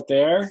call it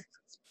there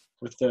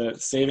with the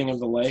saving of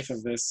the life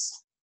of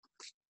this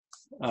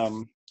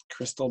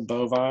crystal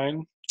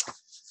bovine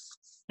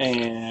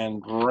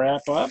and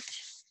wrap up.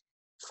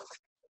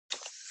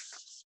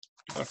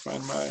 Gotta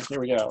find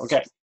here we go.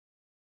 Okay.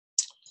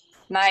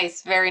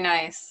 Nice, very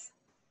nice.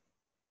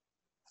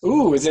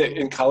 Ooh, is it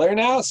in color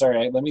now?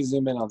 Sorry, let me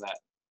zoom in on that.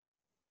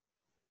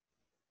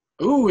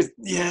 Ooh,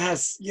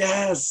 yes.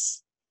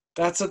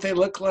 That's what they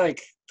look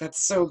like.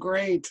 That's so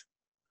great.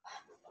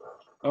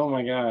 Oh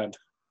my God.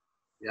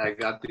 Yeah, I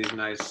got these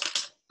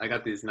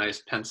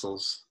nice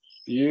pencils.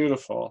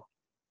 Beautiful.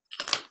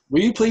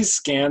 Will you please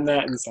scan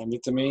that and send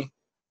it to me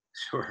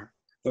Sure.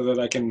 so that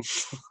I can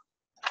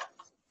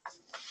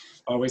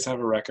always have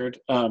a record?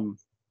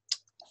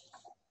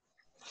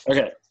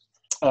 Okay.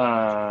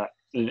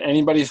 Did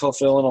anybody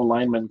fulfill an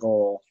alignment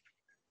goal?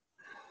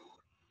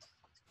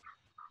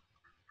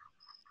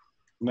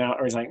 No,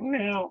 or he's like,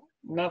 no,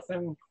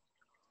 nothing.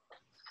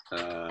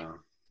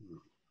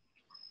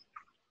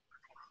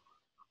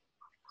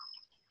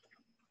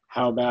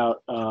 How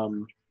about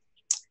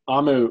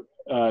Amu?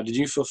 did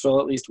you fulfill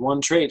at least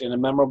one trait in a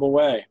memorable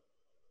way?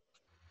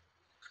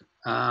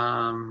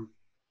 I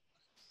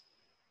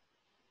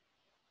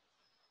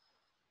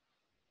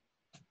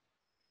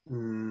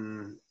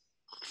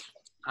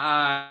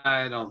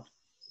don't.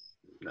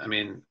 I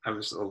mean, I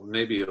was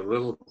maybe a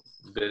little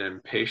bit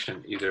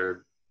impatient.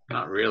 Either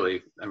not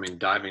really. I mean,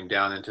 diving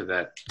down into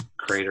that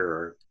crater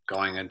or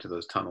going into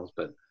those tunnels,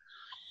 but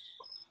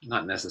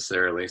not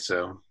necessarily.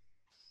 So.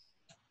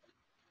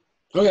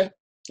 Okay,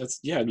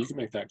 yeah. You can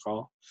make that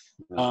call.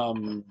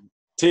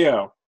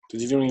 Tio,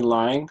 did you do any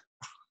lying?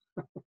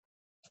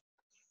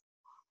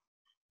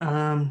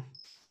 I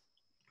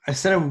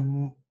said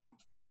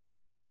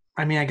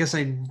I mean, I guess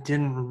I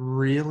didn't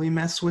really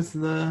mess with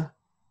the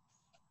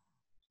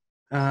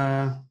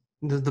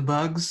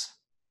bugs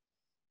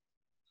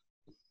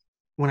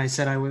when I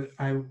said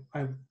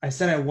I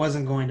said I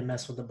wasn't going to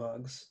mess with the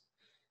bugs.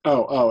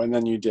 Oh, and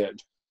then you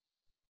did.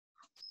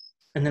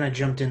 And then I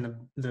jumped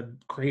in the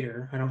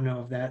crater. I don't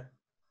know if that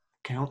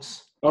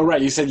counts. Oh,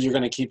 right. You said you're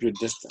going to keep your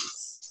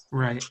distance.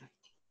 Right.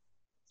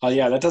 Oh,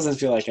 yeah. That doesn't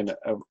feel like an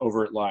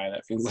overt lie.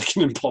 That feels like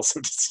an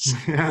impulsive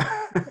decision.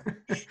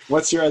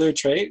 What's your other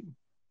trait?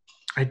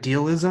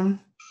 Idealism.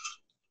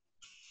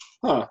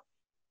 Huh.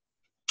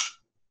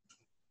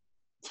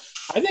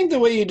 I think the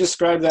way you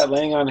described that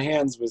laying on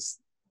hands was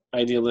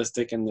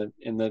idealistic in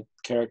the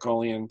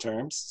Caracolian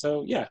terms.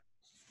 So yeah,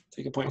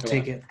 take a point. I'll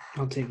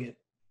take it.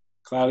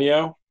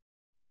 Claudio.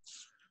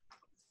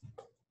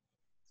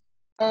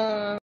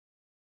 Um,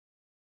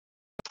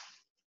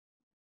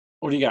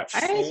 What do you got?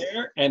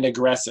 Fair and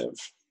aggressive.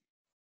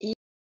 Yeah,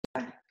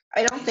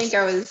 I don't think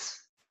I was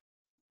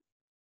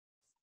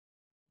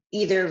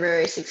either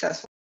very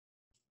successful.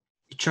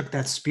 You chucked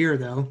that spear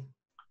though.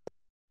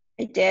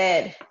 I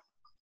did.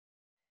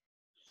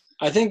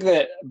 I think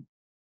that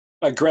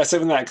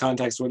aggressive in that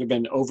context would have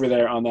been over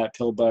there on that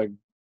pill bug,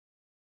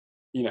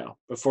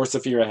 before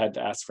Saphira had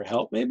to ask for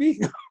help, maybe.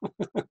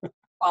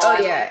 Oh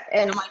yeah,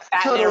 and like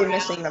that totally there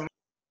missing them.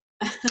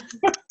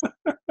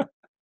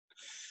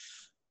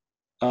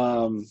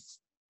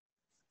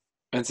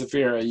 And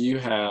Saphira, you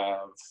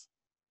have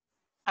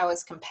I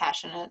was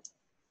compassionate.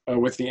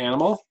 with the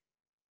animal.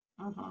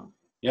 Mm-hmm.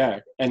 Yeah,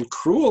 and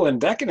cruel and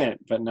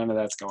decadent, but none of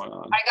that's going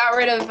on. I got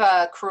rid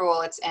of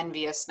cruel. It's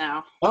envious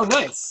now. Oh,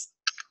 nice.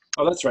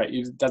 Oh, that's right.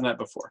 You've done that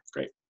before.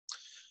 Great.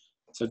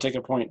 So take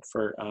a point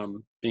for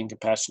being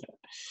compassionate.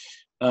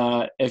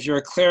 If you're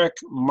a cleric,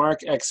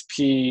 mark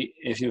XP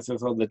if you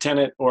fulfilled the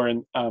tenet, or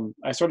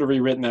I sort of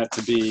rewritten that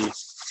to be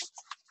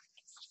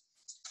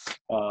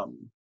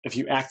if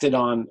you acted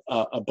on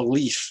a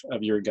belief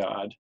of your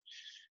god.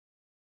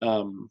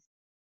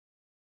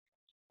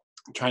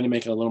 Trying to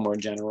make it a little more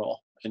general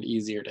and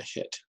easier to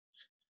hit.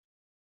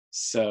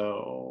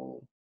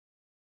 So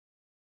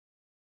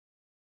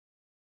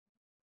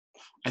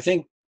I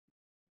think,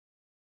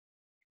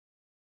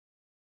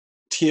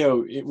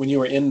 Tio, when you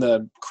were in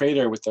the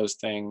crater with those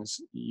things,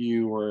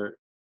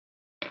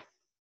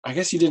 I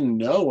guess you didn't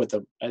know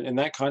in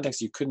that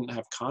context, you couldn't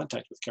have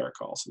contact with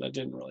Caracol, so that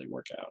didn't really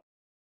work out.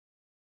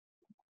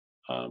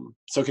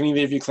 So can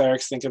either of you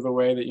clerics think of a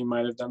way that you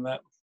might have done that?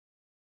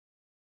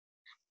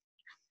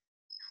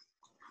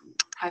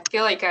 I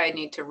feel like I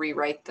need to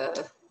rewrite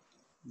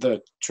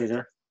The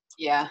trigger?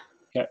 Yeah.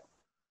 Okay.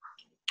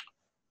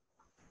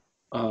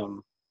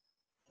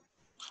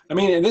 I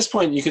mean, at this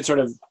point, you could sort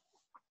of,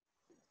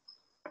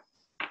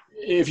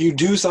 if you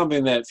do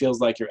something that feels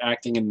like you're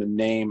acting in the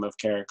name of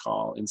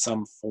Caracol in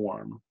some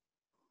form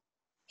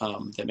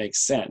that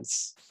makes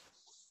sense,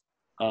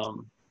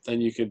 then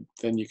you could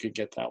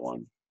get that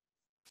one.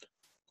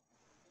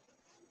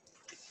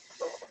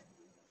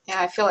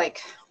 Yeah, I feel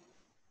like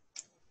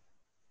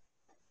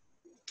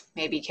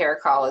maybe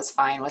Caracol is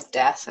fine with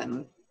death,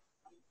 and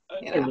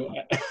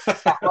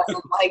that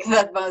wasn't like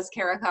the most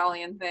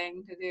Caracolian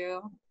thing to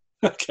do.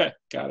 Okay,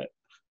 got it.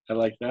 I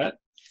like that.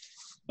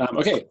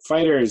 Okay,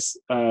 fighters,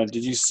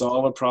 did you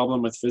solve a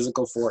problem with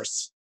physical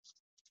force?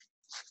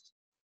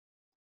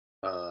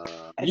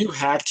 You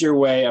hacked your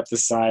way up the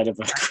side of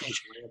a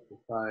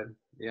crater.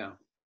 Yeah.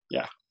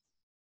 Yeah.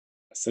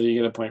 So you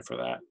get a point for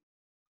that.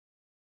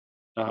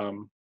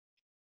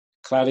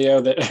 Claudio,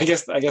 I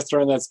guess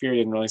throwing that spear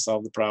didn't really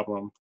solve the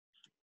problem.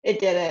 It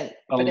didn't,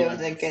 but it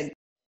was a good.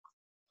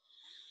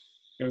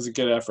 It was a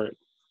good effort.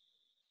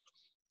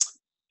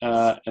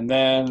 And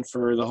then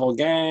for the whole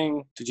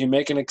gang, did you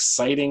make an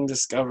exciting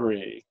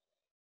discovery?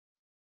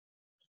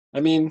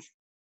 I mean,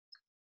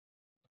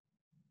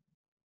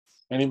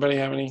 anybody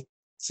have any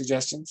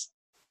suggestions?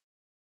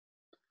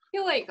 I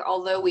feel like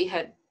although we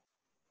had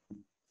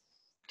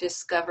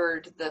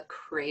discovered the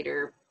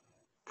crater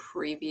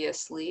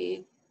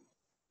previously,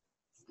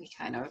 we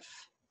kind of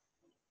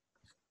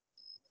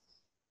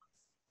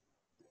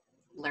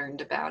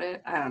learned about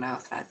it. I don't know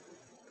if that.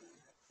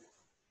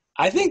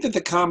 I think that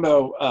the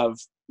combo of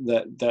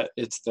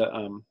it's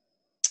the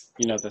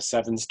the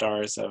 7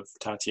 stars of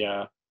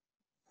Tatia,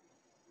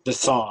 the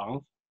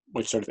song,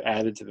 which sort of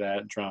added to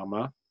that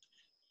drama,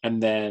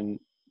 and then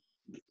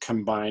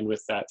combined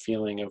with that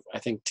feeling of, I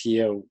think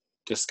Tio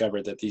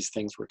discovered that these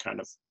things were kind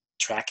of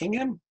tracking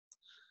him.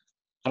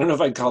 I don't know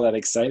if I'd call that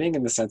exciting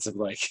in the sense of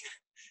like,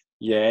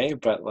 yay,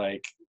 but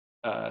like,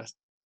 I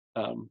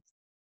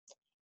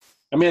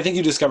mean, I think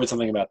you discovered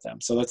something about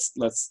them. So let's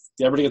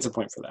everybody gets a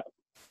point for that.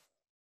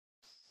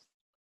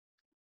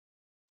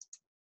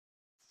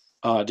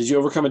 Did you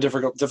overcome a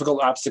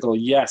difficult obstacle?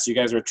 Yes, you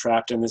guys were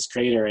trapped in this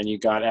crater and you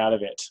got out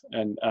of it,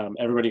 and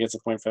everybody gets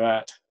a point for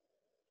that.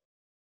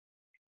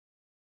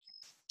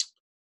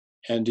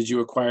 And did you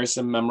acquire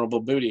some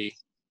memorable booty?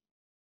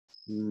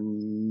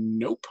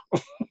 Nope.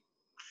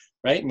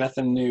 Right?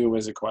 Nothing new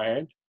was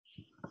acquired.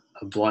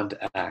 A blunt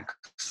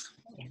axe.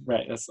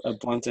 Right, that's a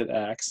blunted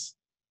axe.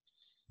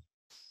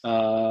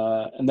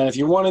 And then if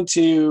you wanted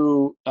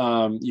to,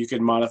 you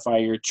could modify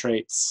your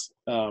traits.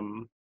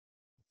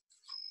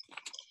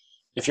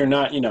 If you're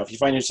not, if you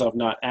find yourself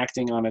not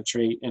acting on a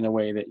trait in a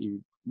way that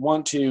you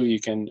want to, you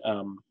can,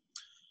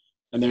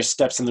 and there's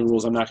steps in the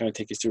rules. I'm not going to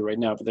take you through right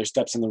now, but there's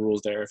steps in the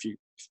rules there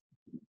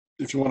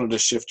if you wanted to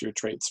shift your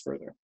traits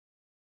further.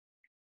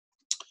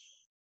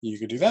 You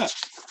could do that.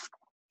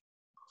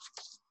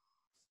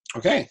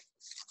 Okay.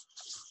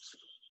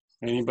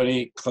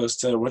 Anybody close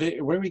to,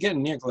 where are we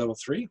getting near level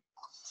 3?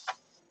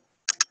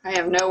 I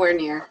have nowhere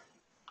near.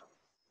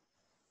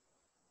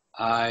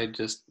 I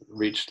just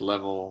reached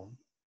level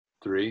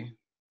 3.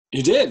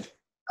 You did?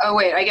 Oh,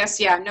 wait, I guess,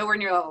 yeah, nowhere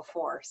near level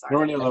 4. Sorry.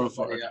 Nowhere near level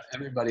 4.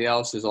 Everybody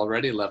else is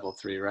already level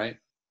 3, right?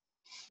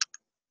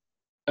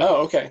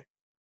 Oh, okay.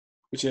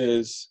 Which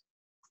is,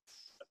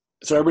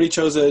 so everybody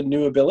chose a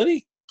new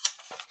ability?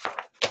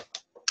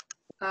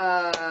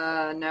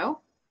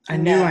 No. I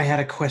knew I had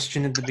a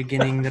question at the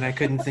beginning that I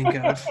couldn't think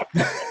of.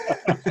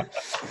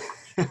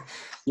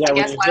 Yeah, I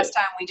guess last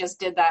time we just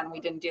did that and we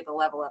didn't do the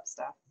level up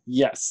stuff.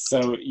 Yes,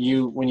 so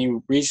when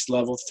you reached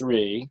level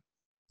 3,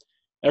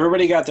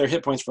 everybody got their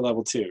hit points for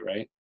level 2,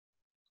 right?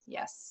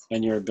 Yes.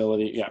 And your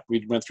ability, yeah,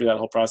 we went through that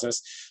whole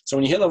process. So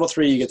when you hit level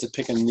 3, you get to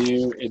pick a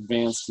new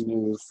advanced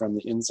move from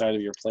the inside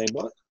of your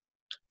playbook.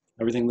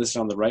 Everything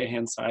listed on the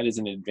right-hand side is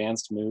an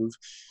advanced move.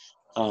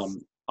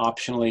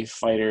 Optionally,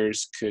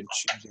 fighters could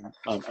choose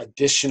an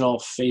additional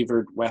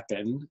favored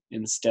weapon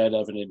instead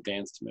of an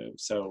advanced move.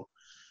 So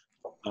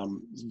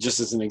just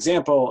as an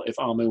example, if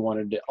Amu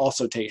wanted to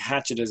also take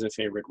hatchet as a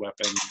favorite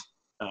weapon,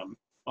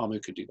 Amu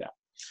could do that.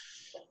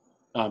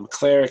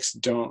 Clerics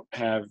don't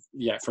have,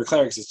 for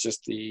clerics it's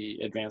just the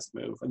advanced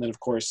move. And then of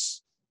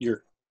course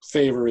your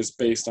favor is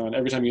based on,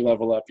 every time you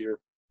level up, your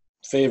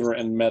favor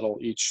and metal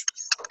each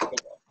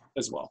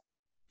as well.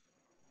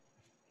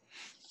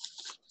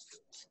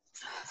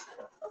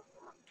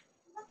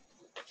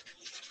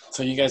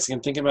 So you guys can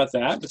think about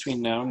that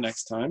between now and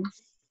next time.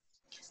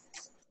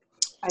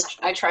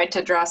 I tried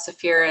to draw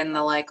Saphira in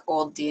the like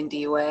old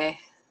D&D way.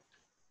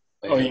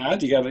 Oh yeah,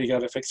 you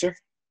got a fixer?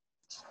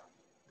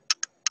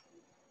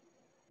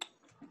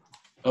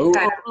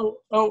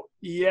 Oh,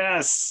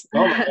 yes.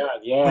 Oh my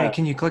god, yeah. Wait,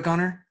 can you click on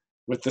her?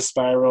 With the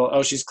spiral.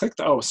 Oh, she's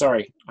clicked. Oh,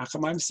 sorry. How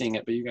come I'm seeing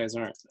it, but you guys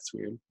aren't? That's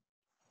weird.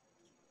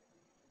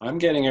 I'm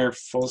getting her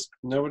full.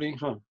 Nobody?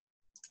 Huh.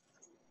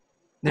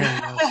 There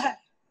it goes.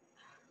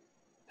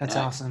 That's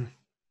awesome.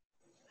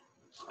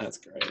 That's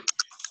great.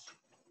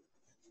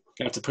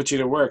 Gonna have to put you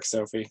to work,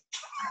 Sophie.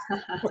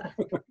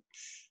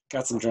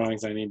 Got some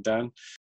drawings I need done.